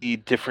love the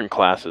different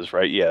classes,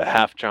 right? Yeah,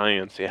 half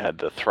giants. You had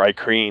the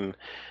Thri-kreen.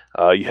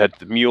 You had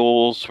the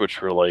mules, which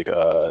were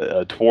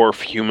a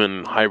dwarf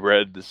human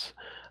hybrids.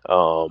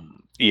 I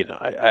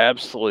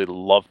absolutely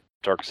love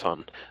Dark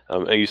Sun.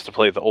 I used to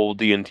play the old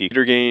D&D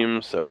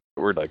games that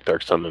were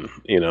Dark Sun and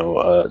in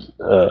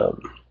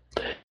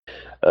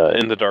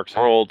the Dark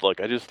Sun world.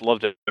 I just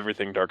loved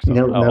everything Dark Sun.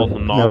 All the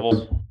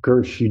novels. Now,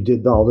 Gersh, you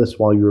did all this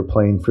while you were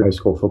playing for high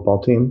school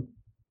football team?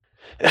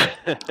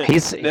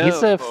 He's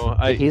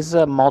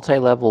a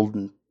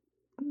multi-leveled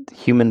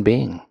human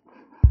being.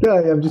 Yeah,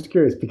 I'm just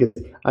curious because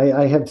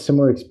I have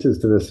similar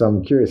experiences to this. So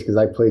I'm curious because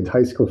I played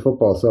high school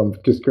football. So I'm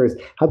just curious,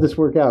 how'd this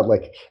work out?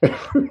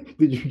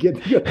 Did you get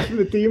together to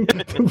the team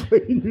to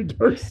play in your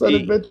Dark Sun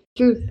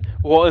adventures?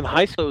 Well, in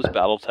high school it was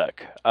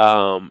BattleTech.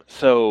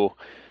 So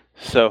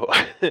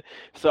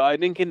I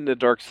didn't get into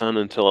Dark Sun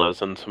until I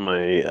was into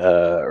my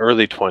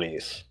early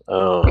 20s.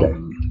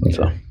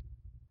 So.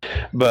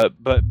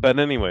 But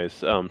anyways,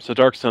 so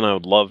Dark Sun, I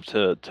would love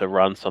to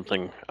run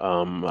something.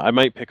 I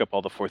might pick up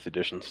all the 4th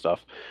edition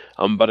stuff,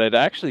 but I'd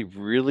actually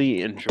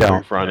really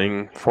enjoy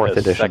running. 4th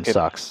edition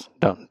sucks.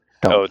 Don't.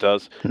 Oh, it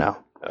does? No.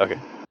 Okay.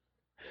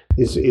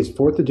 Is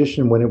 4th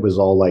edition when it was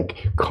all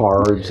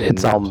cards?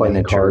 It's all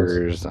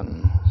miniatures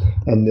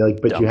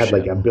cards but you had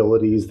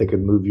abilities that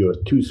could move you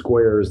 2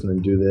 squares and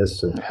then do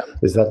this. Yeah.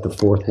 Is that the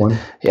 4th one?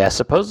 Yeah,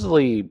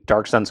 supposedly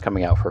Dark Sun's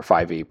coming out for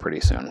 5e pretty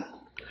soon.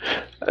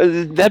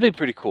 That'd be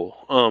pretty cool.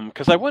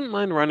 Because I wouldn't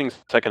mind running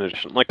 2nd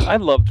edition. I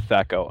loved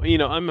Thaco.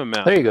 I'm a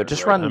master. There you go.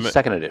 Just run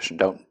 2nd edition.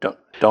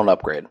 Don't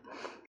upgrade.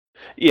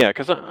 Yeah,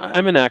 because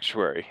I'm an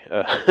actuary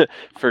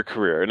for a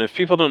career, and if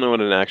people don't know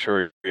what an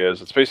actuary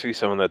is, it's basically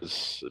someone that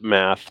does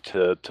math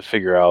to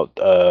figure out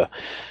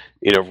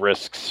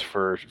risks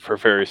for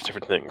various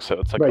different things. So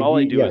it's like Right. all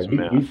I do is You,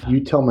 math. you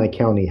tell my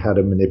county how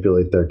to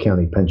manipulate their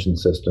county pension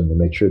system to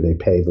make sure they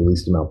pay the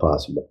least amount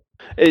possible.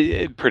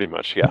 Pretty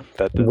much, yeah.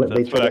 They That's try what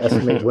to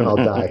estimate when I'll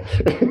die.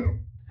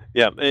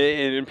 Yeah,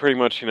 and pretty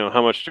much,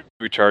 how much do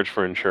we charge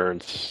for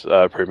insurance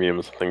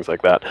premiums and things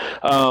like that.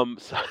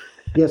 So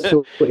Yeah,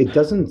 so it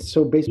doesn't.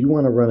 So basically, you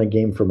want to run a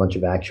game for a bunch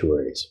of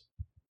actuaries.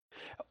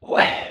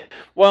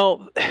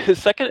 Well,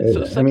 second,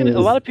 I mean, a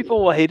lot of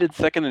people hated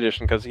second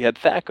edition because he had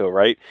THACO,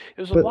 right?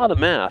 It was a lot of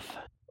math.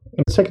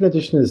 Second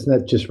edition isn't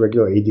that just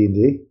regular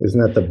AD&D? Isn't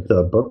that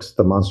the books,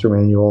 the monster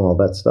manual, and all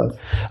that stuff?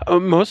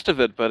 Most of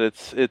it, but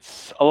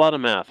it's a lot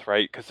of math,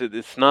 right? Because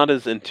it's not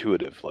as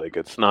intuitive. Like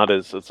it's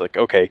like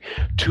okay,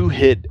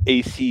 2-hit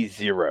AC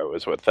 0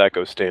 is what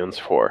THACO stands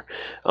for.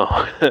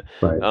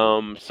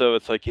 Right. So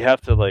it's like you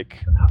have to like.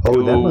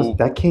 Oh,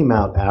 that came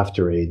out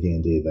after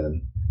AD&D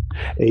then.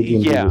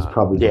 AD&D was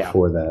probably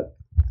before that.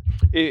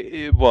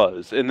 It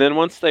was, and then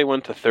once they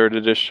went to third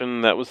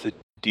edition, that was the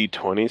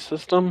D20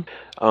 system,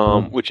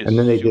 which is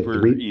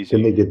super easy.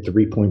 Then they did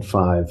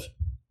 3.5.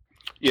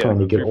 Yeah, trying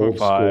to get old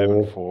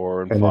school. And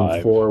 4 and 5.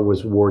 Then 4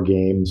 was war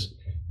games.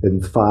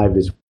 Then 5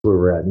 is where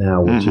we're at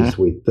now, which is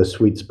the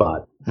sweet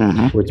spot,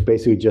 where it's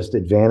basically just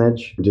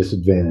advantage,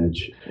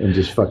 disadvantage, and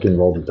just fucking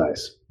roll the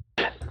dice.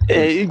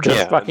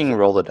 Fucking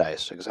roll the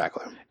dice,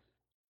 exactly.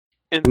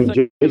 And I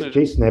mean,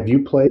 Jason, have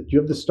you played? Do you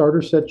have the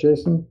starter set,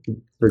 Jason,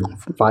 for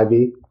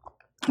 5e?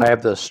 I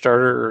have the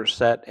starter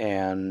set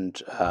and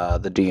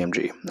the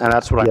DMG, and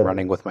that's what I'm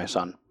running with my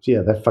son. Yeah,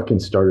 that fucking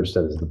starter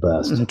set is the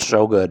best. It's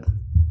so good.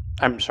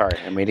 I'm sorry,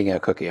 I'm eating a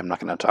cookie. I'm not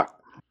going to talk.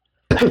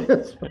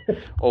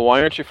 Well,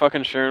 why aren't you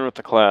fucking sharing with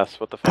the class?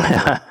 What the fuck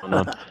is going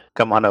on?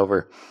 Come on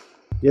over.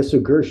 Yeah, so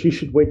Gersh, you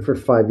should wait for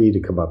 5e to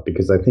come up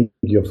because I think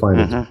you'll find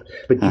it.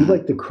 But you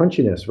like the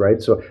crunchiness, right?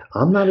 So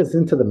I'm not as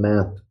into the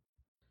math.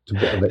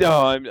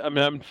 No,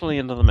 I'm fully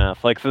into the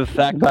math, like the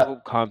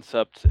THACO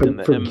concept and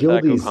the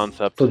M-THACO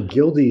concept. For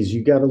guildies,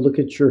 you got to look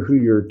at who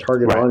your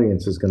target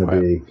audience is going to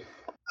be.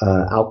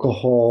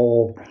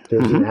 Alcohol.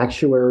 There's an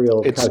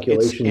actuarial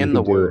calculation. It's in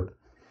the word.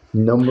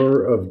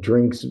 Number of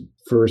drinks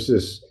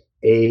versus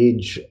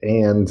age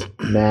and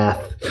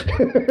math.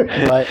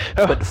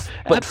 but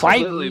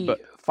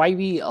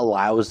 5e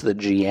allows the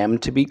GM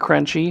to be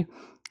crunchy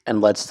and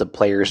lets the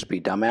players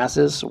be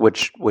dumbasses,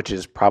 which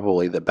is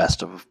probably the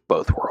best of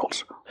both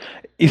worlds.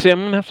 You see, I'm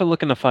going to have to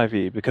look into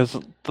 5e because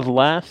the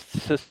last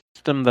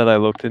system that I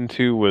looked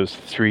into was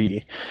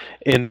 3e.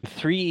 And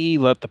 3e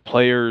let the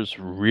players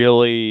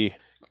really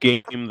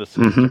game the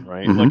system,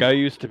 right? Like I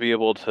used to be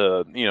able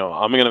to,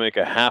 I'm going to make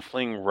a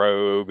halfling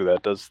rogue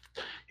that does,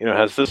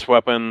 has this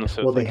weapon,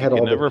 so they had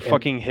never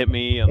fucking hit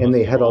me. And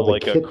they had all the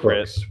kit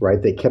books,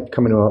 right? They kept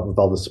coming out with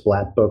all the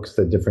splat books,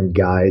 the different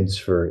guides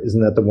for.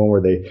 Isn't that the one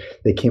where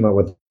they came out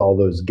with all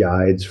those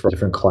guides for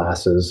different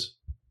classes?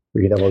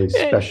 We could have all these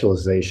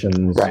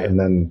specializations, and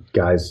then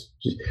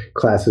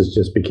classes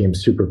just became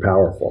super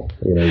powerful.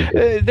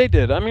 They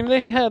did. I mean,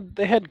 they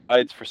had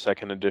guides for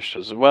second edition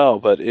as well,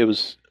 but it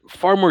was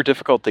far more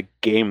difficult to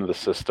game the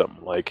system.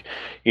 Like,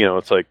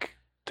 it's like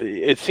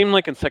it seemed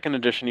like in second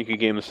edition you could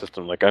game the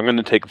system. Like, I'm going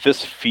to take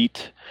this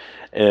feat,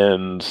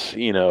 and I'm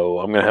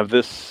going to have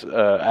this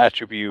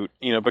attribute.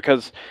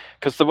 Because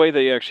the way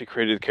they actually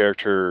created the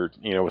character,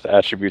 with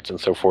attributes and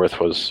so forth,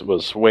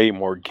 was way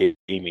more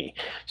gamey.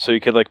 So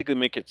you could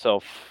make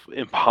itself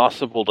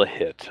impossible to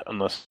hit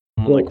unless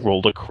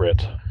rolled a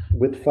crit.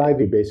 With 5,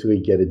 you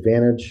basically get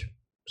advantage,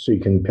 so you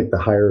can pick the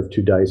higher of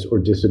 2 dice, or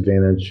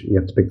disadvantage, you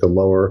have to pick the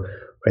lower.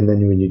 And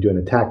then when you do an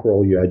attack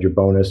roll, you add your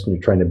bonus, and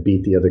you're trying to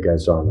beat the other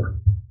guy's armor.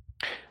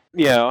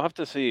 Yeah, I'll have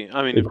to see.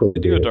 I mean, if I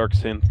do a Dark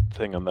Sun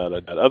thing on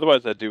that,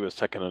 otherwise I'd do a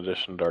second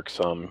edition Dark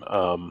Sun.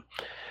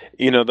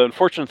 The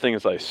unfortunate thing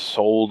is I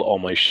sold all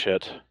my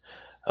shit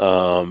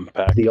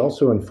back. The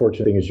also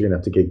unfortunate thing is you're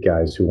going to have to get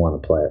guys who want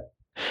to play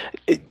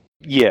it.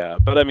 Yeah,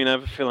 but I mean, I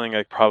have a feeling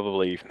I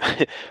probably...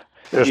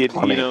 the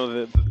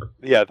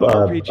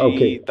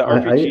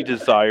RPG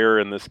desire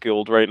in this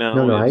guild right now.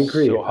 No, I is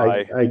agree. So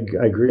high. I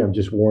agree. I'm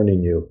just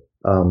warning you.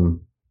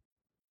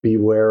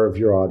 Beware of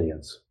your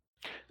audience.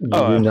 You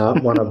do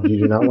not want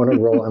to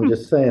roll. I'm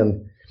just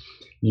saying.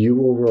 You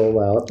will roll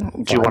out.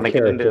 Do you want to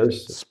get into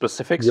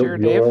specifics here,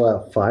 Dave? You'll roll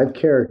out 5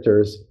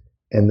 characters,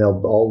 and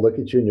they'll all look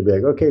at you, and you'll be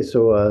like, "Okay,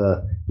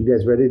 so you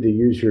guys ready to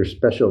use your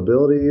special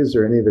abilities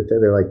or any of it?"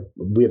 They're like,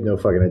 "We have no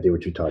fucking idea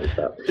what you're talking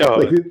about."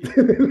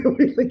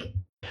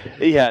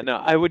 Yeah, no,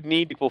 I would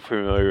need people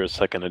familiar with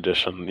second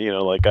edition. I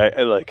like.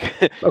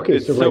 Okay,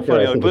 it's so so right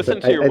funny. there, Listen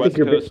to your West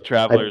Coast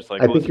travelers.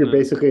 I think you're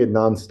basically a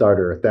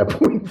non-starter at that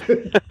point.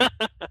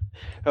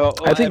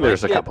 I think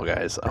there's a couple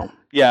guys though.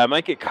 Yeah, I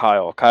might get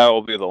Kyle. Kyle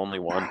will be the only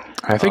one.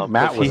 I think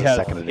Matt was a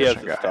second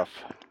edition guy. Stuff.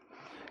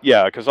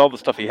 Yeah, because all the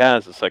stuff he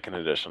has is second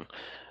edition.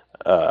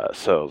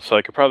 So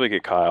I could probably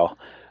get Kyle.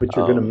 But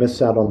you're going to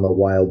miss out on the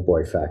wild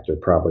boy factor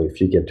probably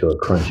if you get to a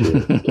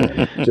crunchy.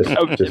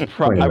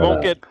 I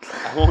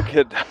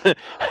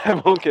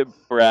won't get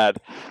Brad.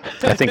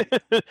 I think.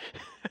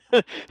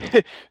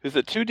 Is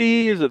it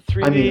 2D? Is it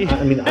 3D?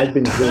 I mean, I've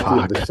been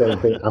guilty of the same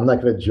thing. I'm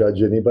not going to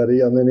judge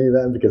anybody on any of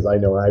that because I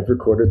know I've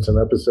recorded some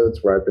episodes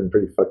where I've been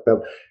pretty fucked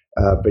up.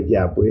 But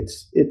yeah,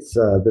 it's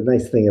the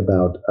nice thing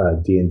about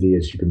D&D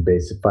is you can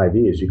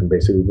 5e is you can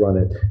basically run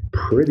it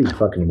pretty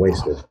fucking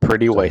wasted.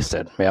 Pretty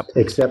wasted. Yep.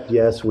 Except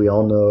yes, we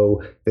all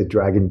know that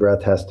Dragon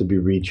Breath has to be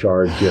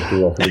recharged. You have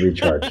to roll for the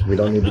recharge. We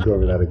don't need to go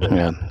over that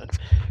again.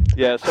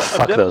 Yeah. So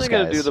I'm definitely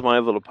going to do the My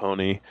Little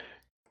Pony.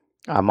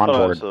 I'm on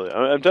board. Absolutely.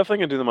 I'm definitely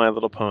going to do the My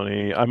Little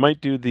Pony. I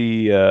might do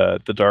the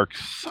Dark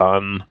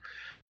Sun.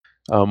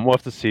 We'll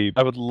have to see.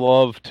 I would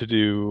love to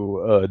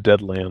do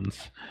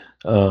Deadlands.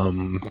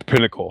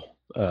 Pinnacle,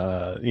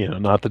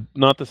 not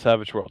the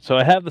Savage World. So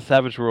I have the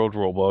Savage World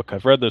rulebook.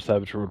 I've read the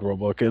Savage World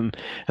rulebook, and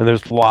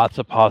there's lots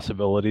of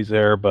possibilities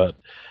there. But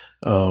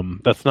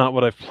that's not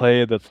what I've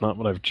played. That's not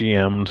what I've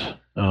GM'd.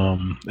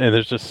 And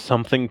there's just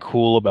something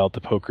cool about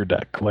the poker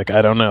deck. Like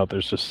I don't know.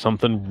 There's just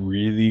something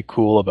really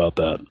cool about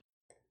that.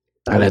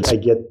 And I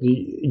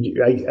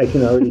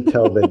can already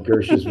tell that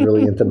Gersh is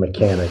really into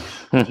mechanics.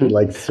 He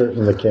likes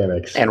certain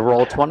mechanics. And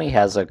Roll20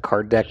 has a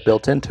card deck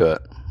built into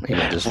it.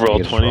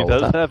 Roll20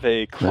 does have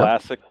a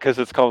classic, because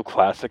it's called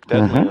Classic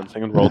Deadlands,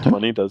 and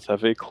Roll20 does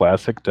have a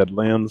Classic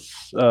Deadlands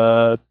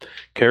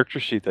character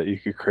sheet that you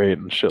could create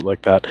and shit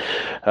like that.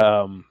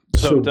 I'm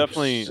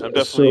definitely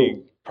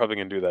probably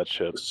gonna do that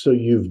shit. So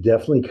you've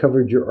definitely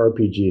covered your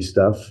RPG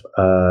stuff.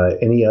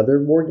 Any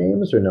other war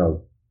games or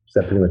no? Is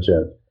that pretty much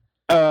it?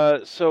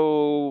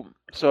 So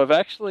I've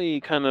actually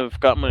kind of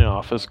got my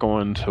office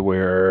going to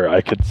where I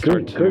could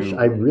start Gersh,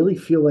 I really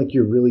feel like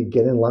you're really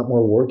getting a lot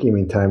more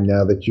wargaming time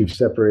now that you've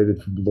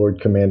separated from Lord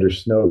Commander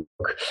Snoke.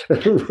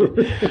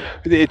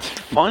 It's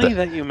funny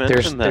that you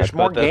mentioned that. There's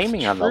more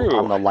gaming on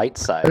the light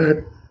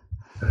side.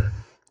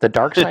 The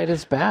dark side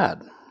is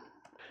bad.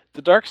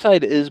 The dark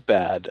side is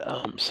bad.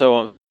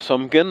 So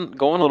I'm going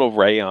a little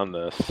Ray on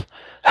this.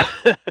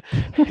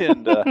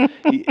 And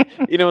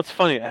it's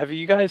funny. Have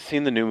you guys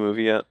seen the new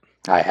movie yet?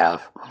 I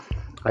have.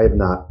 I have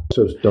not.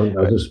 So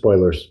no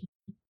spoilers.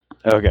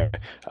 Okay.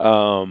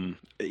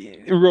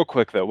 Real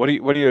quick though, what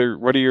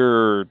are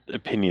your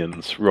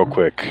opinions? Real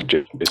quick,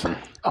 Jason.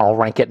 I'll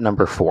rank it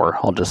number 4.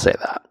 I'll just say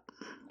that.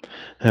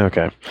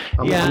 Okay.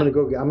 I'm gonna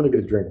go get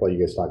a drink while you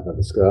guys talk about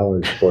this because I don't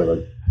want to spoil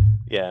it.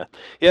 Yeah.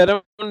 I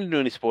don't want to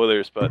do any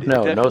spoilers, but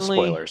no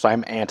spoilers.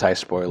 I'm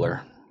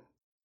anti-spoiler.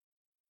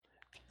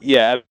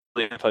 Yeah,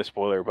 absolutely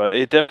anti-spoiler, but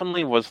it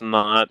definitely was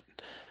not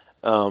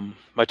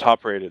my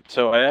top rated.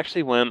 So I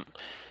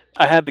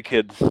had the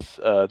kids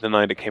the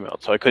night it came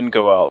out, so I couldn't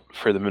go out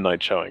for the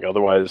midnight showing.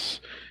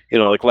 Otherwise,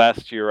 like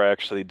last year I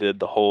actually did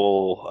the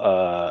whole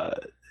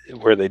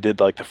where they did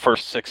like the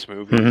first 6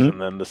 movies and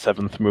then the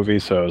 7th movie.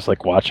 So I was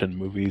like watching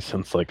movies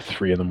since like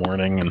 3 a.m,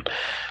 and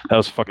that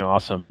was fucking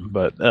awesome.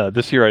 But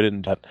this year I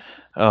didn't do that.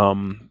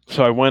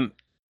 So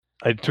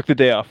I took the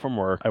day off from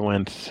work. I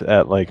went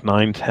at like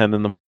 9-10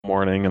 in the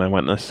morning, and I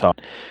went and I saw it.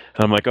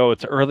 And I'm like, oh,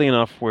 it's early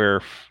enough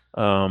where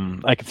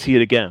I could see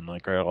it again.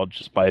 Like, right, I'll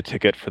just buy a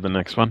ticket for the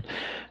next one.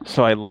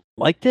 So I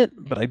liked it,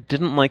 but I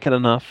didn't like it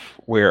enough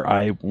where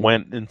I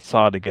went and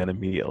saw it again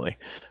immediately.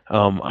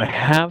 I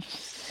have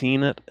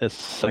seen it a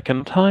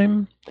second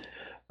time,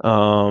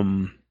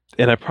 and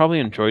I probably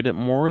enjoyed it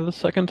more the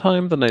second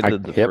time than I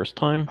did the first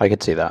time. I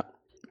could see that.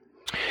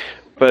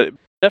 But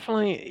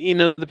definitely,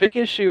 the big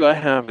issue I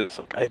have is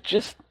I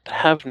just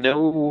have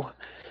no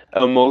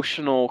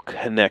emotional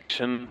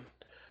connection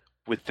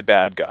with the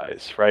bad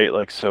guys, right?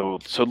 Like, so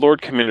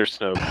Lord Commander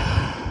Snoke,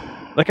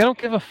 like, I don't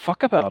give a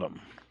fuck about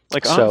him.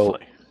 Like,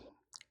 honestly.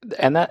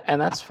 And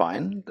that's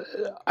fine.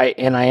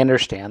 I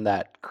understand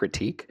that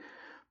critique,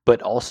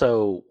 but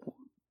also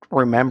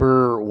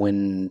remember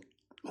when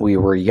we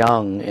were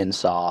young and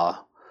saw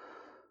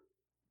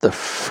the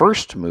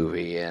first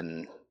movie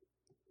and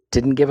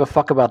didn't give a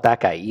fuck about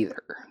that guy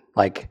either.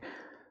 Like,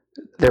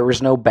 there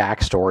was no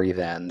backstory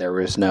then. There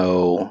was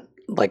no,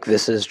 like,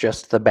 this is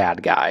just the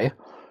bad guy,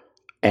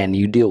 and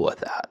you deal with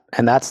that.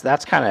 And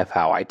that's kind of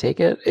how I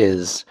take it,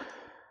 is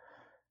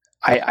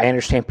I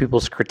understand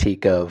people's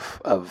critique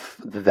of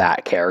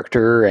that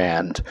character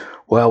and,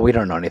 well, we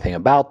don't know anything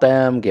about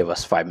them, give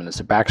us 5 minutes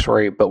of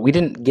backstory, but we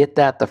didn't get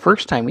that the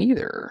first time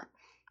either.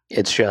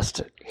 It's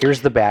just,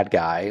 here's the bad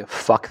guy,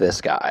 fuck this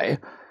guy.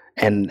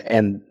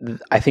 And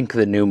I think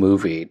the new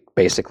movie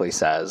basically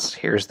says,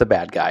 here's the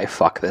bad guy,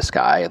 fuck this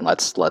guy, and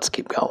let's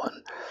keep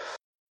going.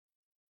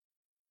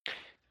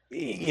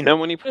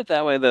 When you put it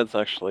that way, that's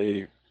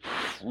actually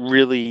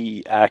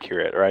really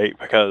accurate, right?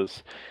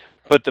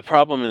 But the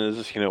problem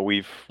is,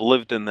 we've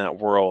lived in that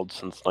world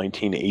since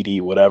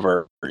 1980,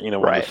 whatever, when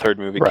the third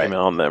movie came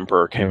out and the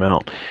Emperor came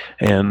out.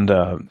 And,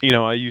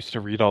 I used to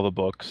read all the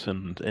books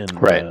and as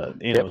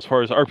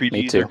far as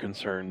RPGs are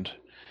concerned,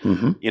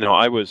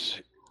 I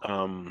was,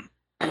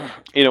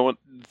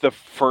 the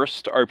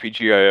first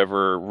RPG I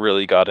ever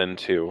really got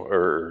into,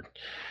 or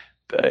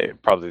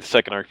probably the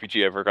second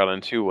RPG I ever got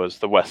into was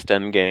the West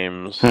End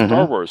Games Mhm.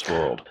 Star Wars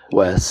world.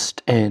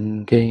 West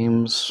End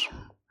Games.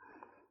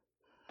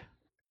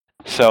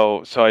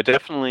 So I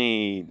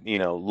definitely,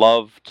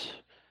 loved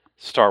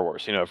Star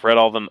Wars. I've read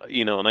all the,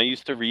 and I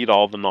used to read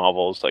all the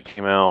novels that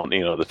came out,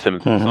 the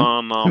Timothy Mhm.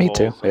 Zahn novels. Me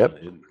too, yep.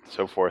 And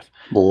so forth.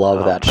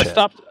 Love that I shit.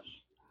 stopped.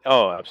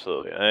 Oh,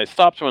 absolutely. I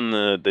stopped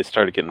when they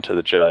started getting to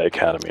the Jedi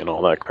Academy and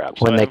all that crap.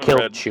 So When I they haven't killed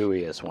read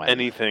Chewie is when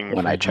anything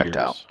when for I checked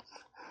years. out.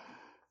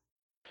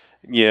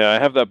 Yeah, I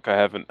have that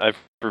book. I've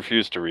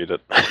refused to read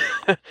it.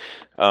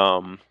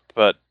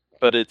 But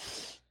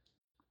it's,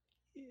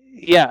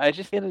 yeah, I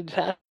just get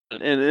attached.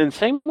 And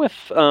same with,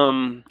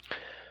 Ben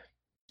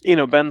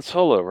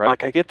Solo, right?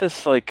 Like, I get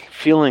this, like,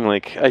 feeling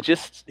like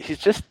he's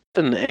just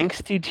an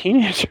angsty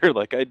teenager.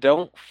 Like, I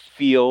don't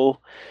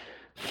feel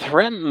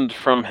threatened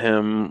from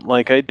him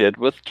like I did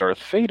with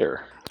Darth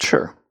Vader.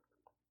 Sure.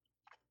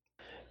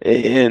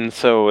 And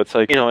so it's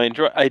like,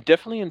 I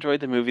definitely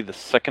enjoyed the movie the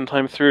second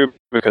time through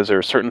because there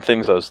are certain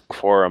things I was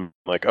for. I'm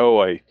like,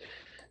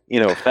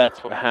 if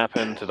that's what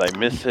happened, did I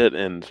miss it?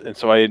 And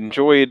so I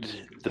enjoyed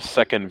the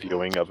second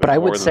viewing of it But I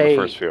more would than say-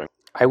 the first viewing.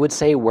 I would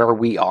say where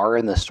we are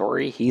in the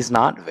story, he's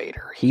not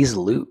Vader. He's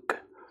Luke.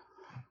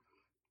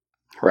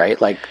 Right?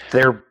 Like,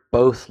 they're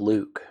both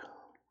Luke.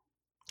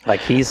 Like,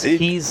 he's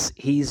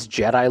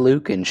Jedi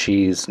Luke and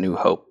she's New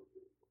Hope.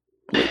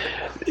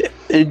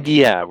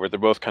 Yeah, where they're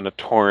both kind of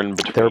torn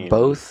between. They're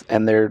both,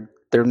 and they're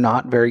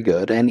not very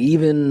good. And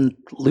even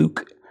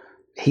Luke,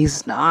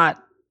 he's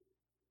not,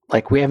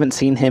 like, we haven't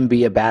seen him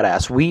be a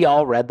badass. We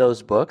all read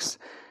those books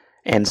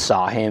and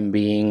saw him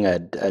being a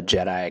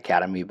Jedi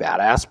Academy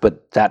badass,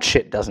 but that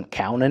shit doesn't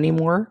count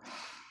anymore.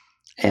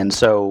 And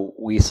so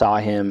we saw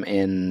him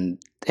in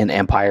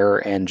Empire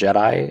and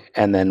Jedi,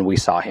 and then we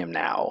saw him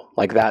now.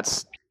 Like,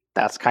 that's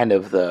kind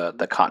of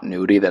the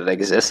continuity that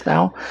exists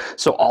now.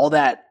 So all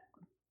that,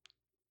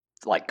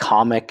 like,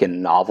 comic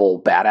and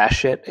novel badass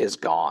shit is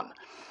gone.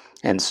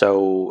 And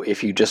so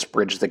if you just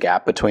bridge the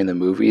gap between the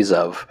movies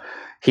of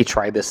he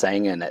tried this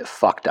thing and it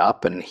fucked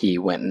up and he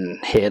went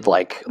and hid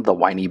like the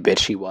whiny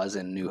bitch he was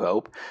in New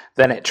Hope,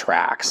 then it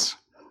tracks.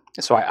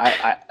 So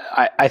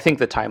I think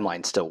the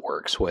timeline still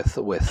works with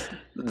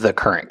the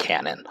current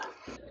canon.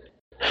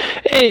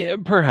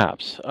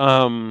 Perhaps.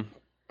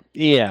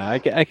 Yeah, I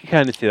can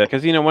kind of see that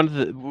because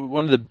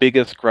one of the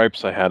biggest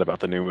gripes I had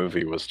about the new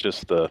movie was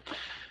just the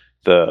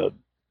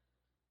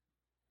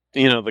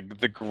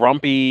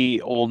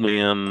grumpy old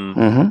man.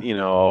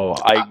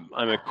 Mhm.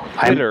 I'm a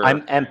quitter.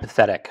 I'm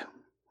empathic.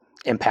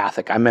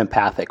 I'm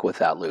empathic with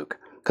that Luke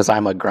because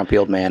I'm a grumpy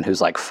old man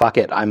who's like, fuck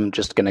it, I'm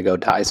just gonna go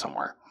die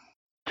somewhere.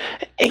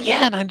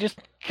 Yeah, and I just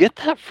get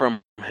that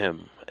from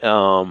him.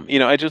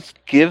 I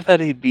just give that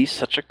he'd be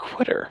such a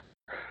quitter.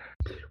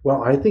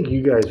 Well, I think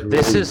you guys really,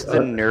 This is the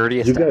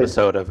nerdiest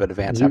episode of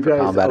Advanced After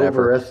Combat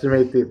ever.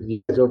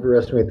 You guys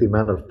overestimate the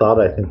amount of thought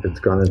I think that's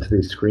gone into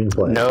these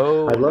screenplays.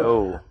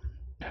 No.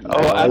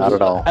 Not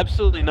at all.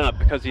 Absolutely not,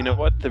 because you know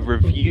what? The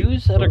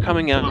reviews that are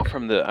coming out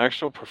from the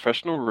actual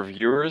professional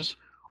reviewers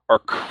are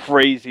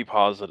crazy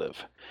positive.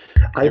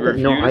 The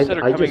reviews that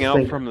are coming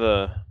out from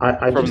the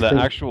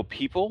actual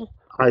people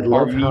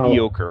are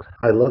mediocre.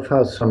 I love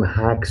how some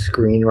hack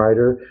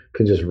screenwriter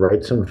can just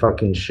write some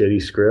fucking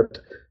shitty script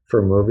for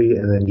a movie,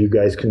 and then you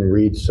guys can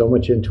read so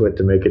much into it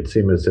to make it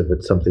seem as if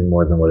it's something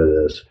more than what it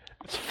is.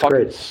 It's fucking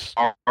great.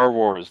 Star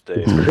Wars,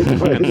 Dave.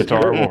 It's Fucking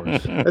Star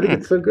Wars. I think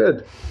it's so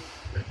good.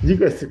 You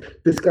guys,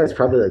 this guy's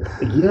probably like,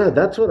 yeah,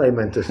 that's what I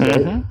meant to say.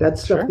 Mhm.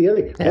 That's stuff Sure. the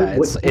other. Yeah,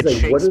 what,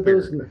 it's like, what are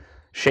those? Shakespeare.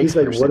 He's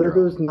Shakespeare like, what are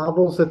syndrome. those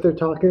novels that they're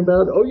talking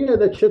about? Oh yeah,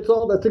 that's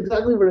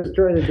exactly what it's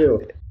trying to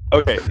do.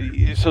 Okay,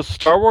 so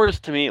Star Wars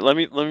to me, let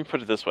me put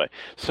it this way.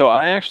 So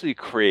I actually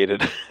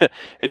created,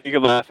 and you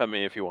can laugh at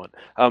me if you want.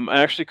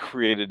 I actually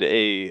created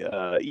a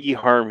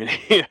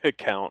eHarmony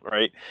account,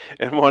 right?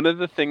 And one of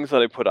the things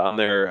that I put on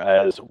there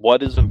as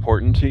what is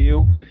important to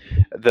you,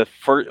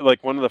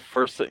 one of the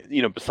first,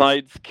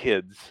 besides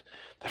kids,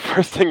 the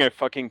first thing I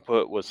fucking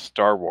put was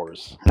Star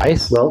Wars.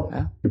 Nice. Well,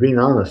 Yeah. you're being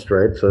honest,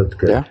 right? So that's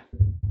good. Yeah.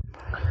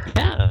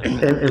 Yeah.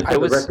 And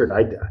for the record,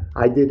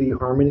 I did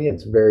eHarmony.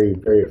 It's a very,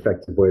 very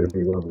effective way to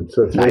be loved.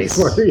 So it's very Nice.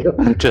 smart of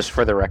you. Just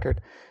for the record.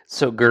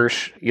 So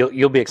Gersh,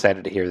 you'll be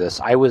excited to hear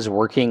this. I was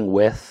working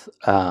with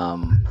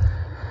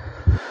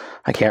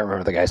I can't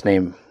remember the guy's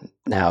name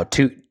now.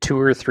 2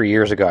 or 3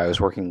 years ago, I was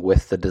working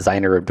with the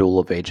designer of Duel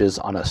of Ages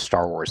on a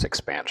Star Wars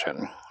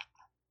expansion.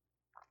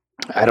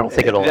 I don't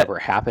think it'll ever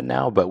happen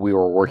now, but we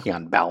were working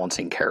on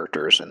balancing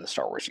characters in the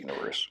Star Wars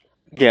universe.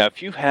 Yeah,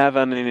 if you have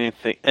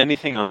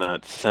anything on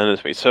that, send it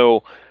to me.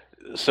 So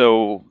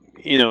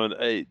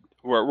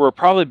we're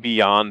probably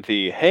beyond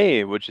the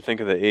hey, what'd you think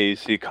of the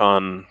AEC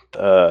Con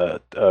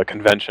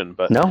convention?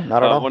 But No,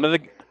 not at all. One of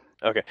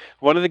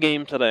the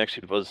games that I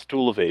actually did was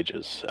Duel of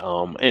Ages,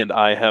 and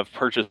I have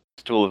purchased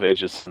Duel of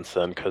Ages since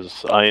then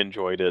because I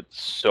enjoyed it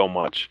so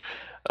much.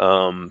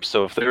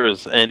 So if there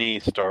is any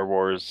Star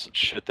Wars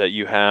shit that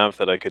you have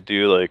that I could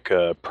do, like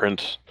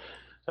print.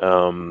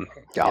 I'll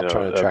try to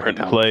track it print and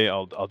down. play.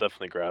 I'll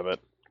definitely grab it.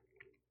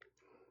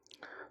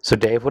 So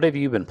Dave, what have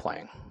you been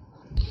playing?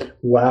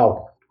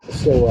 Wow.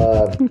 So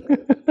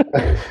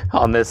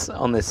on this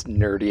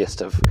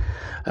nerdiest of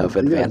Yeah,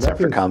 advanced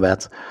after nothing's-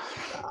 combats.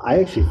 I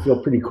actually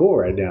feel pretty cool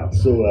right now.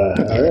 So all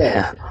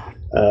Yeah.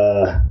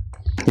 right.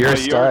 You're a Well,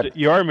 stud.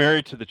 you are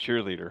married to the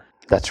cheerleader.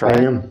 That's right.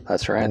 I am.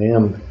 That's I right.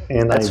 am,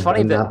 and That's funny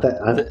I'm that not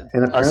that.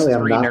 And us apparently,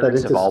 I'm three not that nerds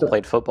into have all Star-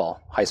 played football,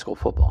 high school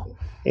football.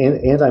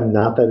 and I'm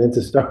not that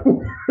into Star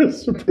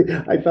Wars.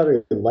 I thought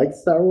I liked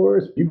Star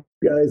Wars. You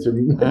guys are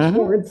much Mhm,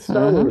 more into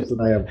Star mhm. Wars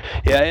than I am.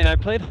 Yeah, and I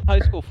played high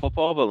school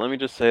football, but let me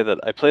just say that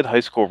I played high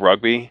school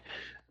rugby,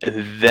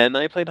 and then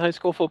I played high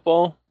school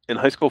football. And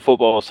high school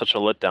football was such a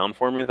letdown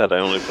for me that I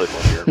only played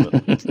 1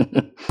 year.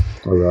 But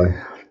Oh, really?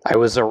 I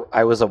was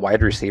a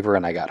wide receiver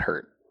and I got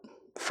hurt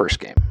first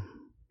game.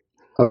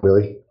 Oh,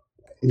 really?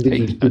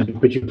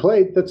 But you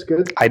played. That's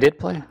good. I did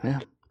play. Yeah.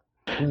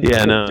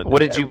 yeah, no. What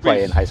did you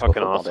play in high school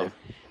Fucking football, awesome.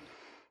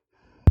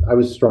 Dave? I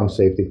was strong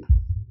safety.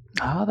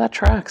 Oh, that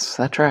tracks.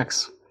 That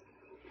tracks.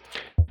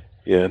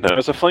 Yeah, no, I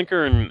was a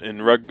flanker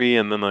in rugby,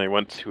 and then I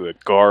went to a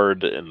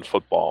guard in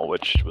football,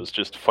 which was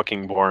just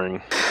fucking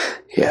boring.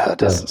 Yeah, that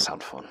doesn't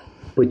sound fun.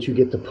 But you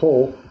get to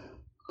pull.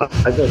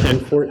 I've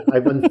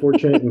had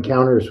unfortunate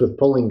encounters with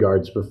pulling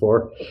guards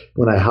before.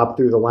 When I hop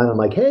through the line, I'm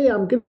like, "Hey,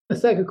 I'm going to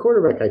sack a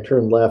quarterback." I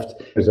turn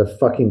left. There's a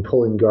fucking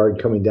pulling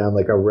guard coming down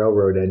like a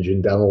railroad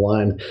engine down the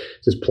line,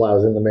 just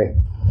plows into me.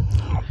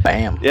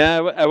 Bam.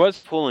 Yeah, I was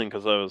pulling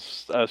because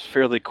I was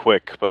fairly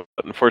quick, but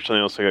unfortunately,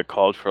 I also got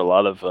called for a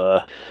lot of.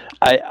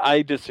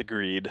 I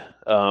disagreed,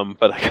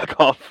 but I got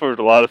called for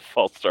a lot of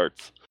false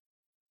starts.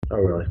 Oh,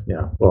 really?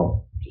 Yeah.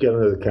 Well, you get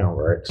into the count,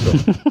 right? So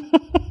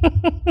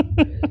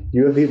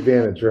you have the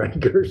advantage, right,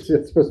 Gersh?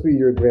 It's supposed to be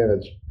your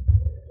advantage.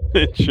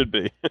 It should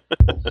be.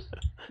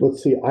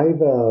 Let's see. I'm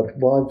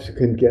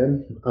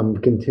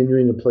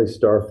continuing to play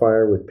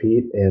Starfire with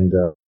Pete, and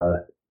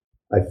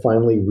I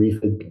finally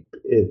refed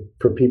it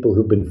for people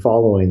who've been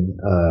following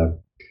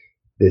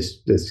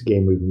this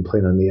game we've been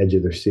playing on the edge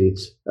of their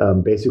seats.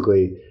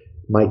 Basically,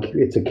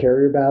 it's a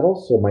carrier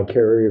battle, so my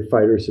carrier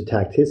fighters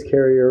attacked his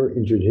carrier,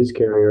 injured his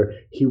carrier.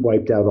 He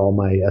wiped out all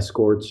my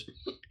escorts.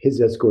 His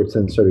escorts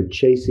then started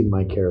chasing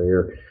my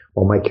carrier,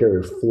 while my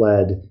carrier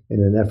fled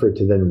in an effort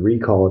to then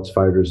recall its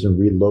fighters and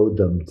reload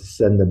them to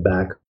send them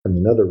back on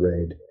another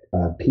raid.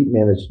 Pete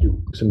managed to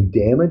do some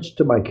damage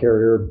to my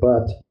carrier,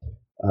 but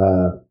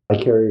my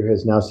carrier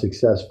has now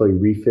successfully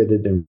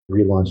refitted and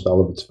relaunched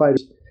all of its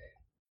fighters,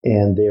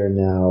 and they are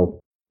now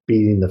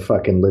beating the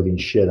fucking living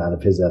shit out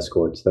of his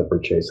escorts that were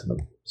chasing them.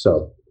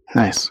 So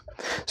Nice.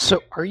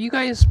 So, are you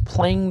guys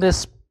playing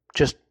this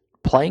just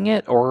playing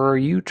it, or are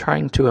you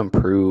trying to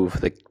improve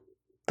the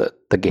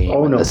game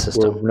and the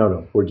system?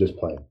 we're just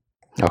playing.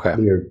 Okay.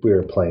 We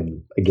are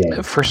playing a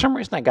game. For some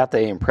reason, I got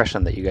the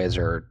impression that you guys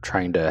are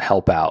trying to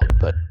help out,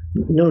 but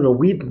No,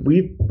 we've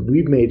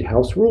made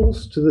house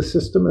rules to the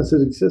system as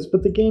it exists,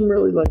 but the game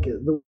really, like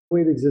the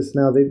way it exists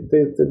now, they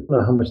don't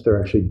know how much they're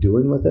actually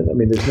doing with it. I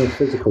mean, there's no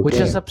physical which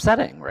game. is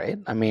upsetting, right?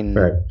 I mean,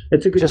 Right.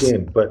 It's a good Just-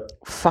 game, but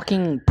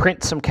fucking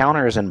print some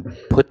counters and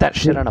put that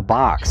shit in a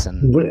box,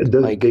 and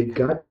they've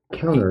got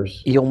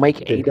counters. you'll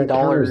make They've got $80.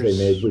 counters they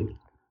made.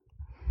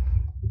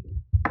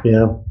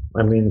 Yeah,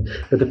 I mean,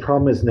 but the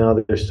problem is now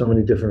that there's so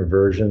many different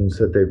versions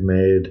that they've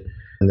made,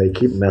 and they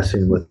keep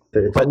messing with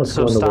it. It's But almost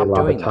so going the stop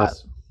way doing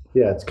Labatas.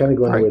 Yeah, it's kind of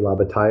going the way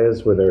Labatai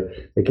is, where they're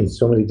making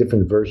so many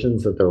different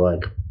versions that they're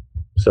like.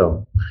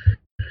 So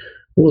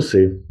we'll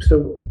see.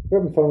 So we're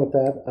having fun with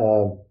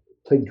that.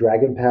 Played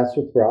Dragon Pass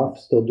with Ralph.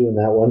 Still doing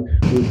that one.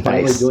 We're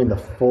finally Nice. doing the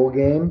full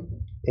game,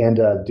 and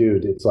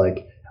dude, it's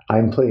like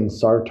I'm playing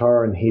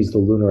Sartar and he's the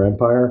Lunar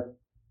Empire,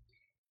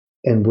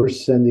 and we're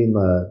sending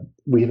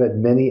we've had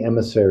many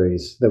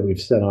emissaries that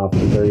we've sent off to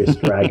various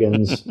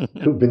dragons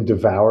who've been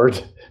devoured.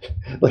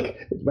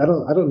 Like I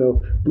don't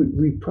know.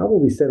 We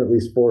probably sent at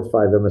least 4 or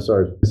 5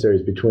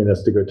 emissaries between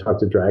us to go talk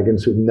to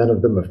dragons, who none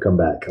of them have come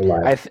back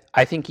alive.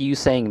 I think you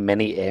saying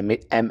many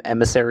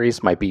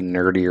emissaries might be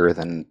nerdier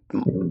than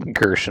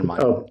Gersh and my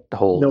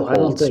whole I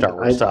don't think Star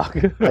Wars talk.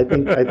 I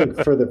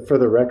think for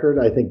the record,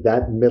 I think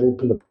that middle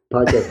of the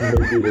podcast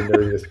may be the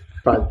nerdiest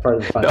part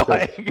of the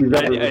podcast we've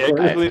ever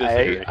recorded.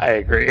 I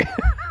agree.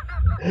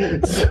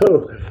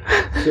 So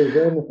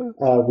then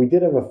we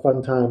did have a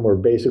fun time where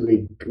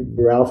basically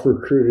Ralph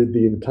recruited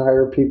the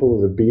entire people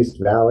of the Beast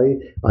Valley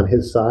on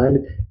his side,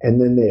 and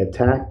then they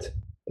attacked.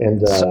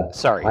 And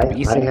Sorry,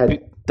 I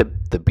had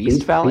the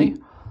Beast Valley?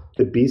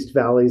 The Beast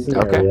Valley's an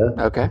area.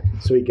 Okay.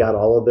 So he got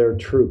all of their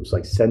troops,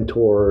 like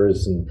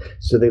centaurs, and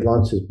so they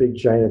launched this big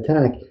giant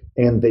attack,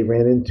 and they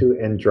ran into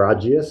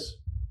Androgeus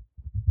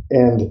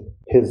and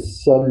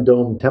his Sun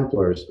Dome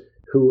Templars,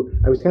 who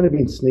I was kind of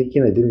being sneaky,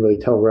 and I didn't really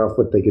tell Ralph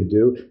what they could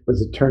do. But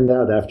as it turned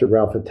out, after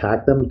Ralph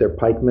attacked them, they're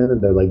pikemen,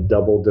 and they're like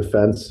double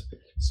defense.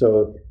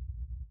 So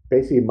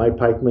basically, my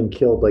pikemen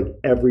killed like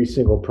every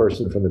single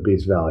person from the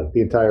Beast Valley.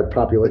 The entire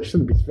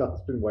population of the Beast Valley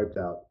has been wiped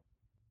out.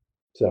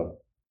 So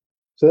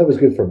that was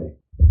good for me.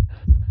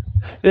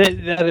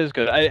 That is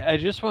good. I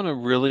just want to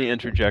really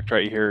interject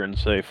right here and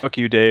say, fuck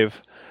you, Dave.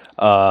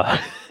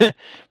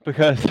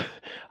 Because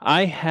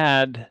I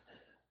had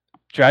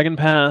Dragon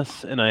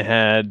Pass, and I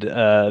had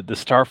the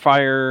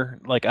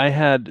Starfire. Like, I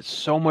had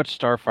so much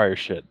Starfire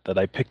shit that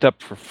I picked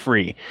up for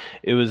free.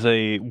 It was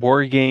a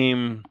war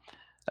game,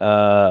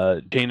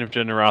 Chain of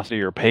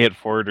Generosity, or Pay It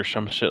Forward, or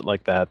some shit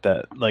like that.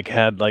 That like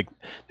had like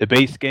the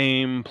base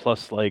game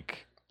plus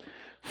like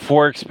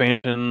 4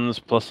 expansions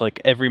plus like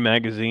every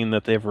magazine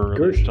that they ever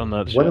released on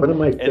that shit. One of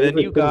my And then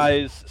favorite you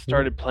guys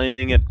started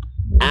playing it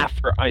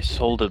after I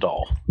sold it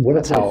all. One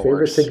of That's how my it favorite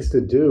works. things to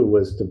do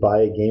was to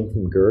buy a game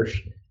from Gersh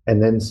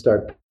and then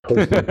start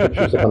posting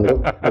pictures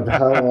of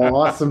how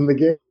awesome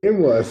the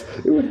game was.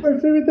 It was my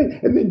favorite thing.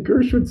 And then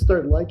Gersh would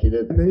start liking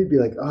it, and then he'd be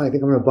like, "Oh, I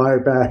think I'm gonna buy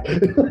it back."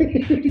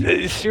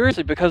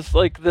 Seriously, because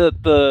like the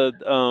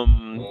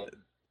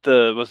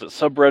was it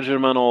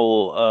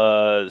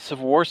sub-regimental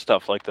Civil War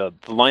stuff, like the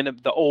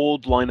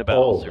old line of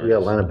battle Oh, series. yeah,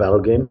 line of battle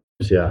games.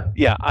 Yeah.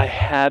 Yeah, I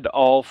had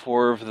all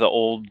 4 of the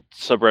old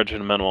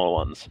sub-regimental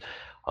ones.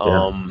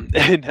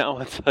 And now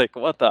it's like,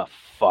 what the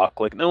fuck?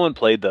 Like, no one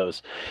played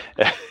those.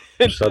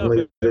 And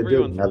Suddenly they do.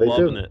 everyone's Now they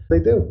loving do. it. They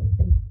do.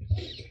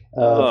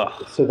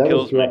 Ugh, So that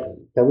was kills me.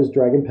 that was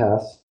Dragon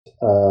Pass.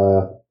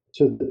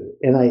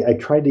 And I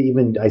tried to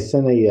even I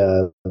sent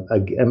a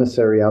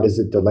emissary out to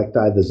visit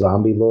Delecti the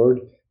Zombie Lord,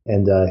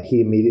 and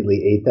he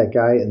immediately ate that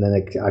guy and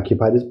then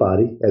occupied his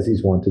body as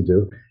he's wont to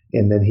do.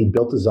 And then he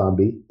built a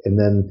zombie,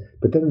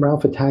 but then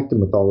Ralph attacked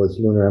him with all his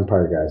Lunar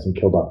Empire guys and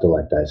killed off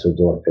Delecti. So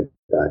Delecti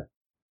died.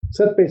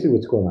 So that's basically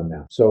what's going on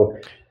now. So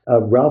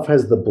Ralph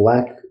has the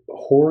Black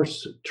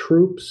Horse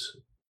troops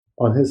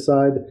on his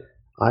side.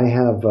 I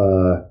have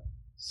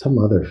some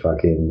other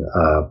fucking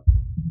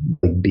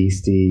like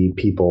beastie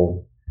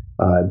people,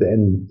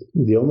 and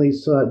the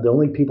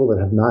only people that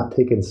have not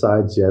taken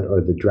sides yet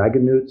are the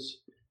Dragonoots,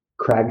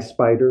 Crag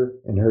Spider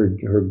and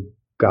her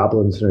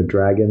goblins and her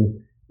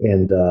dragon,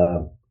 and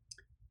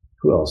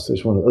who else?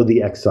 There's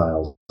the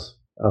Exiles.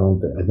 I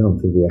don't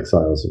think the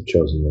Exiles have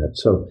chosen yet.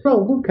 So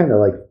we're kind of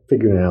like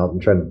figuring it out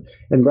and trying to.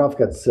 And Ralph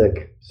got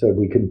sick, so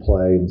we couldn't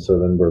play, and so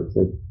then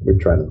we're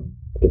trying to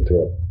get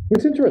through it.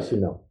 It's interesting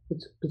though.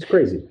 It's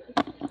crazy.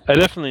 I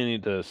definitely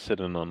need to sit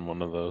in on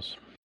one of those.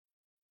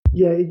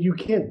 Yeah, you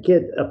can't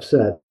get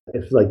upset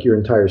if like your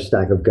entire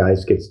stack of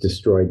guys gets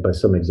destroyed by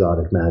some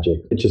exotic magic.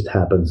 It just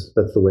happens.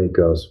 That's the way it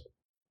goes.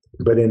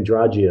 But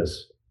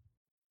Androgeus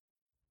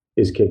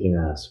is kicking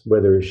ass,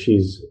 whether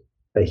she's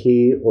a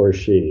he or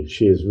she.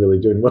 She is really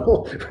doing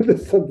well. the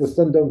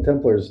Sundome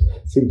Templars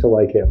seem to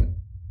like him.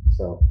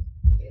 So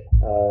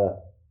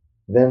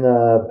then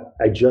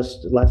I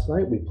just last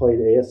night we played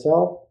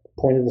ASL.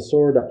 Point of the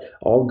Sword,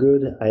 All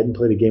Good. I hadn't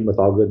played a game with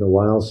All Good in a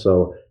while,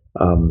 so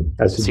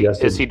I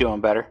suggested. Is he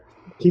doing better?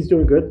 He's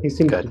doing good. He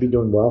seems Good. to be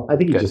doing well. I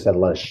think he Good. just had a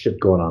lot of shit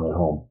going on at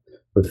home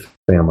with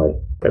family.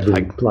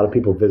 A lot of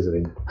people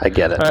visiting. I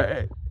get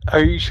it.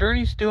 Are you sure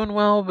he's doing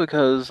well?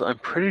 Because I'm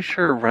pretty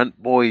sure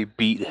Rent Boy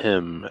beat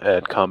him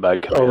at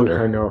Combat Commander.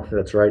 Oh, I know.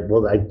 That's right.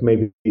 Well,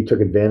 maybe he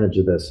took advantage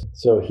of this.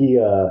 So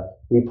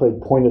we played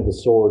Point of the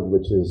Sword,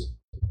 which is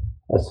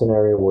a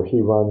scenario where he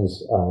runs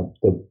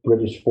the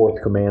British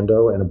 4th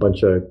Commando and a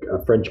bunch of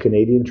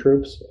French-Canadian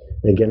troops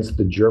against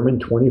the German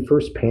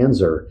 21st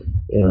Panzer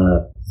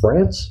in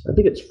France. I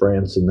think it's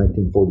France in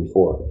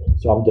 1944.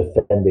 So I'm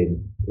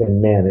defending,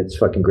 and man, it's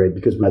fucking great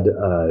because we had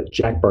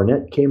Jack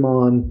Barnett came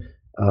on,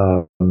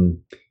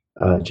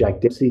 Jack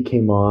Dempsey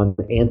came on,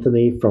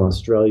 Anthony from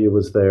Australia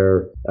was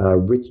there,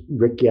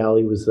 Rick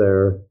Galley was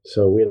there.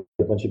 So we had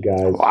a bunch of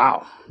guys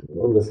Wow.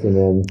 listening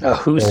in.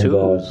 Who's And,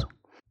 who's?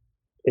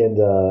 And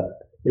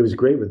it was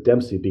great with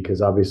Dempsey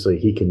because obviously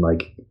he can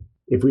like,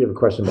 if we have a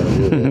question about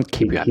a rule,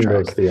 Keep you on he track.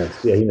 knows the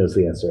answer. Yeah, he knows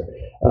the answer.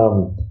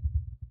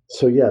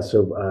 So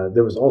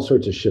there was all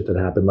sorts of shit that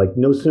happened. Like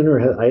no sooner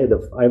had I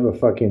have a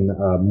fucking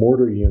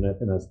mortar unit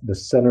in the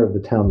center of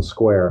the town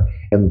square,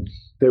 and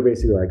they're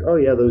basically like, oh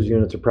yeah, those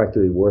units are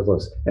practically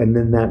worthless. And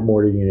then that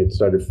mortar unit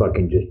started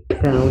fucking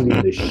just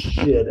pounding the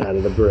shit out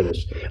of the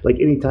British. Like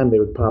anytime they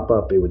would pop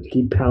up, it would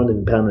keep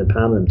pounding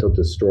until it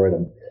destroyed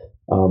them.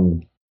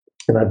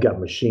 And I've got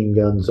machine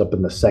guns up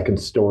in the second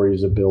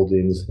stories of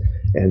buildings,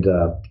 and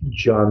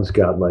John's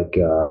got like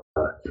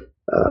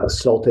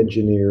assault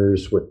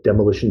engineers with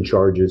demolition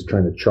charges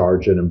trying to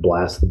charge in and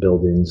blast the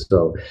buildings.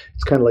 So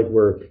it's kind of like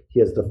where he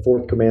has the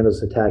 4th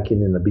Commandos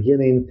attacking in the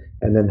beginning,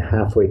 and then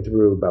halfway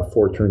through, about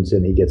 4 turns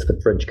in, he gets the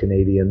French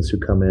Canadians who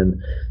come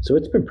in. So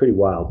it's been pretty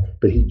wild.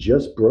 But he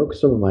just broke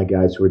some of my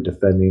guys who were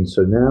defending.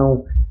 So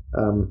now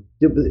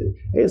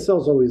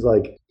ASL is always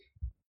like,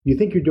 you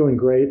think you're doing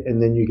great,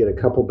 and then you get a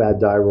couple bad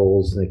die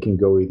rolls, and it can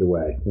go either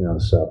way.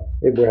 So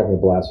we're having a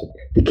blast.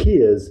 The key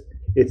is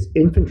it's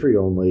infantry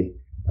only.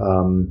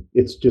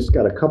 It's just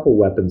got a couple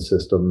weapon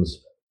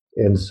systems,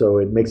 and so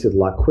it makes it a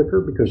lot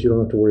quicker because you don't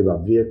have to worry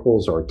about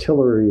vehicles or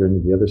artillery or any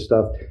of the other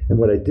stuff. And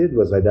what I did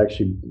was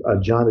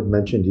John had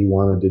mentioned he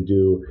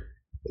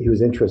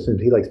was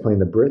interested. He likes playing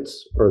the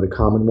Brits or the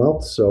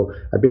Commonwealth. So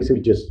I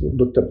basically just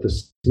looked up the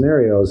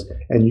scenarios,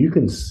 and you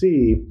can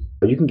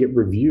get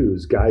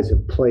reviews. Guys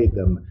have played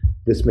them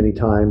this many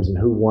times and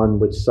who won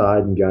which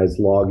side, and guys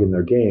log in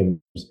their games.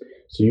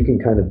 So you can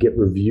kind of get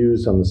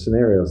reviews on the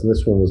scenarios. And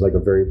this one was like a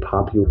very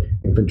popular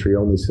infantry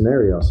only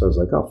scenario. So I was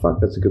like, oh,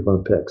 fuck, that's a good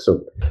one to pick.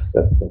 So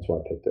that's why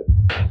I picked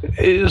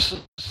it.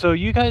 So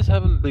you guys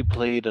haven't really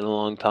played in a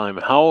long time.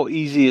 How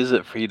easy is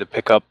it for you to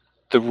pick up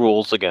the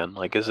rules again?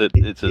 Like,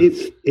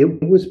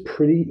 it was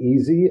pretty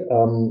easy.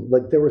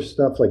 Like there was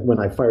stuff like when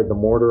I fired the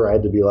mortar, I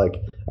had to be like,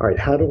 all right,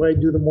 how do I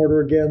do the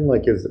mortar again?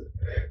 Like, is it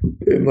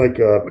like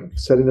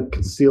setting up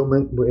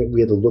concealment? We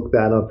had to look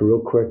that up real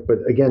quick. But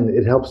again,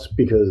 it helps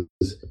because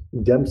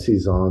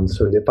Dempsey's on.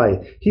 So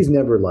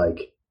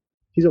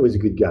he's always a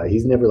good guy.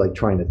 He's never like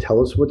trying to tell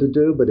us what to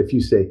do. But if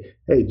you say,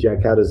 hey,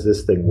 Jack, how does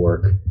this thing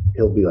work?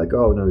 He'll be like,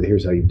 oh, no,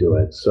 here's how you do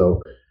it.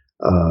 So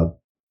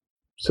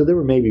there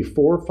were maybe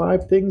 4 or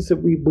 5 things that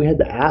we had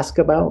to ask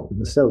about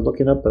instead of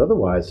looking up. But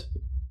otherwise,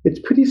 it's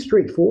pretty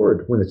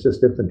straightforward when it's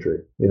just infantry,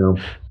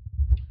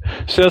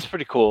 So that's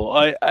pretty cool.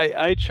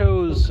 I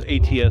chose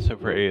ATS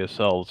over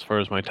ASL as far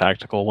as my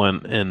tactical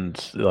went,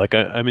 and like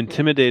I'm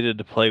intimidated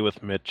to play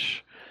with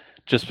Mitch,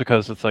 just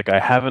because it's like I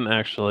haven't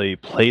actually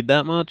played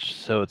that much.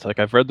 So it's like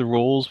I've read the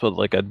rules, but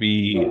like I'd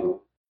be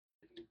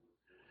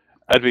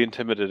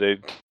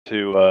intimidated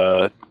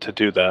to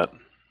do that,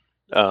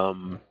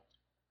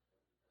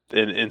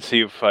 and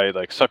see if I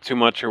like suck too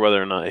much or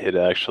whether or not he'd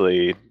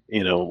actually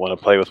want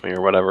to play with me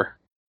or whatever.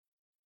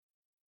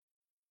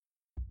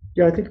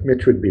 Yeah, I think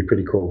Mitch would be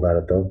pretty cool about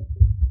it, though.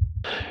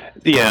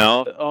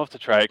 Yeah, I'll have to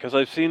try it because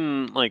I've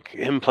seen like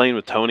him playing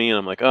with Tony, and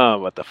I'm like, oh,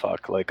 what the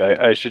fuck? Like,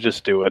 I should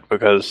just do it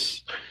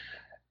because,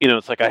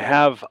 it's like I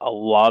have a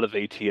lot of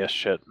ATS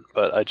shit,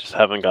 but I just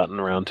haven't gotten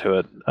around to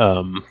it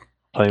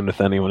playing with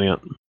anyone yet.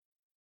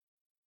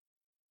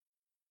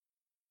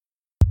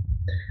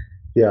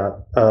 Yeah,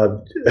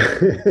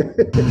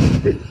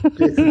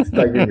 Jason's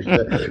talking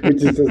shit,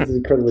 which is just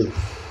incredibly.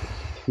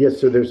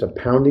 Yes, so there's a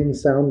pounding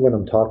sound when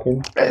I'm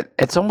talking.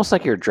 It's almost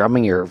like you're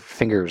drumming your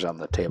fingers on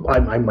the table.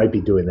 I might be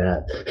doing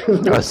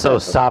that. So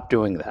stop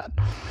doing that.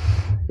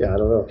 Yeah, I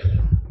don't know.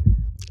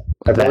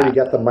 I've already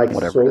got the mic.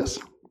 Whatever it is.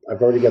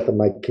 I've already got the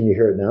mic. Can you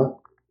hear it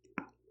now?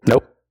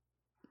 Nope.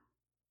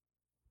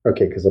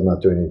 Okay, because I'm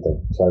not doing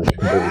anything. So I was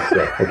completely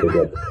still. Okay,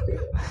 good.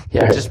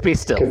 Yeah, just be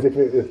still. Because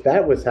if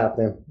that was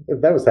happening,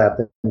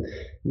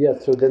 yeah.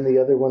 So then the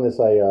other one is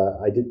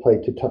I did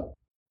play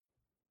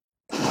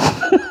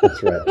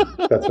That's right.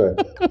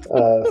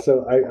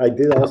 So I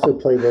did also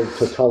play the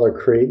Totaler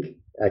Krieg,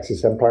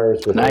 Axis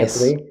Empires with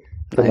Anthony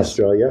from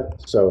Australia.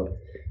 So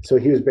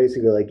he was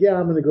basically like, yeah,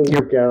 I'm going to go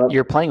work out.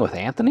 You're playing with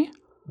Anthony?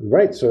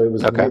 Right. So it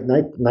was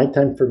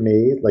nighttime for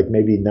me, like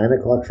maybe 9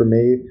 o'clock for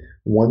me,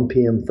 1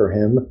 p.m. for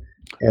him.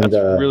 And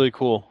that's really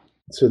cool.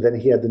 So then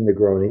he had the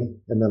Negroni,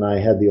 and then I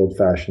had the old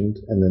fashioned,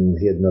 and then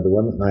he had another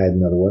one, and I had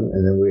another one,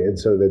 and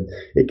so then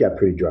it got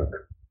pretty drunk.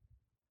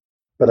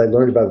 But I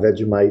learned about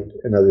Vegemite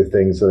and other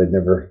things that I'd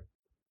never.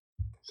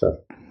 So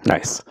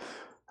nice.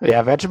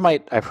 Yeah,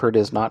 Vegemite I've heard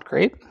is not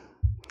great,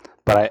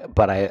 but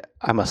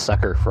I'm a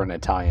sucker for an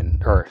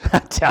Italian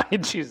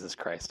Jesus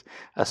Christ,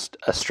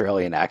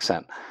 Australian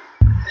accent.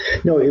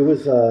 No, it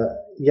was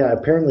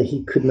apparently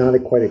he could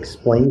not quite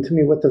explain to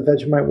me what the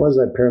Vegemite was.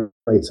 Apparently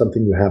it's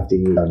something you have to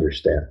eat to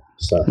understand.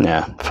 So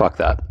yeah, fuck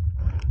that.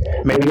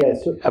 Maybe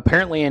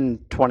apparently in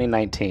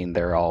 2019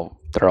 they're all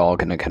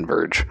going to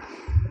converge.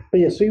 But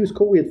yeah, so he was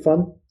cool. We had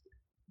fun.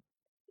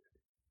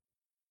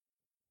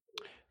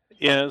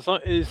 Yeah, as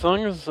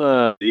long as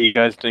you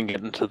guys didn't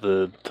get into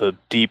the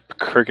deep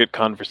cricket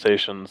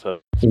conversations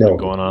that's been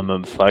going on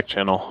the Slack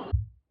channel.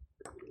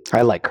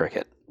 I like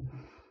cricket.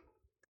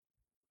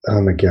 Oh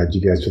my god,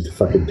 you guys just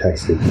fucking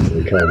texted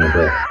me.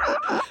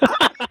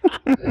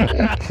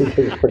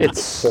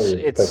 It's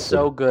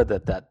so good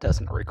that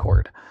doesn't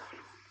record.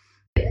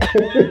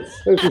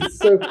 It's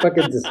so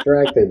fucking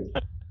distracted.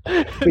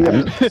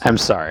 Yeah, I'm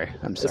sorry.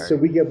 So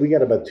we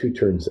got about 2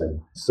 turns in.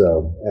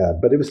 So,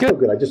 but it was still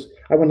good.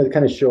 I wanted to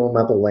kind of show him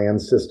how the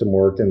land system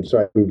worked, and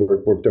so we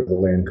worked over the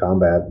land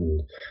combat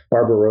and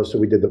Barbarossa.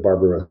 We did the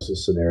Barbarossa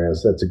scenario,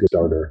 so that's a good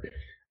starter.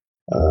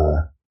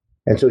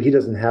 And so he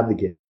doesn't have the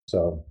game,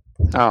 so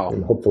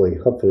hopefully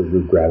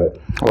we grab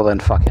it. Well, then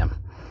fuck him.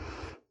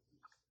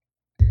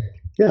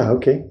 Yeah.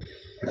 Okay.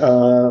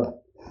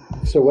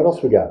 So what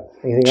else we got?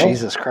 Anything else?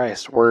 Jesus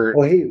Christ,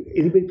 hey,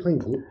 anybody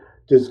playing?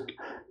 Does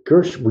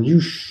Gersh, will you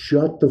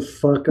shut the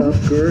fuck up,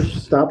 Gersh?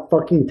 Stop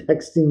fucking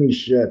texting me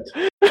shit.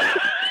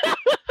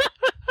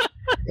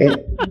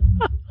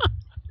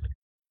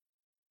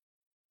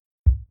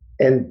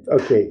 And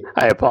okay.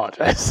 I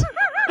apologize.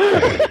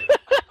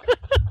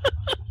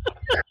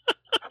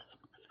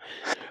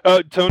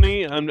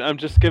 Tony, I'm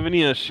just giving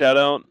you a shout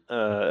out,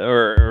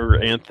 or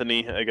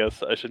Anthony, I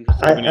guess I should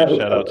give you a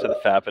shout out to the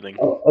Fappening.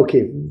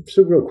 Okay,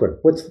 so real quick,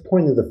 what's the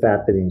point of the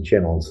Fappening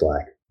channel in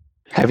Slack?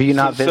 Have you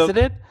not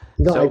visited?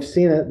 No, I've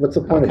seen it. What's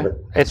the point of it?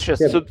 It's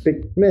just it's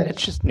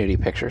just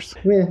nudie pictures.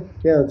 Yeah,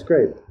 that's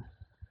great.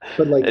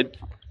 But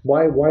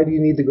why do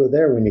you need to go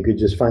there when you could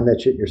just find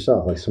that shit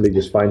yourself? Like somebody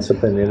just finds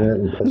something in it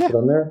and post it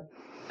on there?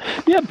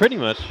 Yeah, pretty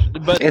much.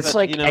 But it's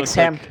like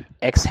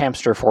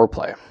X-Hamster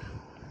foreplay.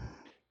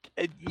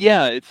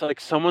 Yeah, it's like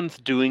someone's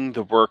doing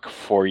the work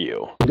for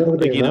you. No,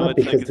 they're Like, not,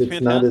 it's like because it's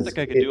it's not as fantastic.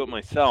 I could do it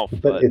myself,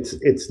 but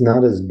it's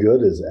not as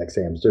good as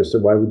X-Hamster. So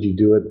why would you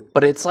do it?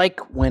 But it's like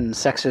when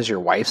sex is your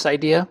wife's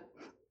idea.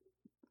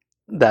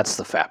 That's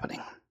the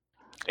fappening.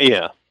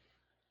 yeah,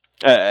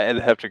 I'd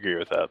have to agree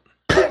with that.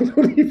 I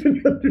don't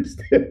even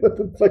understand what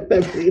the fuck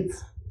that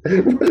means.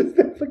 What does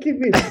that fucking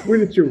mean?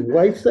 When it's your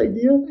wife's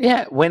idea?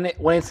 Yeah, when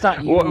it's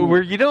not you.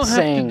 Where you don't have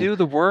saying, to do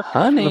the work,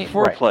 honey, the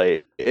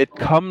foreplay. It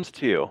comes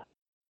to you.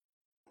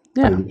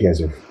 Yeah. You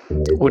guys are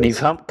When you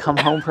come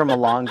home from a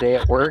long day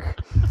at work,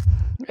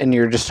 and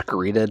you're just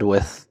greeted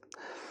with.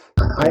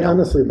 I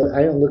honestly,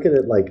 I don't look at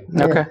it like.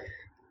 Okay.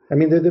 I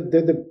mean, they're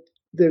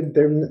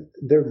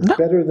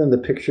better than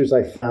the pictures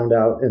I found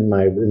out in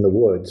the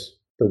woods,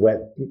 the wet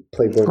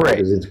Playboy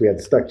magazines we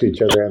had stuck to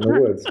each other in the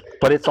woods.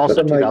 But it's also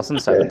But I'm like,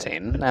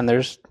 2017, and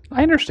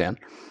I understand.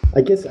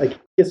 I guess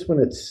when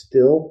it's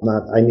still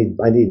not, I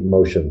need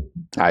motion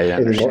I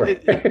anymore.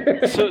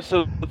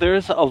 So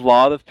there's a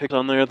lot of pictures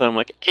on there that I'm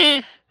like,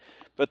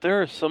 but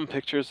there are some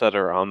pictures that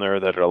are on there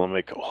that are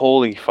like,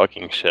 holy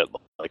fucking shit,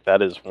 like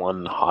that is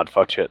one hot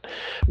fuck shit.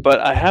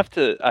 But I have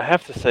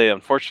to say,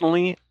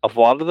 unfortunately, a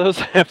lot of those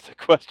I have to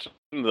question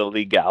the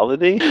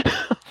legality of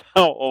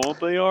how old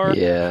they are.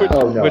 Yeah.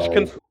 Which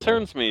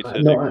concerns me.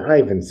 I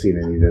haven't seen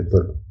any that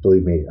look.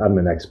 Believe me, I'm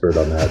an expert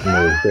on that.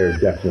 And they're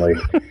definitely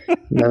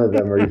none of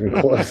them are even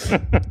close.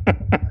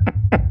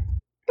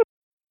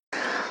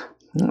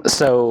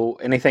 So,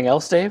 anything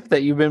else, Dave,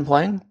 that you've been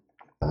playing?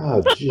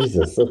 Oh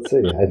Jesus! Let's see.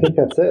 I think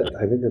that's it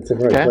for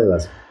my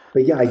playlist.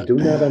 But yeah, I do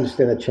not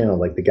understand that channel.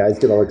 Like the guys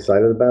get all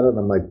excited about it, and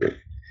I'm like,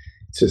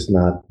 it's just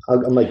not.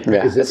 I'm like,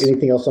 is there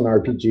anything else on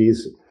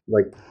RPGs?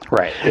 Like,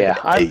 right? Yeah.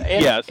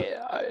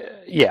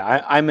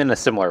 I'm in a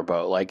similar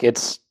boat. Like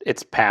it's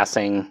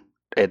passing.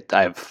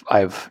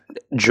 I've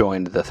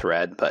joined the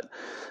thread, but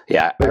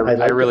yeah,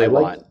 I really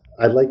want.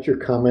 I liked your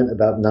comment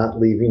about not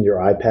leaving your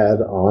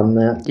iPad on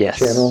that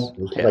channel.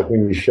 Yeah. Like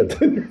when you shut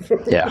down your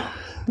phone. Yeah.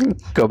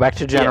 Go back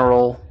to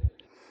general.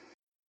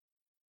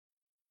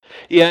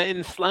 Yeah,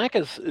 and Slack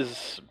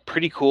is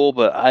pretty cool,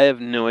 but I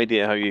have no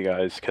idea how you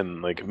guys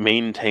can like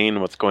maintain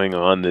what's going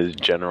on in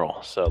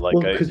general. So like,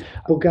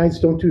 guys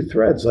don't do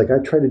threads. Like I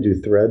try to do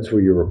threads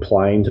where you're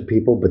replying to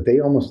people, but they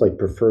almost like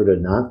prefer to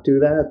not do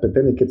that. But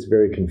then it gets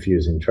very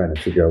confusing trying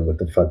to figure out what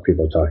the fuck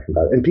people are talking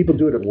about. And people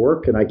do it at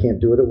work, and I can't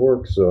do it at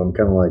work, so I'm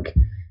kind of like.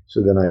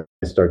 So then I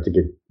start to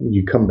get.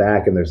 You come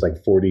back, and there's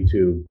like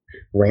 42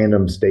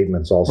 random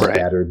statements all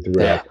scattered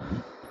throughout.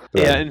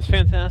 Yeah, and it's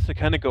fantastic.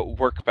 Kind of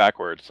work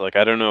backwards. Like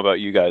I don't know about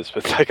you guys,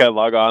 but like I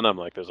log on, I'm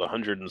like, there's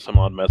 100 and some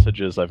odd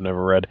messages I've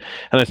never read,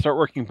 and I start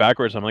working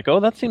backwards. I'm like,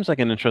 oh, that seems like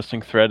an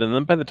interesting thread, and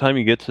then by the time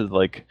you get to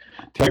like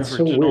the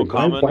original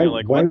comment, you're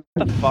like, what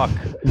the fuck?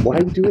 Why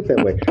do it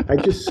that way? I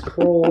just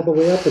scroll all the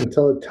way up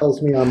until it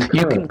tells me I'm current.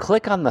 You can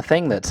click on the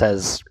thing that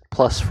says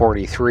plus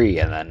 43,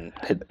 and then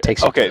it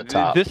takes you to the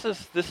top. This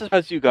is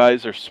because you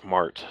guys are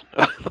smart.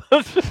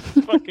 Let's just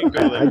fucking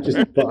go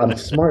there. I'm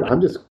smart. I'm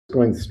just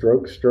going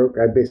stroke.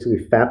 I basically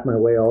fap my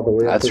way all the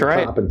way up to the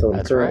top until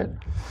I'm current.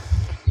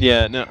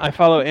 Yeah, no, I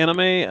follow anime.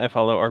 I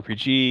follow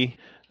RPG.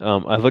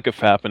 I look at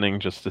fappening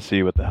just to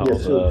see what the hell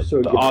the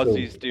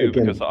Aussies do,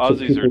 because the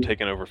Aussies are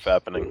taking over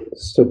fappening.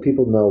 So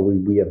people know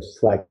we have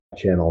Slack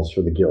channels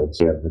for the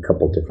guilds. We have a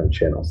couple different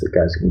channels that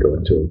guys can go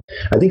into.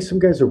 I think some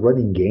guys are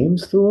running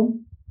games through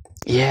them.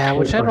 Yeah,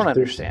 which I don't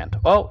understand.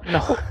 Oh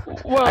no,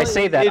 well, I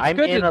say that I'm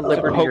in a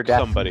Liberty or Death.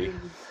 Somebody.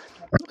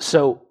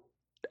 So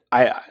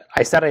I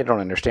said I don't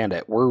understand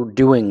it. We're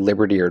doing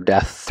Liberty or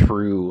Death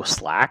through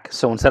Slack.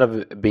 So instead of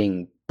it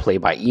being play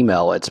by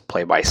email, it's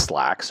play by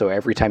Slack. So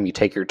every time you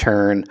take your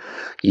turn,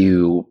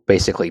 you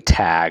basically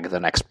tag the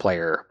next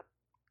player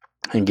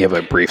and give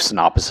a brief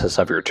synopsis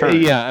of your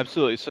turn. Yeah,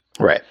 absolutely.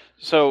 Right.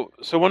 So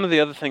one of the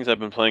other things I've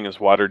been playing is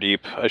Waterdeep.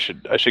 I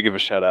should give a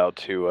shout out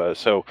to.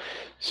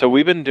 So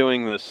we've been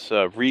doing this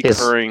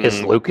recurring.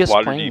 Is Lucas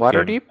playing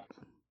Waterdeep? Game.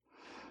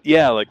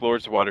 Yeah, like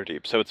Lords of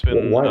Waterdeep. So it's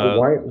been. Why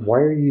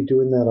are you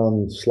doing that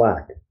on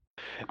Slack?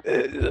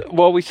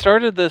 Well, we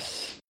started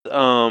this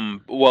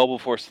well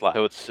before Slack.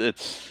 So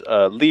it's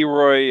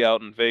Leroy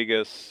out in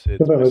Vegas.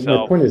 It's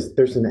my point is,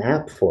 there's an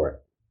app for it.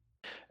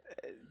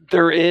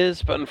 There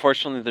is, but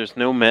unfortunately, there's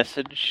no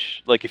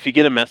message. Like, if you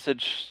get a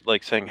message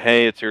like saying,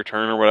 "Hey, it's your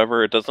turn" or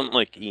whatever, it doesn't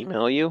like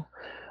email you.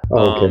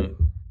 Oh, okay.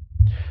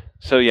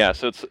 So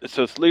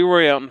it's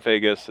Leroy out in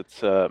Vegas.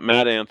 It's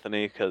Matt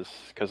Anthony,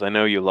 because I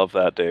know you love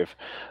that, Dave.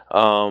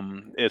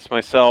 It's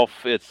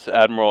myself. It's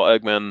Admiral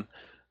Eggman,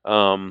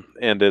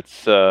 and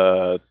it's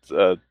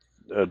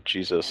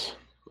Jesus,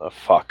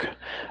 fuck.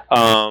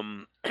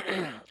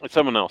 It's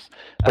someone else.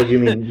 Oh, you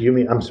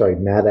mean? I'm sorry,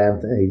 Matt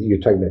Anthony. You're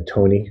talking about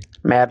Tony.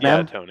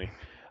 Madman? Yeah, Tony.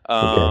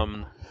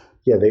 Okay.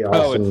 Yeah, the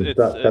awesome,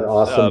 that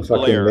awesome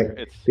fucking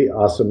name, the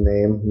awesome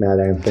name, Matt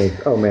Anthony.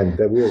 Oh man,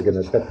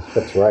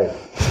 that's right.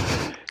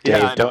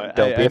 Yeah, don't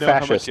be a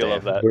fascist.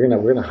 Dave. We're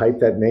gonna hype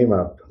that name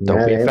up. Don't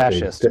Matt be a Anthony.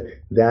 fascist.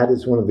 That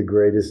is one of the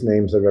greatest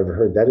names I've ever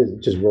heard. It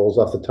just rolls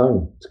off the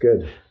tongue. It's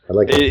good. I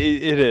like It,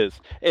 it. it is,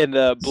 and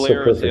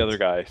Blair is the perfect. other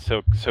guy.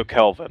 So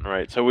Kelvin,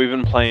 right? So we've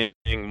been playing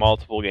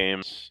multiple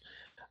games.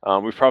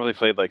 We've probably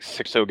played like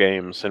 6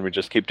 games, and we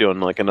just keep doing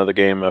like another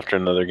game after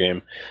another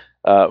game.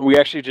 We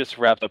actually just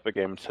wrapped up a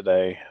game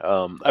today.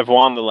 I've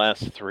won the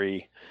last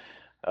 3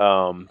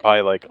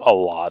 by like a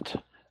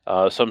lot.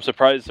 So I'm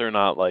surprised they're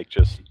not like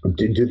just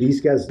Do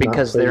these guys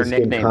Because not play their this game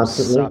nicknames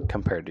constantly? suck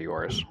compared to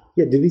yours.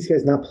 Yeah, do these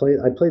guys not play?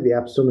 I played the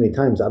app so many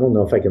times. I don't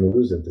know if I can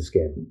lose at this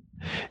game.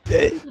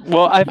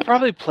 Well, I've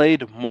probably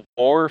played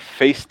more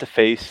face to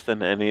face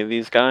than any of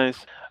these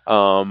guys.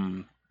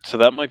 So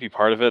that might be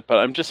part of it, but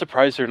I'm just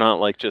surprised they're not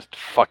like just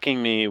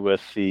fucking me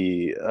with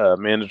the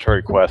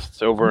mandatory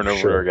quests over and over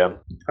Sure. again.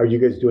 Are you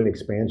guys doing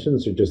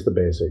expansions or just the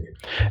basic?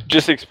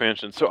 Just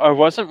expansions. So I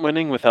wasn't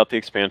winning without the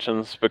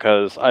expansions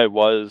because I've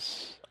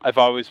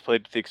always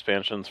played the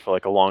expansions for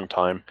like a long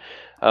time.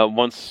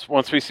 Once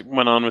we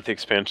went on with the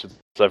expansions,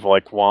 I've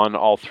like won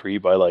all 3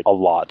 by like a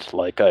lot.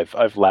 Like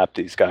I've lapped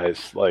these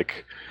guys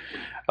like.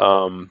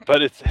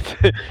 But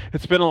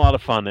it's been a lot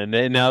of fun, and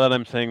now that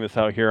I'm saying this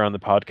out here on the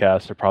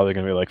podcast, they're probably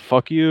going to be like,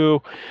 "Fuck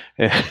you,"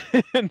 and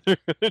they're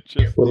gonna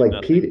just Well, do like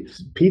nothing.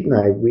 Pete and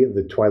I, we have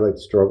the Twilight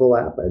Struggle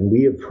app, and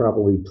we have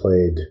probably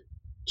played,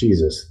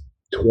 Jesus,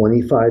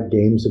 25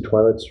 games of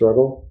Twilight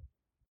Struggle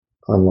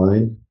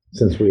online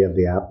since we have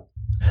the app.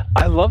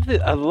 I love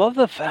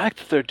the fact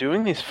that they're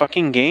doing these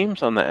fucking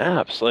games on the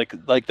apps.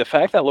 Like the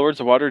fact that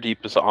Lords of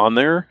Waterdeep is on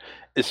there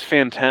is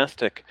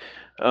fantastic.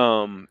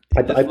 I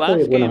This play last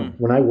it game.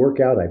 when I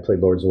work out. I play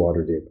Lords of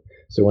Waterdeep.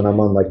 So when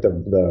I'm on like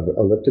the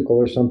elliptical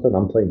or something,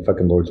 I'm playing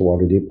fucking Lords of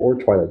Waterdeep or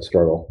Twilight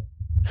Struggle.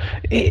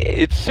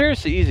 It's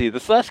seriously easy.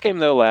 This last game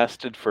though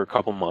lasted for a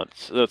couple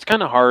months. So it's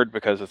kind of hard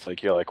because it's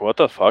like you're like, what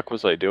the fuck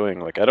was I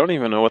doing? Like I don't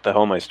even know what the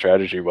hell my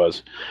strategy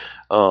was.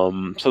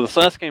 So this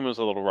last game was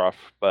a little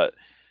rough, but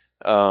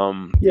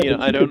Yeah,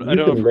 but I don't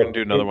know if we're gonna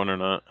do another look. one or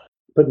not.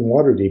 But in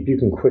Waterdeep, you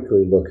can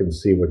quickly look and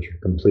see what your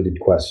completed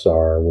quests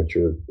are, what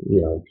your,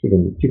 you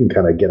can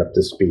kind of get up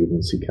to speed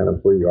and see kind of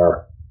where you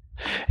are.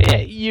 Yeah,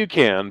 you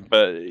can,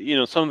 but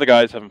some of the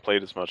guys haven't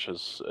played as much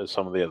as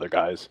some of the other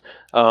guys.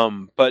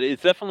 But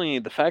it's definitely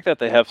the fact that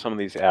they have some of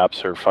these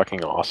apps are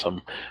fucking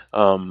awesome.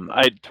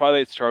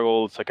 Twilight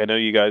Struggle. It's like I know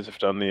you guys have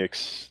done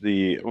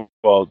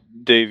well,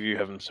 Dave, you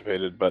haven't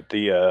participated, but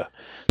the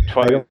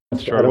Twilight I don't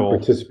Struggle.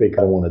 participate.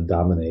 I don't want to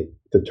dominate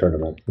the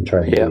tournament. I'm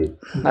trying to be.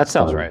 That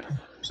sounds right.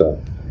 So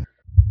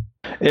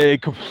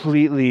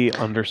Completely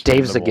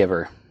understandable. Dave's the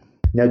giver.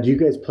 now, do you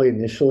guys play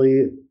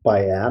initially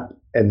by app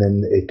and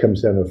then it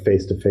comes down to a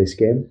face-to-face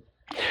game?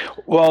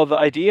 Well, the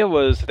idea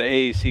was the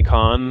AAC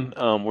Con.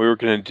 We were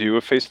going to do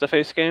a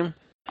face-to-face game.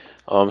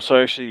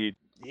 So actually,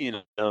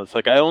 it's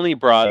like I only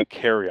brought a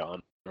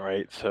carry-on,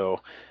 right? So,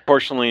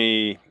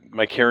 fortunately,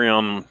 my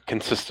carry-on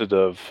consisted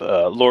of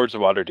Lords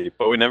of Waterdeep,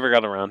 but we never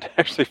got around to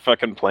actually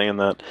fucking playing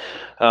that.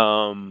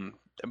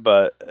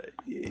 But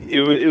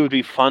it would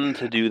be fun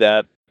to do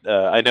that.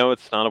 I know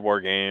it's not a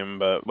war game,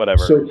 but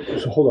whatever. So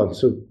hold on.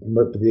 So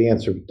but the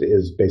answer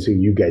is basically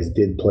you guys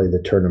did play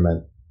the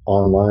tournament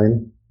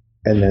online,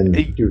 and then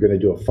you're going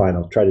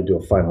to try to do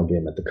a final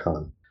game at the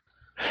con.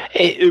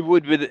 It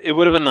would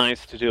have been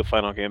nice to do a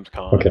final games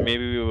con. Okay.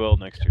 Maybe we will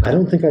next year. I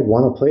don't think I'd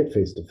want to play it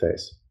face to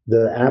face.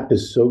 The app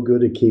is so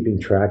good at keeping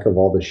track of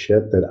all the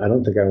shit that I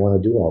don't think I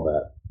want to do all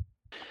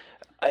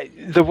that.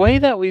 The way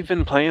that we've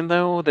been playing,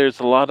 though, there's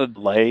a lot of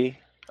delay.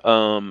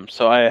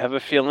 So I have a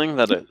feeling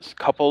that a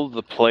couple of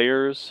the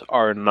players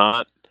are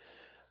not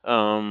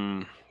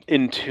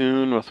in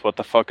tune with what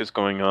the fuck is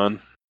going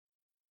on.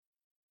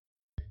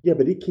 Yeah,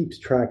 but it keeps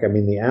track. I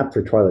mean, the app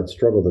for Twilight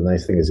Struggle, the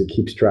nice thing is it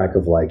keeps track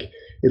of, like,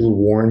 it'll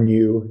warn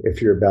you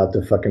if you're about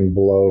to fucking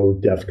blow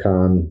DEF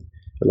CON,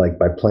 like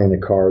by playing a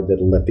card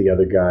that'll let the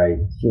other guy,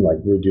 like,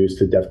 reduce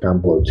to DEF CON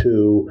blow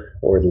 2,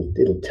 or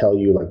it'll tell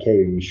you, like, hey,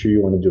 are you sure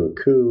you want to do a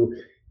coup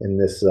in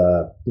this,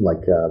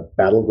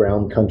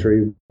 battleground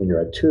country when you're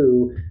at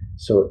 2?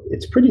 So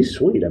it's pretty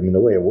sweet. I mean, the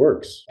way it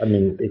works. I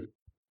mean,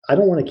 I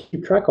don't want to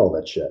keep track of all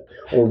that shit,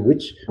 or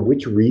which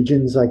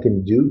regions I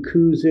can do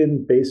coups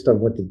in based on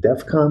what the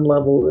DEF CON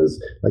level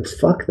is. Like,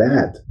 fuck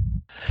that.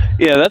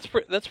 Yeah,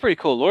 that's pretty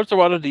cool. Lords of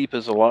Waterdeep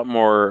is a lot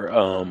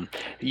more.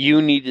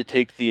 You need to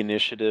take the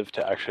initiative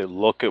to actually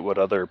look at what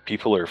other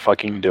people are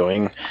fucking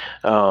doing,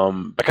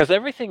 because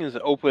everything is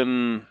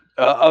open.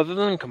 Other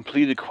than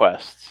completed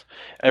quests,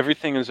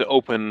 everything is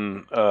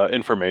open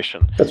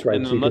information. That's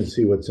right. So you can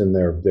see what's in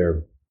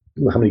their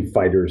how many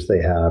fighters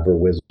they have or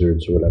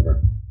wizards or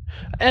whatever.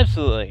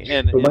 Absolutely.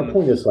 But my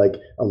point is, like,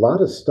 a lot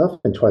of stuff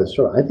in Twilight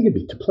Struggle, I think it'd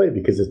be to play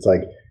because it's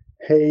like,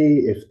 hey,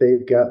 if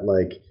they've got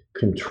like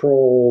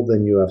control,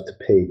 then you have to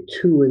pay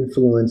 2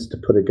 influence to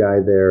put a guy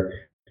there.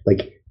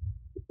 Like,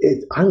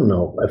 I don't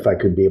know if I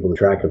could be able to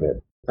track of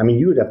it. I mean,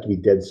 you would have to be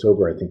dead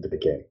sober, I think, to the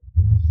game.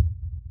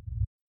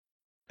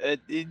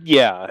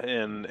 Yeah,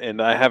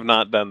 and I have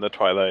not done the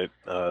Twilight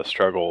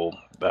Struggle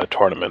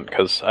tournament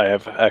because I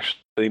have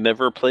actually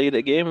never played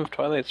a game of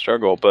Twilight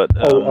Struggle. But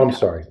I'm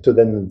sorry. So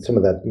then some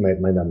of that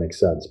might not make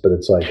sense, but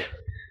it's like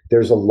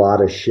there's a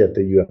lot of shit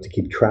that you have to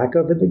keep track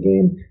of in the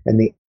game, and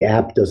the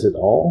app does it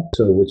all.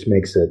 So which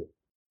makes it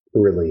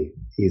really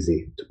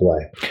easy to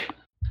play.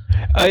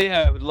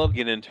 I would love to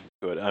get into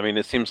it. I mean,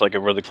 it seems like a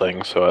really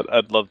thing, so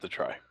I'd love to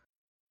try.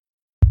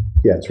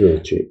 Yeah, it's really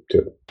cheap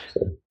too.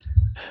 So.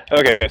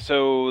 Okay,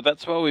 so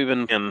that's what we've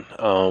been in.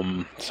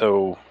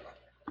 So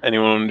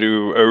anyone want to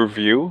do a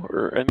review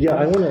or anything? Yeah,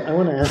 I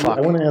want to ask. Fuck.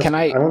 I want to ask. Can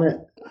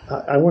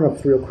I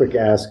want to real quick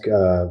ask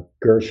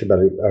Gersh about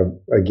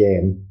a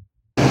game.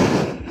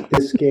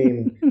 This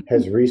game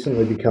has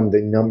recently become the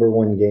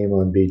 #1 game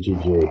on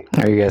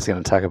BGG. Are you guys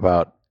going to talk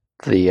about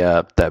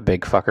the that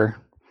big fucker?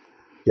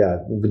 Yeah,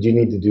 but you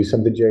need to do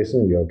something,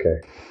 Jason. Are you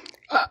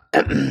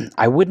okay?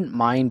 I wouldn't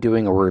mind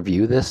doing a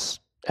review this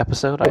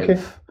episode.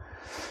 Okay.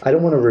 I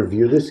don't want to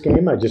review this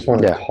game. I just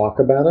want to talk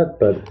about it.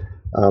 But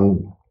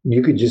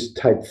you could just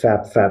type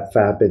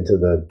 "fap" into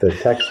the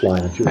text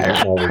line if you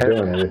want while we're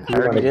doing it.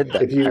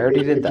 If you I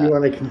already did that. If you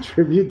want to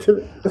contribute to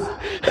this.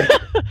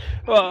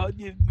 Well,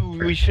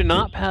 we should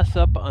not pass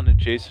up on a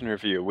Jason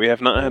review. We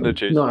have not had a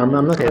Jason. No, I'm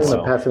not going So,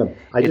 to pass it up.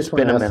 I just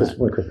want to ask this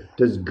one question.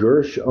 Does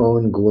Gersh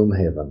own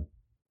Gloomhaven?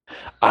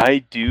 I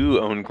do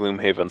own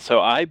Gloomhaven, so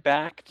I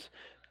backed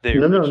the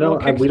original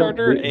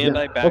Kickstarter, and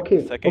I backed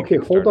the second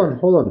Kickstarter. Okay,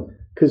 hold on,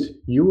 because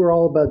you were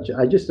all about.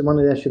 I just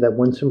wanted to ask you that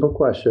one simple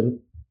question,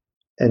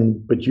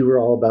 but you were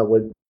all about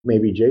what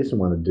maybe Jason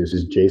wanted to do.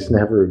 Does Jason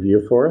have a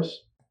review for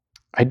us?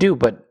 I do,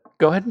 but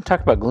go ahead and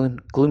talk about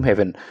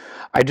Gloomhaven.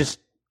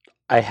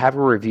 I have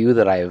a review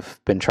that I've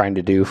been trying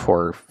to do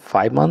for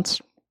 5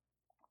 months.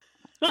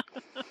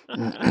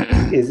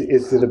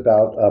 Is it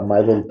about My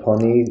Little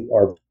Pony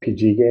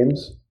RPG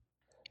games?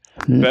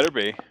 Better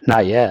be.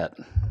 Not yet.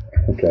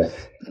 Okay.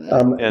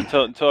 Yeah,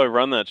 until I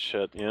run that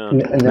shit. Yeah.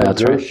 Now,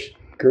 That's right.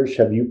 Gersh,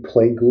 have you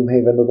played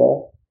Gloomhaven at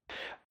all?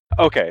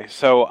 Okay,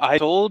 so I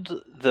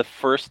sold the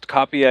first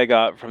copy I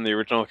got from the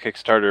original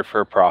Kickstarter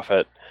for a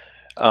profit,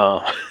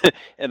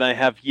 and I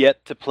have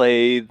yet to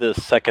play the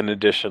second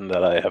edition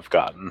that I have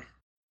gotten.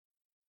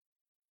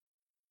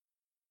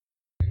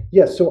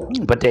 Yeah. So,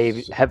 But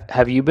Dave,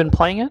 have you been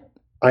playing it?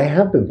 I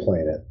have been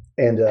playing it.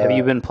 And have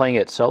you been playing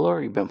it solo, or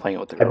have you been playing it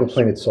with the girls? I've been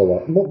playing it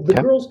solo. Well, the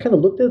girls kind of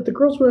looked at it. The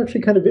girls were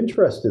actually kind of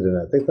interested in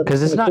it.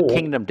 Because it's not cool.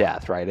 Kingdom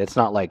Death, right? It's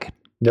not like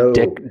no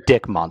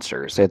dick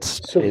monsters. It's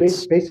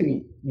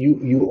basically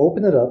you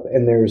open it up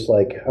and there's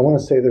like, I want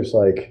to say there's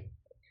like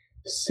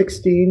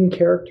 16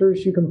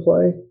 characters you can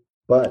play,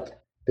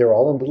 but they're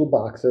all in little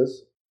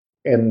boxes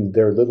and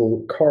their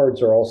little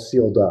cards are all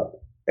sealed up.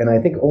 And I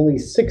think only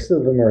 6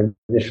 of them are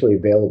initially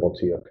available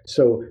to you.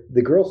 So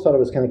the girls thought it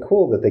was kind of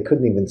cool that they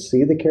couldn't even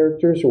see the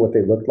characters or what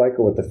they looked like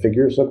or what the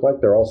figures look like.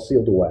 They're all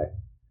sealed away.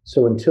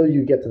 So until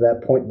you get to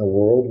that point in the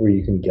world where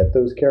you can get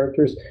those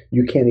characters,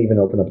 you can't even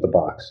open up the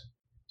box.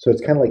 So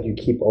it's kind of like you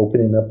keep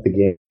opening up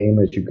the game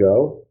as you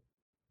go.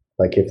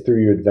 Like if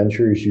through your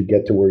adventures you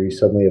get to where you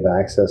suddenly have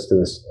access to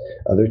this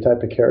other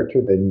type of character,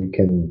 then you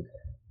can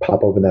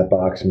pop open that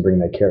box and bring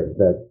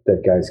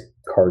that guy's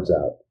cards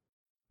out.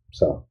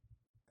 So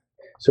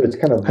it's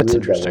kind of That's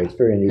weird that way. It's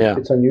very unusual. Yeah.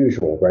 It's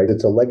unusual, right?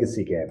 It's a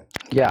legacy game.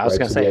 Yeah, I was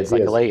going to say it's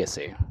like a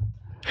legacy.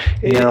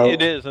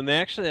 It is, and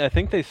I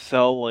think they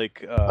sell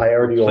like I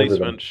already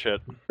replacement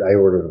shit. I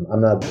ordered them. I'm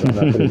not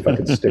putting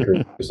fucking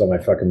stickers on my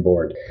fucking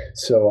board.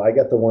 So I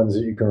got the ones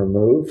that you can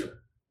remove.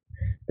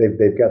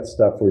 They've got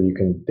stuff where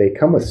they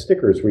come with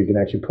stickers where you can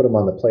actually put them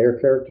on the player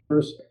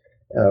characters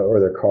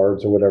or their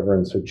cards or whatever,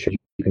 and so you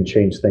can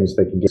change things.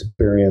 They can get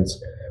experience,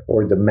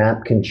 or the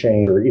map can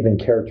change, or even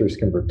characters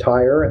can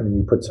retire, and then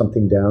you put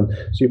something down.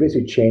 So you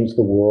basically change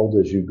the world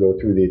as you go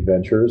through the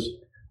adventures.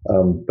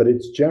 But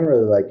it's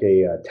generally like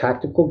a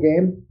tactical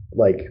game,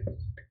 like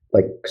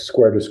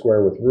square to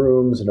square with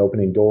rooms and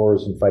opening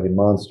doors and fighting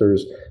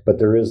monsters. But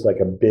there is like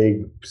a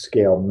big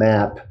scale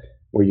map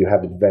where you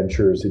have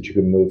adventures that you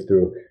can move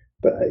through.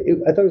 But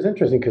I thought it was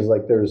interesting because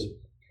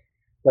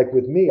like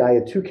with me, I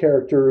had 2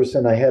 characters,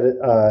 and I had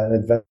an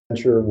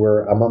adventure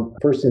where I'm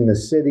first in the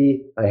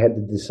city. I had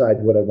to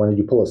decide what I wanted.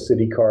 You pull a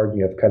city card, and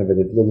you have kind of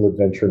a little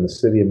adventure in the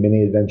city, a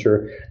mini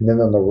adventure. And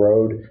then on the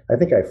road, I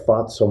think I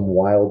fought some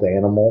wild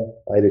animal.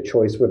 I had a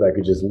choice whether I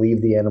could just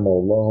leave the animal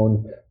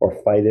alone or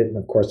fight it. And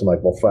of course, I'm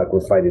like, well, fuck,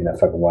 we're fighting that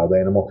fucking wild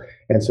animal.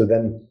 And so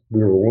then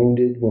we were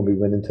wounded when we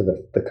went into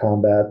the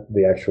combat,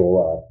 the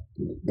actual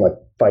like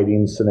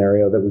fighting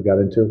scenario that we got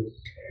into.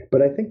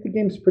 But I think the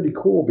game's pretty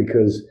cool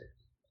because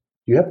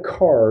you have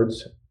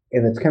cards,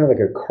 and it's kind of like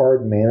a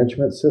card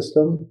management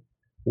system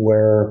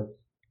where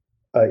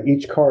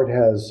each card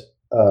has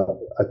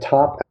a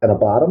top and a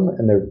bottom,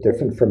 and they're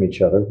different from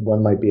each other.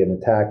 One might be an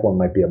attack, one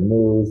might be a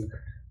move,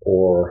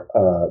 or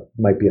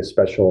might be a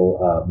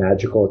special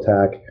magical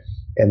attack.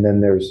 And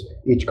then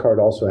each card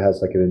also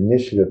has like an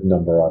initiative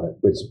number on it,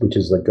 which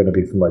is like going to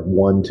be from like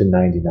 1 to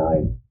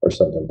 99 or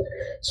something.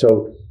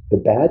 So the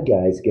bad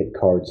guys get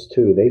cards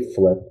too. They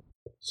flip.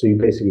 So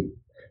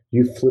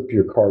you flip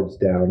your cards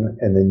down,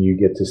 and then you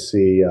get to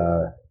see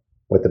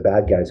what the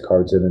bad guys'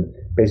 cards in, and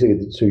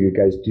basically, so you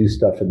guys do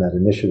stuff in that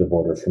initiative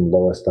order from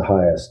lowest to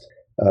highest.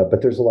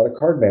 But there's a lot of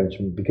card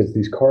management because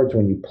these cards,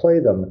 when you play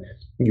them,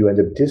 you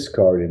end up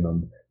discarding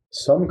them.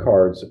 Some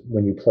cards,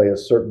 when you play a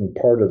certain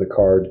part of the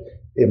card,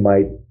 it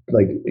might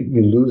like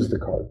you lose the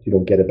card, you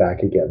don't get it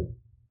back again.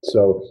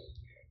 So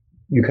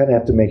you kind of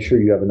have to make sure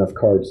you have enough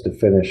cards to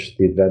finish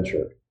the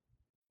adventure,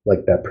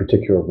 like that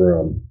particular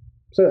room.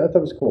 So I thought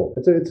it was cool.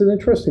 It's an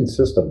interesting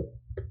system.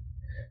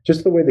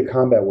 Just the way the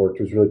combat worked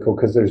was really cool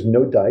because there's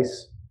no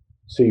dice,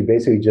 so you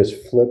basically just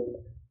flip,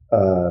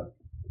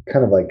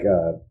 kind of like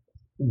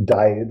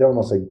die. They're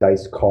almost like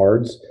dice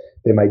cards.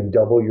 They might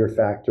double your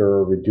factor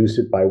or reduce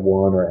it by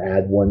one or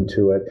add one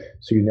to it.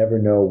 So you never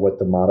know what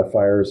the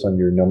modifiers on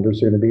your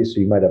numbers are going to be. So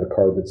you might have a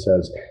card that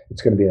says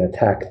it's going to be an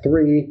attack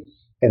 3,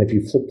 and if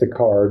you flip the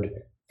card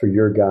for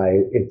your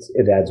guy,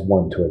 it adds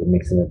 1 to it. It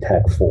makes an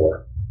attack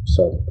 4.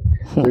 So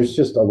there's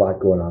just a lot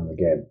going on in the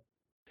game.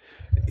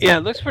 Yeah,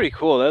 it looks pretty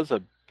cool. That's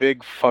a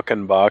big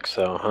fucking box,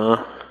 though,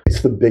 huh?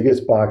 It's the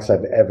biggest box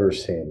I've ever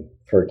seen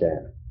for a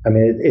game. I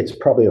mean, it's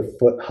probably a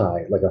foot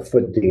high, like a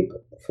foot deep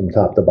from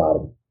top to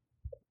bottom.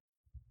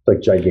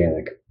 Like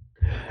gigantic.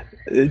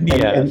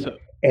 And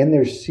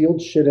there's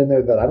sealed shit in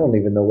there that I don't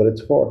even know what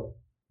it's for.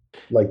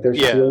 Like there's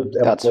sealed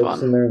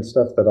envelopes in there and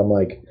stuff that I'm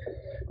like,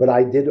 but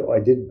I did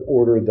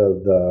order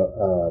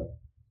the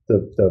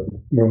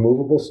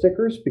removable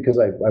stickers because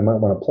I might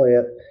want to play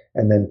it.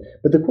 And then,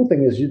 but the cool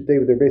thing is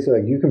they're basically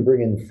like you can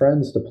bring in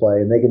friends to play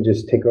and they can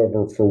just take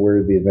over for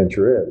where the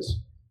adventure is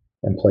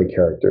and play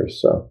characters.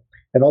 So,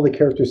 and all the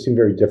characters seem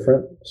very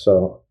different.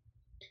 So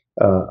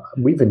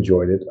we've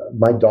enjoyed it.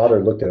 My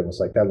daughter looked at it and was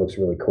like, that looks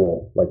really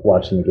cool. Like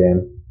watching the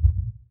game.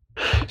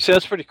 So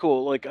that's pretty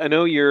cool. Like I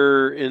know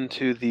you're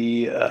into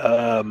the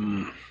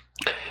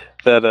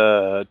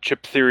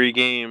chip theory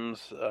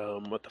games.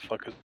 What the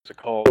fuck is it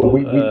called?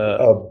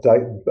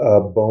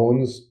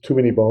 Bones. Too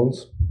many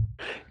bones.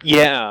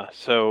 Yeah.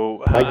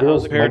 So my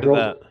girls didn't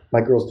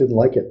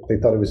like it. They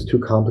thought it was too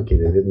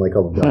complicated. They didn't like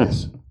all the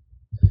dice.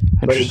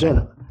 But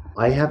again,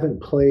 I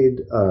haven't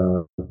played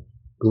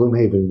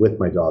Gloomhaven with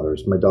my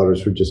daughters. My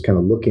daughters were just kind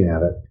of looking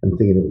at it and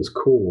thinking it was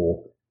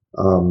cool.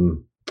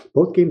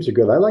 Both games are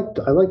good. I like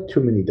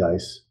Too Many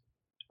Dice,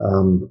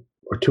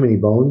 or Too Many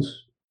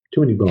Bones.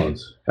 Too Many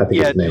Bones. I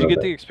think. Yeah. Did you get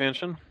the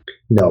expansion?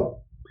 No.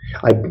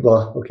 I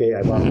bought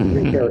the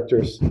 3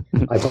 characters.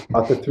 I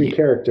bought the 3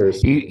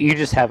 characters. You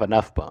just have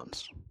enough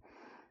bones.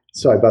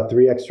 So I bought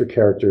 3 extra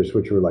characters,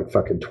 which were like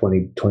fucking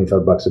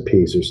 $25 a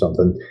piece or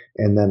something.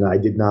 And then I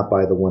did not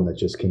buy the one that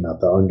just came out,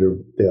 the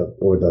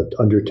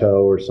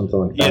Undertow or something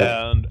like that.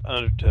 Yeah,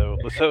 Undertow.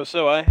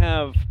 So I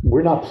have.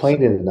 We're not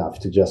playing it enough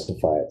to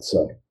justify it.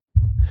 So.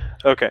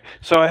 Okay,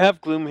 so I have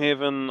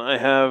Gloomhaven, I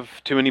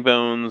have Too Many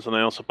Bones, and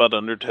I also bought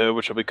Undertow,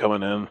 which will be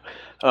coming in.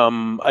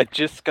 I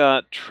just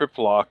got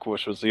Triplock,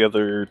 which was the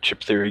other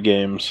chip theory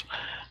games.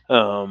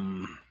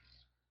 I'll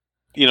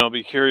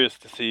be curious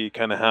to see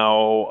kind of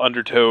how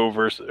Undertow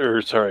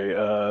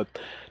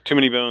Too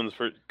Many Bones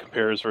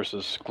compares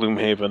versus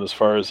Gloomhaven as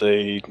far as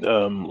a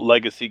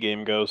legacy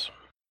game goes.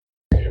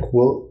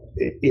 Well,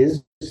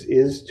 is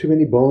Too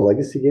Many Bones a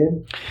legacy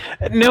game?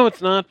 No,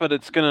 it's not, but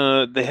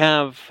they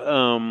have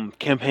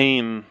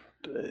campaign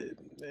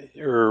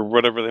or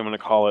whatever they want to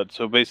call it.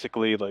 So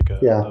basically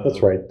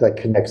that's right. That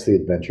connects the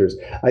adventures.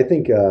 I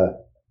think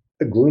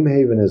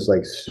Gloomhaven is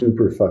like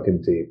super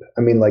fucking deep.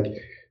 I mean, like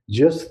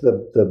just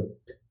the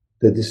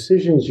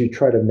decisions you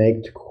try to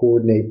make to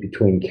coordinate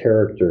between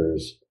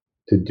characters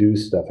to do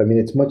stuff. I mean,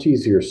 it's much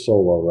easier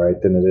solo,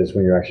 right, than it is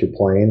when you're actually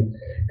playing.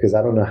 Because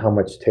I don't know how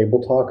much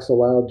table talk's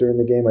allowed during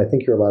the game. I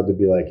think you're allowed to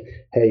be like,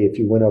 hey, if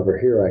you went over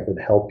here, I could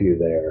help you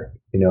there,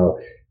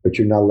 but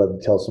you're not allowed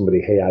to tell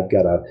somebody, hey, I've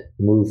got a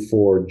move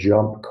 4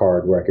 jump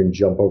card where I can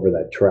jump over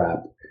that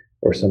trap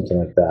or something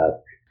like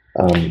that.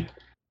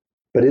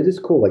 But it is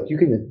cool. Like you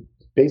can,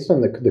 based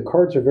on the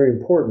cards are very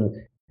important.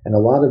 And a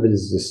lot of it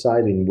is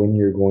deciding when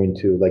you're going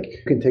to, like,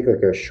 you can take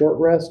like a short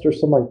rest or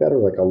something like that, or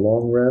like a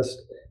long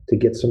rest to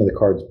get some of the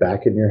cards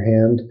back in your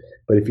hand.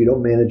 But if you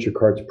don't manage your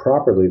cards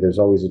properly, there's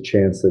always a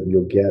chance that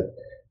you'll get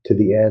to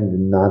the end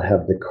and not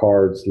have the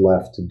cards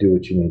left to do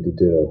what you need to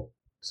do.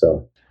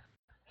 So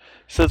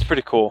that's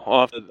pretty cool.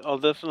 I'll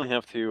definitely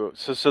have to.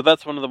 So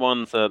that's one of the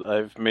ones that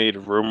I've made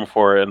room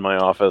for in my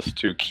office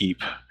to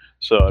keep.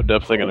 So I'm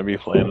definitely going to be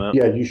playing that.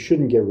 Yeah, you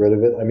shouldn't get rid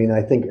of it. I mean,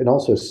 I think, and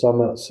also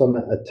some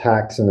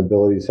attacks and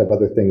abilities have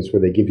other things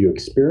where they give you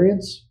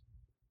experience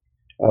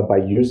by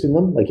using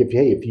them. Like if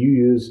you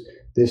use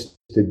this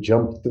to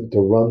to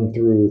run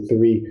through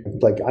 3,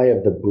 like I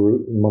have the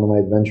Brute in one of my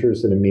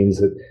adventures, and it means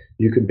that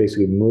you can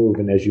basically move,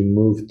 and as you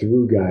move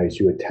through guys,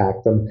 you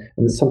attack them.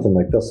 And it's something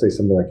like, they'll say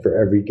something like, for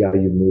every guy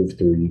you move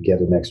through, you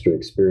get an extra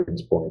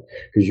experience point,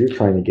 because you're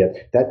trying to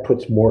get, that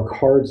puts more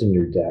cards in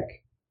your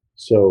deck.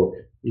 So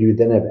you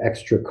then have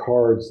extra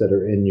cards that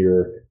are in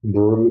your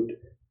Brute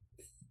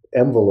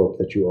envelope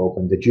that you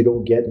open that you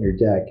don't get in your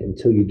deck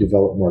until you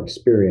develop more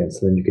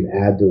experience. And then you can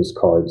add those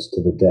cards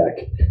to the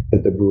deck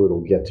that the Brute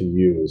will get to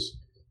use.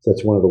 So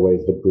that's one of the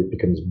ways the Brute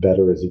becomes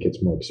better as he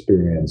gets more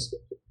experienced.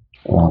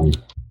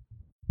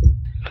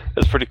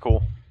 That's pretty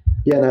cool.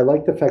 Yeah, and I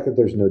like the fact that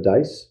there's no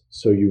dice,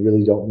 so you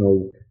really don't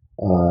know.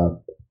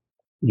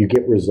 You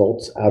get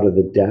results out of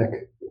the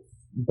deck,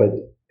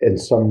 and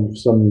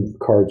some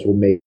cards will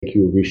make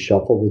you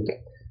reshuffle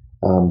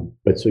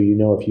But so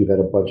if you've had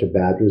a bunch of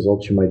bad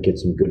results, you might get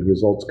some good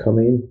results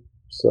coming.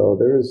 So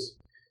there's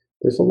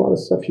a lot of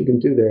stuff you can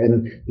do there.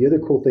 And the other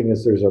cool thing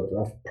is there's a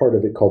part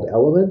of it called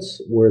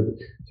elements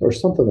or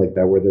something like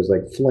that, where there's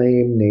like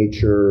flame,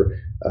 nature,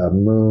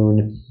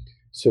 moon.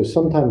 So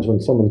sometimes when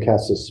someone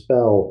casts a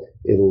spell,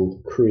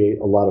 it'll create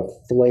a lot of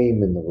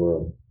flame in the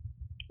room.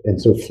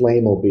 And so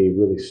flame will be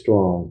really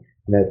strong.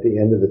 And at the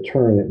end of the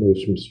turn, it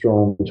moves from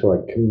strong to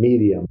like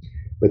medium.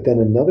 But then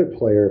another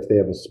player, if they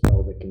have a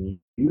spell that can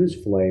use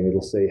flame,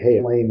 it'll say, hey,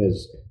 flame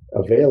is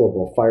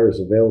available, fire is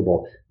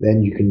available.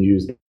 Then you can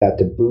use that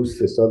to boost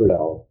this other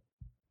spell.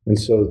 And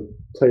so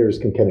players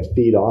can kind of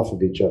feed off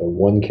of each other.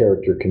 One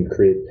character can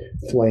create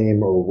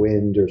flame or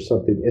wind or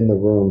something in the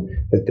room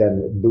that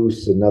then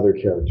boosts another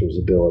character's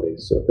ability.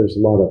 So there's a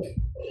lot of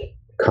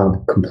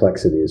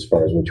complexity as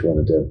far as what you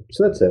want to do.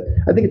 So that's it.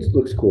 I think it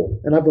looks cool.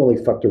 And I've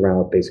only fucked around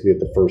with basically at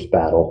the first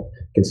battle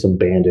against some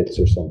bandits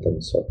or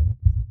something. So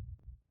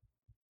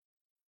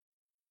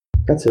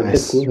that's it. Nice.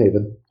 It's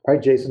Gloomhaven. All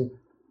right, Jason,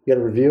 you got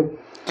a review?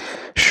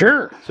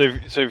 Sure. So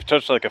you've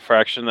touched like a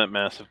fraction of that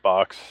massive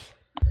box,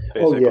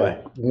 basically. Oh,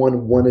 yeah.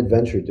 One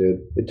adventure,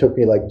 dude. It took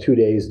me like 2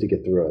 days to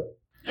get through it.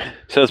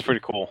 So that's pretty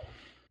cool.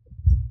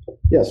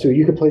 Yeah, so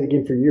you could play the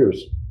game for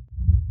years.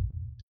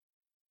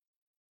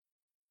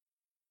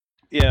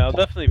 Yeah, I'll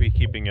definitely be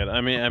keeping it.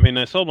 I mean,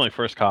 I sold my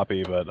first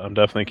copy, but I'm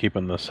definitely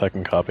keeping the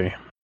second copy.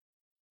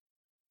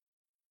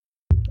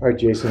 All right,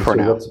 Jason. For So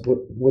now.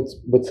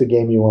 what's the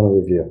game you want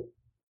to review?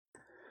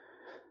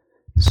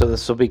 So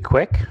this will be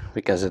quick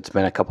because it's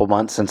been a couple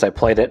months since I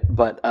played it.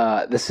 But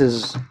this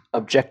is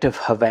Objective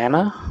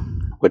Havana,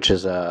 which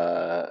is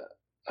a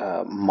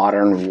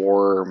Modern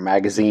War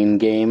magazine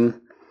game.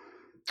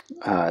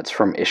 It's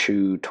from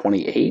issue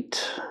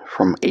 28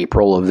 from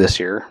April of this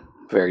year.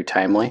 Very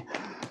timely.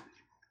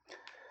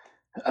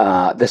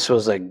 This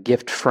was a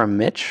gift from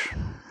Mitch.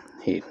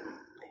 He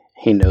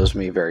knows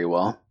me very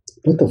well.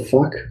 What the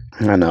fuck?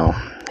 I know.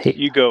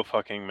 You go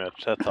fucking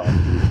Mitch. That's all.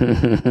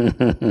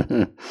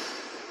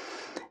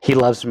 He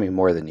loves me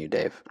more than you,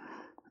 Dave.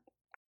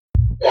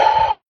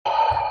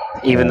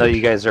 Even though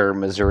you guys are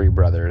Missouri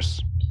brothers.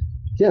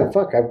 Yeah,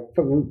 fuck. All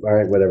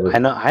right, whatever. I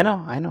know.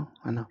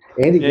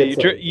 Andy Yeah,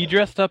 gets you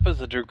dressed up as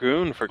a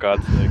dragoon, for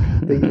God's sake.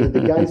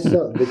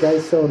 the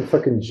guy's selling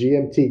fucking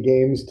GMT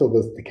games till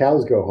the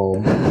cows go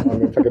home on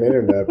the fucking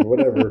internet, but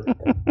whatever.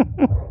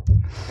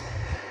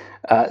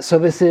 So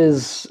this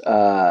is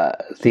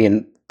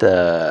the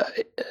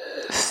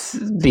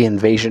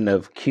invasion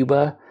of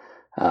Cuba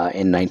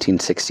in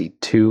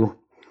 1962.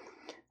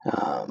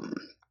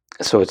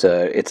 So it's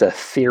a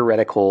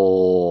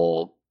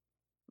theoretical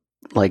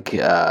like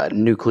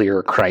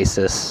nuclear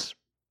crisis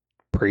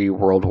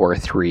pre-World War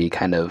III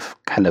kind of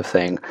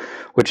thing,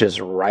 which is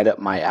right up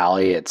my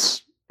alley.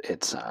 It's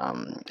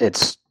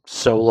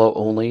solo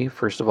only,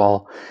 first of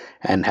all,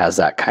 and has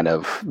that kind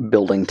of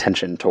building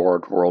tension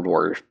toward World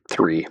War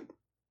III.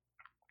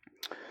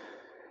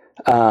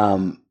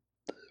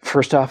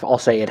 First off, I'll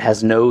say it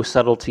has no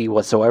subtlety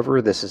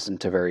whatsoever. This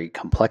isn't a very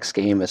complex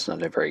game. It's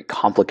not a very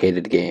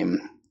complicated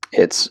game.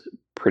 It's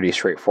pretty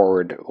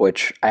straightforward,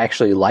 which I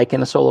actually like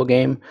in a solo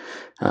game.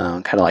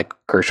 Kind of like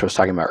Gersh was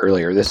talking about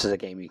earlier. This is a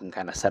game you can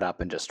kind of set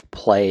up and just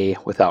play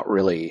without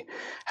really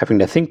having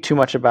to think too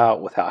much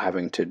about, without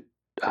having to,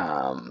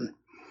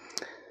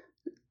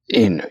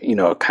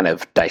 kind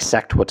of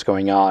dissect what's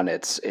going on.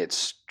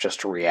 It's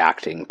just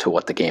reacting to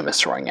what the game is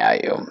throwing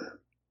at you.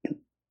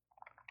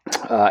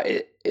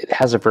 It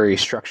has a very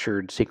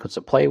structured sequence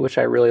of play, which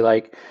I really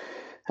like.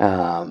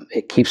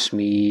 It keeps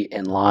me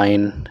in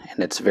line, and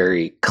it's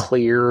very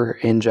clear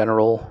in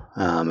general.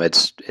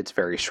 It's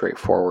very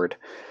straightforward.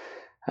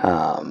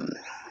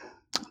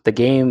 The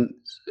game,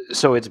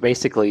 so it's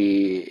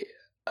basically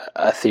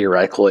a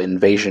theoretical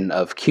invasion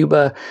of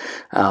Cuba,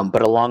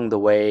 but along the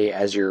way,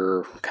 as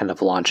you're kind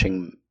of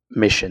launching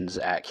missions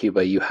at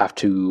Cuba, you have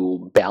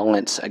to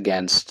balance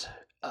against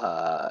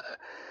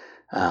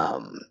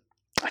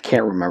I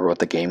can't remember what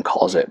the game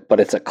calls it, but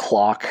it's a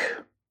clock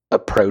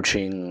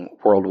approaching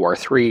World War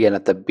III, and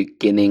at the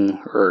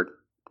beginning or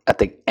at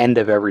the end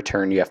of every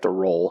turn, you have to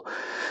roll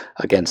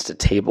against a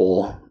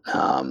table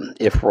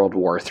if World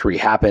War III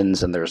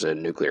happens and there's a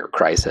nuclear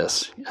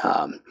crisis.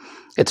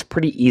 It's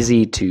pretty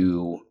easy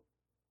to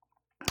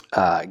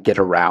get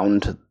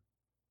around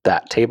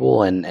that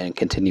table and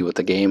continue with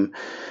the game,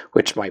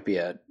 which might be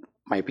a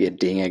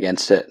ding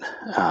against it.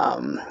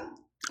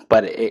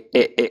 But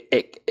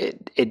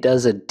it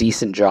does a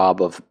decent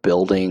job of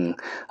building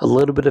a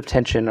little bit of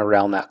tension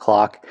around that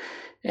clock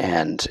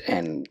and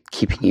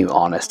keeping you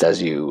honest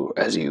as you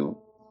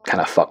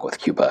kind of fuck with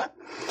Cuba.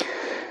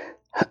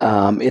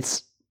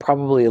 It's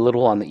probably a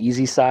little on the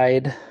easy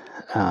side,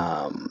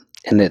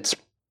 and it's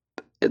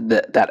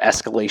that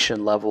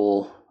escalation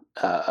level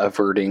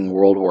averting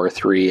World War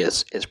III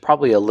is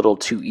probably a little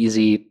too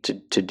easy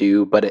to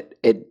do, but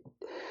it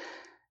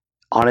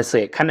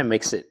honestly it kind of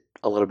makes it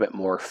a little bit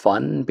more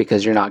fun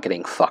because you're not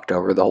getting fucked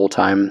over the whole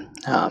time.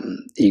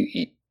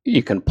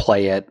 You can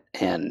play it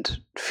and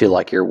feel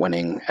like you're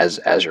winning as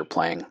you're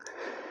playing.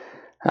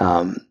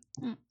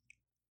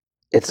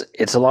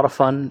 it's a lot of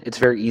fun. It's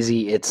very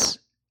easy. It's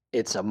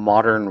a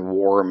modern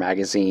war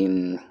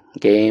magazine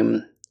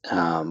game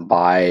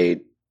by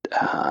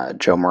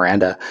Joe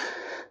Miranda.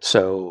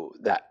 So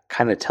that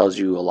kind of tells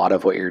you a lot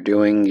of what you're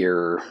doing.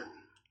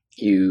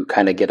 You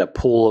kind of get a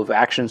pool of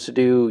actions to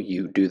do.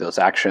 You do those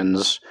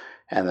actions,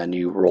 and then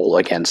you roll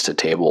against a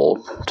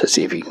table to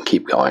see if you can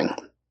keep going.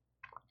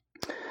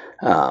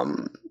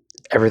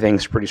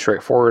 Everything's pretty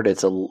straightforward.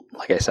 It's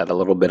like I said, a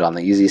little bit on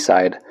the easy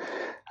side.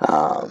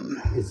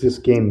 Is this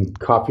game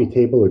coffee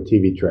table or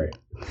TV tray?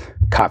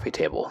 Coffee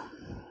table.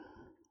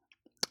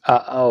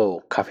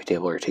 Coffee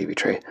table or TV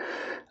tray.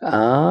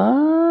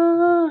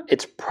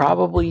 It's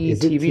probably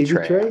TV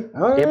tray.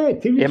 All right,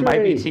 TV tray. It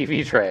might be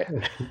TV tray.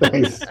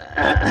 Nice.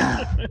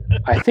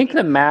 I think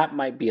the map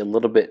might be a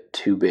little bit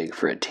too big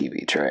for a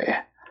TV tray.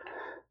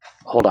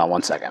 Hold on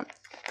one second.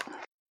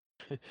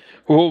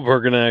 Well, we're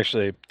going to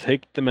actually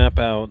take the map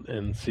out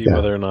and see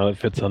whether or not it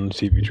fits on the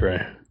TV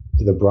tray.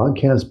 The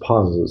broadcast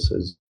pauses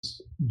as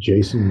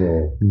Jason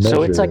will measure.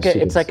 So it's like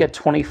a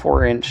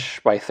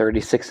 24-inch by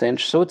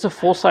 36-inch. So it's a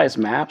full-size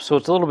map. So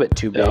it's a little bit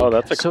too big. Oh,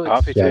 that's a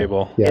coffee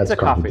table. Yeah, it's a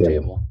coffee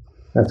table.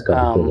 That's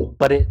coffee table.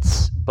 But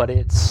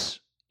it's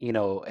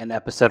an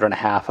episode and a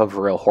half of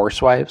Real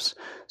Housewives.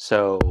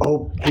 So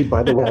hey,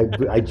 by the way,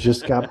 I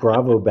just got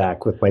Bravo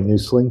back with my new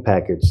Sling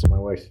package, so my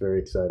wife's very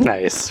excited.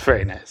 nice,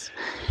 very nice.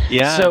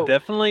 Yeah, So-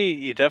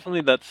 definitely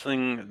that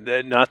Sling,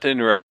 not to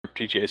interrupt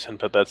you, Jason,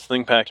 but that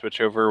Sling pack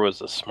switchover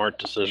was a smart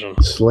decision.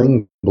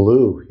 Sling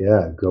Blue,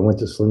 yeah, go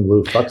into Sling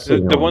Blue. Fuck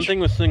Sling The one Orange. thing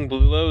with Sling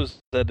Blue, though, is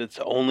that it's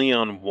only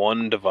on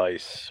one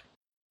device.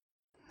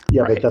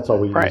 Yeah, Right, but that's all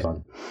we right. use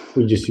on.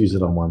 We just use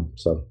it on one.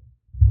 So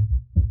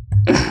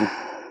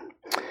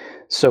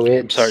So I'm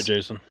it's sorry,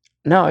 Jason.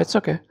 No, it's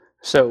okay.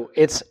 So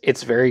it's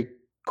very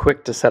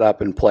quick to set up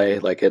and play.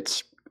 Like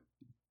it's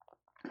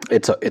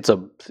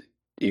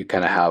you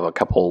kind of have a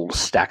couple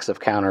stacks of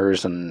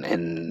counters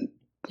and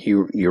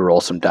you roll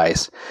some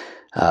dice.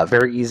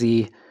 Very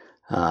easy.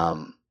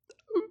 I'm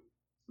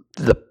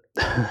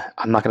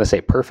not going to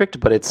say perfect,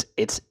 but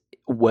it's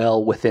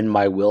well within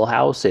my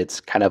wheelhouse. It's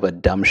kind of a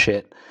dumb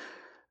shit.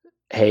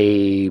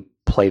 Hey,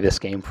 play this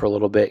game for a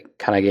little bit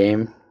kind of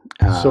game.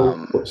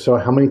 so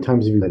how many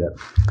times have you played it?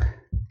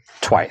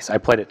 Twice. I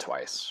played it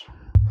twice.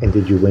 And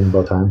did you win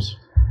both times?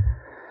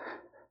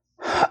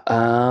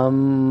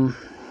 I'm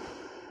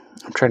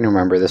trying to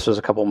remember. This was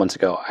a couple months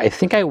ago. I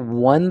think I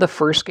won the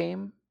first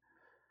game.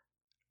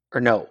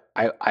 Or no,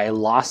 I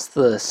lost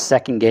the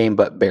second game,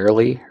 but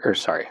barely. Or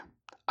sorry,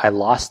 I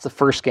lost the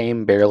first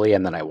game barely,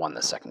 and then I won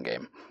the second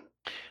game.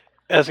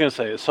 I was going to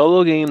say, a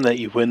solo game that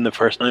you win the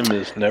first time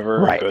is never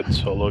Right. a good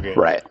solo game.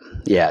 Right.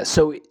 Yeah.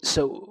 So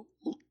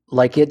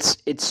like it's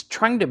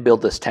trying to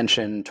build this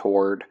tension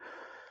toward,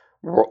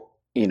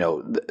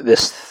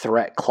 this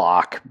threat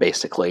clock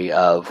basically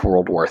of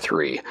World War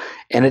III,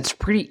 and it's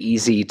pretty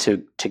easy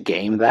to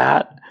game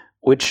that,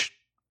 which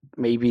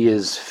maybe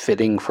is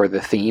fitting for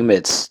the theme.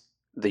 It's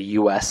the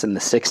U.S. in the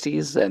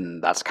 60s,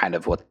 and that's kind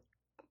of what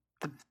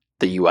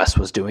the U.S.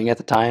 was doing at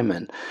the time,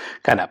 and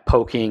kind of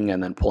poking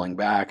and then pulling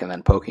back and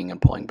then poking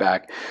and pulling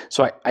back.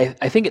 So I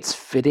think it's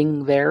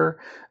fitting there,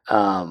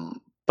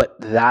 but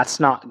that's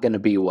not going to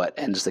be what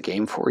ends the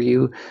game for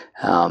you.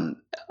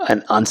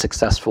 An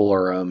unsuccessful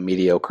or a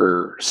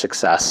mediocre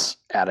success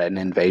at an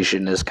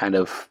invasion is kind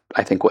of,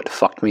 I think, what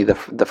fucked me the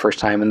first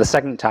time. And the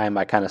second time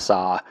I kind of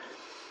saw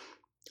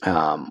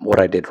what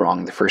I did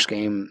wrong the first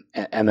game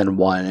and then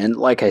won. And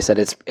like I said,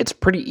 it's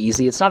pretty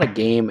easy. It's not a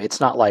game. It's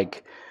not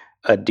like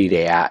a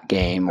D-Day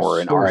game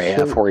or an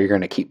RAF where you're going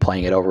to keep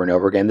playing it over and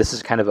over again. This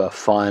is kind of a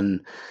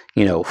fun,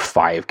 5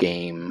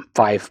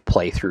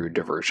 playthrough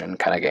diversion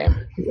kind of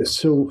game.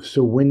 So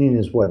winning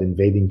is what?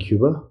 Invading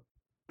Cuba?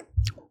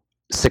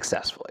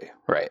 Successfully,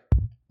 right?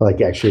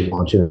 Like actually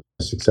launching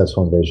a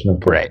successful invasion?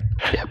 Okay. Right.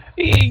 Yep.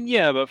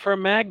 Yeah, but for a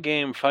mag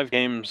game, 5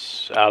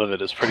 games out of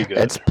it is pretty good.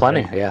 It's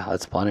plenty. Yeah,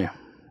 that's plenty.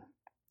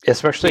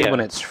 Especially Yeah. when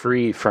it's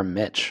free from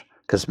Mitch,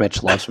 because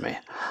Mitch loves me.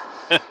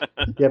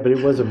 Yeah, but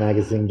it was a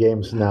magazine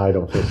game, so now I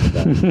don't feel so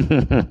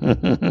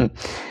bad.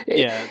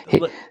 Yeah.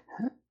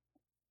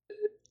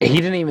 He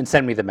didn't even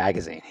send me the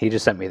magazine. He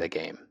just sent me the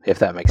game, if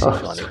that makes you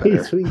feel any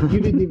better. Sweet. You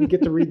didn't even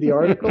get to read the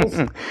articles?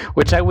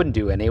 Which I wouldn't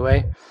do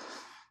anyway.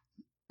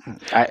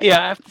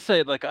 Yeah, I have to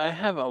say, I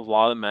have a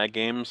lot of mag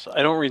games.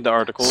 I don't read the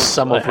articles.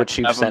 Some of I which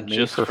you've have them sent me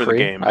just for the free.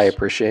 games. I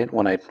appreciate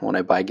when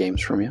I buy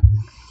games from you.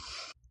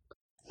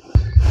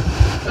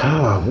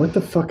 What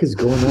the fuck is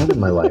going on in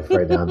my life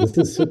right now? This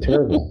is so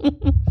terrible.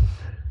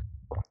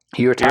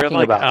 You were You're talking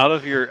about out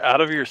of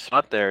your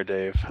spot there,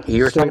 Dave.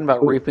 you were So- talking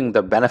about reaping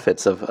the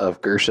benefits of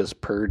Gersha's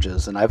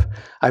purges, and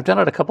I've done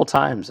it a couple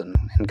times and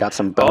got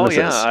some bonuses.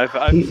 Oh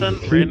yeah, I've He- sent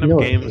he- random no,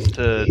 games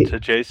to he-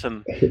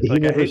 Jason. He I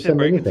never hate to sent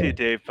break it to you, anything.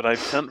 Dave, but I've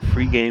sent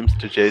free games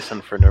to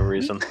Jason for no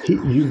reason.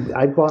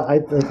 I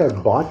think I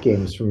bought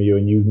games from you,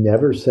 and you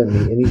never sent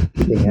me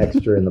anything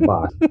extra in the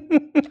box.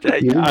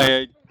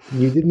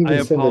 You didn't I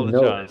even send a note.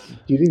 apologize.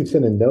 You didn't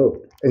send a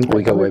note. In We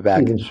fact, go I'm way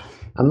back.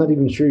 I'm not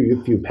even sure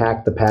if you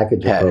packed the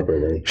package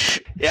appropriately.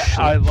 Yeah,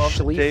 I love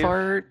Dave.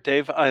 Fart,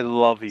 Dave, I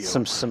love you.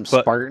 some but-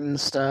 Spartan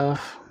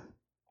stuff.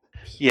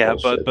 Yeah,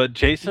 Bullshit. but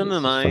Jason This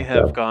and is I fucked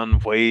have up. gone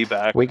way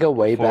back. We go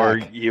way before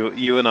back.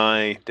 you and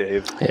I,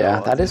 Dave. Yeah,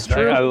 that is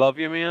true. I love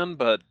you, man,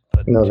 but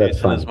No, that's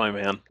Jason fine. is my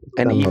man.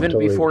 And I'm even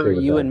totally before okay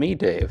with you that. and me,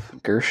 Dave.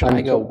 Gersh and I'm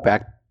I go to-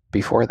 back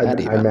before that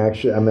I'm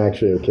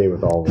actually okay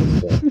with all this.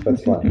 So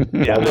that's fine.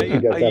 Yeah, I'll let you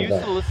guys I have used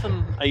that. to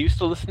listen. I used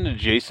to listen to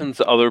Jason's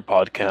other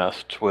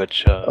podcast,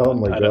 which Oh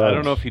my I don't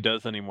God. know if he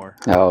does anymore.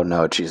 Oh,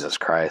 no, Jesus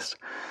Christ.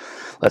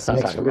 Let's not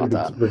Next, talk we're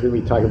about that. going to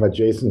be talking about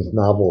Jason's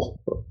novel.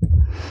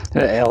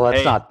 Let's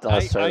Hey, not. I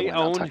certainly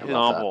not own talk his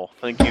about novel.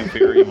 Thank you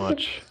very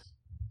much.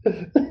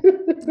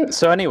 that.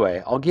 So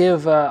anyway, I'll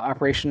give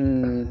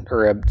Objective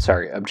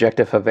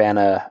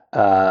Havana.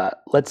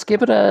 Let's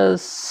give it a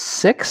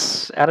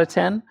 6 out of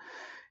 10.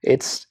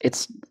 It's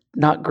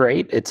not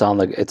great. It's on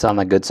the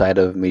good side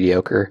of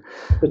mediocre.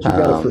 But you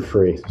got it for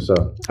free,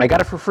 so I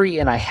got it for free,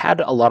 and I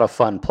had a lot of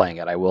fun playing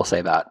it. I will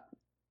say that.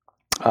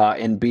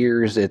 In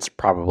beers, it's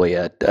probably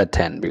a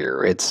 10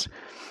 beer. It's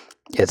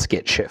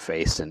get shit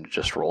faced and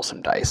just roll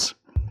some dice.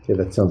 yeah,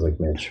 that sounds like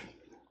Mitch.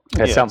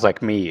 It Yeah. sounds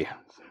like me.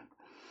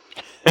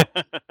 All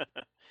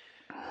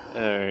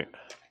right.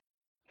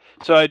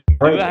 So I do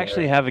All right.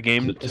 actually have a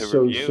game to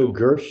So review.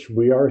 Gersh,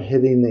 we are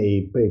hitting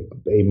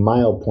a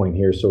mile point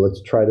here. So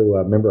let's try to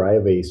remember. I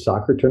have a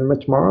soccer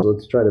tournament tomorrow. So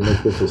let's try to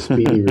make this a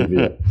speedy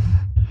review.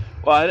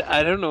 Well,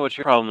 I don't know what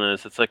your problem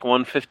is. It's like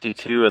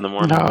 1:52 in the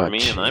morning Oh, for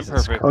me, and I'm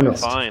Jesus perfectly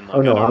Christ. Oh, no. fine. Like,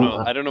 Oh, no,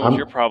 I don't know what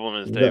your problem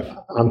is, Dave.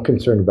 I'm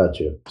concerned about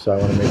you, so I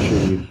want to make sure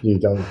you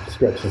don't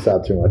stretch this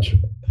out too much.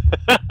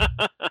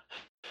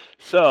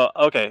 So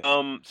okay,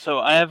 so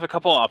I have a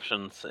couple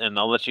options, and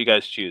I'll let you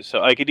guys choose.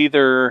 So I could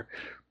either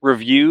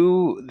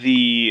review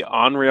the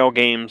on-rail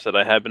games that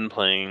I have been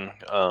playing,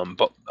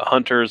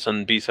 Hunters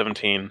and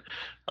B-17,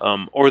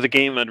 or the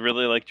game I'd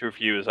really like to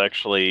review is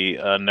actually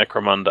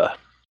Necromunda.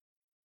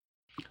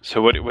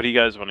 So what do you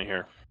guys want to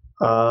hear?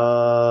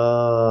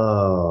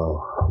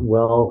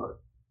 Well,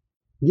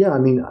 yeah. I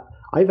mean,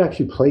 I've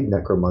actually played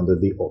Necromunda.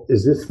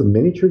 Is this the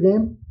miniature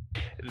game?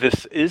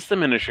 This is the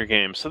miniature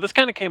game. So this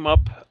kind of came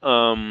up.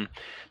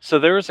 So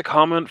there was a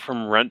comment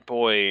from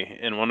Rentboy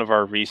in one of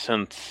our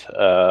recent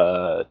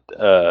World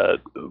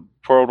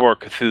War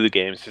Cthulhu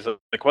games. He's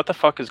like, "What the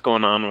fuck is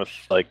going on with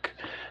like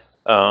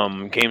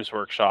Games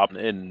Workshop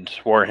and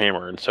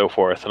Warhammer and so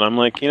forth?" And I'm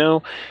like,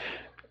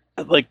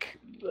 like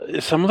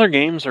some of their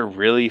games are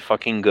really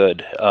fucking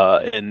good.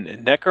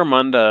 And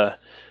Necromunda.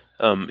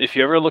 If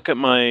you ever look at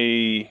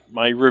my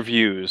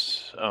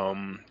reviews,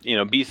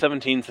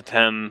 B-17's a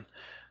 10.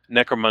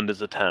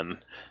 Necromunda's a 10.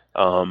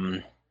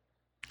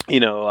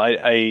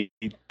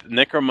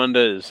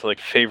 Necromunda is like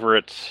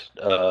favorite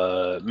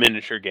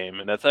miniature game,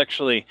 and that's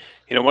actually,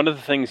 one of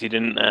the things you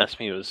didn't ask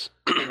me was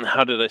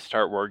how did I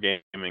start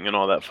wargaming and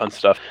all that fun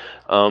stuff.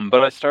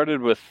 But I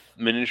started with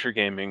miniature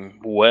gaming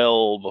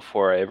well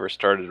before I ever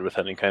started with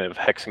any kind of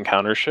hex and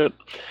counter shit.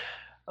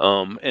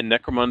 And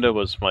Necromunda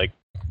was my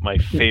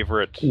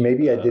favorite.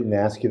 Maybe I didn't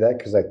ask you that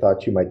because I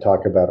thought you might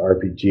talk about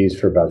RPGs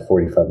for about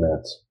 45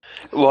 minutes.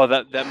 Well,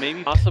 that may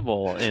be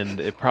possible, and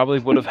it probably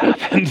would have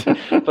happened,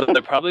 but I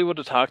probably would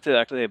have talked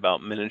actually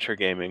about miniature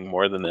gaming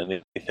more than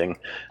anything.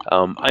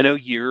 I know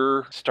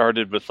you're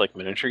started with like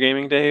miniature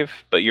gaming, Dave,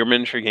 but your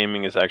miniature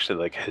gaming is actually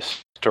like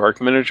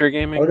historic miniature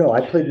gaming. Oh no,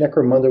 I played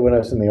Necromunda when I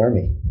was in the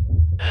army.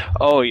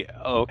 Oh yeah.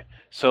 Oh, okay.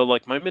 So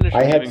like my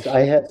miniature gaming. I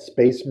had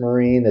Space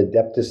Marine,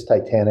 Adeptus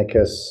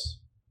Titanicus,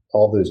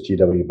 all those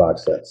GW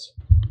box sets.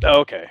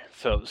 Okay,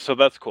 so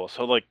that's cool.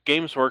 So like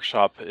Games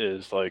Workshop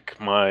is like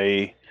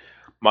my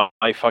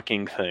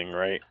fucking thing,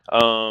 right?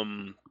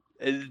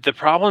 The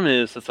problem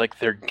is, it's like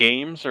their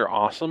games are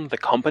awesome. The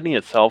company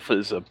itself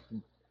is a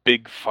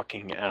big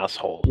fucking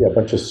asshole. Yeah, a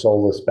bunch of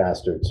soulless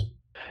bastards.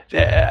 Yeah,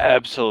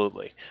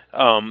 absolutely.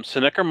 So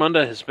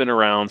Necromunda has been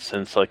around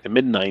since like the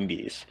mid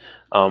 90s.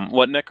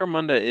 What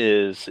Necromunda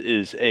is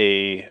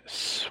a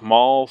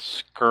small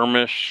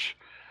skirmish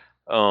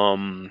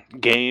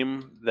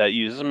game that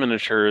uses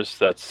miniatures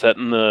that's set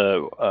in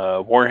the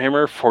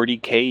Warhammer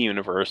 40k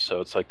universe.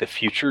 So it's like the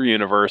future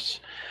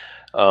universe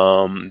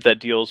that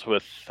deals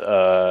with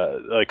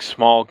like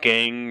small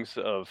gangs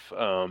of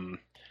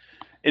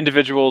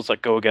individuals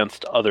that go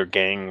against other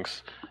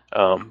gangs.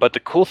 But the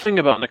cool thing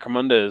about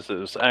Necromunda is it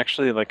was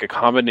actually like a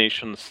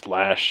combination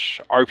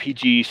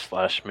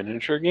 /RPG/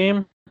 miniature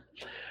game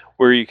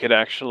where you could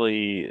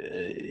actually,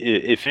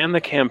 if in the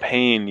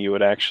campaign, you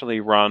would actually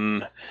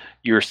run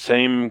your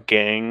same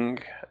gang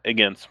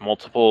against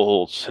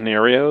multiple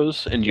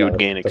scenarios, and you would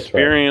gain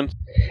experience.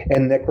 Right.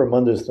 And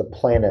Necromunda is the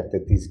planet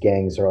that these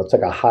gangs are. It's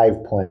like a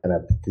hive planet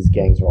that these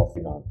gangs are all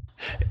feeding on.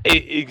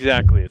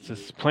 Exactly. It's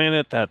this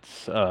planet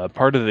that's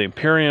part of the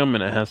Imperium,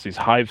 and it has these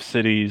hive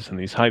cities, and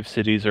these hive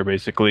cities are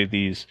basically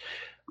these.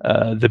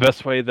 The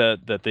best way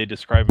that they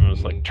describe them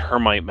is like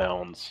termite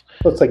mounds.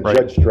 Well, it's like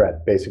Judge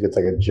Dredd. Basically, it's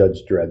like a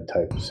Judge Dredd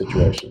type of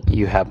situation.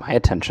 You have my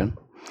attention.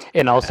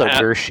 And also,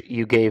 Gersh,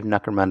 you gave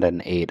Necromunda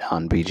an 8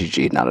 on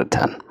BGG, not a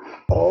 10.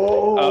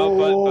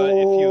 But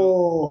if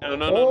you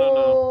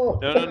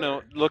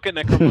no. Look at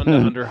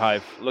Necromunda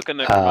Underhive. Look at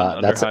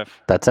Necromunda Underhive.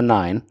 That's a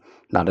 9,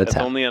 not a That's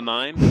 10. only a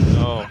 9.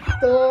 Oh.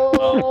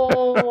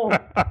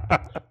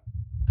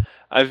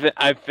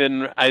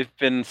 I've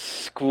been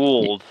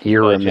schooled.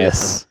 You're by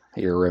remiss. Jason.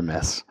 You're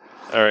remiss.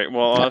 All right.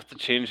 Well, I'll have to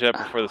change that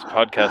before this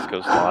podcast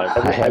goes live.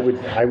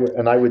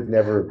 I would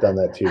never have done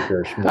that to you,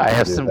 Gersh. I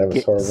have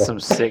That was some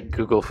sick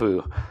Google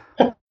foo.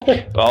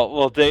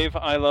 Well, Dave,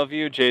 I love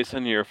you.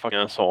 Jason, you're a fucking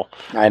asshole.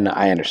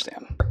 I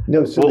understand.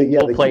 No, so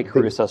we'll play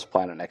Caruso's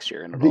Planet next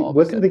year. And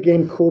wasn't the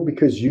game cool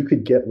because you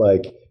could get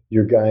like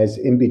your guys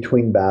in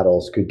between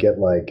battles could get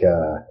like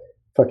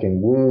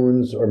fucking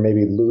wounds or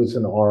maybe lose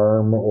an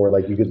arm or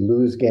like you could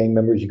lose gang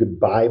members. You could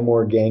buy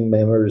more gang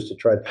members to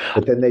try,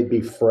 but then they'd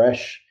be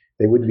fresh.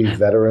 They wouldn't be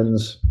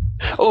veterans.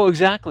 Oh,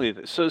 exactly.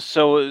 So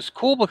it was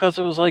cool because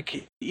it was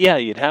like, yeah,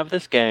 you'd have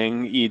this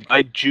gang, you'd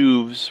buy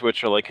Juves,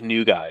 which are like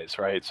new guys,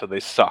 right? So they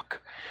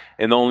suck.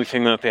 And the only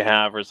thing that they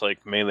have is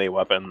like melee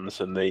weapons,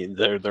 and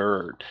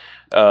their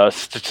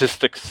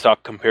statistics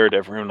suck compared to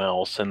everyone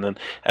else. And then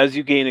as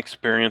you gain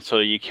experience, so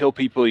you kill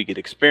people, you get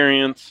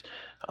experience.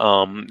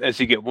 As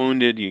you get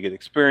wounded, you get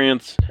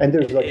experience. And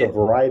there's like a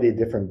variety of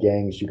different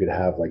gangs you could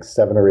have, like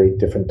 7 or 8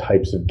 different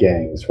types of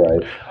gangs,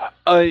 right?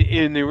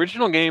 In the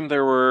original game,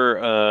 there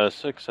were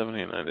 6, 7,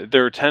 8, 9.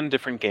 There were 10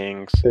 different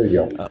gangs. There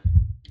you go.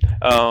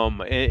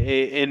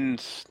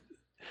 And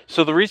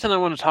so the reason I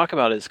want to talk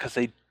about it is because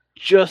they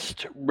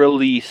just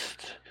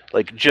released,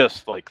 like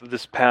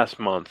this past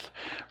month,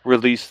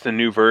 released the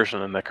new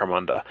version of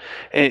Necromunda.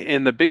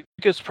 And the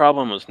biggest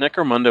problem was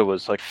Necromunda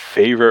was like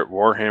favorite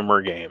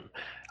Warhammer game.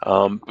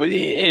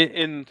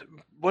 And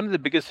one of the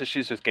biggest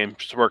issues with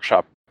Games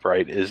Workshop,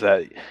 right, is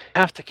that you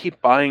have to keep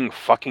buying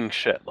fucking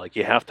shit. Like,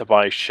 you have to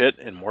buy shit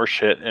and more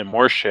shit and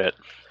more shit.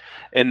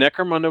 And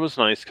Necromunda was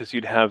nice because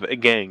you'd have a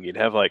gang. You'd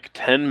have like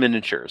 10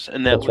 miniatures,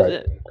 and that was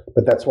it.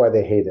 But that's why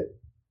they hate it.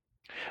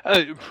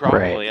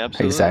 Probably,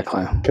 absolutely.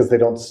 Exactly. Because they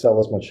don't sell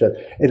as much shit.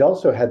 It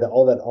also had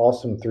all that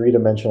awesome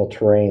 3-dimensional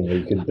terrain where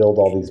you could build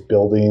all these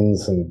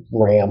buildings and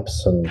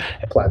ramps and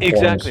platforms.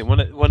 Exactly.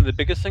 One of the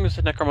biggest things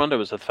with Necromunda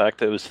was the fact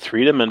that it was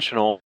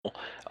 3-dimensional.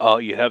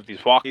 You'd have these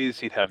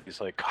walkies, you'd have these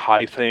like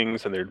high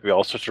things, and there'd be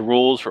all sorts of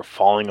rules for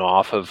falling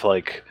off of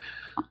like,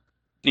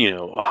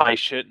 high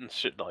shit and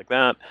shit like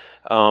that.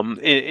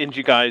 And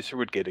you guys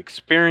would get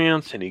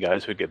experience, and you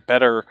guys would get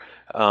better.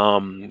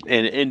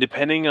 And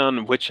depending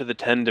on which of the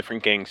 10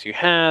 different gangs you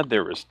had,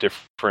 there was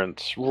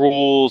different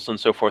rules and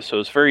so forth. So it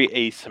was very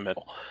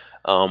asymmetrical,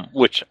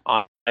 which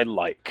I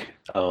like.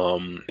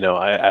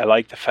 I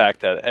like the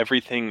fact that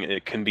everything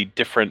it can be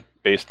different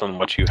based on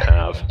what you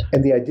have.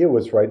 And the idea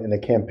was, right, in a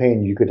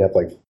campaign, you could have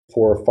like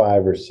 4 or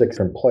 5 or 6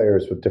 different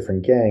players with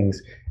different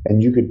gangs,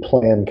 and you could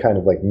plan kind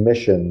of like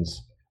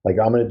missions. Like,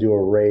 I'm going to do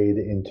a raid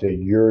into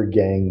your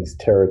gang's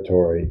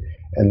territory,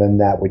 and then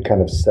that would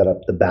kind of set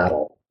up the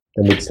battle.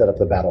 And we'd set up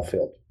the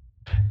battlefield.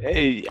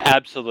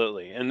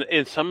 Absolutely.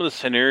 And some of the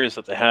scenarios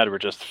that they had were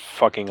just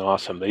fucking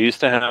awesome. They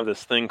used to have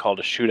this thing called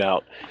a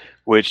shootout,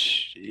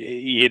 which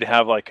you'd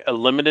have like a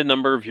limited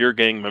number of your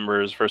gang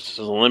members versus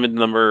a limited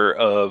number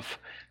of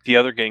the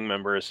other gang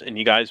members, and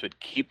you guys would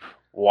keep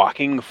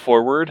walking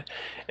forward,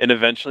 and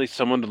eventually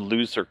someone would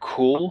lose their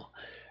cool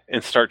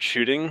and start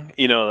shooting,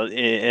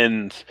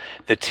 and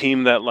the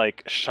team that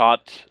like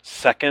shot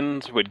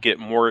second would get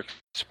more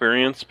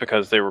experience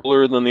because they were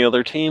cooler than the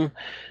other team.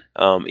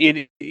 So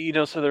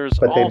there's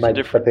but they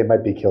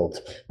might be killed.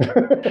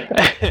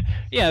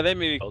 Yeah, they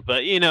may be killed,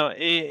 but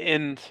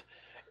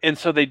and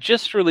so they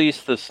just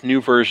released this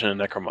new version of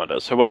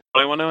Necromunda. So what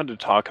I wanted to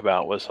talk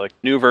about was like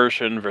new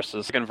version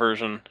versus second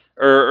version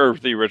or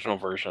the original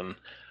version.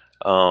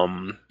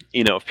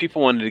 If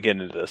people wanted to get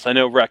into this, I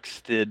know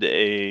Rex did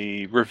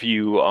a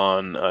review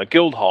on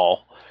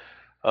Guildhall,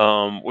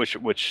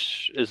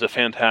 which is a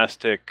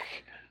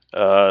fantastic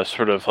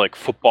sort of like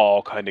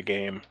football kind of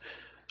game.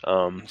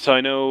 So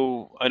I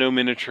know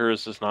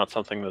miniatures is not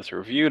something that's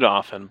reviewed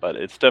often, but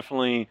it's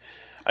definitely,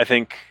 I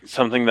think,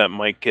 something that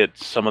might get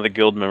some of the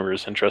guild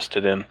members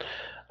interested in,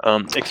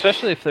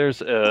 especially if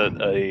there's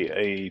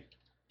a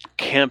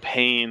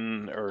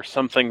campaign or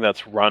something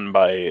that's run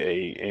by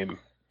a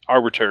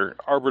arbiter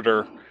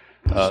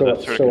that sort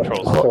of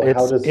controls.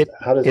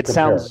 How does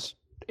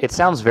it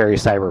sounds very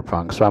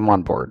cyberpunk, so I'm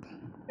on board.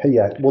 Hey,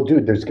 yeah, well,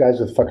 dude, there's guys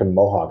with fucking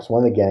mohawks.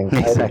 One of the gangs,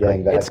 exactly. I had a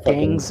gang that it's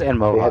gangs and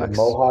mohawks. They had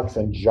mohawks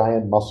and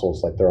giant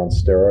muscles, like they're on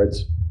steroids.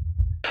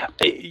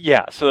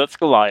 Yeah, so that's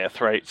Goliath,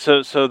 right?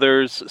 So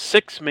there's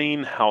 6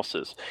 main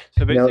houses.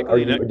 So basically, are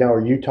you talking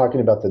about you're talking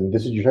about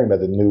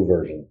the new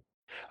version?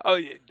 Oh,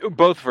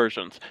 both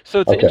versions.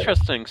 So it's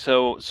interesting.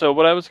 So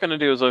what I was going to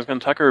do is I was going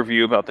to talk a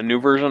review about the new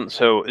version.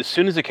 So as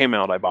soon as it came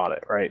out, I bought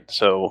it, right?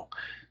 So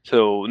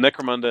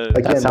Necromunda.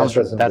 Again,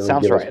 that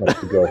sounds right. Much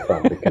to go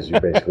from because you're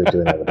basically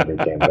doing that with every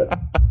game. But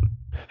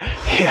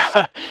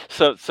yeah.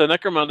 So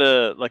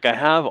Necromunda, like I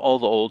have all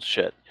the old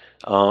shit.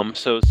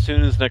 So as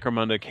soon as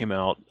Necromunda came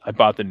out, I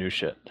bought the new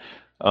shit.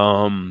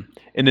 And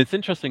it's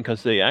interesting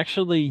because they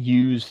actually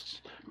used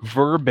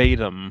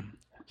verbatim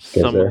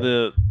some of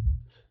the.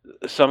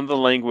 some of the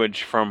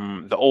language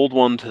from the old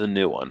one to the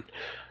new one,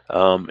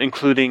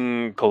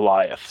 including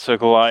Goliath.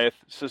 So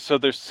so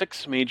there's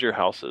 6 major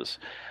houses,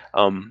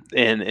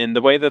 and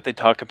the way that they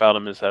talk about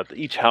them is that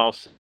each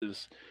house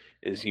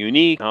is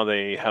unique, how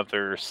they have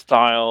their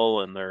style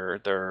and their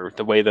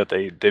the way that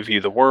they view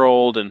the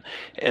world,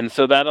 and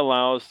so that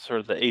allows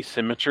sort of the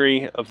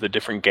asymmetry of the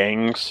different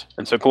gangs.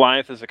 And so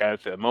Goliath is a guy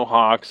with the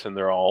mohawks, and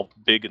they're all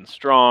big and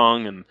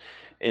strong,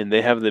 and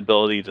they have the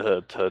ability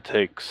to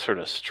take sort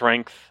of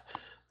strength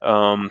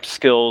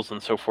skills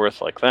and so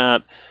forth like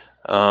that.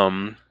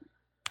 And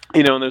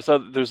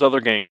there's other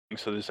gangs.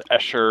 So there's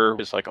Escher,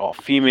 who's like all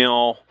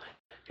female.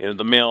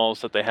 The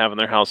males that they have in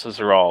their houses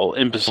are all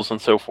imbeciles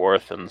and so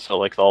forth, and so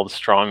like all the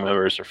strong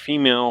members are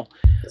female.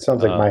 It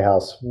sounds like my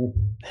house.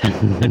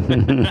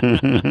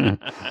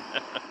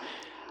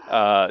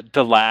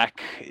 Delac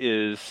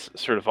is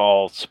sort of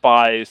all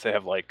spies. They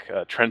have like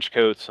trench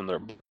coats and they're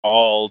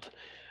bald.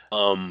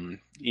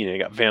 You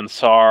got Van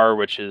Sar,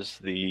 which is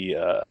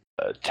the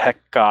tech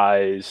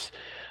guys.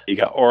 You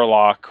got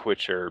Orlok,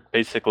 which are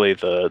basically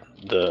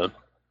the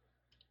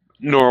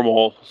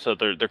normal, so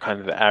they're kind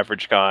of the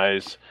average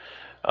guys.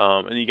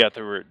 And you got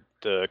the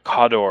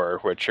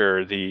Kador, which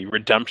are the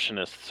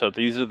redemptionists. So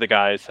these are the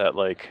guys that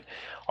like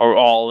are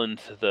all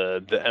into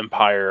the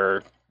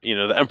empire.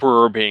 The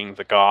emperor being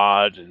the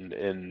god,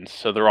 and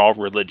so they're all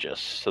religious.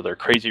 So they're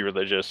crazy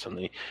religious,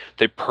 and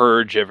they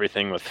purge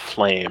everything with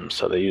flames.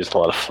 So they use a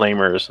lot of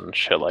flamers and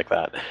shit like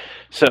that.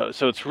 So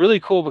it's really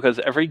cool because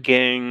every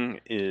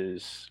gang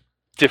is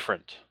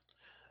different,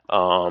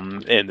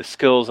 and the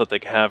skills that they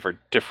have are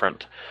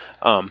different.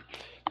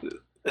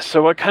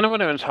 So what I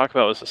want to talk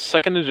about was the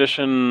second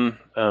edition,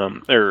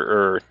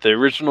 or the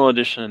original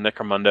edition of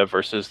Necromunda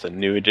versus the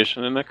new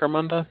edition of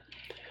Necromunda.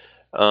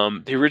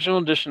 The original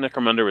edition of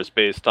Necromunda was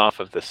based off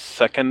of the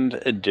second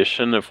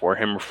edition of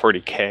Warhammer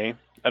 40k.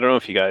 I don't know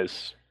if you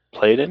guys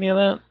played any of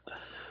that.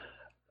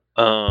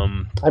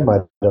 I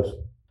might have.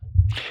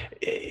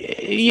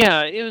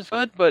 Yeah, it was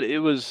good, but it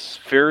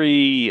was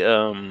very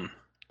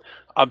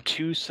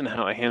obtuse in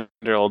how I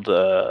handled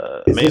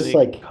Is this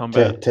like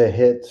combat. To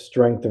hit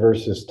strength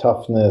versus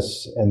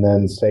toughness and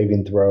then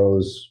saving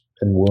throws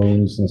and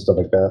wounds and stuff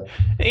like that?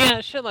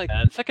 Yeah, shit like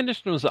that. And second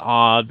edition was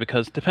odd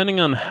because depending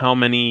on how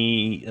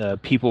many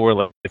people were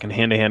like in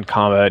hand-to-hand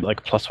combat,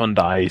 like +1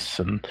 dice,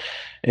 and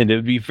it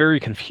would be very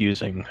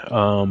confusing.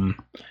 And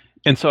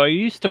so I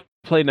used to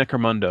play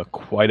Necromunda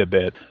quite a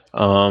bit,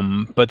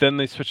 but then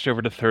they switched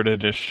over to third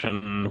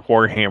edition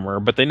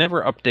Warhammer, but they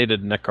never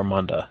updated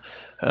Necromunda.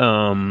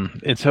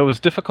 And so it was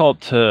difficult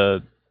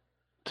to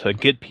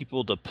get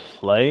people to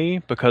play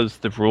because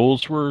the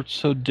rules were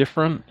so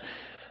different.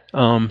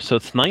 So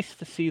it's nice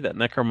to see that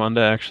Necromunda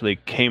actually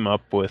came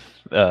up with.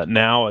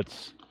 Now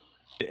it's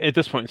at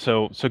this point.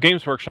 So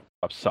Games Workshop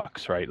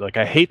sucks, right? Like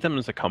I hate them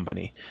as a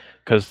company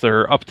because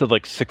they're up to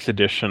like 6th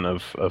edition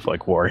of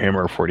like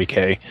Warhammer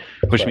 40k,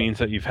 which means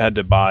that you've had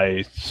to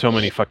buy so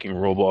many fucking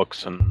rule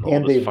books and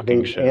all this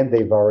fucking shit. And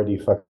they've already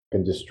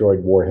fucking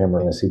destroyed Warhammer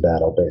Fantasy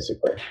Battle,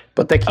 basically.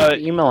 But they keep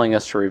emailing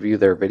us to review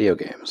their video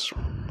games.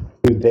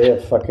 Dude, they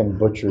have fucking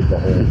butchered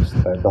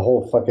the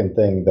whole fucking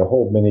thing. The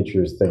whole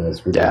miniatures thing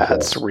is ridiculous. Yeah,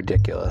 it's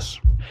ridiculous.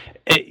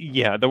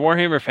 Yeah, the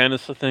Warhammer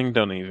Fantasy thing,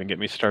 don't even get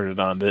me started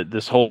on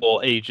this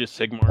whole Age of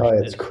Sigmar. Oh,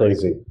 it's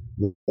crazy.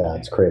 Yeah,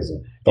 it's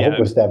crazy. The hope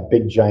was to have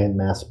big, giant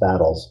mass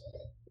battles.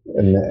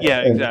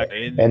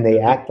 Exactly. And they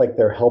act like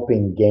they're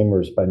helping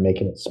gamers by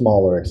making it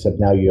smaller, except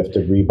now you have to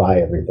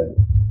rebuy everything.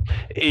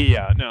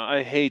 Yeah, no,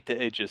 I hate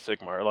the Age of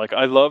Sigmar. Like,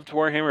 I loved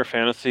Warhammer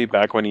Fantasy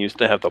back when you used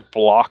to have the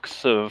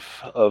blocks of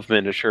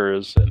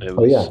miniatures. And it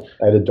was,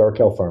 I had a Dark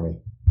Elf army.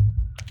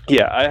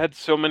 Yeah, I had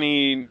so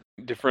many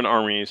different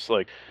armies.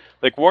 Like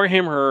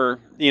Warhammer,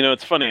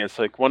 it's funny. It's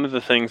like one of the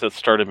things that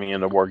started me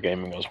into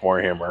wargaming was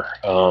Warhammer.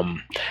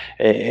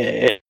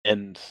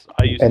 And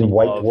I used to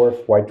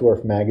White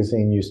Dwarf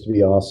magazine used to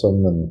be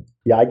awesome. And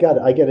yeah, I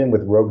got in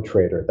with Rogue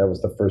Trader. That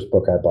was the first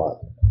book I bought.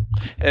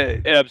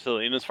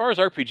 Absolutely. And as far as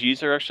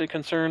RPGs are actually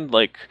concerned,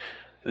 like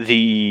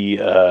the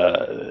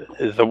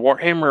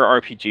Warhammer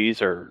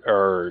RPGs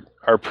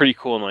are pretty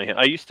cool.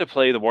 I used to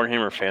play the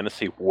Warhammer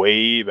Fantasy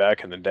way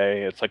back in the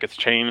day. It's like it's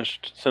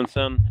changed since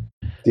then.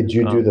 Did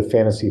you do the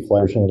Fantasy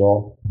Flight version at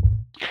all?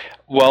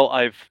 Well,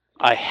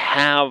 I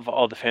have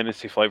all the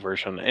Fantasy Flight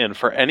version, and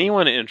for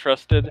anyone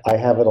interested, I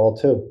have it all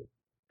too.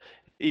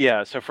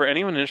 Yeah, so for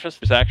anyone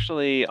interested, there's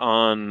actually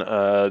on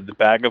the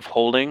Bag of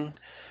Holding,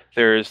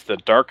 there's the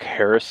Dark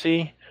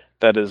Heresy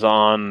that is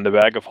on the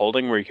Bag of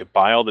Holding where you could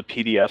buy all the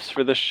PDFs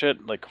for this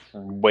shit, like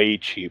way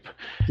cheap.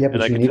 Yeah,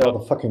 but you need all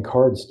the fucking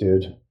cards,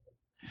 dude.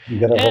 You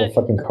gotta have all the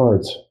fucking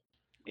cards.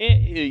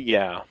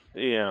 Yeah.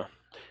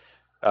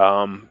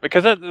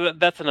 Because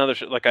that's another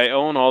shit. Like I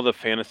own all the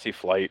Fantasy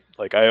Flight.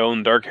 Like I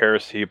own Dark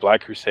Heresy,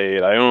 Black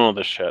Crusade. I own all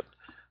this shit.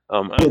 I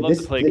love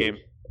to play games.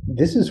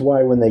 This is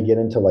why when they get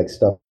into like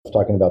stuff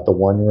talking about the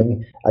One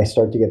Ring, I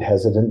start to get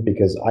hesitant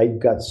because I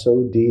got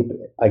so deep,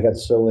 I got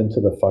so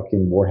into the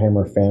fucking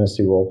Warhammer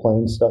fantasy role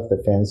playing stuff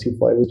that Fantasy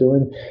Flight was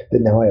doing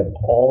that now I have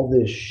all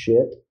this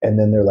shit, and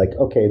then they're like,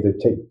 okay,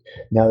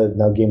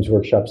 now Games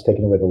Workshop's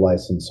taking away the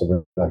license, so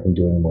we're not going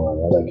to do it anymore.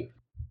 And I'm like,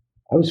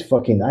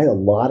 I had a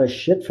lot of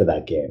shit for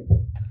that game.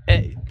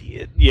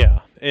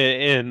 Yeah,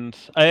 and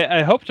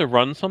I hope to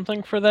run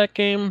something for that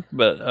game,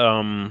 but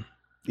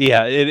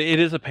yeah, it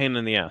is a pain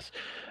in the ass.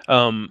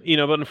 But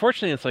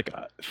unfortunately, it's like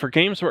for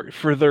games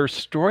for their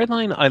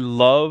storyline, I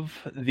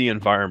love the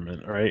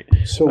environment, right?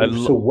 So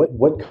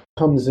what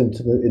comes in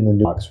the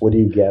new box? What do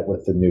you get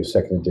with the new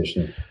second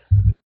edition?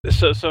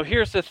 So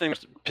here's the thing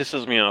that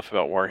pisses me off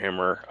about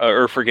Warhammer,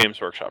 or for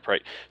Games Workshop,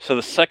 right? So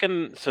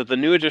the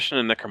new edition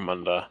of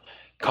Necromunda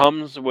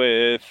comes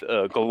with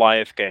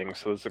Goliath gang.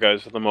 So it's the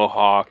guys with the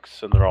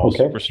mohawks, and they're all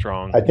super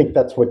strong. I think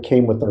that's what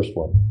came with the first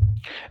one.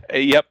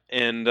 Yep,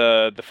 and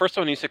the first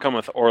one used to come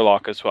with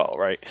Orlok as well,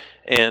 right?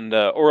 And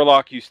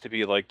Orlok used to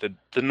be like the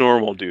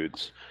normal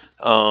dudes,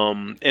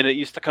 and it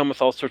used to come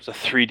with all sorts of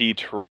 3D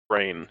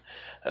terrain.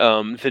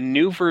 The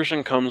new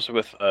version comes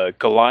with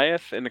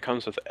Goliath, and it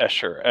comes with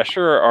Escher.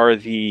 Escher are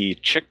the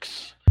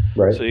chicks,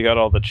 right? So you got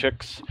all the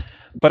chicks,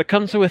 but it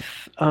comes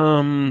with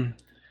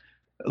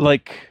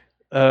like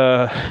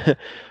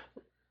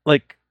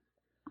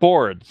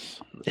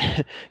boards.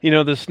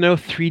 There's no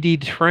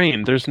 3D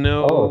terrain. There's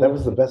no. Oh, that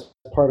was the best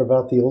part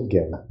about the old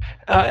game.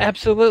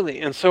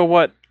 Absolutely. And so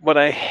what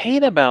I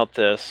hate about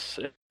this,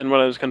 and what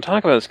I was going to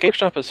talk about, is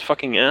GameStop is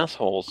fucking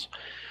assholes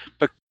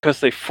because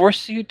they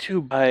force you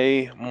to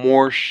buy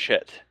more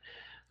shit.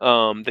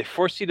 They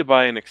force you to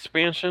buy an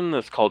expansion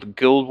that's called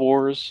Guild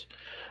Wars,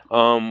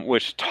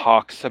 which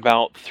talks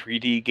about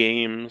 3D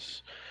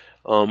games,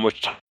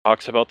 which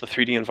talks about the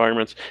 3D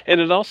environments.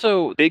 And it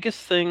also,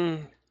 biggest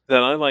thing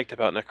that I liked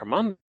about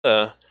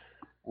Necromunda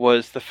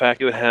was the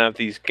fact you would have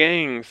these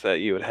gangs that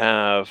you would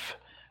have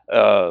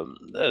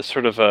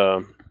sort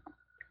of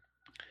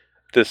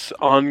this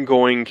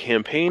ongoing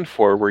campaign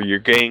for, where your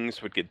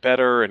gangs would get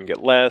better and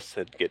get less.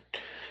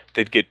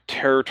 They'd get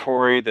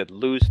territory, they'd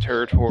lose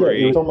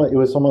territory. Yeah, it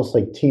was almost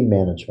like team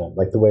management,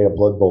 like the way a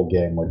Blood Bowl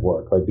game would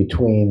work. Like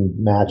between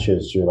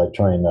matches, you're like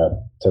trying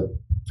to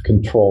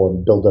control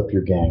and build up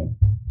your gang.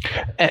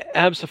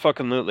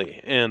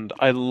 Absolutely, and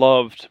I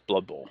loved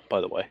Blood Bowl,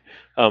 by the way.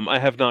 I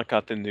have not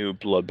got the new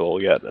Blood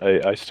Bowl yet.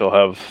 I still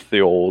have the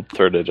old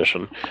 3rd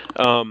edition.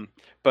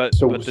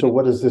 So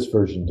what does this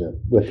version do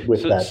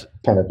with that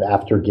kind of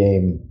after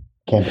game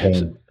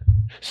campaign?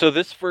 So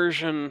this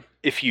version,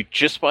 if you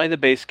just buy the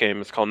base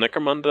game, it's called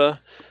Necromunda.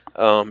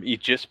 You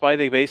just buy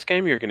the base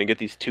game, you're going to get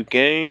these 2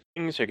 gangs.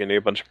 You're going to get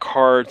a bunch of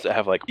cards that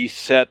have like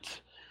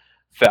reset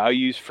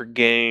values for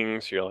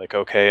gangs. You're like,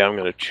 okay, I'm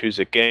going to choose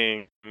a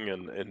gang,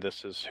 and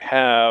this is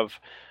have.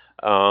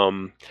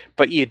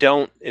 But you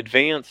don't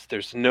advance.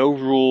 There's no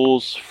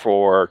rules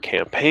for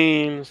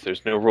campaigns.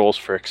 There's no rules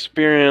for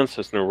experience.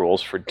 There's no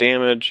rules for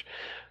damage.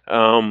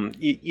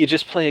 You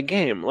just play a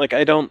game. Like,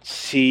 I don't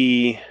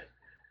see...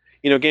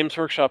 Games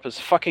Workshop is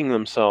fucking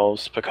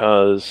themselves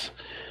because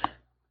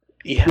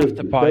you have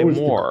to buy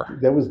more.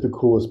 That was the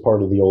coolest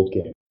part of the old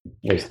game,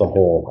 was the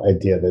whole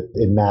idea that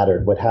it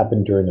mattered. What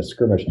happened during a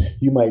skirmish,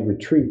 you might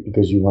retreat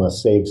because you want to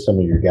save some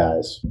of your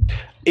guys.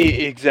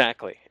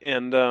 Exactly.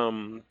 And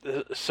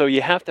so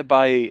you have to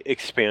buy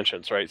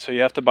expansions, right? So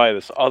you have to buy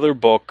this other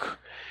book,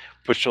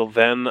 which will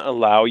then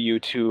allow you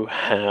to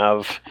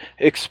have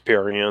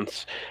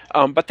experience.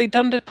 But they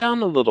dumbed it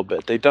down a little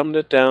bit. They dumbed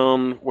it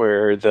down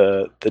where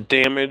the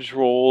damage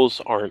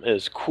rolls aren't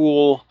as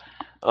cool.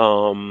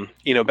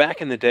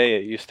 Back in the day,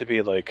 it used to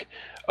be like,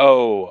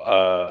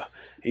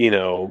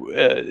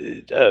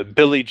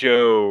 Billy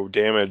Joe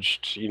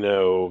damaged,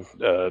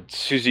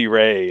 Susie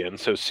Ray, and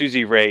so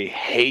Susie Ray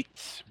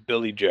hates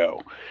Billy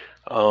Joe.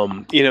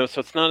 So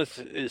it's not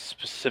as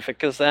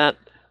specific as that.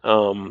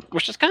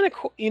 Which is kind of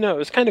cool. It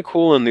was kind of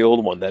cool in the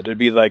old one that it'd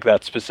be like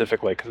that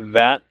specific, like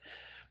that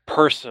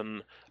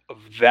person of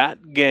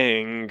that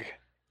gang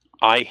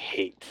I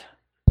hate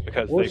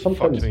because they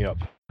fucked me up.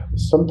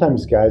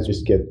 Sometimes guys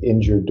just get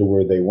injured to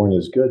where they weren't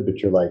as good, but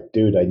you're like,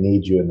 dude, I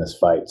need you in this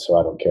fight, so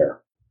I don't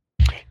care.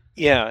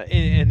 Yeah,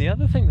 and the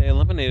other thing they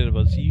eliminated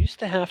was you used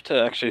to have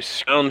to actually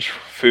scrounge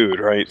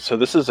food, right? So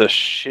this is a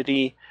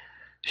shitty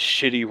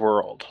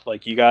world.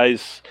 Like you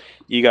guys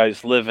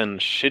live in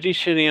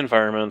shitty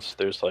environments.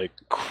 There's like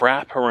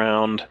crap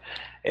around,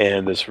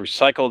 and there's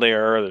recycled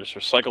air, there's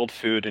recycled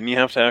food, and you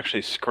have to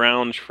actually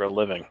scrounge for a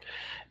living.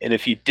 And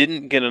if you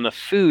didn't get enough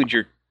food,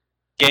 your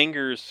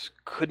gangers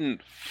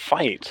couldn't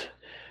fight,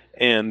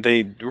 and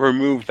they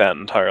removed that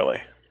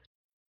entirely.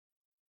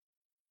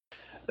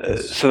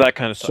 So that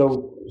kind of stuff.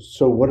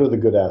 So what are the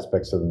good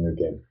aspects of the new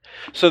game?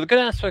 So the good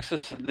aspects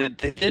is that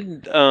they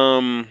did.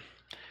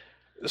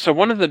 So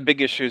one of the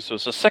big issues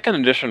was the second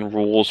edition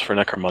rules for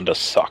Necromunda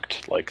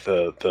sucked. Like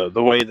the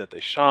way that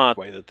they shot,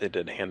 the way that they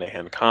did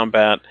hand-to-hand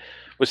combat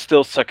was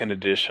still second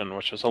edition,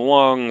 which was a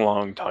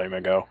long time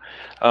ago.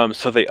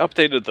 So they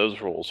updated those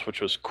rules,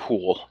 which was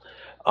cool.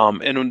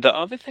 And the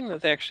other thing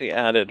that they actually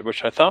added,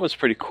 which I thought was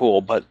pretty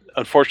cool, but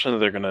unfortunately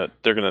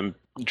they're gonna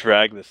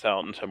drag this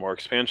out into more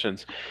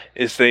expansions,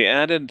 is they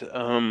added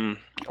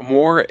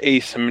more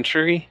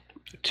asymmetry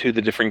to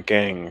the different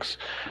gangs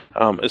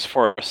as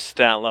far as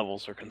stat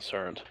levels are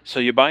concerned. So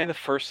you buy the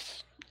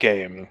first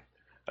game.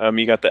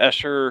 You got the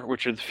Escher,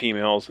 which are the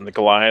females, and the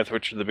Goliath,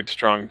 which are the big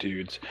strong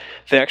dudes.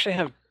 They actually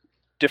have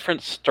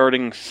different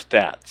starting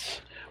stats,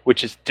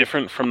 which is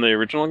different from the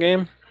original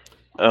game.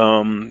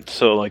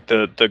 So like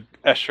the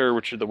Escher,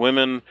 which are the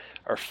women,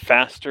 are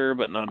faster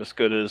but not as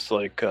good as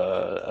like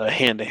a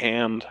hand to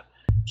hand.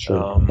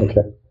 Sure.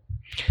 Okay.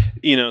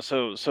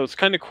 So it's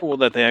kind of cool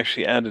that they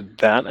actually added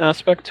that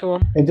aspect to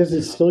them. And does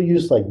it still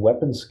use like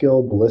weapon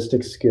skill,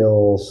 ballistic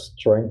skill,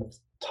 strength,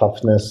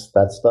 toughness,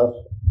 that stuff?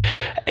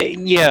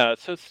 Yeah,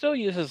 so it still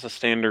uses a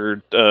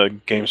standard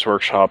Games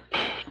Workshop,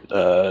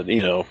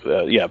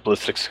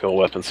 ballistic skill,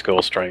 weapon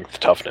skill, strength,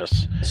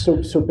 toughness. So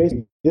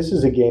basically, this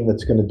is a game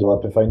that's going to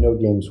develop. If I know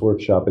Games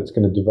Workshop, it's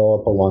going to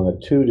develop along a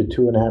 2 to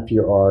 2.5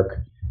 year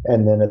arc,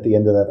 and then at the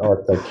end of that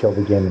arc, they'll kill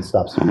the game and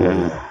stop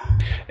supporting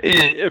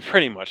it.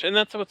 Pretty much, and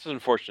that's what's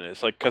unfortunate.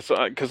 It's like because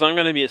I'm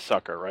going to be a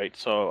sucker, right?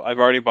 So I've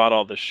already bought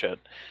all this shit,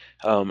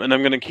 and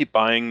I'm going to keep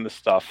buying the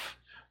stuff.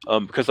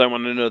 Because I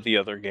want to know the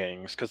other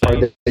gangs.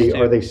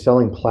 Are they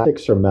selling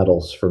plastics or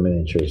metals for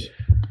miniatures?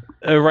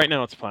 Right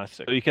now it's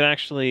plastic. You can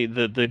actually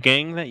the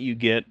gang that you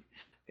get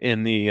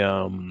in the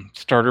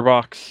starter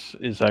box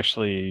is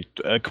actually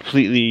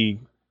completely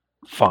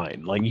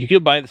fine. Like you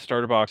could buy the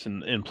starter box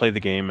and play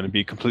the game and it'd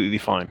be completely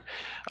fine.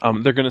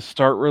 They're going to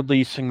start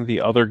releasing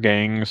the other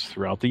gangs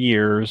throughout the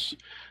years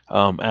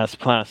as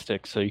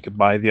plastic, so you could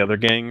buy the other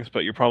gangs,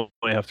 but you're probably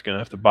going to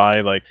have to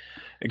buy like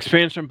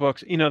expansion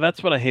books.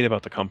 That's what I hate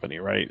about the company,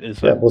 right?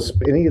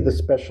 Any of the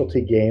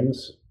specialty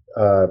games,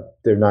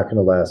 they're not going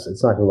to last.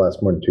 It's not going to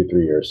last more than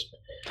 2-3 years.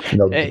 And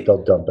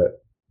they'll dump it.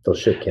 They'll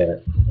shit can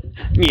it.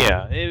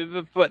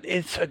 Yeah, but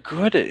it's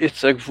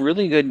a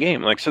really good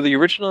game. Like, so the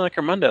original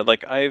Necromunda,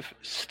 like I've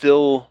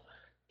still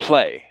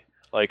play.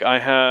 Like I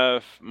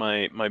have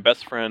my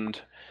best friend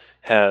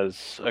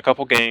has a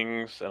couple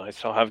gangs, and I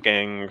still have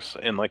gangs,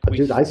 and like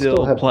I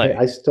still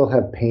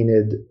have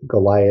painted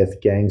Goliath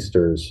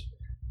gangsters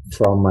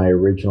from my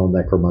original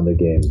Necromunda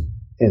game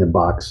in a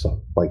box,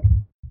 like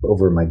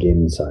over my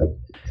gaming side.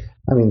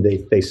 I mean,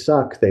 they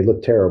suck. They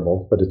look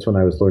terrible, but it's when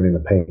I was learning to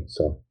paint.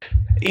 So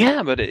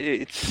yeah, but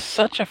it's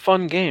such a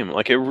fun game.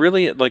 Like it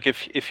really, like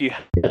if you,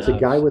 it's a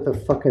guy with a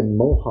fucking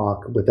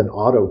mohawk with an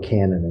auto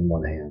cannon in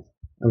one hand.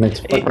 I mean, it's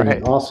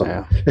fucking awesome.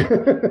 Yeah.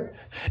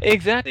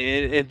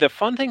 Exactly. The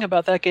fun thing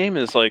about that game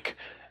is like,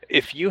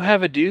 if you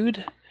have a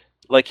dude,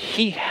 like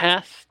he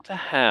has to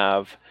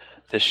have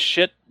the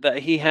shit that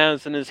he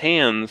has in his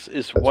hands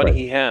is That's what right.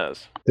 He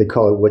has. They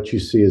call it what you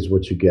see is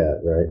what you get,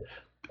 right?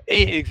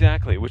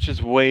 Exactly, which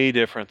is way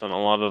different than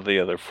a lot of the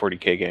other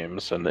 40K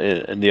games and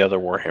the other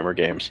Warhammer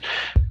games.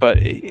 But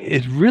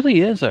it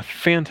really is a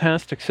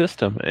fantastic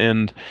system,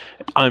 and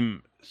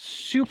I'm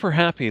super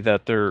happy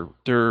that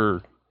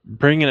they're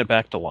bringing it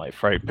back to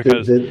life, right?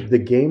 Because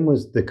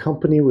the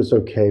company was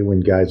okay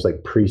when guys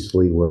like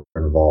Priestley were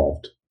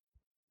involved,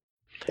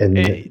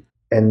 and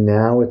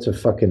now it's a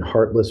fucking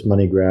heartless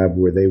money grab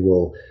where they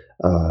will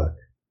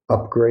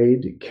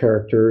upgrade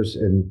characters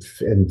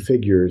and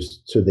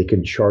figures so they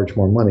can charge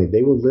more money.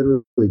 They will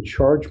literally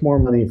charge more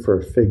money for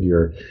a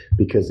figure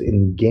because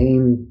in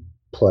game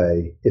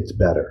play it's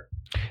better.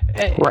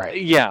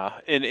 Right. Yeah,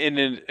 and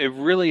it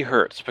really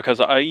hurts because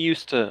I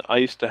used to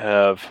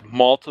have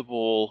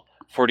multiple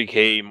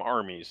 40K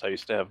armies. I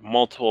used to have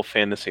multiple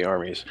fantasy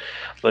armies.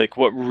 Like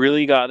what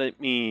really got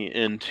me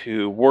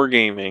into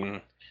wargaming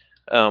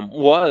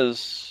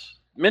was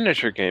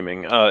miniature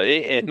gaming.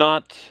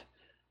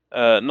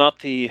 Not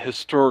the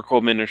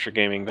historical miniature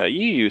gaming that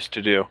you used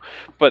to do,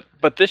 but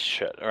this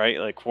shit, right?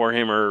 Like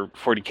Warhammer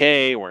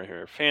 40K,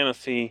 Warhammer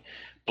Fantasy,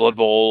 Blood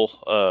Bowl,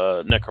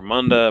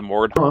 Necromunda,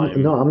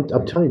 Mordheim.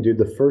 I'm telling you, dude,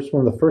 the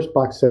first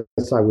box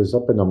sets, I was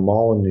up in a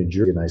mall in New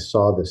Jersey and I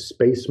saw the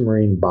Space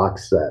Marine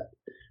box set,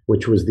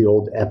 which was the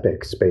old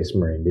epic Space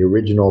Marine, the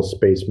original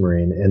Space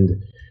Marine.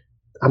 And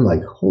I'm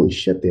like, holy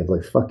shit, they have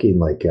like fucking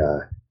like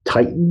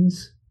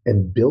Titans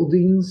and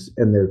buildings,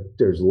 and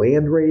there's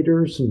Land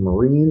Raiders and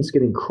Marines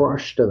getting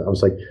crushed. And I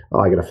was like, oh,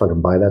 I gotta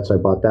fucking buy that. So I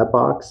bought that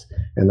box.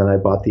 And then I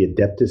bought the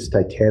Adeptus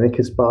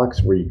Titanicus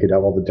box where you could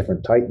have all the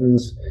different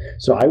Titans.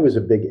 So I was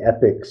a big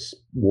epic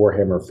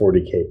Warhammer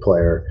 40K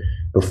player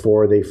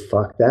before they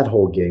fucked that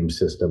whole game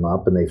system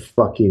up and they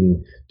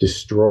fucking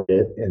destroyed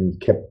it and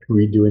kept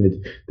redoing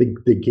it.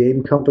 The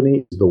game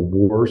company is the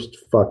worst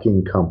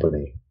fucking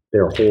company.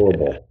 They're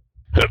horrible.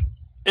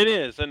 It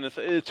is, and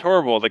it's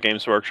horrible. The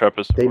Games Workshop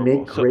is horrible. They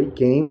make great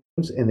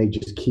games, and they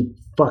just keep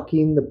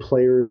fucking the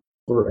players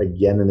over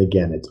again and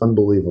again. It's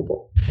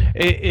unbelievable.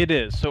 It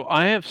is. So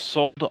I have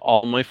sold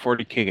all my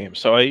 40K games.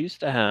 So I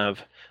used to have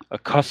a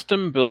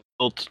custom-built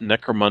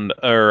Necromunda,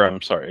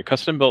 a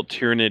custom-built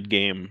Tyranid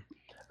game,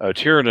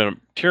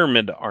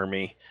 Tyranid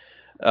army.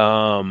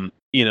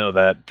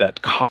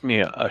 That cost me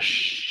a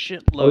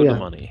shitload of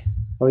money.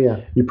 Oh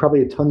yeah, you probably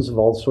had tons of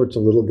all sorts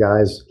of little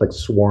guys like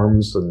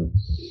swarms and.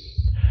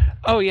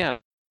 Oh yeah,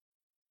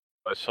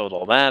 I sold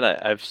all that.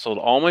 I've sold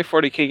all my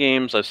 40K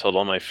games. I've sold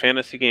all my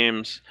fantasy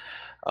games.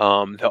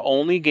 The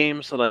only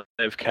games that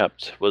I've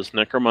kept was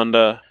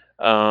Necromunda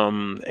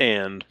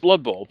and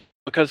Blood Bowl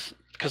because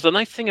the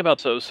nice thing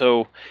about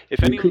so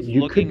if anyone's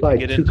You looking could buy to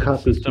get two into the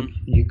copies. system,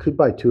 You could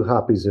buy 2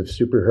 copies of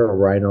Superhero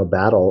Rhino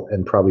Battle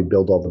and probably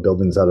build all the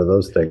buildings out of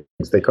those things.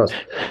 They cost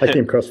that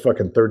game costs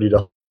fucking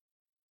 $30.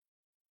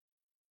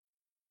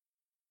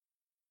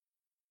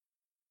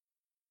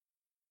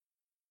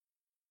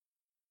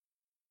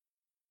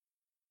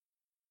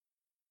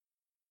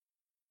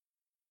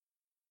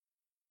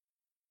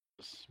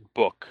 this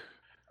book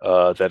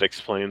that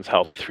explains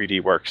how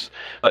 3D works,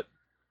 but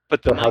the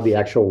So how the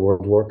actual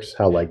world works,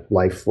 how like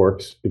life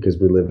works, because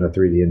we live in a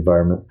 3D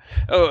environment.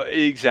 Oh,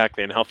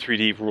 exactly, and how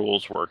 3D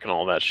rules work and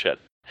all that shit.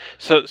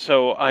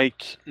 So I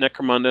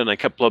Necromunda and I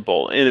kept Blood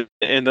Bowl,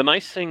 and the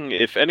nice thing,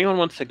 if anyone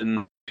wants to get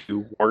into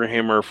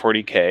Warhammer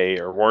 40K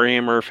or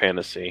Warhammer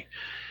Fantasy,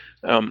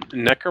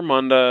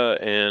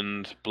 Necromunda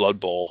and Blood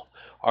Bowl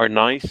are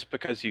nice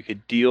because you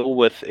could deal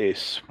with a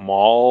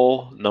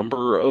small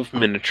number of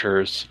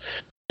miniatures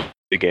in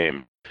the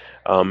game.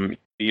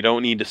 You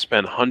don't need to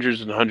spend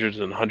hundreds and hundreds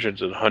and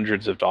hundreds and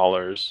hundreds of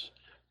dollars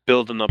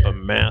building up a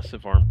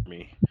massive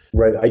army.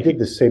 Right. I did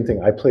the same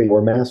thing. I played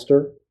War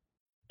Master.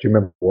 Do you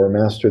remember War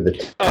Master, the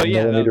 10 Oh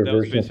yeah, millimeter that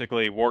was version?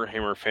 basically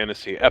Warhammer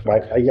Fantasy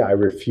Epic. I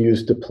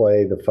refused to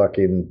play the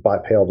fucking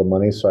pay all the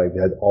money, so I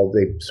had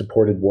they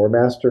supported War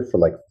Master for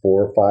like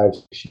 4 or 5,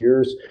 6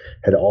 years.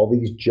 Had all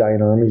these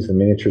giant armies. The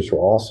miniatures were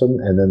awesome,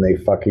 and then they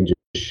fucking just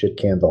shit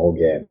canned the whole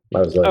game.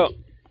 I was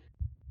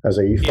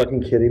like, you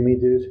fucking kidding me,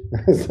 dude?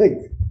 I was like,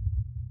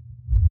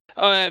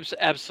 oh,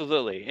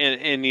 absolutely,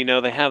 and you know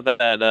they have that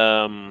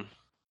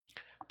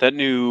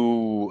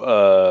new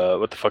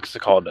what the fuck is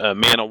it called?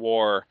 Man of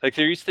War. Like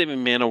there used to be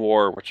Man of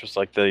War, which was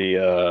like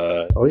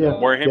the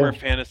Warhammer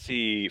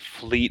Fantasy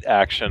Fleet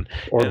action,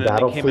 or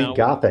Battlefleet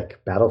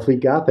Gothic.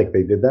 Battlefleet Gothic.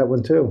 They did that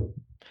one too.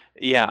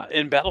 Yeah,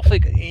 in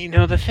Battlefleet, you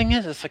know the thing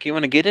is, it's like you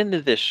want to get into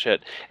this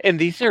shit, and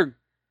these are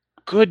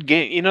good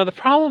games. You know the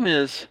problem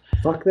is.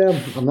 Fuck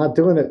them. I'm not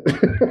doing it.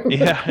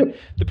 Yeah.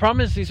 The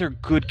problem is these are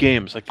good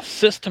games. Like the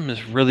system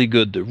is really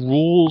good. The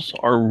rules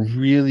are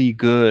really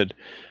good.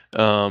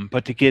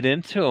 But to get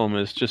into them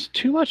is just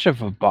too much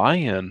of a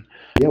buy-in.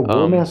 Yeah,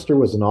 War Master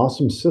was an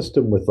awesome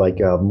system with like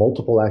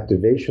multiple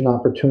activation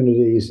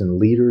opportunities and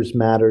leaders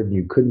mattered. And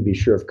you couldn't be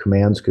sure if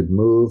commands could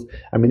move.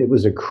 I mean, it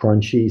was a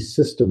crunchy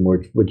system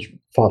which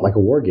fought like a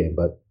war game,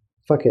 but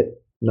fuck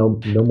it. No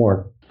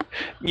more.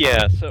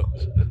 Yeah, so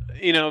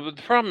you know, but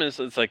the problem is,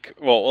 it's like,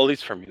 well, at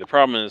least for me, the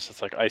problem is,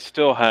 it's like I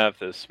still have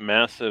this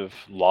massive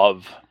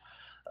love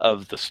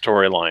of the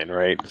storyline,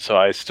 right? So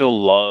I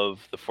still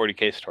love the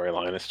 40K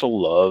storyline. I still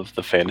love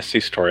the fantasy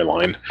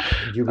storyline.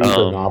 Did you read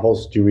the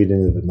novels? Do you read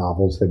any of the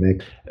novels they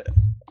make?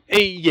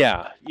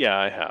 Yeah,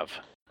 I have.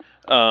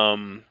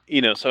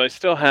 You know, so I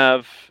still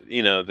have,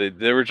 you know,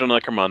 the original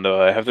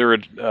Necromunda. I have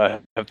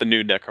the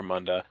new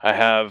Necromunda. I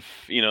have,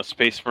 you know,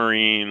 Space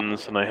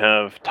Marines, and I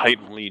have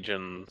Titan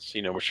Legions,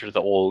 you know, which are the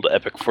old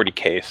Epic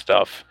 40K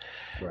stuff.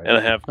 Right. And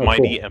I have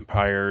Mighty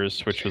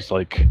Empires, which was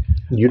like.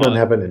 You don't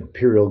have an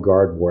Imperial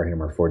Guard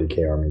Warhammer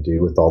 40K army, do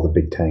you, with all the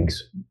big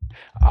tanks?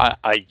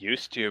 I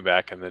used to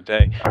back in the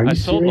day. I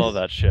sold all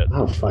that shit.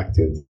 Oh fuck,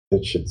 dude,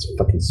 that shit's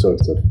fucking so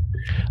expensive.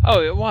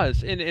 Oh, it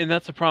was, and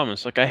that's the problem.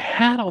 It's like I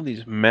had all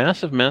these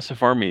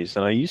massive armies,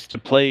 and I used to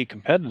play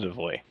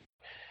competitively.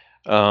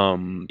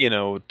 You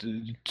know,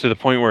 to the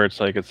point where it's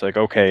like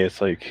okay,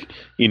 it's like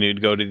you need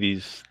to go to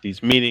these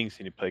meetings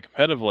and you play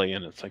competitively,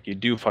 and it's like you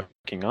do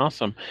fucking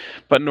awesome,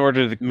 but in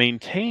order to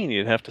maintain,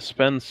 you'd have to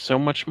spend so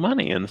much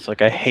money, and it's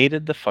like I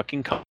hated the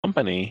fucking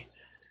company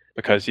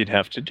because you'd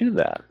have to do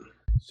that.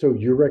 So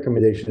your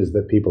recommendation is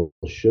that people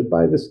should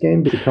buy this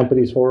game because the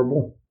company's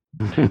horrible?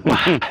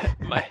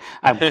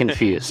 I'm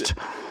confused.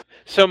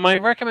 So my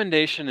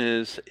recommendation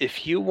is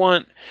if you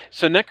want...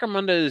 So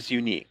Necromunda is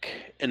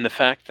unique in the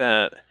fact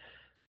that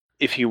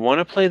if you want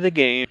to play the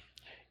game,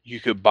 you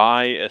could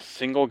buy a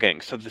single gang.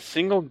 So the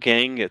single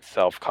gang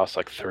itself costs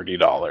like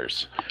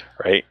 $30,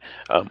 right?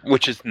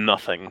 Which is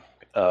nothing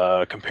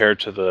compared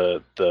to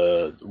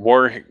the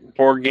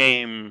war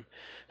game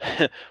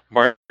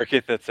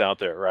market that's out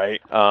there, right?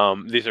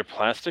 These are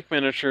plastic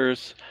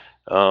miniatures.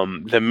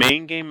 The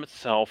main game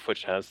itself,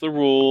 which has the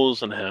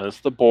rules and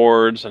has the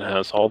boards and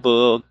has all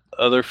the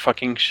other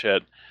fucking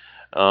shit,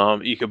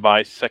 you could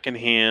buy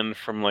secondhand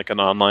from like an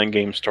online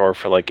game store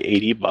for like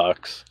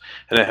 $80,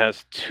 and it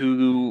has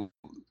 2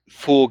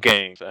 full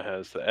gangs. It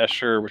has the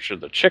Escher, which are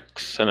the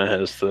chicks, and it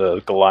has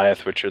the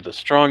Goliath, which are the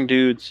strong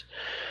dudes.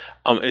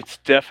 It's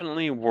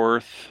definitely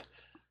worth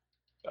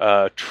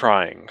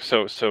trying.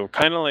 So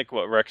kind of like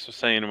what Rex was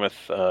saying with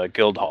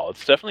Guildhall.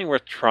 It's definitely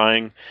worth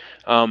trying.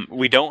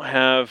 We don't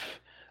have,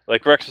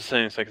 like Rex was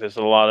saying, it's like there's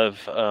a lot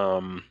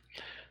of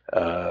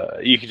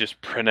you can just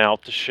print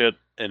out the shit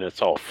and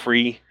it's all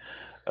free.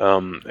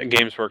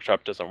 Games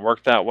Workshop doesn't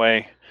work that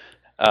way.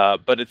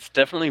 But it's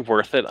definitely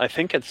worth it. I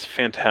think it's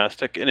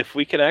fantastic, and if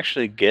we could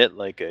actually get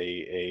like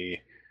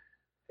a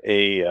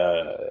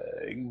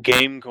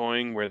game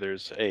going where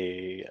there's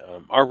a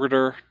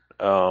arbiter,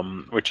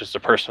 which is the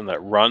person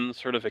that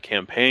runs sort of a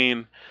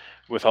campaign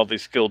with all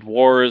these skilled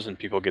wars, and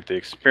people get the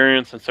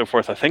experience and so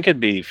forth, I think it'd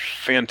be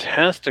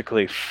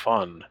fantastically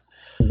fun.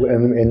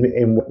 And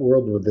in what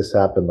world would this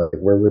happen? Like,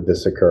 where would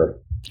this occur?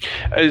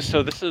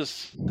 So this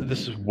is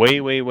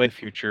way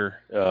future.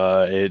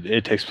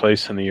 It takes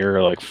place in the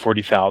year like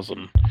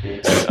 40,000.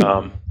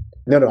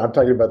 No, I'm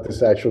talking about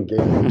this actual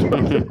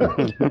game.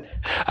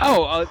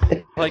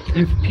 Like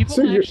if people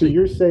so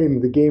you're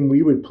saying the game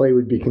we would play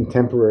would be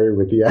contemporary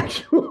with the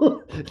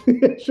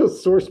actual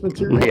source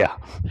material? Yeah.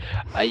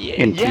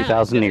 In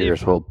 2,000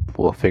 years,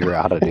 we'll figure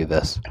out how to do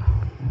this.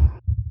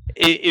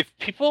 If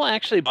people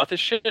actually bought this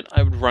shit,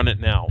 I would run it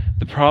now.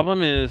 The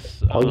problem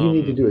is... all you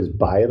need to do is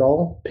buy it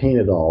all, paint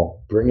it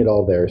all, bring it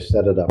all there,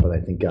 set it up, and I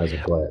think guys will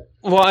play it.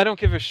 Well, I don't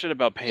give a shit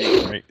about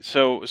painting, right?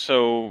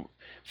 So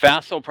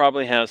Vassal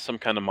probably has some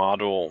kind of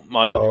module.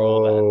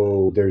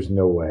 Oh, there's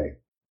no way.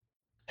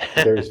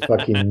 There's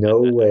fucking no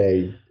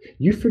way.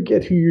 You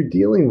forget who you're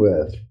dealing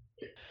with.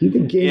 Do you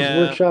think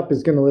Games Workshop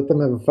is going to let them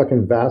have a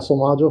fucking Vassal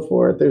module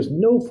for it? There's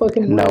no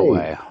fucking way. No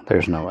way.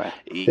 There's no way.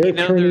 Their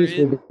attorneys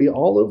will be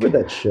all over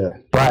that shit.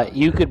 But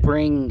you could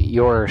bring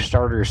your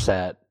starter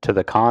set to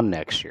the con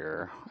next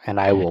year, and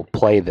I will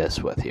play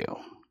this with you.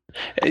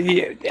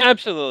 Yeah,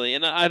 absolutely.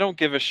 And I don't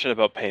give a shit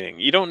about painting.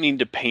 You don't need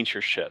to paint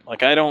your shit.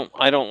 Like I don't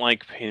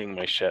like painting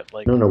my shit.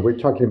 Like no, we're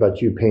talking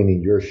about you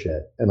painting your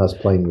shit and us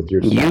playing with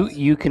your stuff.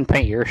 You can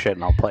paint your shit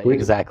and I'll play.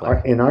 Exactly.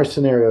 In our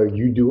scenario,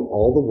 you do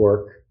all the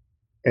work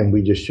and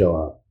we just show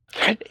up.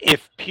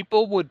 If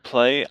people would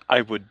play, I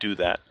would do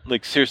that.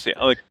 Like seriously,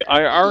 like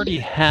I already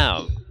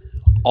have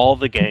all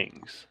the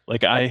gangs.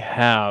 Like I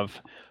have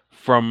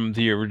from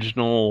the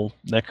original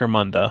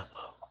Necromunda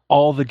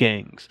all the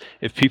gangs.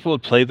 If people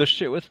would play this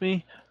shit with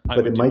me,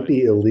 but it might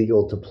be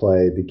illegal to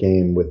play the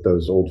game with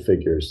those old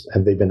figures.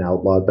 Have they been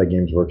outlawed by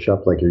Games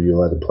Workshop? Like, are you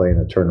allowed to play in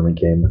a tournament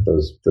game with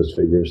those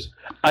figures?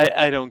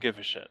 I don't give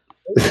a shit.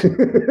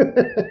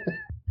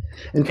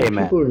 And for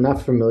people who are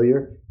not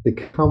familiar, the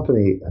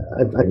company,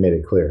 I've made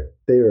it clear,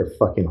 they are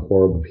fucking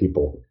horrible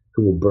people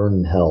who will burn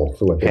in hell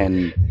for what they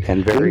do.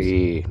 And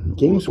very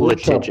Games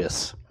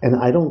litigious. And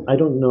I don't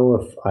know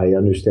if I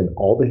understand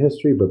all the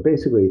history, but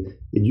basically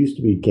it used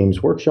to be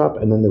Games Workshop,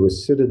 and then there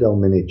was Citadel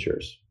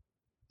Miniatures.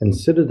 And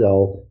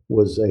Citadel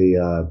was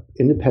a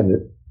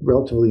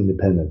relatively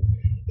independent,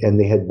 and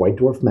they had White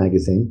Dwarf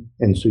magazine,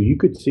 and so you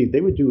could see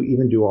they would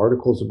even do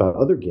articles about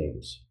other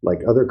games,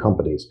 like other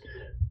companies.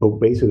 But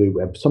basically,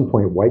 at some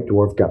point, White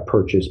Dwarf got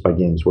purchased by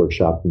Games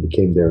Workshop and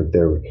became their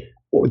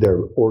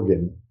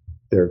organ.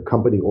 Their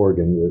company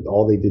organ.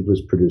 All they did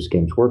was produce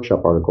Games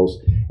Workshop articles.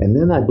 And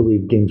then I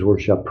believe Games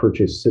Workshop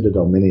purchased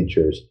Citadel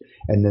Miniatures.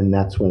 And then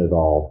that's when it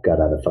all got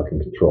out of fucking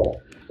control.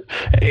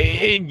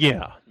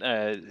 Yeah,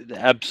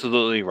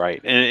 absolutely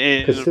right.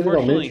 Because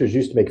Citadel Miniatures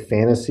used to make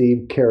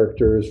fantasy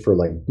characters for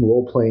like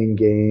role-playing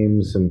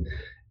games. And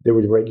they were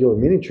a regular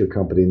miniature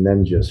company. And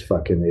then just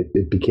fucking,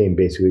 it became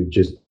basically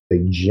just a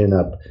gin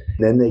up.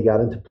 Then they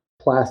got into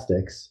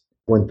plastics.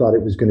 One thought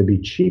it was going to be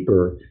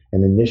cheaper,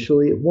 and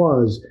initially it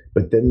was,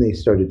 but then they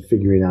started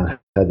figuring out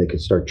how they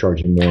could start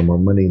charging more and more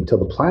money until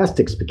the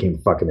plastics became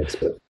fucking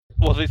expensive.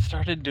 Well, they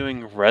started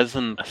doing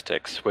resin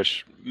plastics,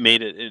 which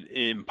made it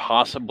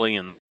impossibly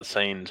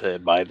insane to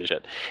buy the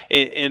shit.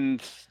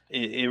 And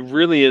it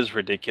really is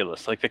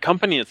ridiculous. Like, the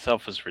company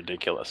itself is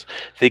ridiculous.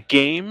 The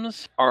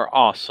games are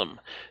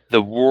awesome.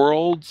 The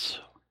worlds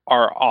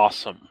are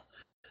awesome.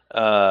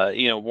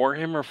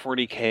 Warhammer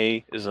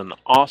 40K is an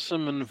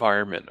awesome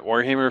environment.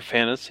 Warhammer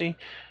Fantasy,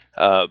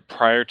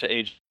 prior to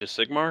Age of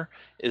Sigmar,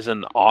 is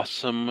an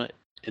awesome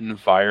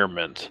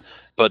environment.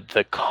 But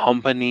the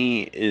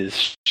company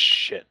is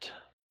shit.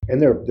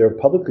 And they're a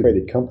publicly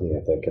traded company,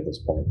 I think, at this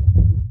point.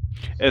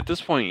 At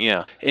this point,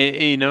 yeah.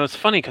 It's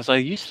funny because I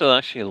used to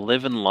actually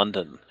live in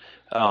London,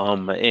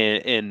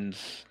 and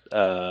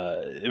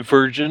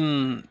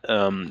Virgin,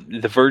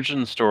 the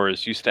Virgin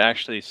stores used to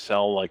actually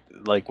sell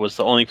like was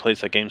the only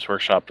place that Games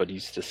Workshop would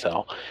used to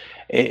sell,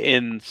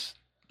 and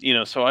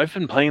so I've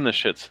been playing this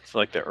shit since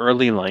like the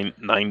early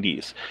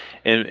 90s,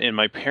 and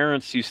my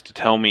parents used to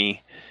tell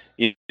me,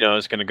 I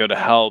was going to go to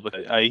hell,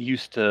 but I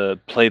used to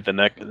play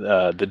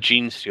the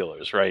Gene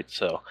Stealers, right?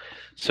 So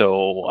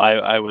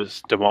I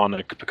was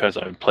demonic because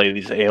I would play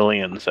these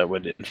aliens that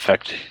would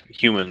infect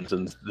humans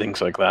and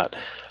things like that.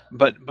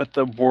 But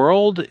the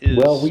world is...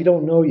 Well, we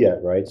don't know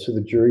yet, right? So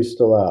the jury's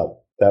still out.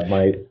 That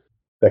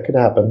could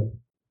happen.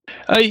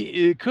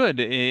 It could,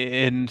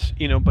 and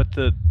but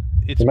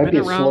it might be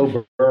a around...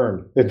 slow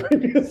burn. It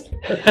might be a slow...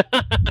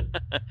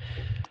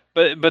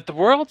 But the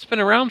world's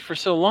been around for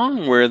so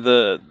long,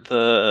 where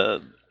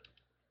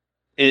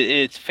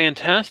it's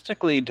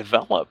fantastically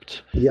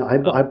developed. Yeah,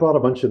 I brought a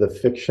bunch of the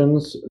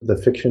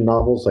fiction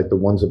novels, like the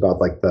ones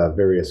about like the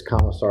various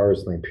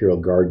commissars and the Imperial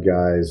Guard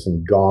guys,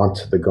 and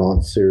the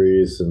Gaunt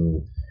series,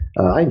 and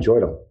I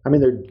enjoyed them. I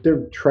mean,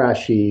 they're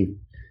trashy,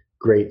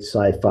 great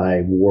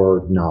sci-fi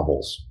war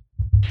novels.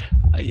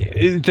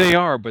 They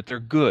are, but they're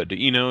good.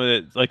 You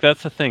know, like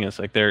that's the thing. It's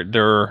like they're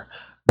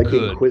Like the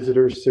good.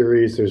 Inquisitor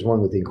series. There's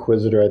one with the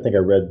Inquisitor. I think I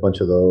read a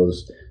bunch of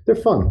those. They're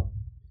fun.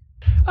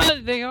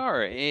 They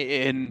are,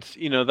 and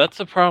you know that's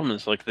the problem.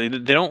 Is like they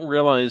don't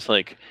realize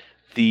like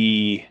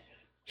the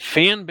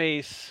fan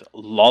base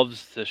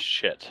loves this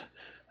shit,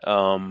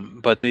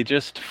 but they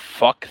just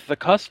fuck the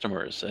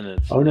customers, and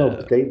it's Oh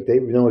no, they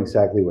know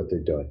exactly what they're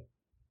doing.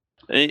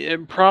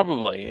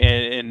 Probably,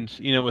 and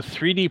you know with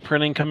 3D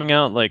printing coming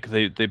out, like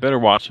they better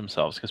watch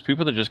themselves because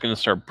people are just going to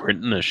start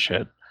printing this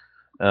shit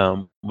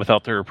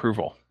without their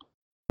approval.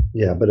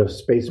 Yeah, but a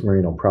Space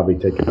Marine will probably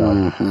take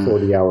about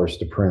 40 hours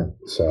to print.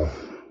 So.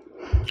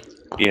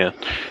 Yeah,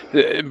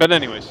 but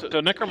anyway, so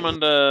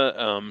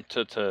Necromunda,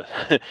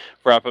 to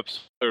wrap up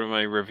sort of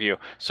my review.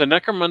 So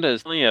Necromunda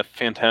is really a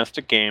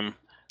fantastic game.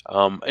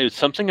 It's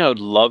something I would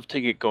love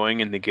to get going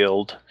in the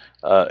guild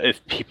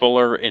if people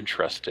are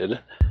interested.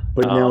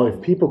 But now, if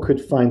people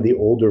could find the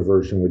older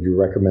version, would you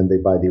recommend they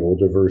buy the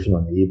older version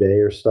on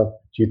eBay or stuff?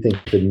 Do you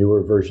think the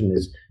newer version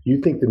is? Do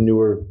you think the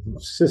newer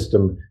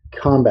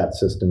combat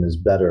system is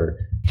better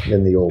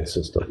than the old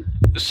system?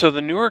 So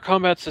the newer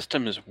combat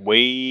system is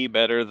way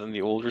better than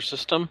the older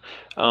system,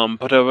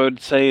 but I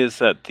would say is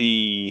that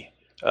the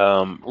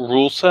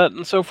rule set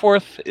and so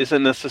forth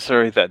isn't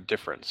necessarily that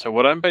different. So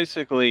what I'm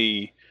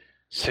basically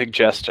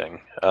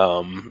suggesting,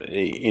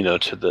 you know,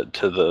 to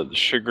the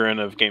chagrin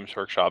of Games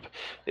Workshop,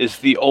 is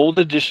the old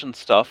edition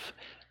stuff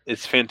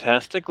is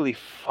fantastically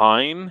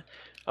fine,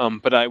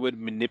 but I would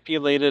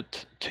manipulate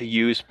it to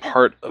use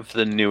part of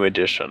the new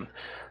edition.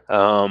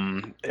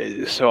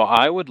 So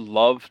I would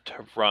love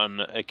to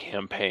run a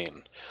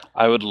campaign.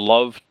 I would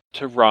love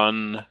to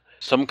run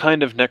some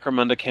kind of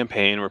Necromunda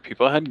campaign where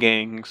people had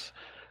gangs,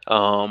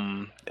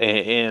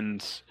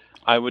 and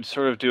I would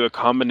sort of do a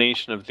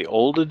combination of the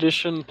old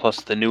edition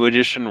plus the new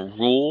edition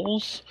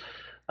rules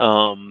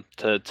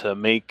to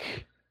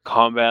make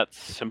combat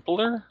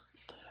simpler,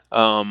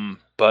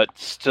 but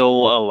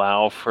still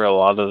allow for a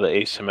lot of the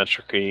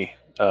asymmetry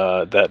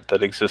that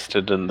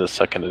existed in the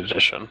second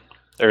edition.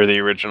 Or the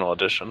original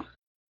edition.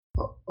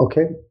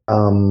 Okay.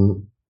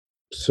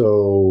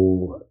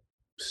 So,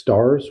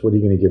 stars, what are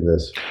you going to give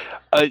this?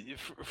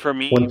 For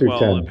me, 1 through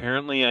 10.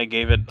 Apparently I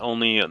gave it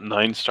only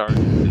 9 stars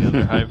in the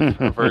other Hive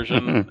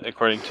version,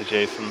 according to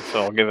Jason,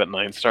 so I'll give it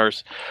 9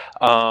 stars.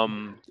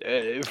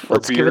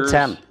 Let's give it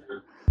 10.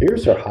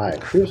 Beers are high.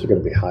 Beers are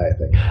going to be high, I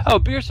think. Oh,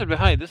 beers are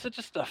high. This is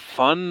just a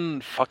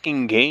fun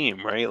fucking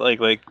game, right? Like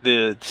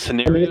the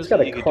scenarios. I mean, it's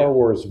got a Car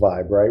Wars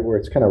vibe, right? Where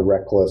it's kind of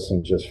reckless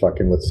and just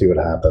fucking let's see what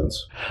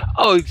happens.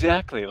 Oh,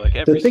 exactly. Like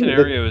every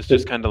scenario is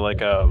just kind of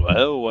like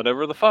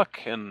whatever the fuck.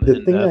 And the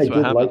thing I did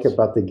happens. like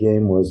about the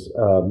game was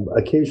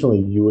occasionally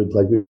you would,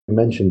 like we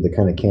mentioned, the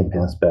kind of camp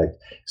aspect.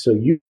 So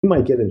you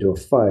might get into a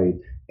fight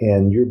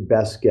and your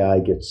best guy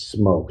gets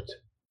smoked,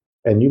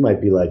 and you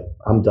might be like,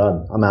 "I'm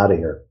done. I'm out of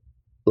here."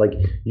 Like,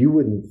 you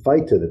wouldn't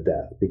fight to the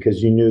death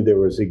because you knew there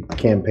was a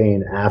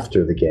campaign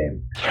after the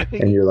game.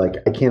 And you're like,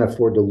 I can't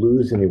afford to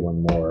lose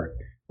anyone more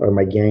or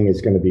my gang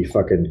is going to be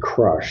fucking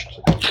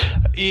crushed.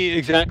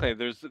 Exactly.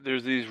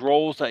 There's these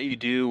roles that you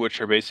do which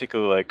are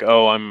basically like,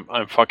 oh,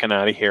 I'm fucking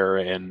out of here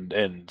and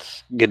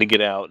gonna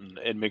get out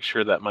and make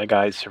sure that my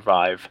guys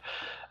survive.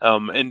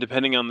 And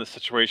depending on the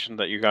situation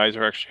that you guys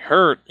are actually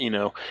hurt, you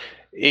know,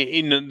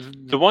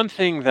 the one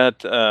thing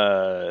that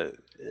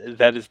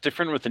is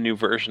different with the new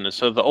version is,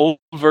 so the old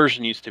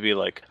version used to be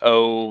like,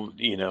 oh,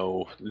 you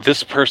know,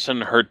 this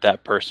person hurt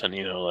that person,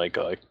 you know, like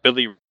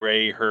Billy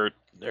Ray hurt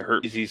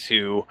Maisie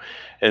Sue,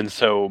 and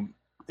so,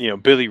 you know,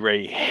 Billy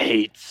Ray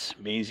hates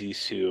Maisie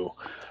Sue.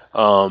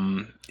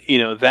 You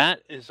know,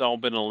 that has all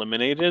been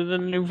eliminated in the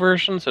new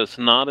version, so it's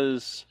not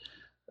as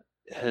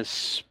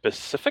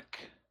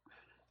specific,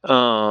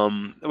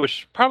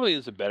 which probably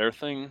is a better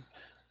thing.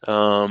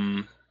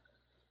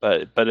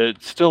 But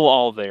it's still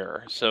all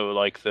there. So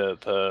like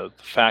the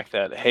fact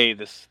that, hey,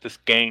 this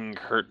gang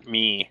hurt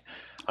me,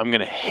 I'm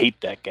gonna hate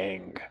that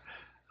gang,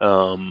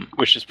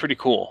 which is pretty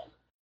cool.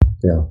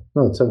 Yeah,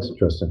 no, it sounds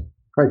interesting.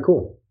 All right,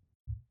 cool.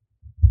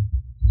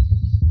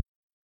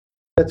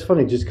 That's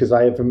funny, just because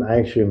I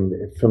actually am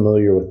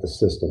familiar with the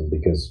system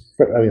because,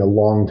 I mean, a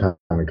long time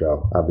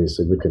ago,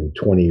 obviously, looking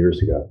 20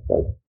 years ago,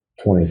 like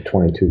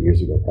 22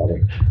 years ago,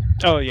 probably.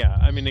 Oh yeah,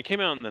 I mean, it came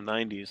out in the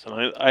 90s, and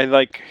I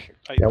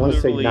want to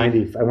say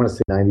 90. I want to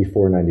say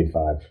 94,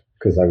 95,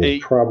 because I was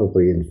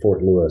probably in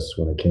Fort Lewis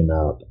when it came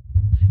out.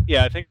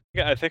 Yeah, I think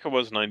it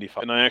was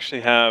 95, and I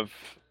actually have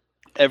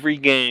every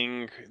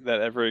gang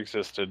that ever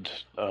existed.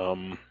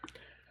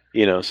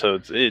 You know, so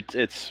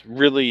it's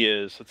really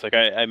is. It's like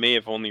I may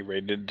have only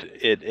rated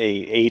it a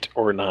 8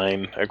 or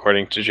 9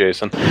 according to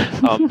Jason,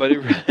 but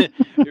it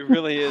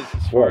really is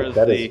as far as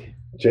the.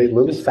 Jay,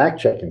 little fact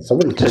checking.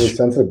 Somebody's really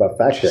sensitive about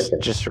fact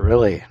checking. Just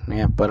really,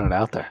 putting it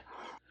out there.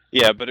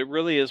 Yeah, but it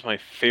really is my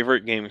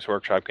favorite Games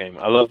Workshop game.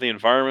 I love the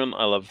environment.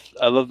 I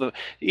love the,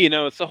 you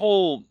know, it's the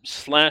whole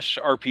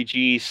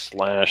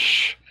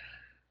 /RPG/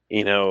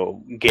 you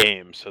know,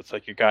 game. So it's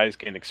like your guys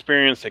gain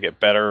experience, they get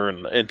better,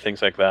 and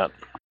things like that.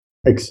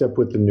 Except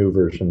with the new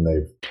version,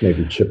 they've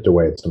maybe chipped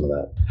away at some of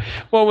that.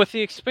 Well, with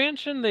the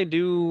expansion, they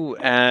do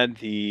add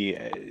the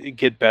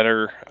get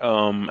better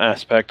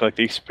aspect, like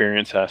the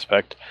experience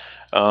aspect.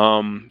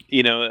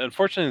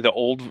 Unfortunately, the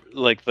old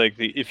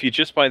if you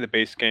just buy the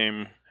base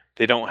game,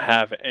 they don't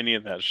have any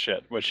of that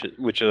shit,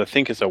 which I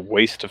think is a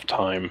waste of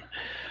time.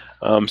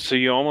 So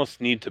you almost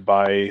need to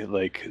buy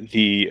like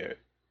the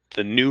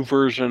new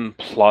version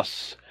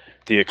plus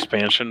the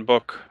expansion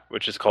book,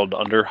 which is called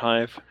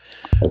Underhive,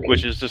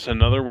 which is just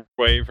another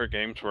way for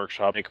Games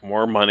Workshop to make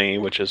more money,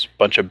 which is a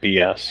bunch of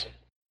BS.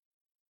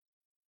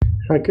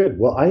 All right, good.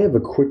 Well, I have a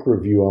quick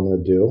review I'm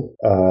going to do.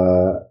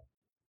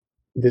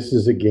 This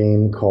is a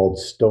game called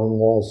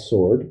Stonewall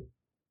Sword.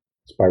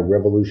 It's by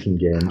Revolution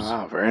Games.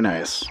 Oh, very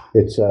nice.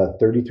 It's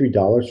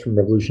 $33 from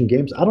Revolution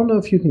Games. I don't know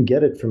if you can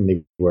get it from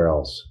anywhere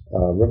else.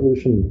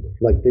 Revolution,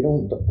 like they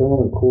don't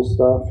have cool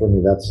stuff. I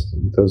mean, that's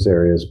those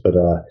areas, but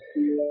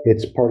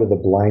it's part of the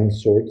Blind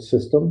Sword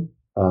system,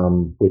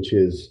 which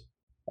is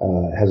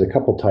has a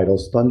couple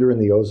titles. Thunder in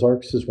the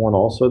Ozarks is one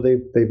also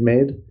they've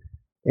made,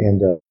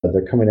 and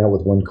they're coming out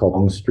with one called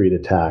Longstreet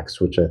Attacks,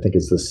 which I think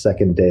is the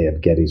second day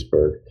of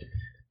Gettysburg.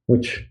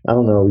 Which I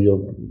don't know.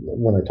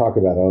 When I talk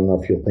about it, I don't know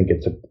if you'll think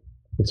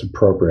it's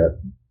appropriate.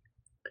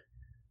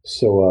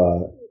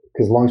 So,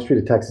 because Longstreet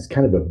Attacks is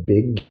kind of a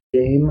big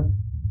game.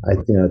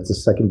 It's the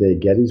second day of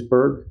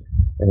Gettysburg,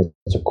 and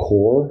it's a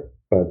core,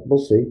 but we'll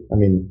see. I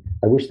mean,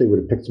 I wish they would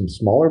have picked some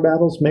smaller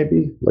battles,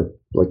 maybe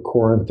like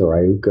Corinth or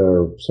Iuka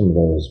or some of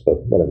those, but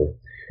whatever.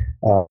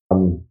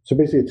 So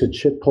basically, it's a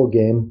chit pull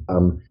game.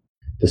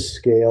 The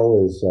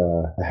scale is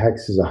a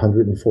hex is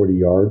 140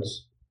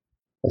 yards.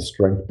 A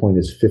strength point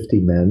is 50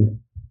 men,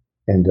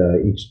 and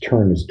each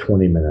turn is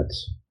 20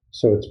 minutes.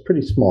 So it's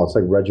pretty small. It's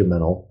like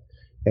regimental.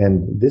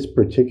 And this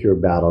particular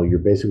battle, you're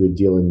basically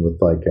dealing with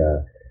like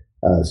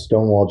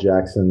Stonewall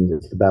Jackson.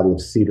 It's the Battle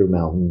of Cedar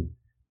Mountain,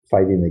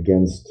 fighting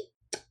against,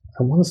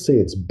 I want to say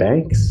it's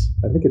Banks.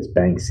 I think it's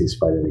Banks he's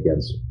fighting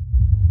against.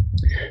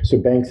 So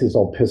Banks is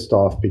all pissed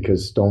off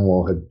because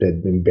Stonewall had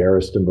been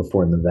embarrassed him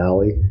before in the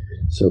valley.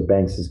 So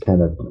Banks is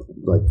kind of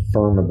like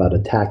firm about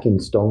attacking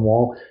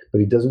Stonewall, but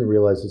he doesn't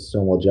realize that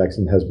Stonewall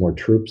Jackson has more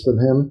troops than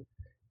him.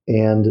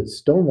 And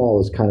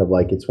Stonewall is kind of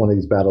like, it's one of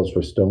these battles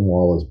where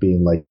Stonewall is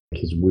being like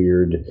his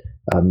weird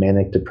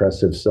manic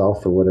depressive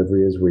self or whatever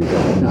he is, where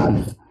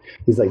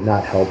he's like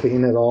not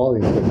helping at all.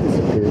 He's like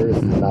disappears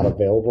and not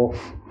available.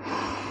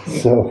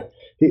 So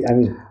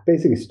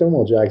basically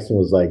Stonewall Jackson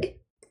was like,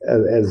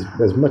 as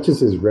much as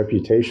his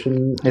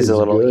reputation He's a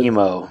little good,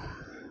 emo.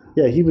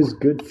 Yeah, he was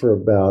good for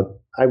about,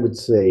 I would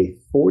say,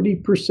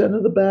 40%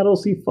 of the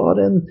battles he fought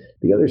in.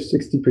 The other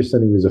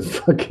 60% he was a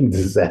fucking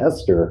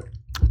disaster.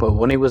 But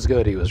when he was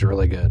good, he was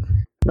really good.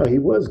 No, he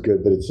was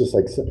good, but it's just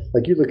like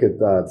you look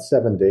at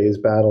 7 Days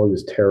battle, he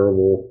was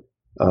terrible.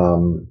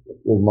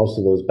 Most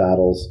of those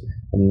battles,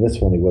 and this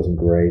one he wasn't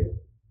great,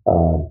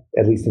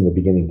 at least in the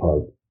beginning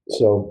part.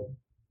 So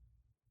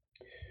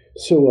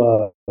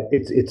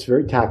it's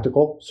very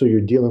tactical. So you're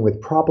dealing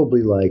with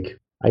probably like,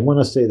 I want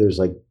to say there's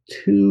like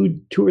two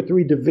or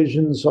three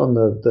divisions on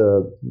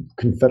the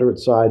Confederate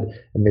side,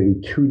 and maybe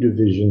 2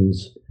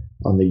 divisions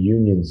on the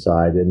Union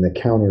side, and the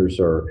counters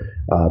are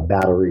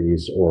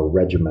batteries or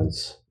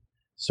regiments.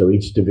 So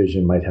each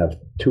division might have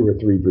 2 or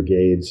 3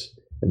 brigades,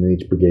 and then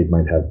each brigade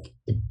might have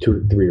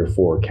 2, 3, or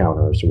 4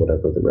 counters or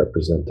whatever that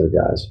represent their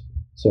guys.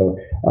 So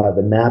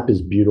the map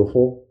is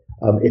beautiful.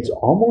 It's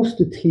almost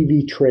a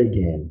TV tray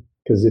game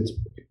because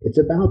it's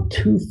about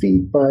 2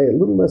 feet by a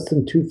little less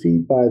than 2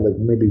 feet by like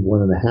maybe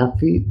 1.5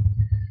 feet.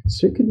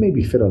 So it could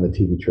maybe fit on a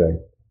TV tray.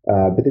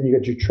 But then you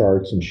got your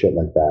charts and shit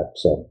like that.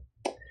 So,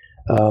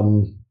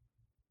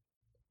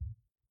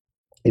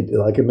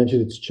 like I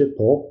mentioned, it's chit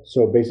pull.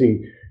 So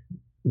basically,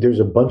 there's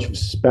a bunch of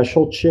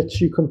special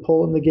chits you can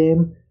pull in the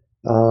game.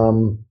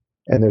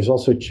 And there's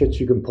also chits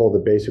you can pull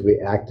that basically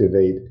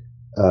activate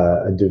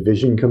a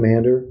division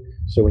commander.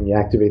 So when you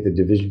activate the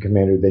division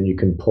commander, then you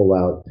can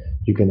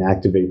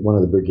activate one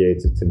of the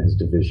brigades that's in his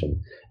division.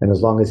 And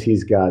as long as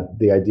he's got,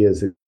 the idea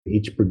is that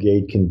each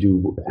brigade can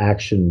do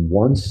action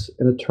once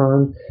in a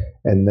turn.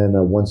 And then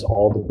once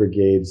all the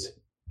brigades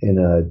in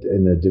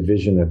a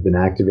division have been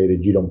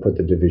activated, you don't put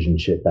the division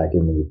chit back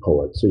in when you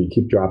pull it. So you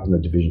keep dropping the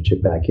division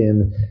chit back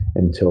in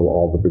until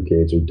all the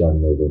brigades are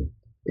done moving.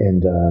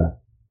 And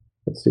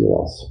let's see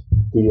what else.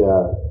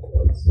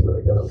 Let's see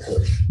what I got up here.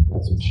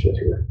 Got some shit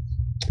here.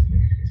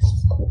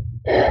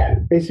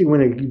 Basically,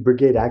 when a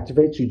brigade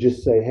activates, you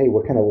just say, hey,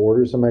 what kind of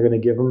orders am I going to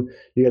give them?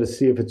 You got to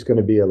see if it's going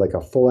to be like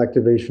a full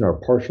activation or a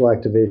partial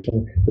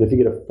activation. But if you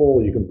get a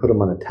full, you can put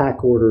them on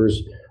attack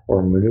orders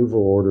or maneuver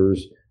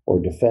orders or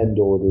defend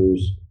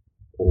orders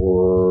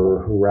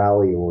or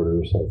rally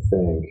orders, I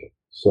think.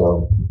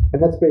 So,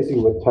 and that's basically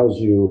what tells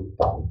you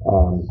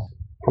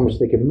how much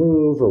they can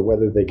move or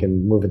whether they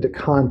can move into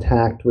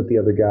contact with the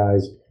other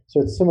guys. So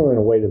it's similar in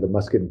a way to the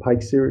Musket and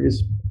Pike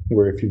series,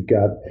 where if you've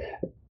got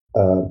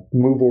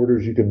move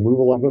orders, you can move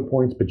a lot of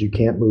points, but you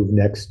can't move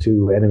next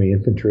to enemy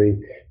infantry.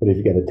 But if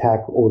you get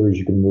attack orders,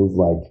 you can move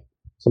like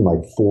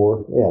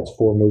 4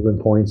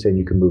 movement points, and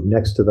you can move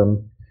next to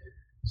them.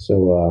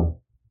 So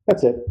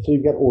that's it. So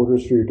you've got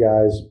orders for your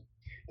guys.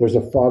 There's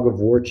a fog of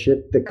war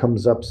chit that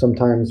comes up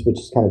sometimes, which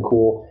is kind of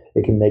cool.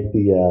 It can make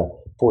the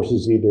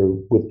forces either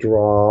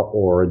withdraw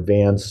or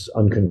advance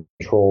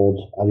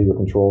uncontrolled, out of your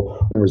control,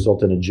 and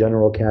result in a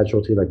general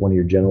casualty, like one of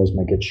your generals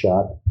might get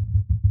shot.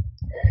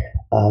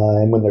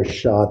 And when they're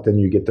shot, then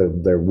you get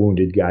their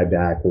wounded guy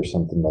back or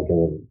something like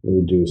a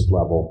reduced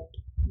level.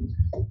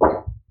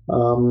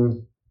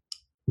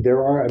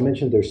 I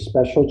mentioned there's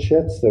special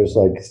chits. There's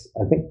like,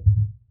 I think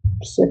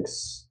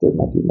 6, there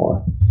might be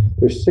more.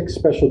 There's 6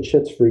 special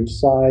chits for each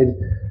side.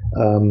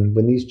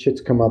 When these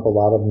chits come up, a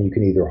lot of them you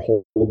can either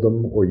hold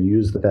them or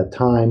use at that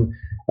time.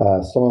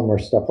 Some of them are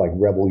stuff like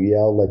Rebel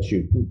Yell, lets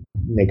you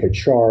make a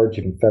charge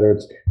of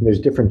Confederates. And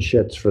there's different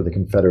chits for the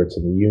Confederates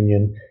and the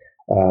Union.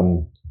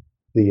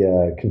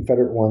 The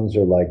Confederate ones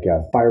are like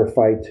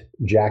Firefight,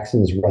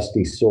 Jackson's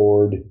Rusty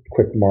Sword,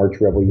 Quick March,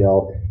 Rebel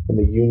Yell, and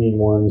the Union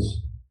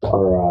ones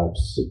are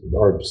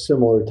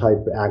similar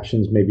type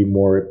actions, maybe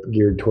more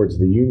geared towards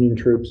the Union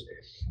troops.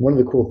 One of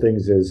the cool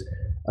things is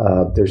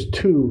there's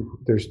two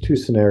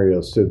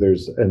scenarios. So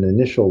there's an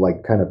initial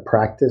like kind of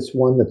practice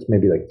one that's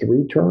maybe like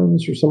 3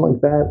 turns or something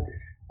like that.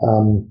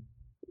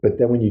 But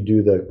then when you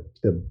do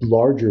the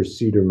larger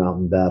Cedar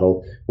Mountain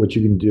battle, what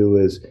you can do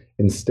is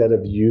instead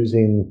of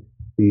using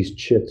these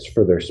chits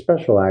for their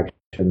special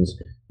actions,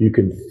 you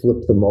can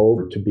flip them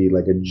over to be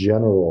like a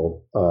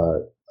general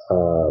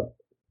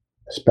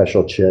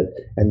special chit.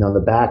 And on the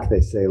back,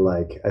 they say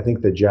like, I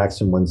think the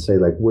Jackson ones say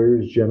like,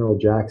 "Where's General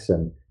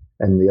Jackson?"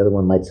 And the other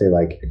one might say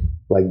like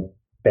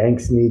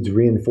Banks needs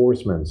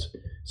reinforcements.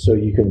 So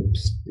you can,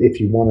 if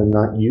you want to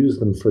not use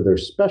them for their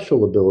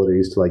special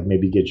abilities to like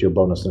maybe get you a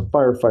bonus in a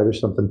firefight or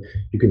something,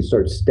 you can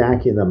start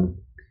stacking them.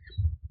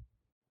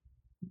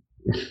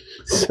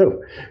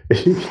 So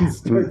you can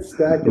start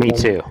stacking Me them.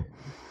 too.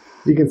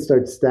 You can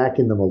start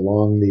stacking them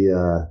along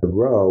the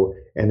row,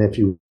 and if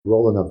you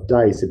roll enough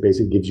dice, it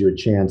basically gives you a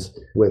chance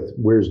with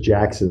Where's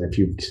Jackson. If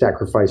you've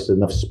sacrificed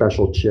enough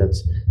special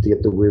chits to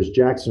get the Where's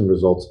Jackson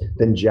results,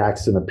 then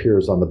Jackson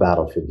appears on the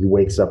battlefield. He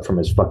wakes up from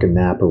his fucking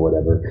nap or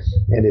whatever.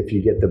 And if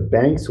you get the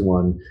Banks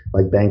one,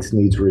 like Banks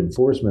needs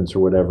reinforcements or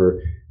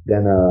whatever,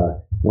 then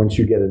once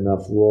you get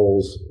enough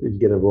rolls, you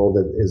get a roll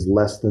that is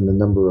less than the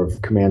number of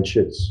command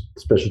chits,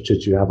 special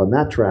chits you have on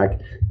that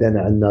track, then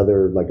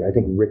another, like I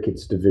think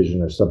Ricketts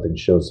Division or something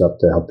shows up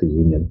to help the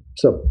Union.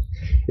 So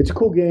it's a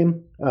cool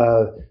game.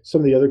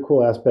 Some of the other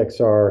cool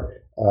aspects are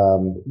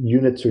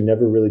units are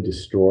never really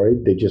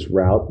destroyed. They just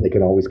route. They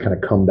can always kind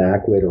of come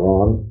back later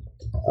on.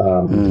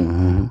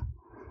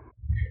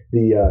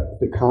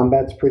 The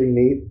combat's pretty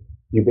neat.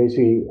 You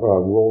basically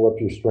roll up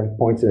your strength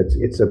points, and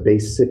it's a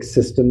base 6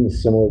 system,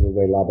 similar to the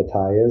way La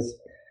Bataille is.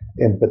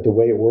 But the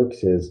way it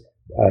works is,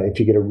 if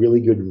you get a really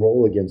good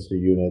roll against a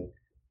unit,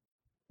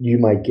 you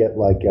might get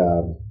like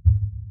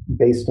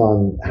based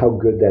on how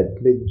good that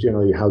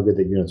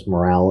unit's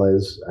morale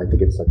is. I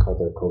think it's like called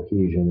their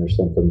cohesion or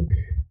something.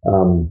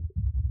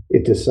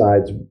 It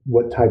decides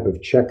what type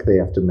of check they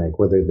have to make,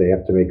 whether they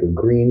have to make a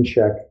green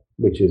check,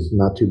 which is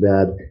not too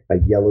bad, a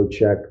yellow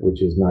check,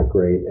 which is not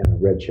great, and a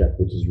red check,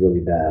 which is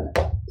really bad.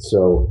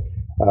 So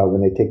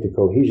when they take the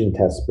cohesion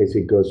test,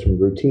 basically it goes from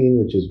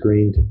routine, which is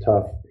green, to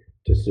tough,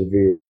 to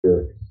severe,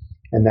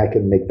 and that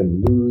can make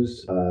them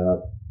lose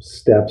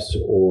steps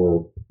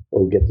or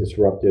get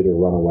disrupted or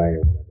run away or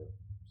whatever.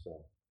 So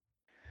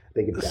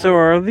they get So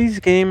are these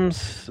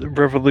games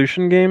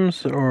Revolution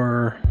games,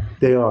 or?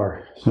 They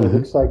are. So it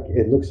looks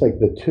like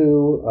the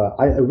two.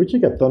 I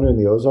originally got Thunder in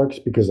the Ozarks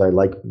because I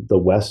like the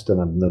West,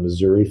 and the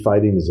Missouri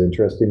fighting is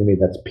interesting to me.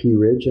 That's Pea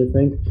Ridge, I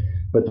think.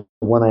 But the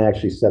one I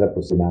actually set up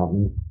was the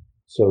Mountain.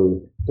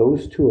 So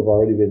those two have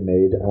already been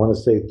made. I want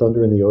to say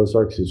Thunder in the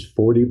Ozarks is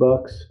 $40,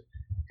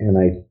 and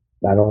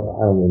I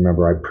don't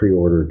remember. I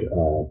pre-ordered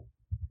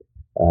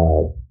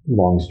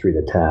Longstreet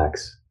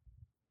Attacks.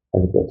 I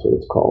think that's what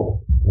it's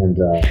called. And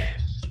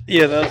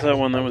yeah, that's that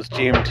one that was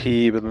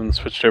GMT, but then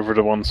switched over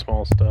to One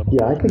Small Step.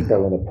 yeah, I think that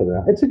one will put it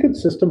out. It's a good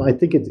system. I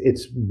think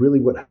it's really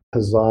what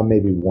Huzzah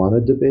maybe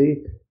wanted to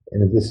be,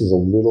 and this is a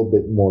little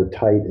bit more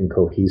tight and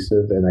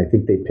cohesive. And I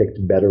think they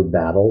picked better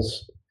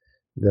battles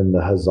than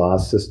the Huzzah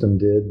system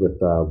did with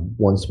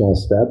One Small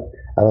Step.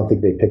 I don't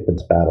think they picked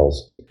its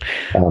battles.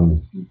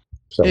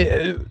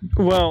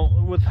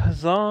 Well, with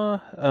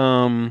Huzzah,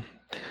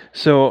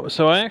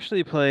 so I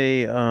actually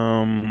play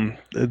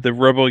the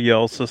Rebel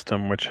Yell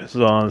system, which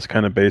Huzzah is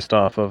kind of based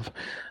off of.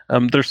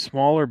 There's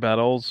smaller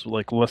battles,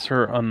 like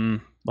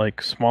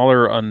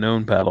smaller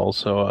unknown battles.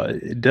 So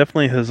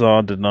definitely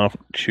Huzzah did not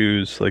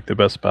choose like the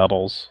best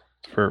battles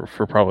for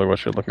probably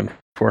what you're looking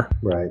for.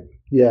 Right.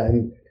 Yeah,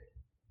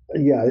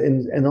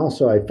 and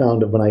also I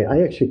found that when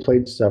I actually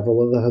played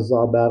several of the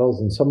Huzzah battles,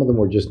 and some of them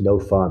were just no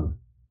fun.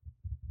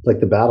 Like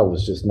the battle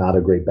was just not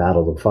a great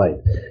battle to fight.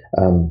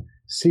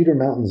 Cedar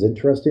Mountain's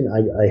interesting.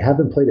 I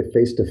haven't played it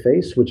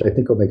face-to-face, which I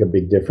think will make a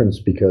big difference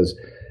because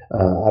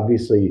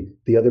obviously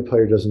the other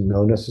player doesn't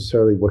know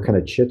necessarily what kind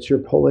of chits you're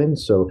pulling,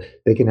 so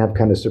they can have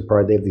kind of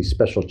surprise. They have these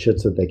special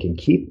chits that they can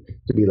keep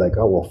to be like,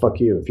 oh, well, fuck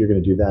you. If you're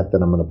going to do that,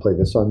 then I'm going to play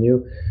this on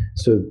you.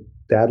 So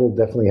that'll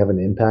definitely have an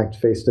impact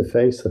face to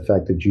face. The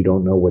fact that you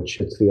don't know what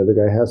shits the other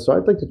guy has. So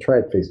I'd like to try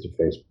it face to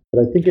face,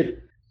 but I think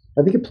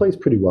it plays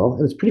pretty well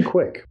and it's pretty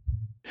quick.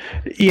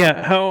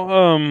 Yeah.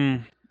 How?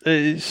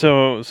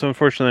 So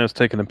unfortunately, I was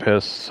taking a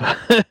piss,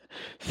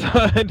 so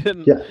I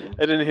didn't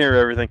hear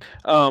everything.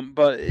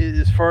 But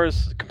as far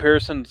as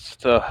comparisons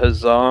to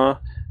Huzzah,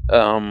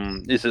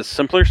 is it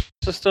simpler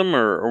system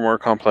or more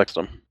complex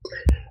system?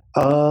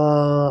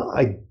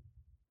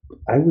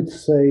 I would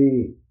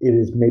say it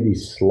is maybe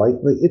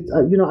slightly.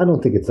 I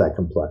don't think it's that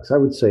complex. I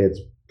would say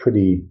it's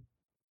pretty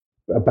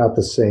about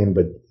the same,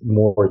 but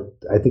more.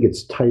 I think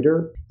it's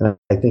tighter, and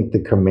I think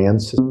the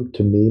command system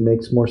to me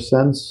makes more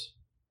sense.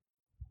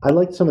 I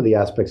liked some of the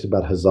aspects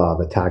about Huzzah,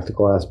 the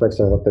tactical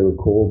aspects. I thought they were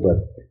cool,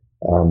 but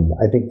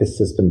I think the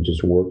system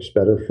just works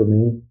better for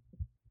me.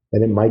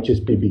 And it might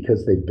just be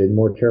because they've been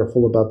more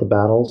careful about the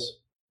battles.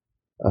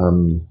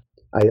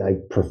 I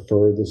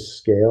prefer the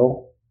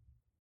scale.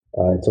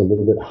 It's a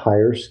little bit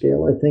higher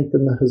scale, I think,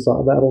 than the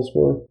Huzzah battles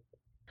were.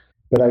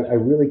 But I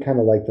really kind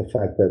of like the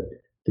fact that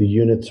the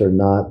units are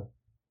not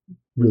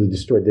really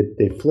destroyed.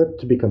 They flip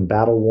to become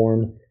battle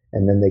worn,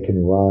 and then they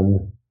can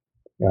run.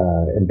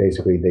 And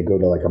basically, they go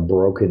to like a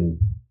broken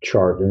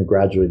chart, and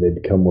gradually they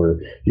become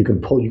where you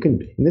can pull. In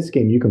this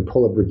game, you can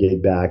pull a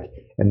brigade back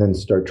and then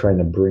start trying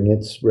to bring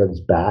its reds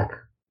back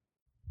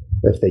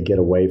if they get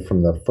away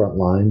from the front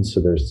line. So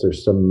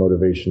there's some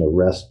motivation to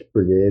rest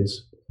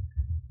brigades.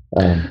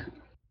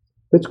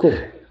 It's cool.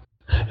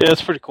 Yeah,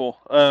 it's pretty cool.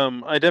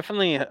 I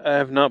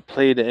have not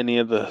played any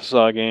of the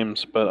Huzzah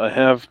games, but I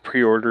have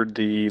pre-ordered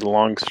the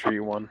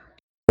Longstreet one.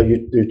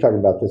 You're talking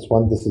about this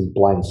one? This is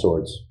Blind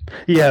Swords.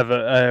 Yeah,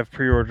 I have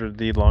pre-ordered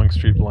the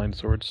Longstreet Blind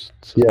Swords.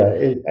 So. Yeah,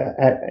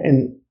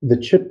 and the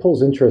chip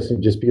pull's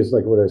interesting just because,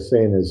 like what I was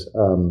saying is,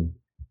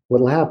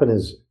 what'll happen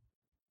is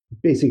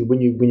basically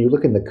when you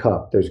look in the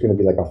cup, there's going to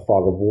be like a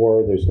Fog of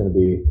War. There's going to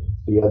be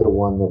the other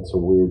one that's a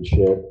weird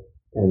chip,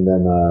 and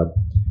then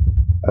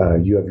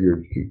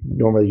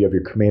normally you have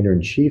your Commander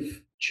in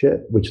Chief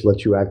chip, which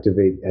lets you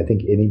activate I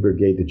think any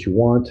brigade that you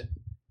want.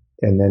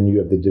 And then you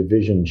have the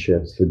division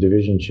chits. The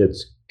division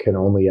chits can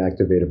only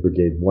activate a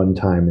brigade one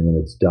time and then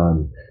it's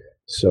done.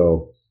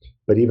 So,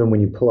 but even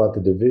when you pull out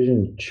the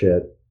division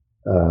chit,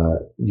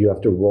 you have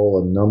to roll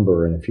a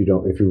number. And if you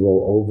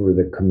roll over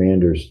the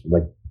commanders,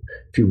 like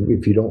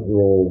if you don't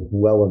roll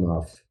well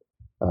enough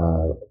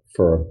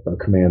for a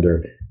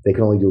commander, they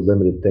can only do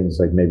limited things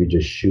like maybe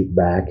just shoot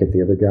back at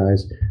the other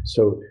guys.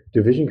 So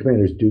division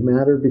commanders do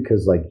matter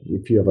because like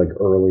if you have like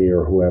early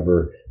or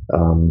whoever,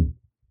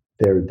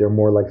 they're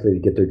more likely to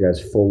get their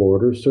guys full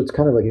orders. So it's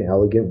kind of like an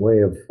elegant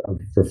way of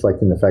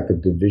reflecting the fact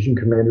that division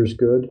commander is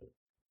good.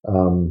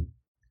 And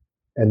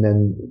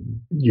then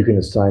you can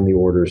assign the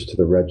orders to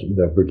the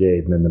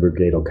brigade, and then the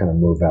brigade will kind of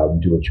move out and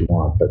do what you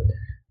want. But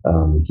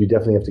you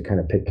definitely have to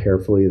kind of pick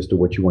carefully as to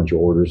what you want your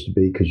orders to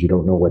be because you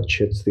don't know what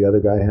chits the other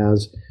guy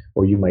has.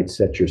 Or you might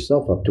set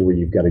yourself up to where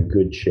you've got a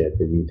good chit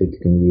that you think you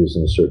can use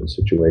in a certain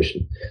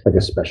situation, like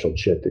a special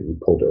chit that you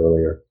pulled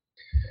earlier.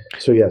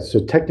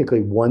 So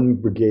technically one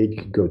brigade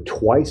could go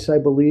twice, I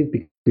believe,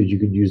 because you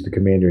could use the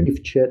Commander in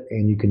Chief chit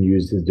and you can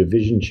use the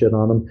division chit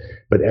on them,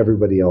 but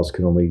everybody else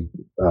can only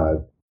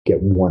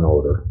get one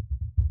order.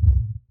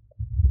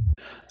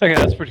 Okay,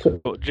 that's pretty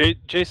cool.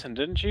 Jason,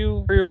 didn't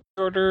you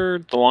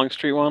pre-order the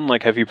Longstreet one?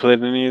 Like, have you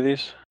played any of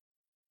these?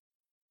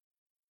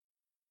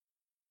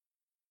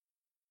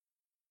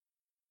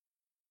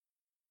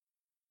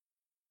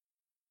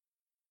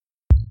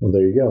 Well,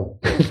 there you go.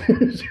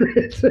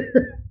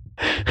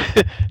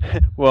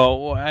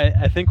 Well,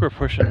 I think we're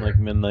pushing like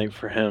midnight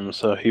for him,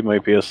 so he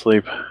might be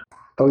asleep.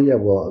 Oh yeah,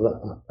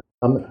 well,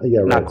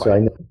 right. So I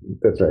know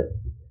that's right.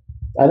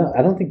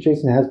 I don't think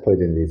Jason has played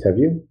any of these. Have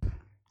you?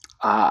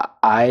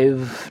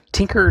 I've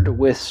tinkered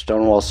with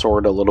Stonewall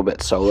Sword a little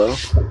bit solo,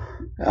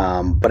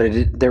 but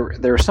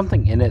there was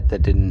something in it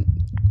that didn't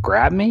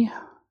grab me.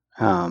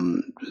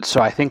 So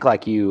I think,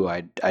 like you,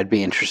 I'd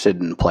be interested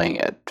in playing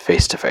it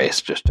face to face.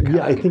 Just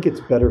to I think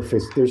it's better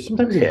face. There's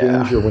sometimes a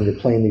danger when you're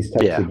playing these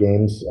types of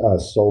games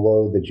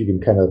solo that you can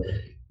kind of.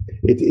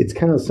 It's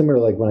kind of similar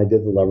like when I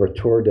did the La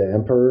Retour de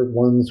Emperor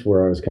ones,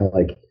 where I was kind of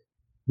like,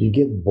 you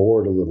get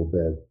bored a little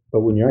bit.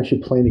 But when you're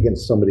actually playing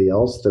against somebody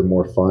else, they're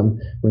more fun.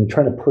 When you're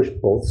trying to push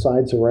both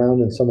sides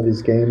around in some of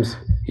these games,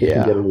 it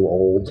can get a little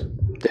old.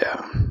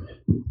 Yeah.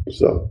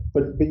 So,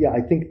 but yeah,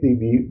 I think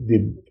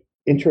the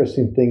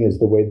interesting thing is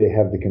the way they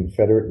have the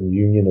Confederate and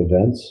Union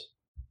events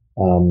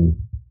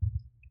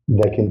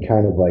that can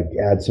kind of like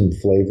add some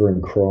flavor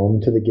and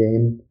chrome to the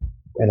game.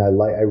 And I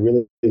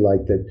really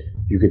like that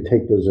you could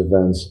take those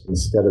events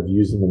instead of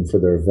using them for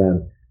their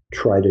event,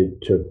 try to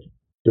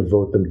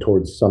devote them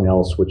towards something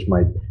else, which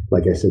might,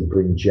 like I said,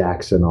 bring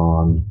Jackson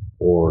on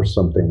or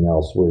something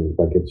else where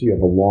like you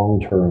have a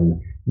long-term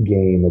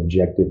game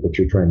objective that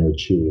you're trying to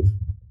achieve.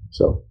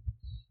 So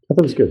I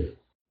thought it was good.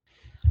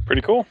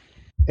 Pretty cool.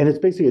 And it's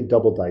basically a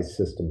double dice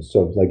system.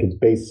 So like it's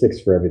base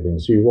 6 for everything.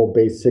 So you roll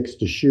base 6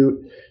 to shoot.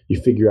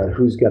 You figure out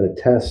who's got a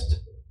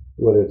test,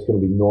 whether it's going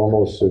to be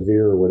normal,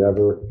 severe, or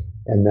whatever.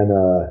 And then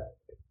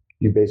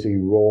you basically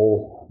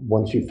roll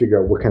once you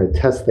figure out what kind of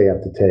test they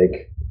have to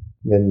take,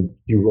 then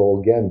you roll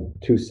again,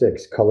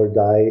 2-6. Colored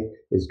die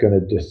is going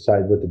to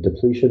decide what the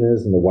depletion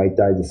is, and the white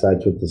die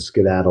decides what the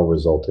skedaddle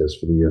result is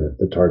for the unit,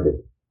 the target.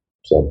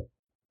 So,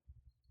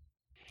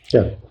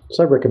 yeah,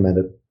 so I recommend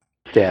it.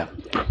 Yeah.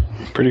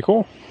 Pretty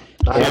cool.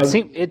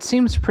 It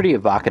seems pretty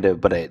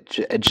evocative, but it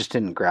just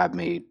didn't grab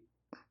me.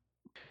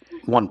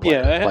 One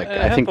player.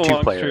 Yeah, I think the 2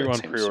 Long player. Street it one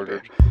seems to be.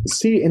 pre-ordered.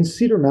 See, and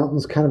Cedar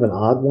Mountain's kind of an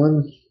odd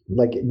one.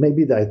 Like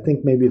I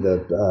think maybe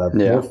the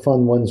more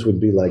fun ones would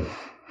be like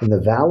in the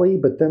Valley,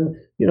 but then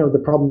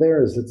the problem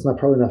there is it's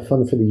probably not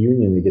fun for the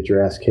Union to get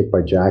your ass kicked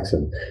by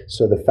Jackson.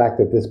 So the fact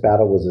that this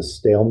battle was a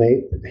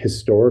stalemate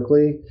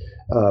historically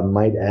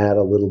might add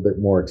a little bit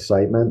more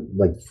excitement.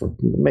 Like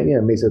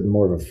it makes it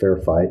more of a fair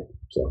fight.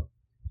 So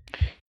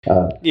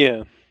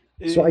yeah.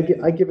 So I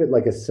give it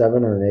like a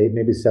 7 or an 8,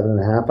 maybe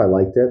 7.5. I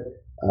liked it.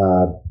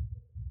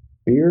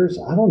 Beers,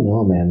 I don't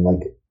know, man.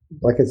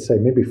 Like I'd say,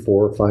 maybe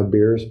 4 or 5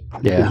 beers.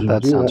 Yeah,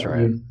 that sounds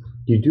right.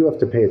 You do have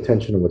to pay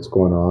attention to what's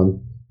going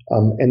on.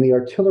 And the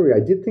artillery,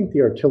 I did think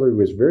the artillery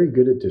was very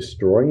good at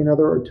destroying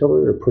other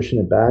artillery or pushing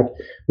it back,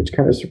 which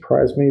kind of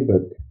surprised me.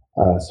 But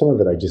some of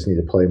it I just need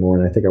to play more,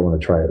 and I think I want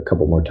to try it a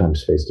couple more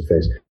times face to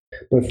face.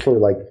 But for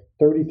like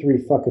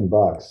 $33 fucking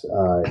bucks,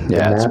 the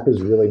map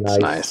is really nice.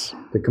 It's nice.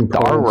 The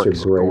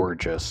components are great.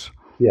 Gorgeous.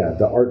 Yeah,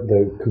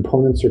 the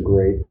components are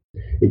great.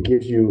 It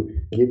gives you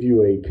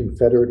a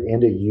Confederate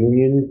and a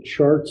Union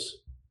charts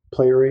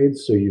player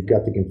aids. So you've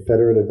got the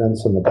Confederate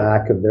events on the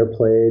back of their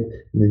play aid,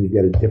 and then you've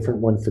got a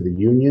different one for the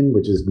Union,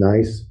 which is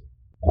nice.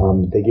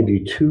 They give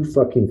you 2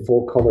 fucking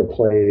full color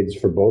play aids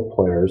for both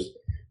players,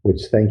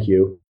 which thank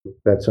you.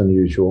 That's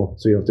unusual.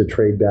 So you don't have to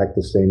trade back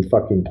the same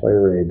fucking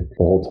player aid the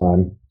whole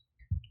time.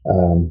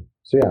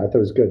 So yeah, I thought it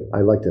was good.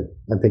 I liked it.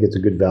 I think it's a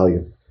good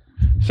value.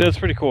 So that's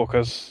pretty cool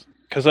because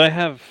I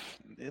have.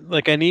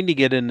 I need to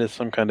get into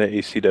some kind of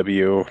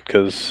ACW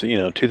because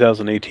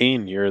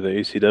 2018 year of the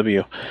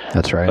ACW.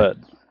 That's right. But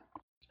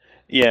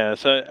yeah,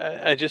 so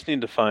I just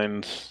need to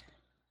find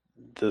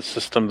the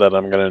system that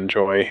I'm going to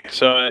enjoy.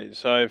 So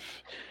I've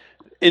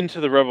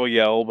into the Rebel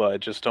Yell, but I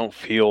just don't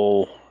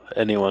feel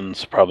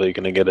anyone's probably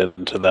going to get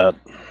into that.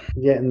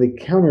 Yeah, and the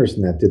counters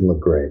in that didn't look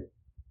great.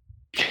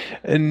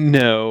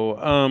 No.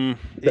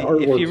 The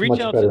artwork's if you reach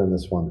much out better in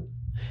this one.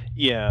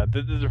 Yeah,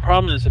 the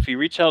problem is if you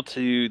reach out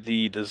to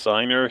the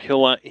designer,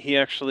 he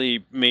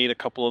actually made a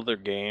couple other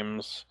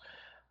games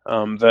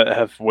that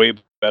have way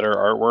better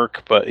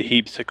artwork, but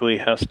he basically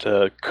has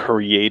to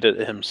create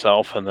it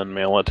himself and then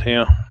mail it to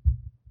you.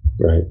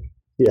 Right.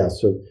 Yeah.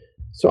 So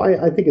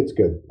I think it's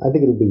good. I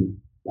think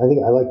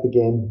I like the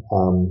game,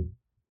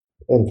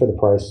 and for the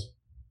price,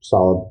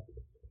 solid.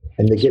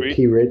 And they get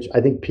Pea Ridge.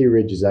 I think Pea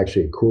Ridge is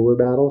actually a cooler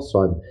battle,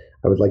 so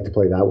I would like to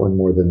play that one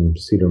more than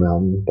Cedar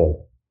Mountain,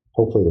 but.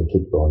 Hopefully they'll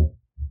keep going.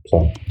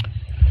 So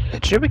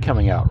it should be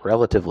coming out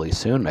relatively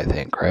soon, I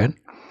think, right?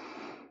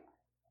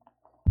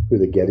 Who,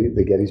 the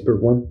Gettysburg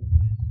one?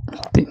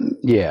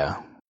 Yeah.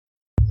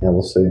 Yeah,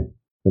 we'll see.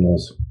 Who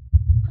knows?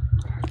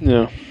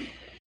 Yeah.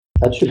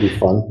 That should be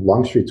fun.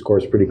 Longstreet score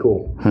is pretty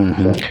cool.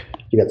 Mm-hmm. So,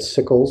 you got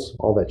sickles,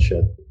 all that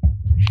shit.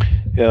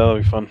 Yeah, that'll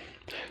be fun.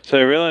 So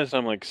I realized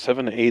I'm like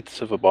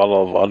 7/8 of a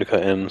bottle of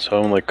vodka in,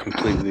 so I'm like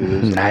completely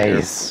losing.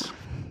 Nice.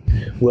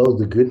 Well,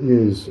 the good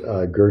news,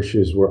 Gersh,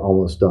 is we're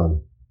almost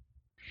done.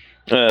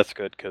 That's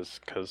good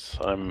because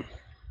I'm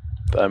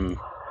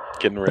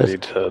getting ready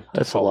to.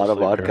 That's a lot of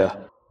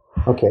vodka.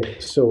 Okay,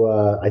 so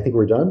I think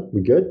we're done.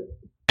 We good?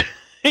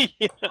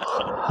 Yeah.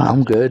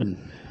 I'm good.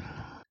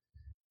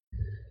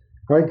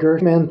 All right,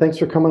 Gersh, man, thanks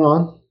for coming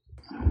on.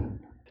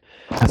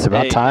 That's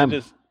about time.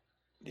 It's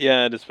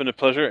been a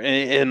pleasure.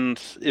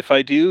 And if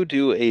I do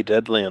a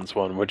Deadlands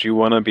one, would you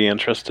want to be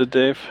interested,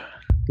 Dave?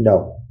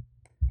 No.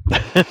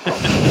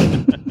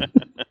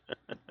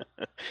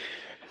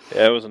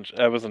 Yeah,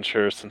 I wasn't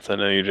sure since I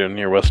know you're doing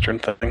your Western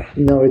thing.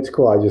 No, it's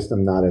cool. I'm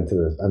not into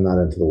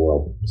the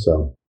world,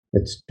 so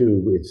it's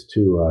too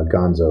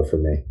gonzo for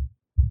me.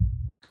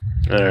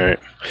 All right.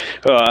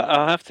 Well,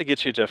 I'll have to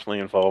get you definitely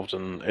involved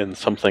in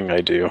something I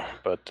do,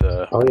 but.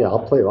 Oh yeah,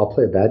 I'll play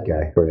a bad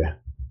guy for you.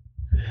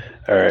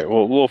 All right.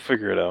 Well, we'll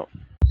figure it out.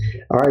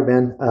 All right,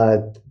 man.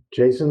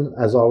 Jason,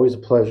 as always, a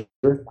pleasure.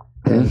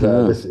 And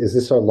is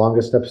this our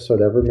longest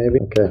episode ever? Maybe.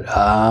 Okay.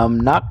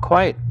 Not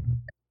quite.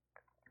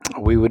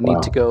 We would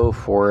need to go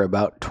for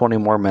about 20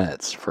 more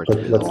minutes for.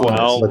 Let's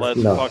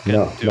fucking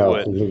do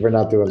it. We're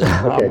not doing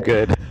that. Okay. I'm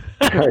good.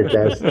 All right,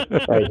 guys. All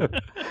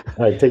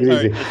right. Take it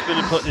easy.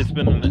 It's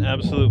been an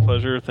absolute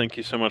pleasure. Thank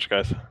you so much,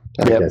 guys. All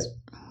right, guys.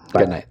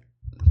 Bye. Good night.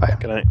 Bye.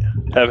 Good night.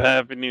 Have a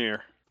happy New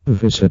Year.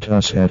 Visit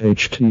us at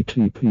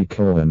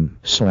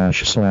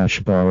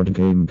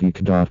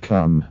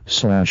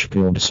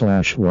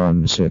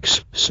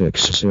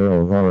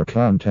http://boardgamgeek.com/guild/1660 or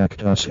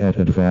contact us at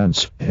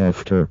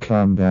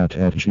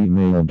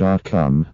advanceaftercombat@gmail.com.